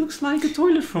it, but it looks like a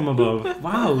toilet from above.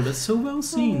 Wow, that's so well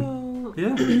seen. Oh.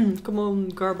 Yeah. Come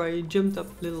on, Garba, you jumped up,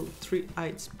 little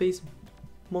three-eyed space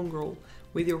mongrel.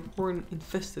 With your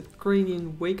horn-infested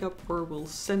cranium, wake up or we'll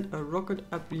send a rocket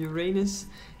up Uranus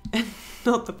and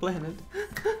not the planet.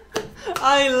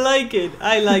 I like it.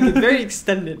 I like it. Very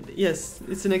extended. Yes,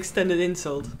 it's an extended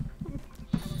insult.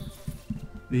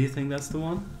 Do you think that's the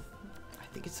one? I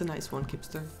think it's a nice one,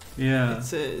 Kipster. Yeah.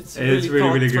 It's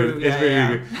really good. Yeah, It's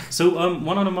really good. So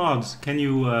one of the mods, can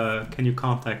you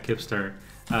contact Kipster?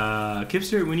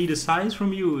 Kipster, we need a size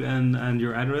from you and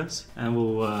your address, and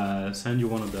we'll send you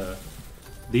one of the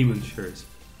demon shirts.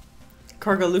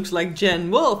 Karga looks like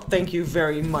Jen. Well, thank you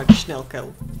very much,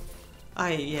 Snelkel.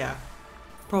 Yeah,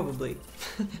 probably.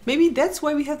 Maybe that's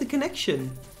why we have the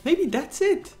connection. Maybe that's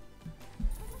it.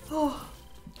 Oh.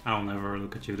 I'll never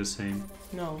look at you the same.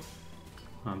 No.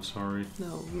 I'm sorry.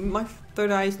 No, my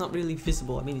third eye is not really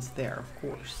visible. I mean, it's there, of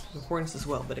course. The horns as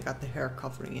well, but I got the hair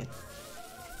covering it.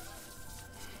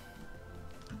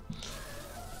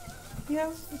 Yeah,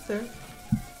 it's there.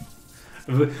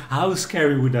 How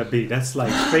scary would that be? That's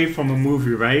like straight from a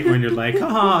movie, right? When you're like,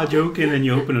 haha, joking, and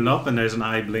you open it up and there's an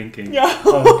eye blinking. Yeah.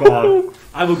 Oh god.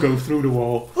 I will go through the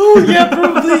wall. Oh yeah,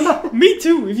 probably. Me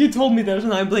too. If you told me there's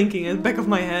an eye blinking at the back of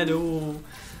my head. Oh,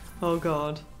 oh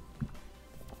god.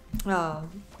 Ah,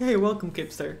 hey, welcome,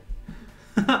 Kipster.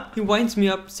 He winds me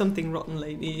up something rotten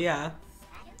lately. Yeah,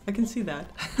 I can see that.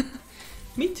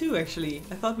 Me too, actually.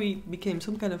 I thought we became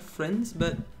some kind of friends,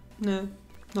 but no,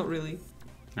 not really.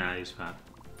 Nah, he's fat.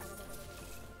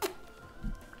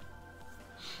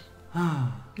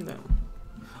 No.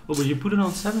 Oh, but you put it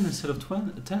on 7 instead of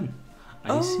 10.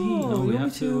 I see. Oh, we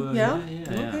have to. Yeah.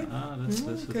 Okay. Ah, that's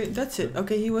okay, that's it.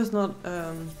 Okay, he was not.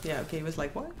 Yeah. Okay, he was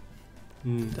like, what?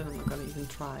 Mm. Then I'm not gonna even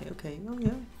try. Okay. Oh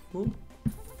yeah. Cool.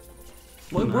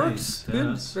 Well, it Nice. works. Yeah,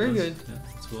 Good. Very good. Yeah,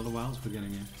 that's a lot of wilds we're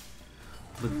getting here.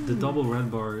 But the double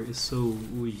red bar is so.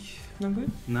 Not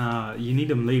good. Nah, you need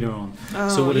them later on. Oh,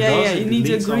 So what it yeah, does, yeah. it You need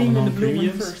the leads green on and the blue one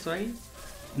premiums. first, right?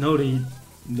 No, the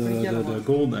yellow the one.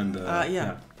 gold and the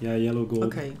Yeah. yeah, yellow gold.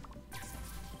 Okay.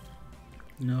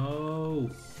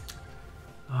 No.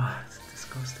 Ah, it's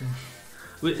disgusting.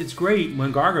 But it's great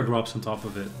when Garga drops on top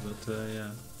of it, but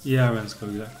yeah. Yeah, Rensko,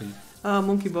 exactly.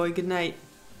 Monkey Boy. Good night.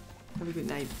 Have a good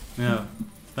night. Yeah.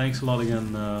 Thanks a lot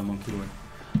again, Monkey Boy.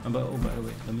 Oh, by the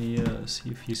way, let me see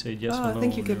if you say yes or no.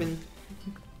 Thank you, on your Kevin.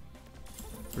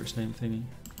 First name thingy.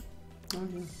 Oh,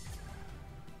 yeah.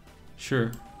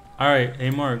 Sure. Alright, hey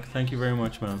Mark, thank you very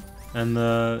much, man.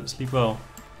 And sleep well.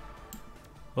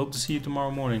 Hope to see you tomorrow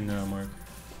morning, Mark.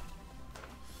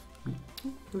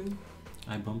 Good.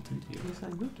 I bumped into you. Yes, I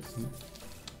noticed.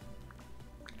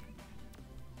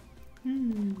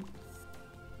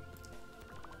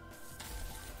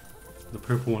 The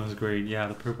purple one is great. Yeah,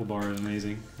 the purple bar is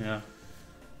amazing. Yeah.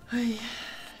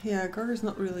 Yeah, Garga's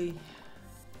not really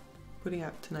putting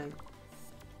out tonight.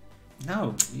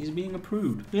 No, he's being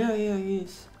approved. Yeah, he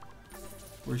is.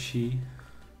 Or she.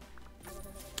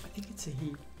 I think it's a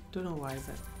he. Don't know why,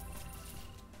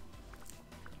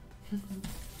 but...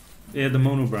 Yeah, the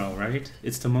monobrow, right?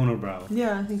 It's the monobrow.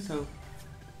 Yeah, I think so.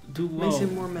 Makes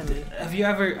him more manly. Have you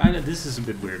ever... I know this is a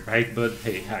bit weird, right? But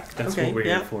hey, heck, that's Okay, what we're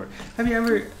yeah. here for. Have you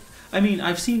ever... I mean,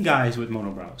 I've seen guys with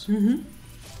monobrows. Mm-hmm.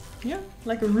 Yeah,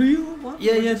 like a real one?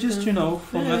 Yeah, Or just, you know,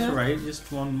 from Yeah, left to yeah. right,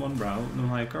 just one brow. And I'm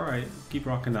like, alright, keep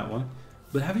rocking that one.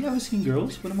 But have you ever seen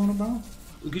girls with a monobrow?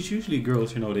 Because usually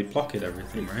girls, you know, they pluck it,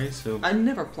 everything, right? So I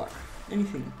never pluck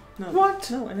anything. No. What?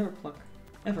 No, I never pluck.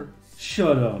 Ever.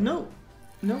 Shut up. No,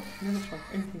 never pluck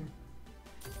anything.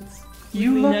 It's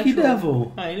You really lucky natural.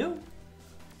 devil. I know.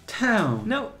 Town.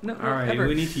 No, Alright, ever.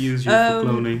 we need to use you for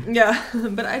cloning. Yeah,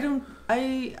 but I don't.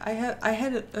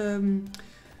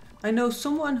 I know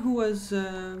someone who was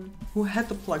who had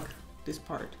to plug this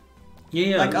part,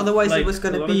 Yeah, like otherwise it was a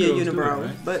gonna lot be of a girls do it, unibrow.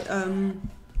 right?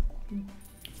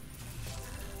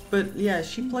 But yeah,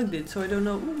 she plugged it, so I don't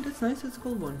know. Ooh, that's nice. That's a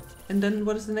gold one. And then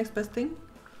what is the next best thing?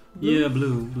 Blue? Yeah,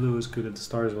 blue. Blue is good at the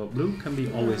start as well. Blue can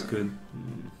be always good.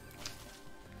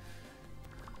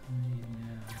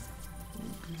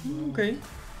 Okay,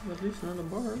 at least not a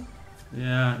bar.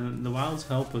 Yeah, the wilds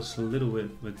help us a little bit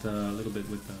with the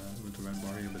red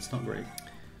bar here, but it's not great.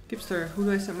 Kipster, who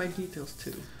do I send my details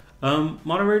to?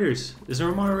 Moderators. Is there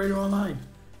a moderator online?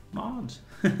 Mods.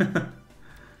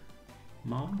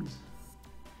 Mods.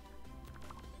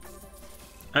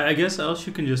 I guess else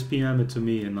you can just PM it to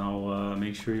me and I'll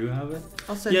make sure you have it.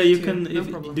 I'll send Yeah, it you to can. you.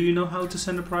 No problem. Do you know how to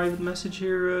send a private message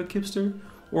here, Kipster?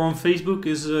 Or on Facebook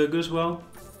is good as well.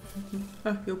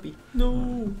 Ah, Jopie.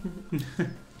 No.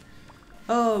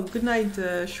 Oh, good night,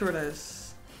 short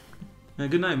ass.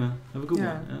 Good night, man. Have a good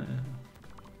Yeah. one.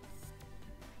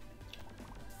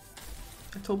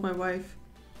 I told my wife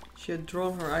she had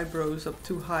drawn her eyebrows up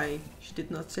too high. She did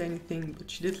not say anything, but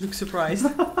she did look surprised.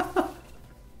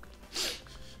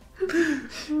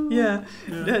 Yeah,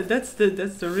 that's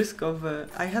the risk of.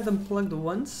 I had them plugged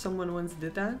once. Someone once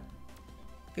did that.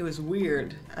 It was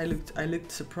weird. I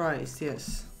looked surprised.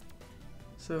 Yes.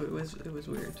 So it was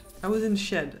weird. I was in the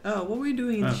shed. Oh, what were you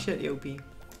doing in the shed, Jopie?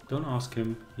 Don't ask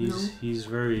him. He's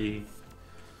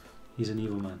an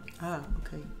evil man. Ah,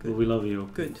 okay, But good. we love you.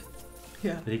 Good.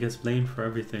 Yeah. But he gets blamed for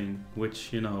everything, which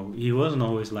he wasn't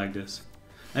always like this.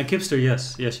 And Kipster,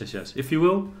 yes. If you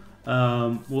will,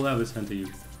 we'll have it sent to you.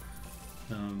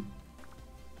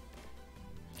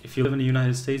 If you live in the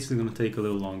United States, it's gonna take a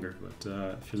little longer.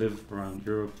 But if you live around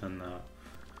Europe, then you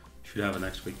should have it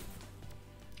next week.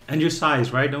 And your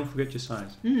size, right? Don't forget your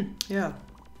size. Yeah.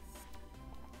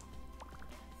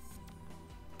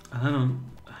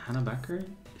 Hannah Becker?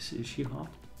 Is she hot?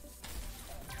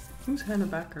 Who's Hannah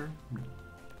Becker?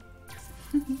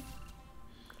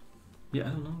 Yeah, I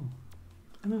don't know.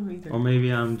 I don't know either. Or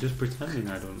maybe I'm just pretending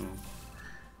I don't know.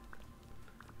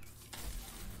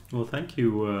 Well, thank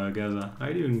you, Gaza. How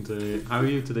are you doing today? How are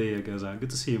you today, Gaza? Good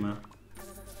to see you, man.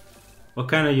 What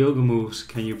kind of yoga moves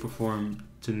can you perform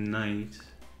tonight?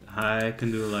 I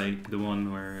can do like the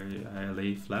one where I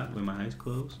lay flat with my eyes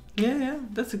closed. Yeah,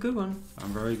 that's a good one. I'm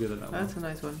very good at that That's one. a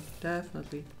nice one.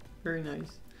 Definitely. Very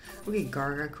nice. Okay,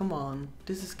 Garga, come on.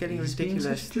 This is getting He's being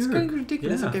ridiculous. such a This is getting jerk.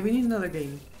 ridiculous. Yeah. Okay, we need another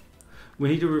game. We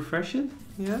need to refresh it?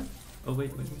 Yeah? Oh,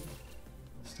 wait.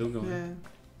 Still going. Yeah.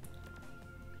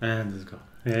 And it's gone.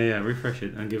 Yeah, refresh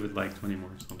it and give it like 20 more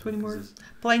or something. 20 more? 'cause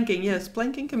Planking, yes.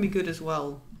 Planking can be good as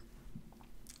well.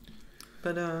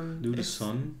 But, do the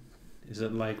sun? Is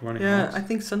that like running Yeah, hot? I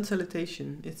think sun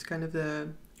salutation. It's kind of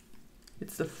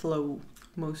it's the flow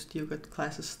most yoga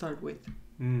classes start with.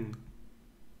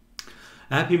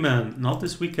 Happy man, not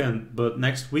this weekend, but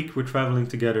next week we're traveling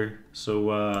together.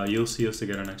 So you'll see us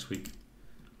together next week.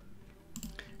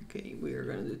 Okay, we are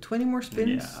gonna do 20 more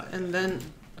spins, Yeah. and then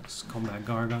Let's come back,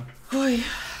 Garga.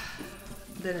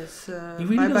 then it's He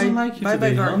really bye doesn't bye like you bye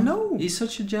today, bye Garga. huh? No, He's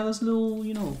such a jealous little,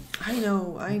 I know.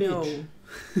 bitch.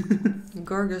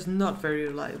 Garga's not very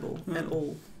reliable at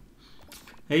all.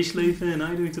 Hey Sleven, how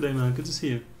are you doing today, man? Good to see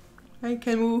you. Hi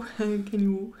Kenwoo,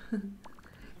 Kenwoo.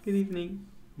 Good evening.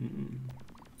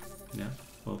 Yeah,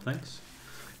 well, thanks.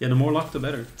 Yeah, the more luck, the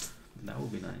better. That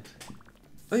would be nice.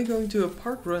 Are you going to a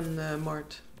park run,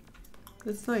 Mart?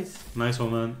 That's nice. Nice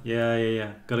one, man.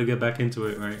 Yeah. Gotta get back into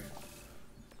it, right?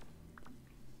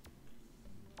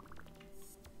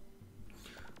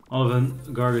 Oliver,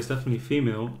 Garga is definitely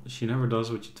female. She never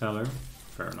does what you tell her.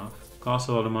 Fair enough. Costs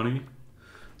a lot of money.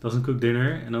 Doesn't cook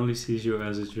dinner and only sees you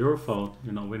as it's your fault.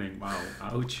 You're not winning. Wow.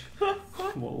 Ouch.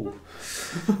 Whoa.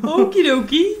 Okie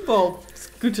dokie. Well, it's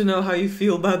good to know how you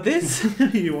feel about this.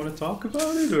 You want to talk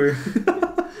about it, or?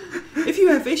 If you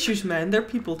have issues, man, there are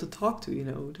people to talk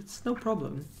to, That's no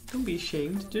problem. Don't be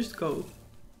ashamed. Just go.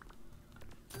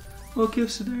 Well,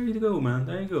 Kipster, there you go, man.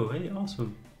 There you go. Hey,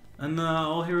 awesome. And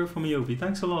I'll hear it from Jopie.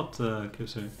 Thanks a lot,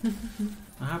 Kipster.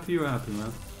 I'm happy you're happy,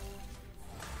 man.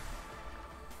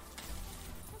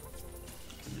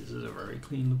 This is a very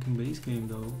clean-looking base game,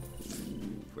 though.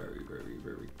 Ooh, very, very,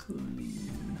 very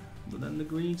clean. But then the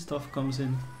green stuff comes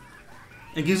in.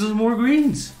 It gives us more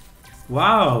greens.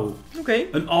 Wow.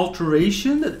 Okay. An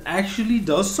alteration that actually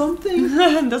does something?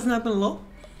 Doesn't happen a lot.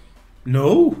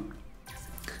 No.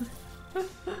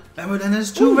 But then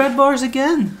there's two red bars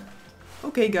again.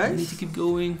 Okay, I need guys. to keep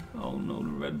going. Oh no, the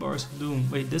red bars of doom.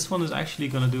 Wait, this one is actually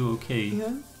gonna do okay.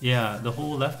 Yeah. Yeah, the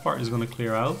whole left part is gonna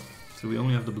clear out. So we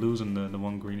only have the blues and the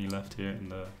one greeny left here.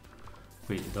 And the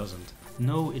wait, it doesn't.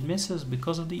 No, it misses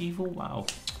because of the evil. Wow,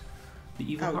 the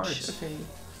evil Ouch. hearts. Okay.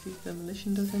 See if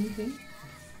demolition does anything.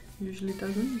 Usually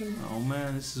doesn't. But... Oh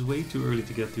man, this is way too early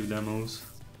to get through demos.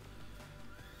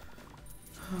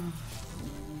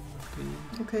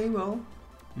 Okay, well.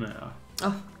 Yeah.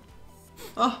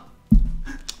 Oh.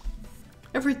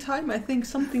 Every time I think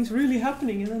something's really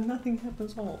happening and then nothing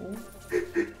happens all.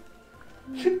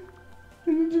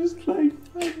 And just like,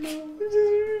 I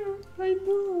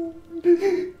know.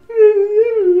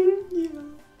 Yeah.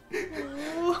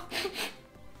 Oh.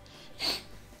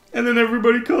 and then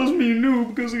everybody calls me a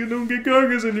noob because I don't get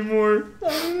cargas anymore.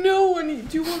 I know.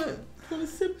 Do you wanna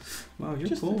sip? Wow, you're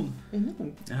Just cold. I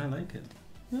know. Yeah, I like it.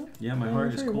 Yeah, Yeah, my I'm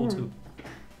heart is very cold warm. too.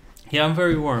 Yeah, I'm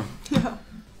very warm. Yeah.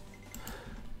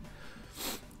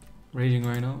 Raging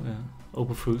right now, yeah.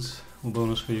 Open fruits, a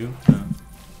bonus for you. Yeah.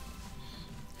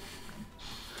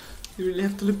 You really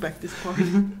have to look back this part.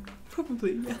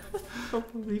 Probably, yeah.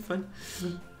 Probably fun.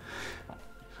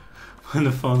 When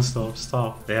the fun stops,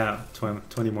 stop. Yeah,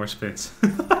 20 more spins.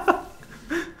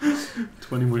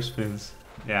 20 more spins.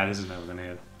 Yeah, this is never gonna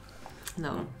hit.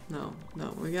 No.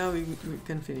 Yeah, we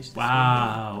can finish this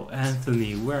Wow,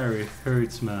 Anthony, where it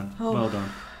hurts, man. Oh. Well done.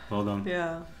 Well done. one.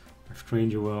 Yeah. I've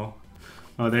trained you well.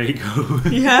 Oh, there you go.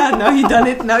 Yeah, now you done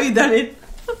it.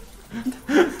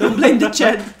 Don't blame the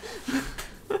chat.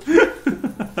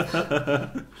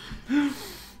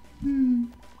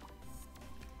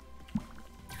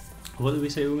 What did we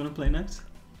say we were gonna play next?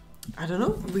 I don't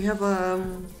know. We have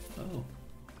Oh.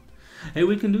 Hey,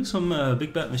 we can do some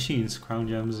big bet machines, crown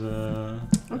gems.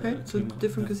 okay, so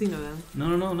different casino then.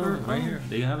 No, Or- right here.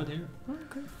 They have it here. Oh,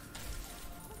 okay.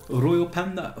 Royal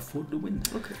Panda for the win.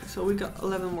 Okay, so we got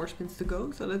 11 more spins to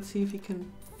go. So let's see if we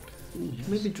can Yes.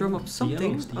 maybe drum up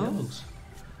something. The yellows.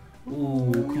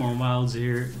 Ooh, come on, Wilds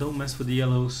here. Don't mess with the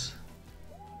yellows.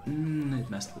 It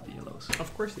messed with the yellows.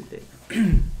 Of course it did.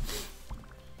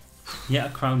 Yeah,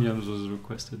 crown gems was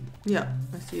requested. Yeah,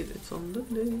 I see it. It's on the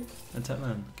list. And that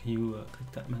man, can you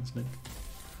click that man's link?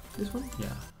 This one?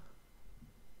 Yeah.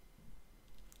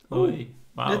 Oh, Oi.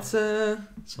 Wow. That's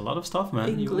It's a lot of stuff, man.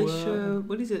 English. You,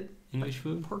 What is it? English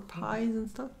food. Pork pies and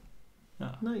stuff.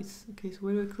 Yeah. Nice. Okay, so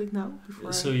where do I click now?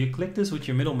 Before So you click this with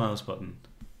your middle mouse button,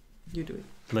 you do it.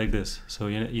 like this. So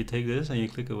you take this and you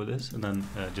click it with this, and then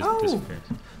just Oh, disappears.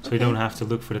 So okay. you don't have to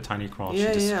look for the tiny cross. Yeah,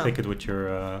 you just yeah. click it with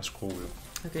your scroll wheel.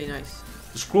 Okay, nice.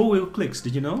 The scroll wheel clicks.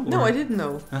 Did you know? No, Or- I didn't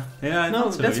know. Yeah, I No,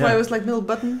 thought so, that's yeah. why I was like middle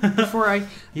button before I.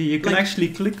 Yeah, you can like- actually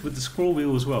click with the scroll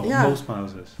wheel as well. Yeah. Most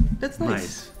mouses. That's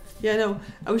nice. Yeah, no,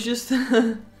 I was just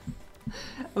I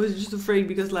was just afraid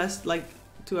because last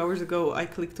 2 hours ago I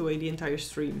clicked away the entire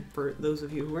stream. For those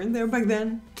of you who weren't there back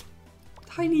then,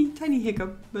 tiny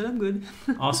hiccup, but I'm good.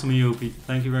 Awesome, Yopi.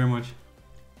 Thank you very much.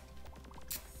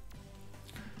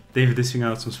 David dishing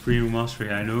out some streaming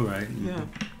mastery. I know, right? Yeah.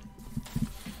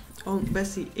 On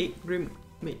Bessie 8 Grim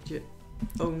Major.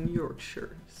 Own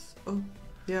Yorkshires. Oh,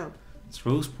 yeah. It's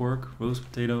roast pork, roast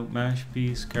potato, mashed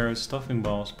peas, carrots, stuffing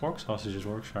balls, pork sausages,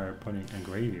 Yorkshire pudding, and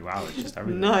gravy. Wow, it's just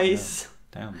everything. Nice.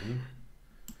 Yeah. Damn,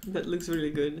 dude. That looks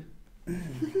really good.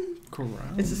 Corral.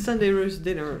 It's a Sunday roast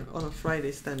dinner on a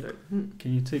Friday standard.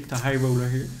 Can you take the high roller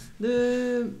here?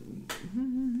 The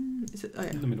is it? Oh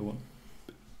yeah. The middle one.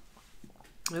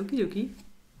 Okie dokie.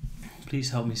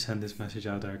 Please help me send this message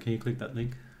out there. Can you click that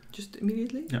link? Just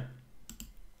immediately. Yeah.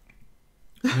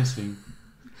 Missing.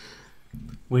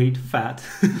 Weight, fat.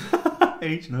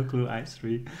 Age, no clue. Eyes,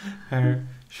 3. Hair,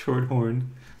 short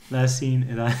horn. Last seen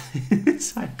in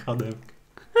psychedelic.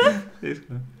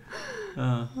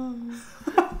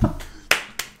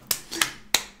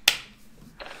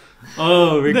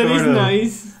 Oh, Ricardo. That is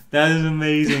nice. That is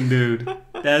amazing, dude.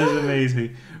 That is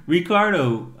amazing.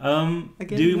 Ricardo,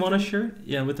 Again, do you with want a the shirt?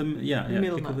 Yeah, with the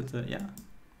middle click it mouse. with the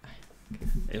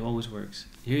It always works.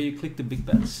 Here you click the big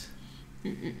bets.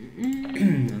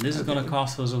 And this is gonna Okay.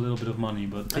 cost us a little bit of money,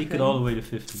 but take it Okay. all the way to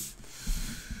 50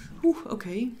 Ooh,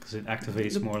 okay. because it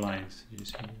activates The- more lines. You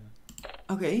see,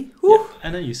 Okay. yeah. Ooh.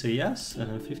 And then you say yes, and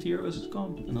then 50 euros is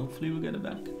gone, and hopefully we'll get it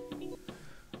back.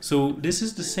 So this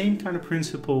is the same kind of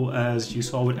principle as you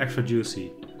saw with Extra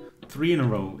Juicy. 3 in a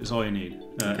row is all you need,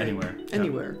 Okay. anywhere. Yeah.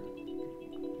 Anywhere.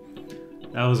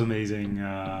 That was amazing,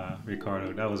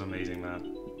 Ricardo. That was amazing,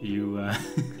 man. You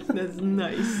That's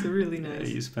nice. Really nice.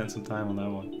 you spent some time on that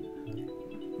one.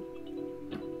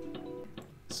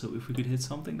 So if we could hit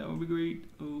something, that would be great.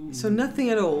 Ooh. So nothing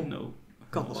at all. No.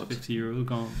 God. Almost 50 euros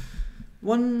gone.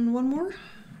 One more.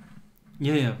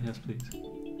 Yeah, yes, please.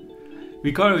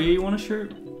 Ricardo, yeah, you want a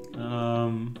shirt?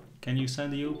 Can you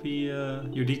send the OP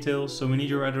your details? So we need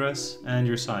your address and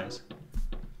your size.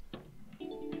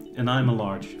 And I'm a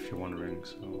large, if you're wondering.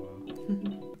 So.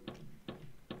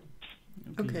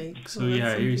 Okay. So well, yeah,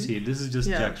 that's here you something. see it. This is just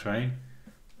Yeah. Jax, right?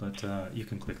 But you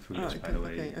can click through this, okay, by the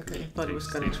way. okay. I thought it was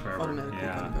gonna takes forever. automatically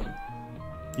Yeah. gonna go.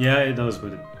 Yeah, it does,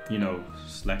 but it, you know,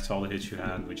 selects all the hits you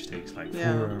had, which takes like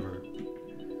forever.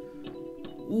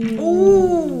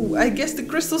 Ooh, I guess the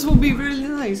crystals will be really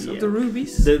nice. Of the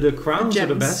rubies. The crowns are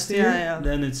the gems. best here. Yeah.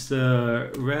 Then it's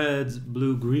the red,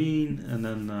 blue, green, and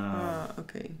then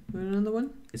okay. Another one?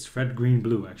 it's red, green,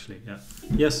 blue actually. Yeah.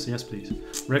 Yes, please.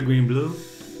 Red, green, blue.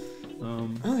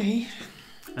 Okay.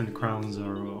 And the crowns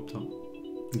are up top.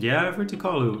 Yeah,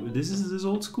 Verticalu. This is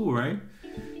old school, right?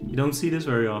 You don't see this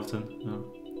very often. No.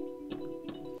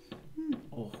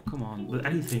 Oh, come on. But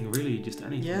anything, really, just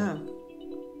anything. Yeah.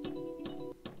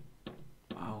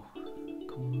 Wow.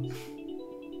 Come on.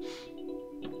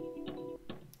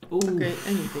 Ooh. Okay,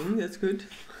 anything, that's good.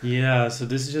 Yeah, so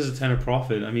this is just a 10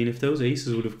 profit. I mean, if those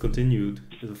aces would have continued,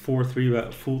 the full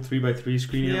 3x3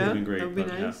 screen here would have been great. That would be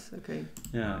but nice. Yeah. Okay.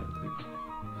 Yeah.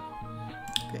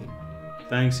 Okay.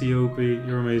 Thanks, EOP.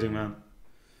 You're amazing, man.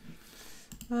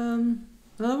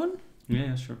 Another one?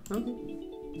 Yeah, sure. Okay.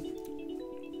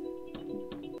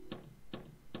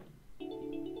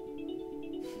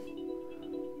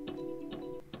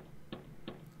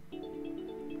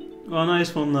 Oh,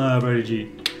 nice one, Brady G.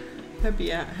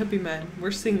 Happy man.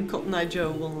 We're singing Cotton Eye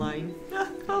Joe online.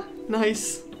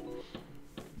 Nice.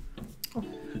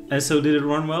 And so did it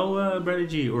run well, Brady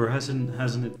G, or hasn't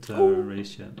it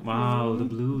raced yet? Wow, the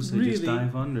blues, they just Really?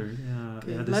 dive under. Yeah.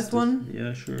 Okay, Yeah, last one?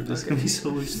 Yeah, sure. This can be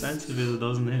so expensive if it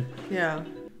doesn't hit. Yeah.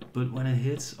 But when it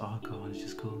hits, oh god, it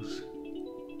just goes.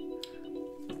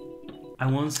 I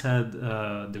once had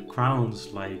the crowns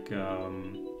like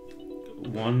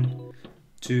 1,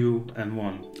 2, and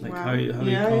 1. Like Wow. how do you call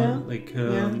it? Like like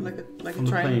from a the playing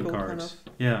triangle cards. kind of.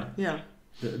 Yeah. Yeah.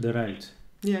 The right.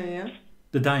 Yeah.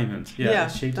 The diamond. Yeah. Yeah,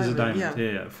 It's shaped as a diamond. diamond,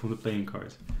 Yeah. From the playing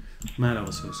cards. Man, that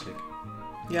was so sick.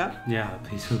 Yeah. Yeah, that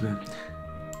pays so good.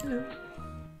 Hello.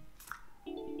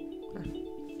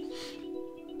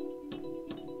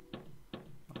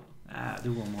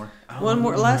 Do one more. One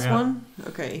more, last yeah. one.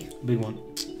 Okay. Big one.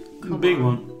 Come Big on.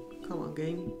 one. Come on,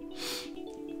 game.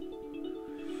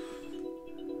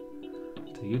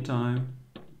 Take your time.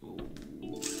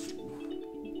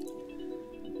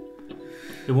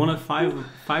 It won at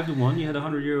 5-1. You had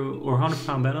 €100 or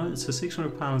 £100 bet on it. So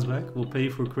 £600 back. We'll pay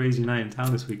for a crazy night in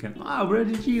town this weekend. Wow,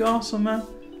 Brady G, awesome, man.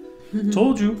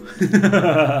 Told you.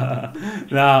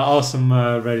 Nah, awesome,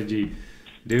 Brady G.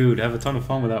 Dude, have a ton of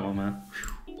fun with that one, man.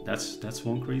 Whew. That's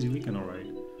one crazy weekend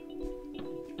already.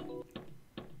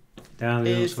 Damn,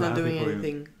 dude, I'm It's so not happy doing for you.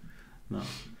 anything. No.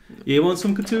 You want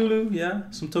some Cthulhu? Yeah.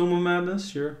 Some Tome of Madness?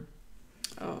 Sure.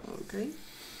 Oh, okay.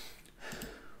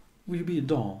 Will you be a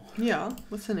doll? Yeah.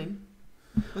 What's the name?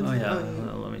 Oh yeah,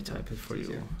 let me type it for you.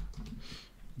 Easier.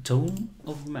 Tome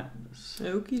of Madness.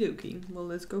 Okie dokie. Well,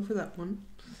 let's go for that one.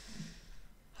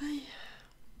 Hi.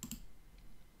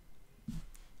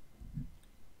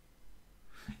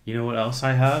 You know what else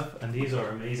I have? And these are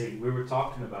amazing. We were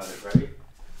talking about it, right?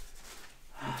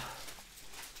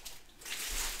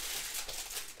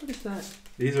 What is that?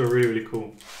 These are really, really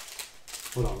cool.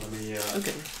 Hold on, let me...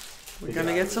 Okay. We're figure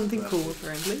gonna out get what something that cool, is.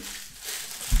 apparently.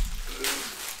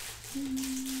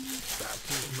 That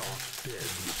is not dead.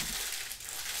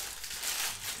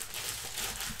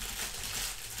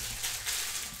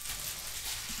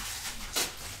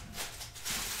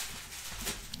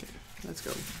 Let's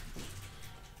go.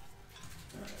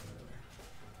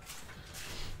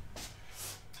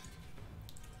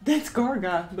 That's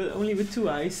Garga, but only with 2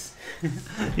 eyes.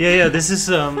 Yeah, this is...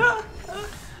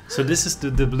 So this is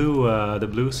the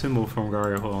blue symbol from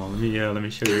Garia. Hold on, let me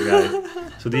show you guys.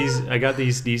 So I got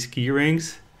these key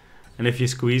rings, and if you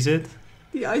squeeze it,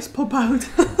 The eyes pop out.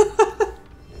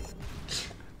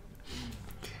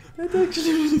 That's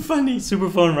actually really funny. super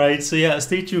fun, right? So yeah,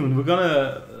 stay tuned. We're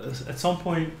gonna at some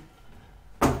point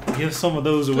give some of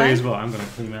those away as well. I'm gonna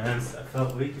clean my hands. I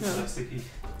felt weak. It's Yeah. sticky.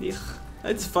 Ugh,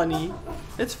 it's funny.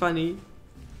 It's funny.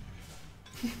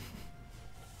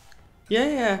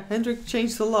 Yeah, Hendrik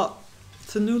changed a lot.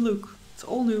 It's a new look. It's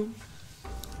all new.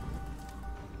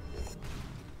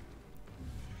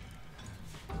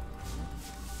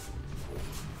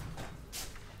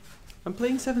 I'm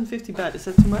playing 750 bat. Is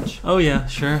that too much? Oh yeah,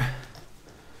 sure.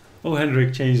 Oh,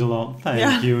 Hendrik changed a lot.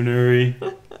 Thank you, Nuri.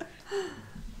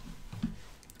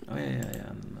 Oh yeah.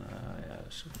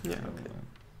 So Yeah, okay.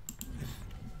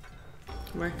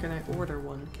 Where can I order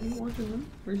one? Can you order one?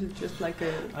 Or is it just like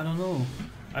a... I don't know.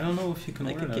 I don't know if you can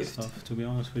Like a order that gift. stuff. To be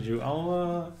honest with you,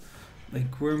 I'll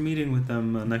we're meeting with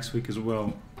them next week as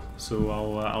well. So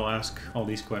I'll ask all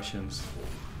these questions.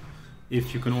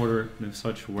 If you can order, and if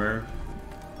such, where.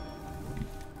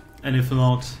 And if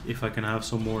not, if I can have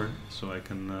some more, so I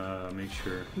can make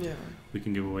sure we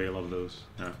can give away a lot of those.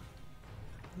 Yeah.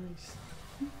 Nice.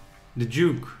 The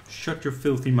Duke, shut your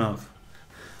filthy mouth.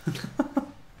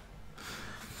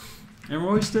 And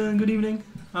Royston, good evening.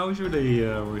 How was your day,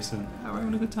 Royston? We're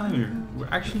having a good time here. We're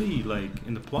actually like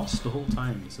in the plus the whole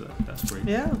time, so that's great.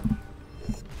 Yeah.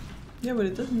 Yeah, but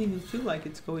it doesn't even feel like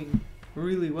it's going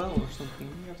really well or something.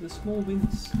 You have the small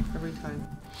wins every time.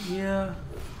 Yeah.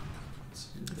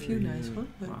 A few nice ones.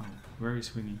 Wow, very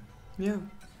swingy. Yeah.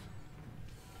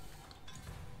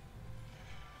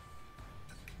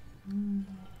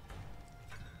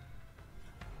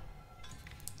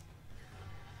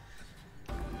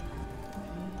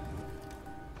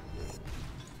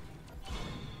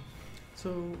 So,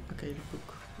 okay, the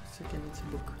book. Again, it's a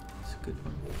book. It's a good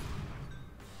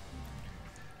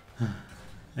one.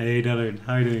 Hey, Dallard,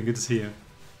 how you doing? Good to see you.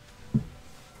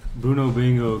 Bruno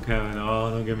Bingo, Kevin. Oh,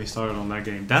 don't get me started on that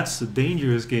game. That's a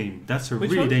dangerous game. That's a Which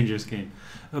really one? dangerous game.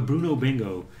 Bruno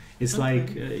Bingo. It's like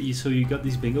so you got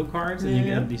these bingo cards and you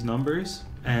get these numbers,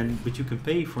 but you can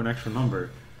pay for an extra number,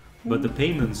 but the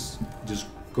payments just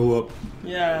go up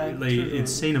like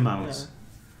insane amounts.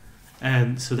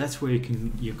 And so that's where you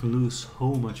can lose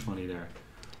so much money there.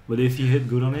 But if you hit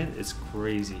good on it, it's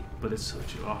crazy. But it's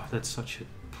such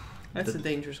that's a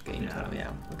dangerous game.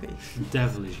 Yeah. Okay.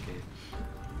 Devilish game.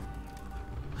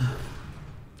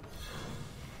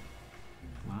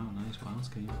 Wow, nice Wilds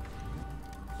game.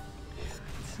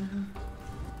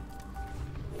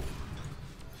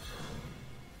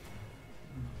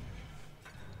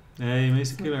 Hey,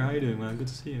 Mason Killer, how you doing, man? Good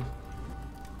to see you.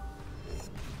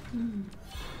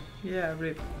 Yeah,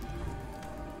 rip.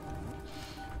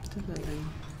 Definitely.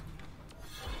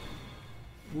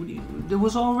 There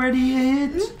was already a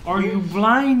hit. Are you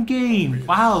blind, game?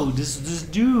 Wow, this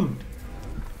dude.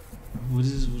 What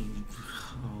is?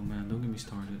 Oh man, don't get me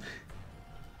started.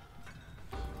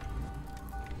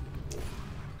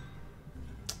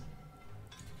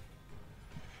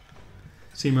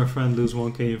 See my friend lose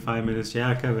 1K in 5 minutes.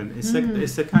 Yeah, Kevin, it's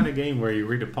the kind of game where you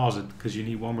redeposit because you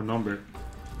need one more number,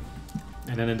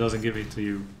 and then it doesn't give it to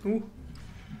you. Ooh.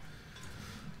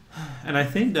 And I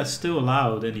think that's still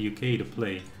allowed in the UK to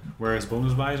play, whereas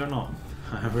bonus buys are not.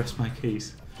 I rest my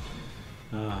case.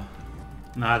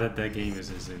 That game is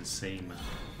insane, man.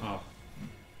 Oh,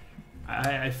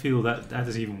 I feel that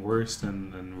is even worse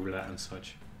than roulette and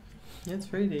such. Yeah, it's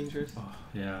very dangerous. Oh,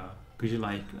 yeah. Because you're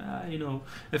like,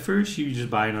 at first you just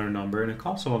buy another number and it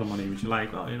costs a lot of money, but you're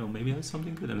like, maybe that's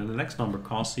something good. And then the next number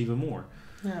costs even more.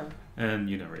 Yeah. And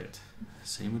you never hit.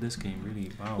 Same with this game,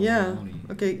 really. Wow. Yeah.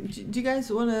 Okay. Do you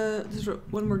guys wanna? There's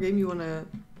one more game you wanna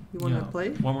play?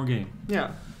 One more game.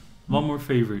 Yeah. One more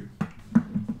favorite.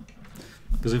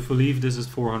 Because if we leave this is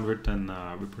 400, then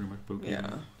we're pretty much broken. Yeah.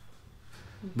 Okay.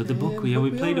 But the book, we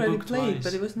played the book twice.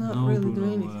 But it was not really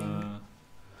doing anything.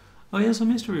 Oh yeah, some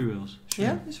mystery wheels. Sure.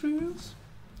 Yeah, mystery wheels.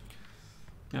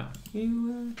 Yeah.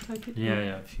 You type it.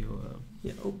 Yeah. If you.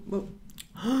 Yeah. Oh. Whoa.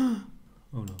 Oh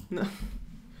no. No.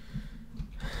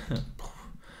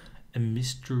 A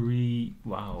mystery.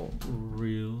 Wow.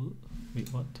 Real. Wait,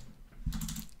 what?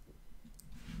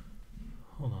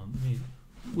 Hold on. Wait.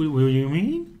 What do you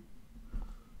mean?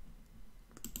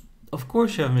 Of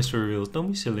course you have mystery wheels. Don't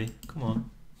be silly. Come on.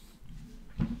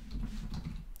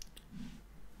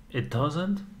 It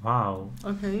doesn't? Wow.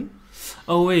 Okay.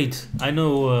 Oh wait, I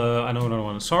know another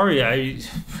one. Sorry,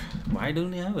 why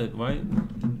don't you have it? Why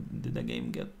did that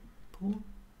game get pulled?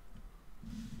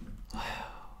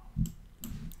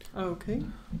 Okay.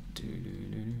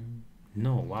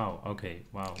 No, wow. Okay,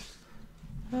 wow.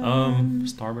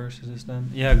 Starburst is this then?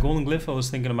 Yeah, Golden Glyph I was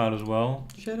thinking about as well.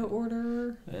 Shadow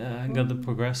Order. Yeah, I got the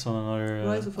progress on another.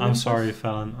 Rise of I'm Olympus. sorry,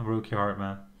 Fallon. I broke your heart,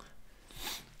 man.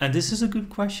 And this is a good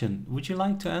question. Would you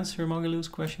like to answer Magalu's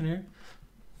question here?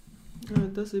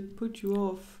 Does it put you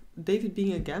off David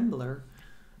being a gambler?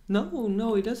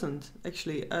 No, it doesn't.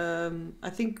 Actually, I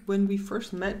think when we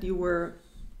first met, you were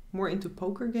more into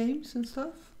poker games and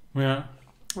stuff. Yeah.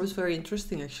 It was very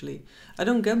interesting, actually. I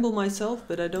don't gamble myself,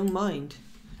 but I don't mind.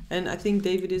 And I think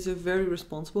David is a very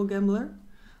responsible gambler.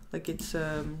 Like it's,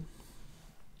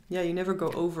 you never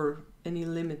go over any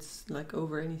limits, like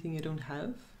over anything you don't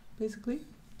have, basically.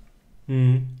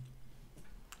 Mm.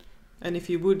 And if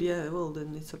you would,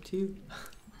 then it's up to you.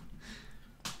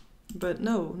 But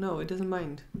no, it doesn't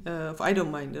mind. I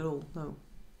don't mind at all, no.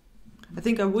 I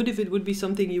think I would if it would be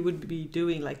something you would be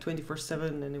doing like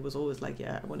 24/7 and it was always like,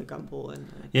 I want to gamble. And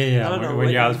I don't know, when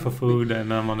you're out it for food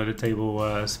and I'm under the table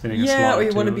spinning a slot. Yeah, or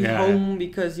you want to be home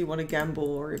because you want to gamble,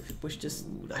 or if it was just,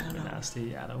 I don't know. Nasty,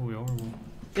 that would be horrible.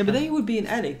 Yeah, but then you would be an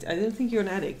addict. I don't think you're an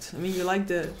addict. I mean, you like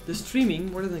the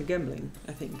streaming more than the gambling,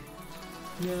 I think.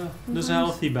 Yeah, there's a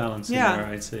healthy balance in Yeah. there,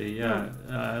 I'd say. Yeah,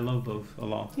 I love both a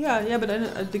lot. Yeah,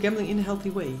 but the gambling in a healthy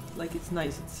way. Like it's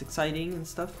nice, it's exciting and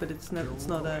stuff, but it's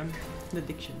not an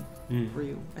addiction for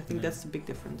you. I think that's the big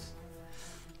difference.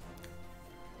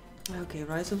 Okay,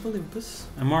 Rise of Olympus.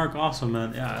 And Mark, awesome,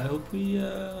 man. Yeah, I hope we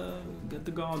get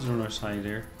the gods on our side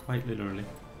here, quite literally.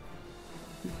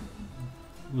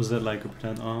 Was that like a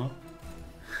pretend?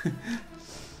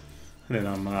 Then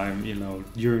I'm, you know,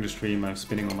 during the stream, I'm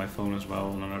spinning on my phone as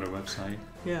well on another website.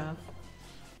 Yeah.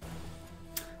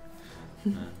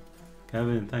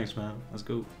 Kevin, thanks, man. Let's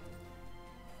go.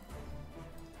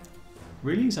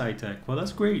 Release high-tech. Well,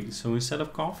 that's great. So instead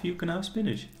of coffee, you can have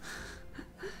spinach.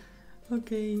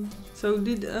 Okay. So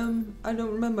did I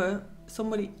don't remember.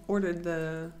 Somebody ordered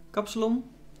the capsulum.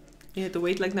 You had to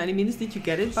wait like 90 minutes. Did you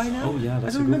get it by now? Oh yeah,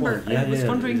 that's I don't a good remember. one. Yeah, I was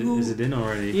wondering who. Is it in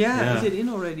already? Yeah, is it in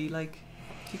already? Like,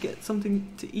 to get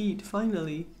something to eat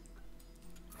finally.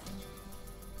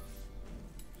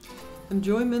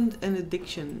 Enjoyment and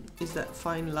addiction is that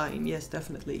fine line. Yes,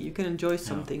 definitely. You can enjoy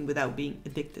something without being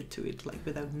addicted to it, like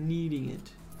without needing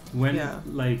it. When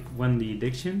the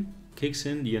addiction kicks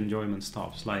in, the enjoyment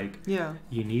stops. Like,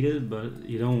 you need it, but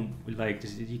you don't like.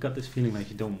 You got this feeling like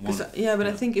you don't want it. Yeah, but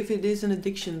I think if it is an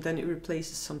addiction, then it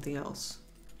replaces something else.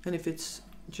 And if it's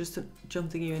just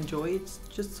something you enjoy, it's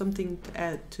just something to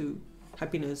add to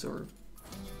happiness or.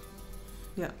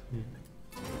 Yeah.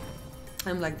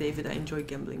 I'm like David, I enjoy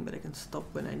gambling, but I can stop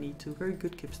when I need to. Very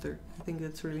good, Kipster. I think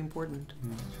that's really important.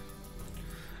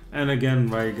 And again,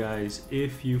 right, guys,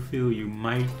 if you feel you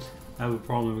might have a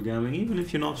problem with gambling, even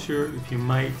if you're not sure, if you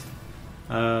might,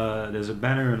 there's a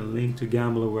banner and a link to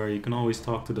Gambleaware. You can always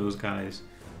talk to those guys.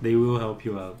 They will help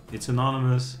you out. It's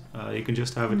anonymous. You can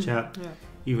just have a chat. Yeah.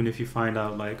 Even if you find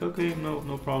out, like, okay,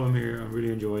 no problem here. I'm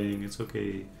really enjoying. It's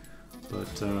okay.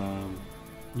 But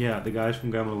yeah, the guys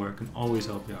from Gambleaware can always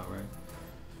help you out, right?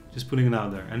 Just putting it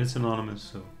out there, and it's anonymous,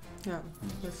 so. Yeah,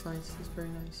 that's nice. That's very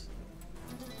nice.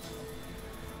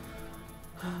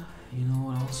 You know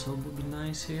what also would be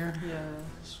nice here? Yeah.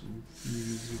 Some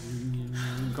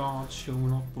gods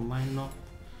showing up, line up.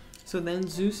 So then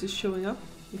Zeus is showing up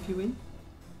if you win?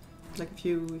 Like if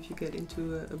you get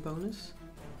into a bonus?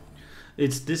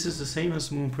 This is the same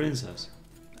as Moon Princess.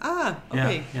 Ah,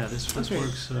 okay. Yeah, this works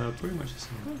pretty much the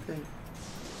same. Okay.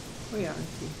 Oh yeah, I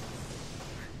see.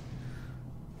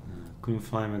 Couldn't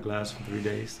find my glass for 3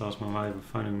 days. Asked my wife to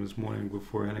find them this morning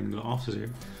before heading to the office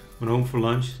here. Went home for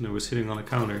lunch and they were sitting on the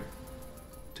counter.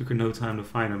 Took her no time to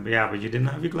find them. But yeah, but you didn't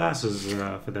have your glasses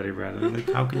for Daddy Brad. Like,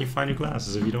 how can you find your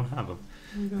glasses if you don't have them?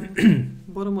 Okay.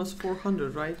 Bottom was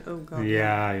 400, right? Oh god.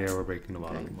 Yeah, we're breaking the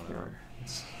bottom. Okay, whatever.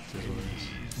 It's what it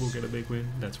is. We'll get a big win.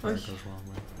 That's where it goes wrong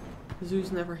with.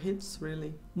 Zeus never hits,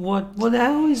 really. What the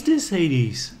hell is this,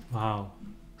 Hades? Wow.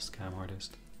 Scam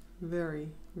artist. Very,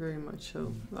 very much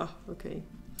so. Ah, okay.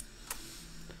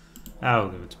 I'll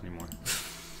give it 20 more.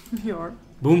 You are.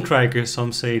 Boom Triker,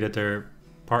 some say that their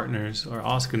partners are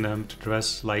asking them to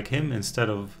dress like him instead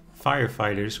of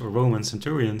firefighters or Roman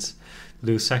centurions to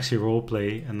do sexy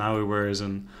roleplay, and now he wears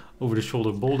an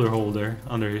over-the-shoulder boulder holder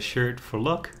under his shirt for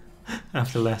luck.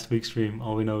 After last week's stream,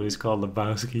 all we know is called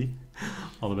Labowsky.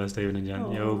 All the best, David and Jen.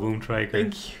 Oh, yo, Boom Triker.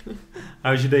 Thank you.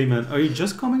 How's your day, man? Are you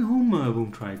just coming home,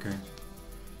 Boom Triker?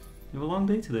 You have a long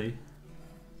day today.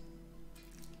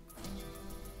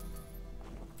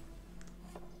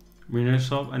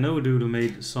 I know a dude who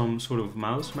made some sort of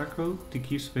mouse macro to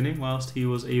keep spinning whilst he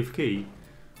was AFK.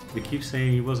 They keep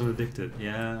saying he wasn't addicted.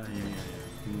 Yeah.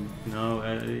 No,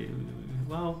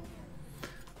 well,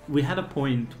 we had a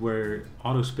point where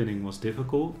auto spinning was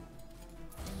difficult.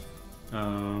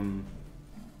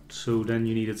 So then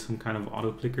you needed some kind of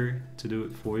auto clicker to do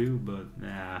it for you, but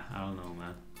I don't know,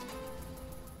 man.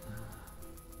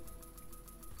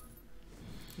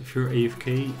 If you're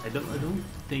AFK, I don't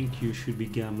think you should be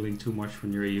gambling too much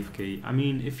when you're AFK. I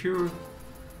mean, if you're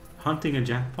hunting a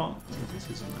jackpot, this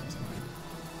is a nice line.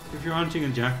 If you're hunting a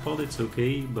jackpot, it's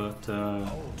okay, but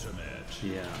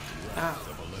yeah. Ah.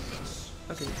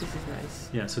 Okay, this is nice.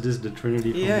 Yeah, so this is the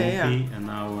Trinity from Monkey, and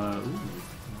now.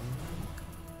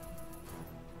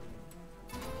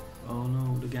 Oh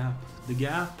no, the gap, the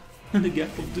gap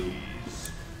of doom.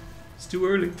 It's too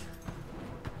early.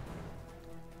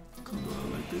 Can't go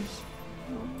out like this.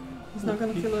 He's not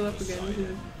gonna fill it up again, is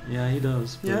it? Yeah, he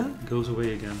does. But it goes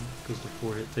away again because the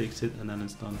forehead takes it and then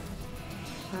it's done.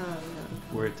 Ah,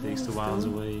 yeah. Where it takes the wilds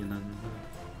away and then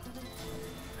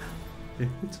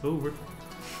it's over.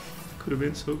 Could have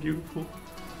been so beautiful,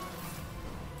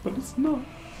 but it's not.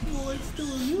 Oh, it's still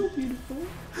a little beautiful.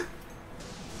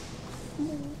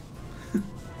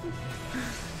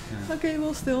 Yeah. Okay,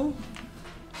 well, still.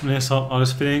 When I saw auto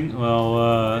spinning,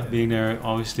 well, being there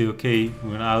obviously okay. We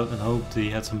went out and hoped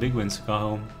he had some big wins to go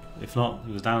home. If not,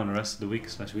 he was down the rest of the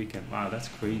week/weekend. Wow, that's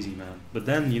crazy, man. But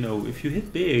then, you know, if you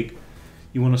hit big,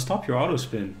 you want to stop your auto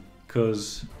spin,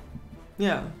 because...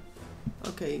 Yeah.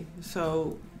 Okay,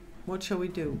 so what shall we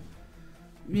do?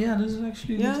 Yeah, this is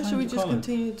actually the time should we to just call it.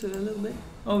 continue to a little bit?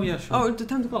 Oh, yeah, sure. Oh, the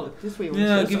time to call it. This way.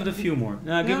 Yeah, give it a few more.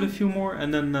 Yeah, give Yeah? it a few more,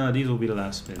 and then these will be the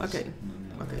last spins. Okay. And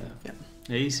then, Okay, yeah.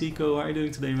 Hey, Siko, how are you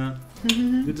doing today, man?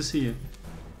 Good to see you.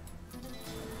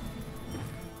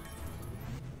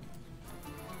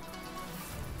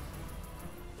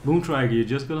 Boomtriger, you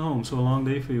just got home, so a long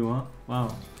day for you, huh?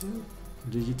 Wow. Mm.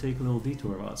 Did you take a little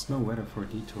detour? Well, it's no weather for a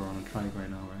detour on a trike right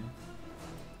now, right?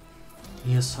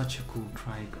 He has such a cool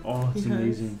trike. Oh, it's He has.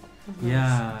 amazing. Oh, nice.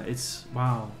 Yeah, it's...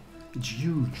 Wow. It's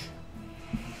huge.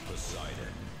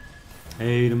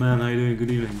 Hey, the man, how you doing?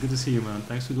 Good evening. Good to see you, man.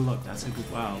 Thanks for good luck. That's a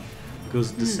good... Wow.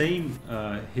 Because the same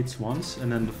hits once,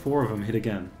 and then the 4 of them hit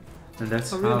again. And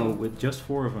that's Oh, really? how, with just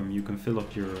 4 of them, you can fill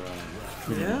up your...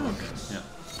 Yeah. Yeah.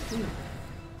 Mm.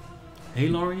 Hey,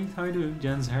 Laurie, how you doing?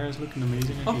 Jen's hair is looking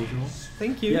amazing as usual.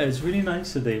 Thank you. Yeah, it's really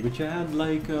nice today, but you had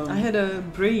like... I had a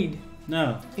braid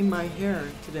No, in my hair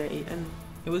today, and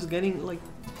it was getting like...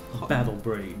 a battle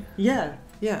braid. Yeah,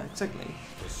 exactly.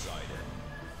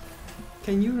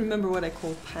 Can you remember what I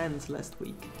called pants last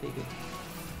week, David?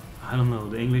 I don't know,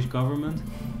 the English government?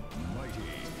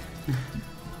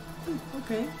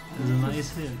 Okay. It's a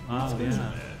nice hit. Wow,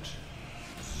 yeah.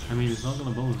 I mean, it's not gonna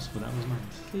bonus, but that was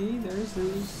nice. Okay, there's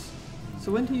those.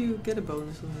 So when do you get a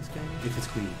bonus on this game? If it's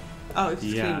clean. Oh, if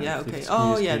it's Yeah, clean, yeah, if okay. it's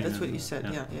Oh, clean, yeah, it's that's clean, what you said.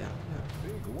 yeah. Yeah.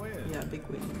 Yeah, big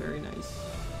win. Very nice.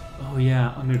 Oh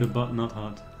yeah, under the butt, not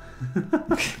hot.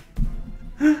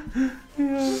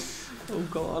 Yeah. Oh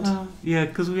god. Yeah,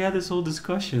 because we had this whole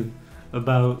discussion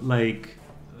about like...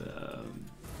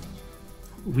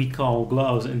 we call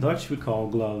gloves, in Dutch we call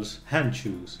gloves hand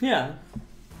shoes. Yeah.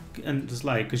 And it's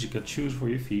like, because you got shoes for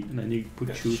your feet, and then you put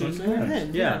Got shoes on in your your hands.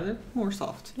 hand. Yeah. They're more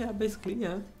soft. Yeah, basically,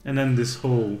 yeah. And then this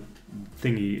whole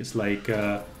thingy is like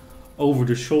over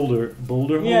the shoulder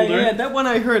boulder Yeah, holder. yeah, that one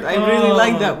I heard. I really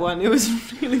liked that one. It was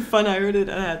really fun. I heard it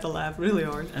and I had to laugh really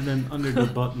hard. And then under the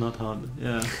butt, not hot.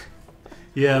 Yeah.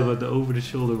 Yeah, but the over the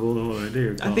shoulder boulder holder,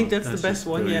 there. I think that's the best just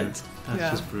one brilliant. yet. That's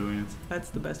Yeah. just brilliant. That's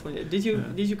the best one yet. Yeah.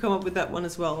 Did you come up with that one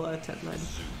as well, Tatman?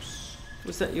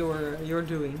 Was that your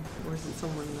doing, or is it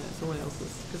someone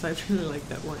else's? Because I really like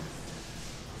that one.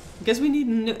 I guess we need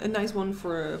a nice one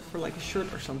for like a shirt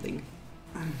or something.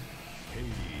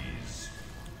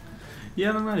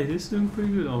 Yeah, I'm ready. This is doing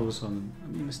pretty good all of a sudden. I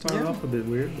mean, it started Yeah. off a bit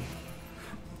weird,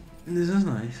 but this is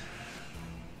nice.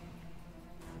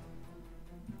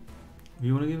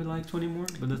 You want to give it like 20 more?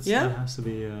 But that's, Yeah? that has to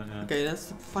be... Okay, that's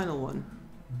the final one.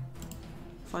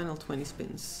 Final 20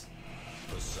 spins.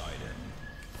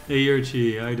 Hey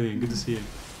Yurchi, how you doing? Good to see you.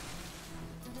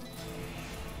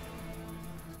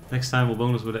 Next time we'll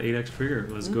bonus with an 8x trigger.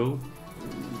 Let's go.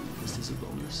 Is this a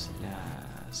bonus?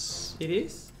 Yes. It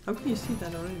is? How can you see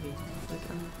that already? Like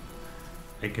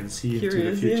I can see into the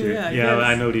Curious, future. yeah, I Yeah, guess.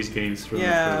 I know these games through and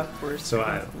yeah, through. of course. So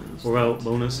I, Definitely. well,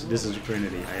 bonus. This is a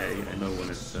Trinity. I know when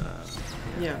it's.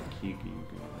 Yeah. You,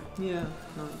 Yeah.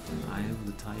 No, Eye of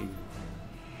the Tiger.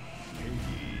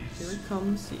 here it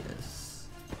comes. Yes.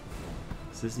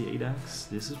 Is this the 8x?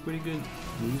 This is pretty good.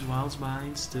 Lose wilds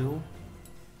behind still.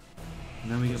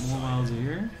 And then we get more wilds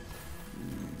here.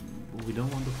 But we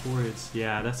don't want the 4 hits.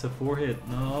 Yeah, that's a 4 hit.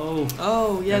 No.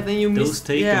 Oh, yeah. Then you Those missed.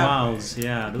 take yeah. the wilds.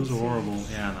 Yeah, those are horrible.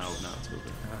 Yeah, no, it's a little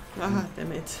bit. Ah,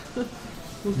 damn it.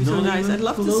 Would be so Not nice. even I'd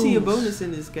love to see a close. bonus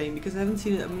in this game because I haven't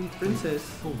seen it. I mean,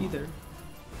 Princess Hold on. either.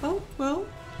 Oh well.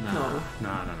 Nah, No.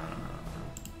 no.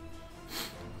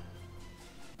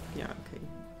 Yeah. Okay.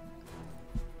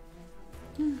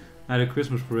 I had a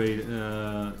Christmas parade.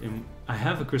 I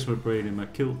have a Christmas parade in my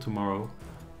kilt tomorrow.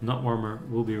 Not warmer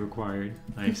will be required.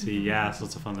 I see. Yeah, it's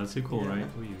lots of fun. That's too cold, Yeah. right?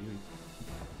 Oy, oy, oy.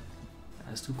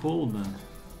 That's too cold, man.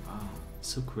 Wow, it's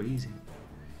so crazy.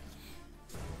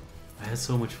 I had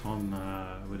so much fun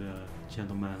with a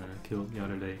gentleman in a kilt the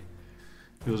other day.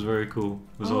 It was very cool.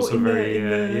 It was also in very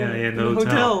in the the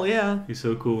hotel. Yeah. He's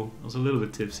so cool. I was a little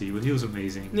bit tipsy, but he was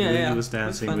amazing. Yeah, He yeah. was It was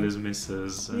dancing fun. with his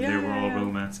missus, and they Yeah, were all yeah.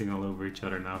 romancing all over each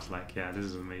other. And I was like, yeah, this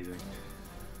is amazing.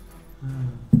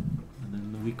 And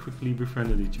then we quickly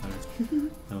befriended each other.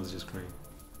 That was just great.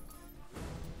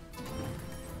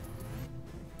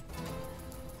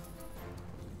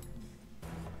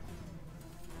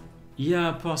 Yeah,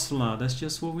 Apostolate, that's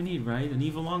just what we need, right? An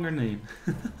even longer name.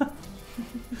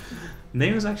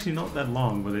 Name is actually not that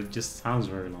long, but it just sounds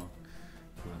very long.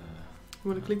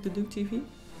 You want to click the do TV?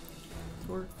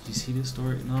 Or Do you see this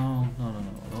story? No.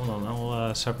 Hold on,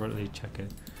 I'll separately check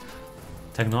it.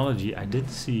 Technology. I did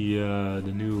see the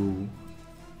new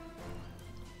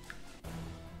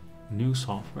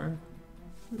software.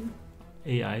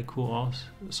 AI cool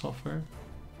software.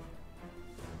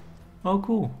 Oh,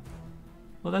 cool.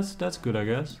 Well, that's good, I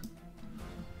guess.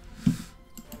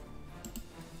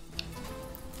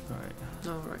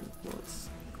 Alright, well, it's...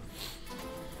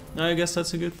 I guess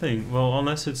that's a good thing. Well,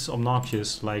 unless it's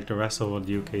obnoxious, like the rest of what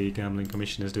the UK Gambling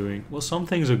Commission is doing. Well, some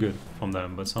things are good from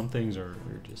them, but some things are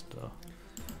just...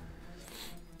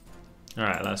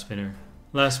 Alright, last spinner.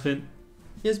 Last spin.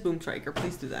 Yes, Boom Tracker,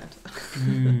 please do that.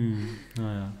 Oh,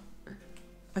 yeah. I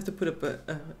have to put up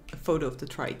a photo of the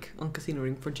trike on Casino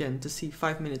Ring for Jen to see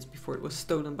 5 minutes before it was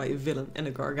stolen by a villain and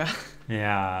a Garga.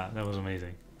 Yeah, that was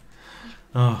amazing.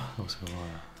 Oh, that was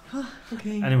cool.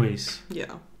 Okay. Anyways,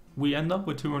 Yeah. we end up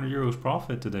with €200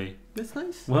 profit today. That's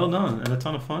nice. Well done, and a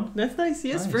ton of fun. That's nice,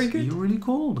 yes, Nice. very good. You're really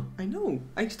cold. I know.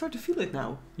 I start to feel it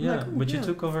now. I'm Yeah, like, "Ooh, but you yeah."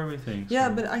 took off everything. Yeah,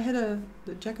 so- but I had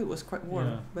the jacket was quite warm,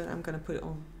 Yeah. but I'm gonna put it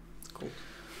on. It's cold.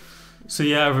 So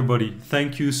yeah, everybody,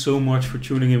 thank you so much for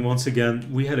tuning in once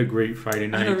again. We had a great Friday I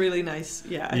night. had a really nice,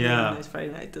 I had Yeah. a nice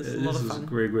Friday night. It was a This lot of is fun.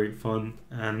 great fun.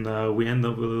 And we end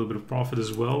up with a little bit of profit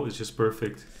as well. It's just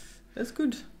perfect. That's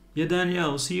good. Yeah,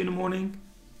 Danielle, see you in the morning.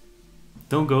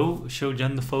 Don't go. Show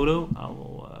Jen the photo. I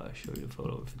will show you the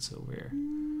photo if it's over here.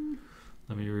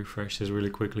 Let me refresh this really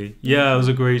quickly. Yeah, it was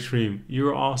a great stream. You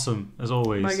were awesome, as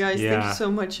always. Bye guys, yeah. thank you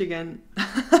so much again.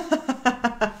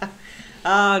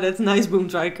 Ah, that's nice, Boom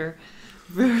Striker.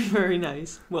 Very, very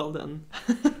nice. Well done.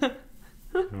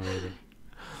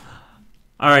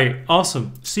 All right,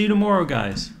 awesome. See you tomorrow,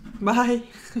 guys. Bye.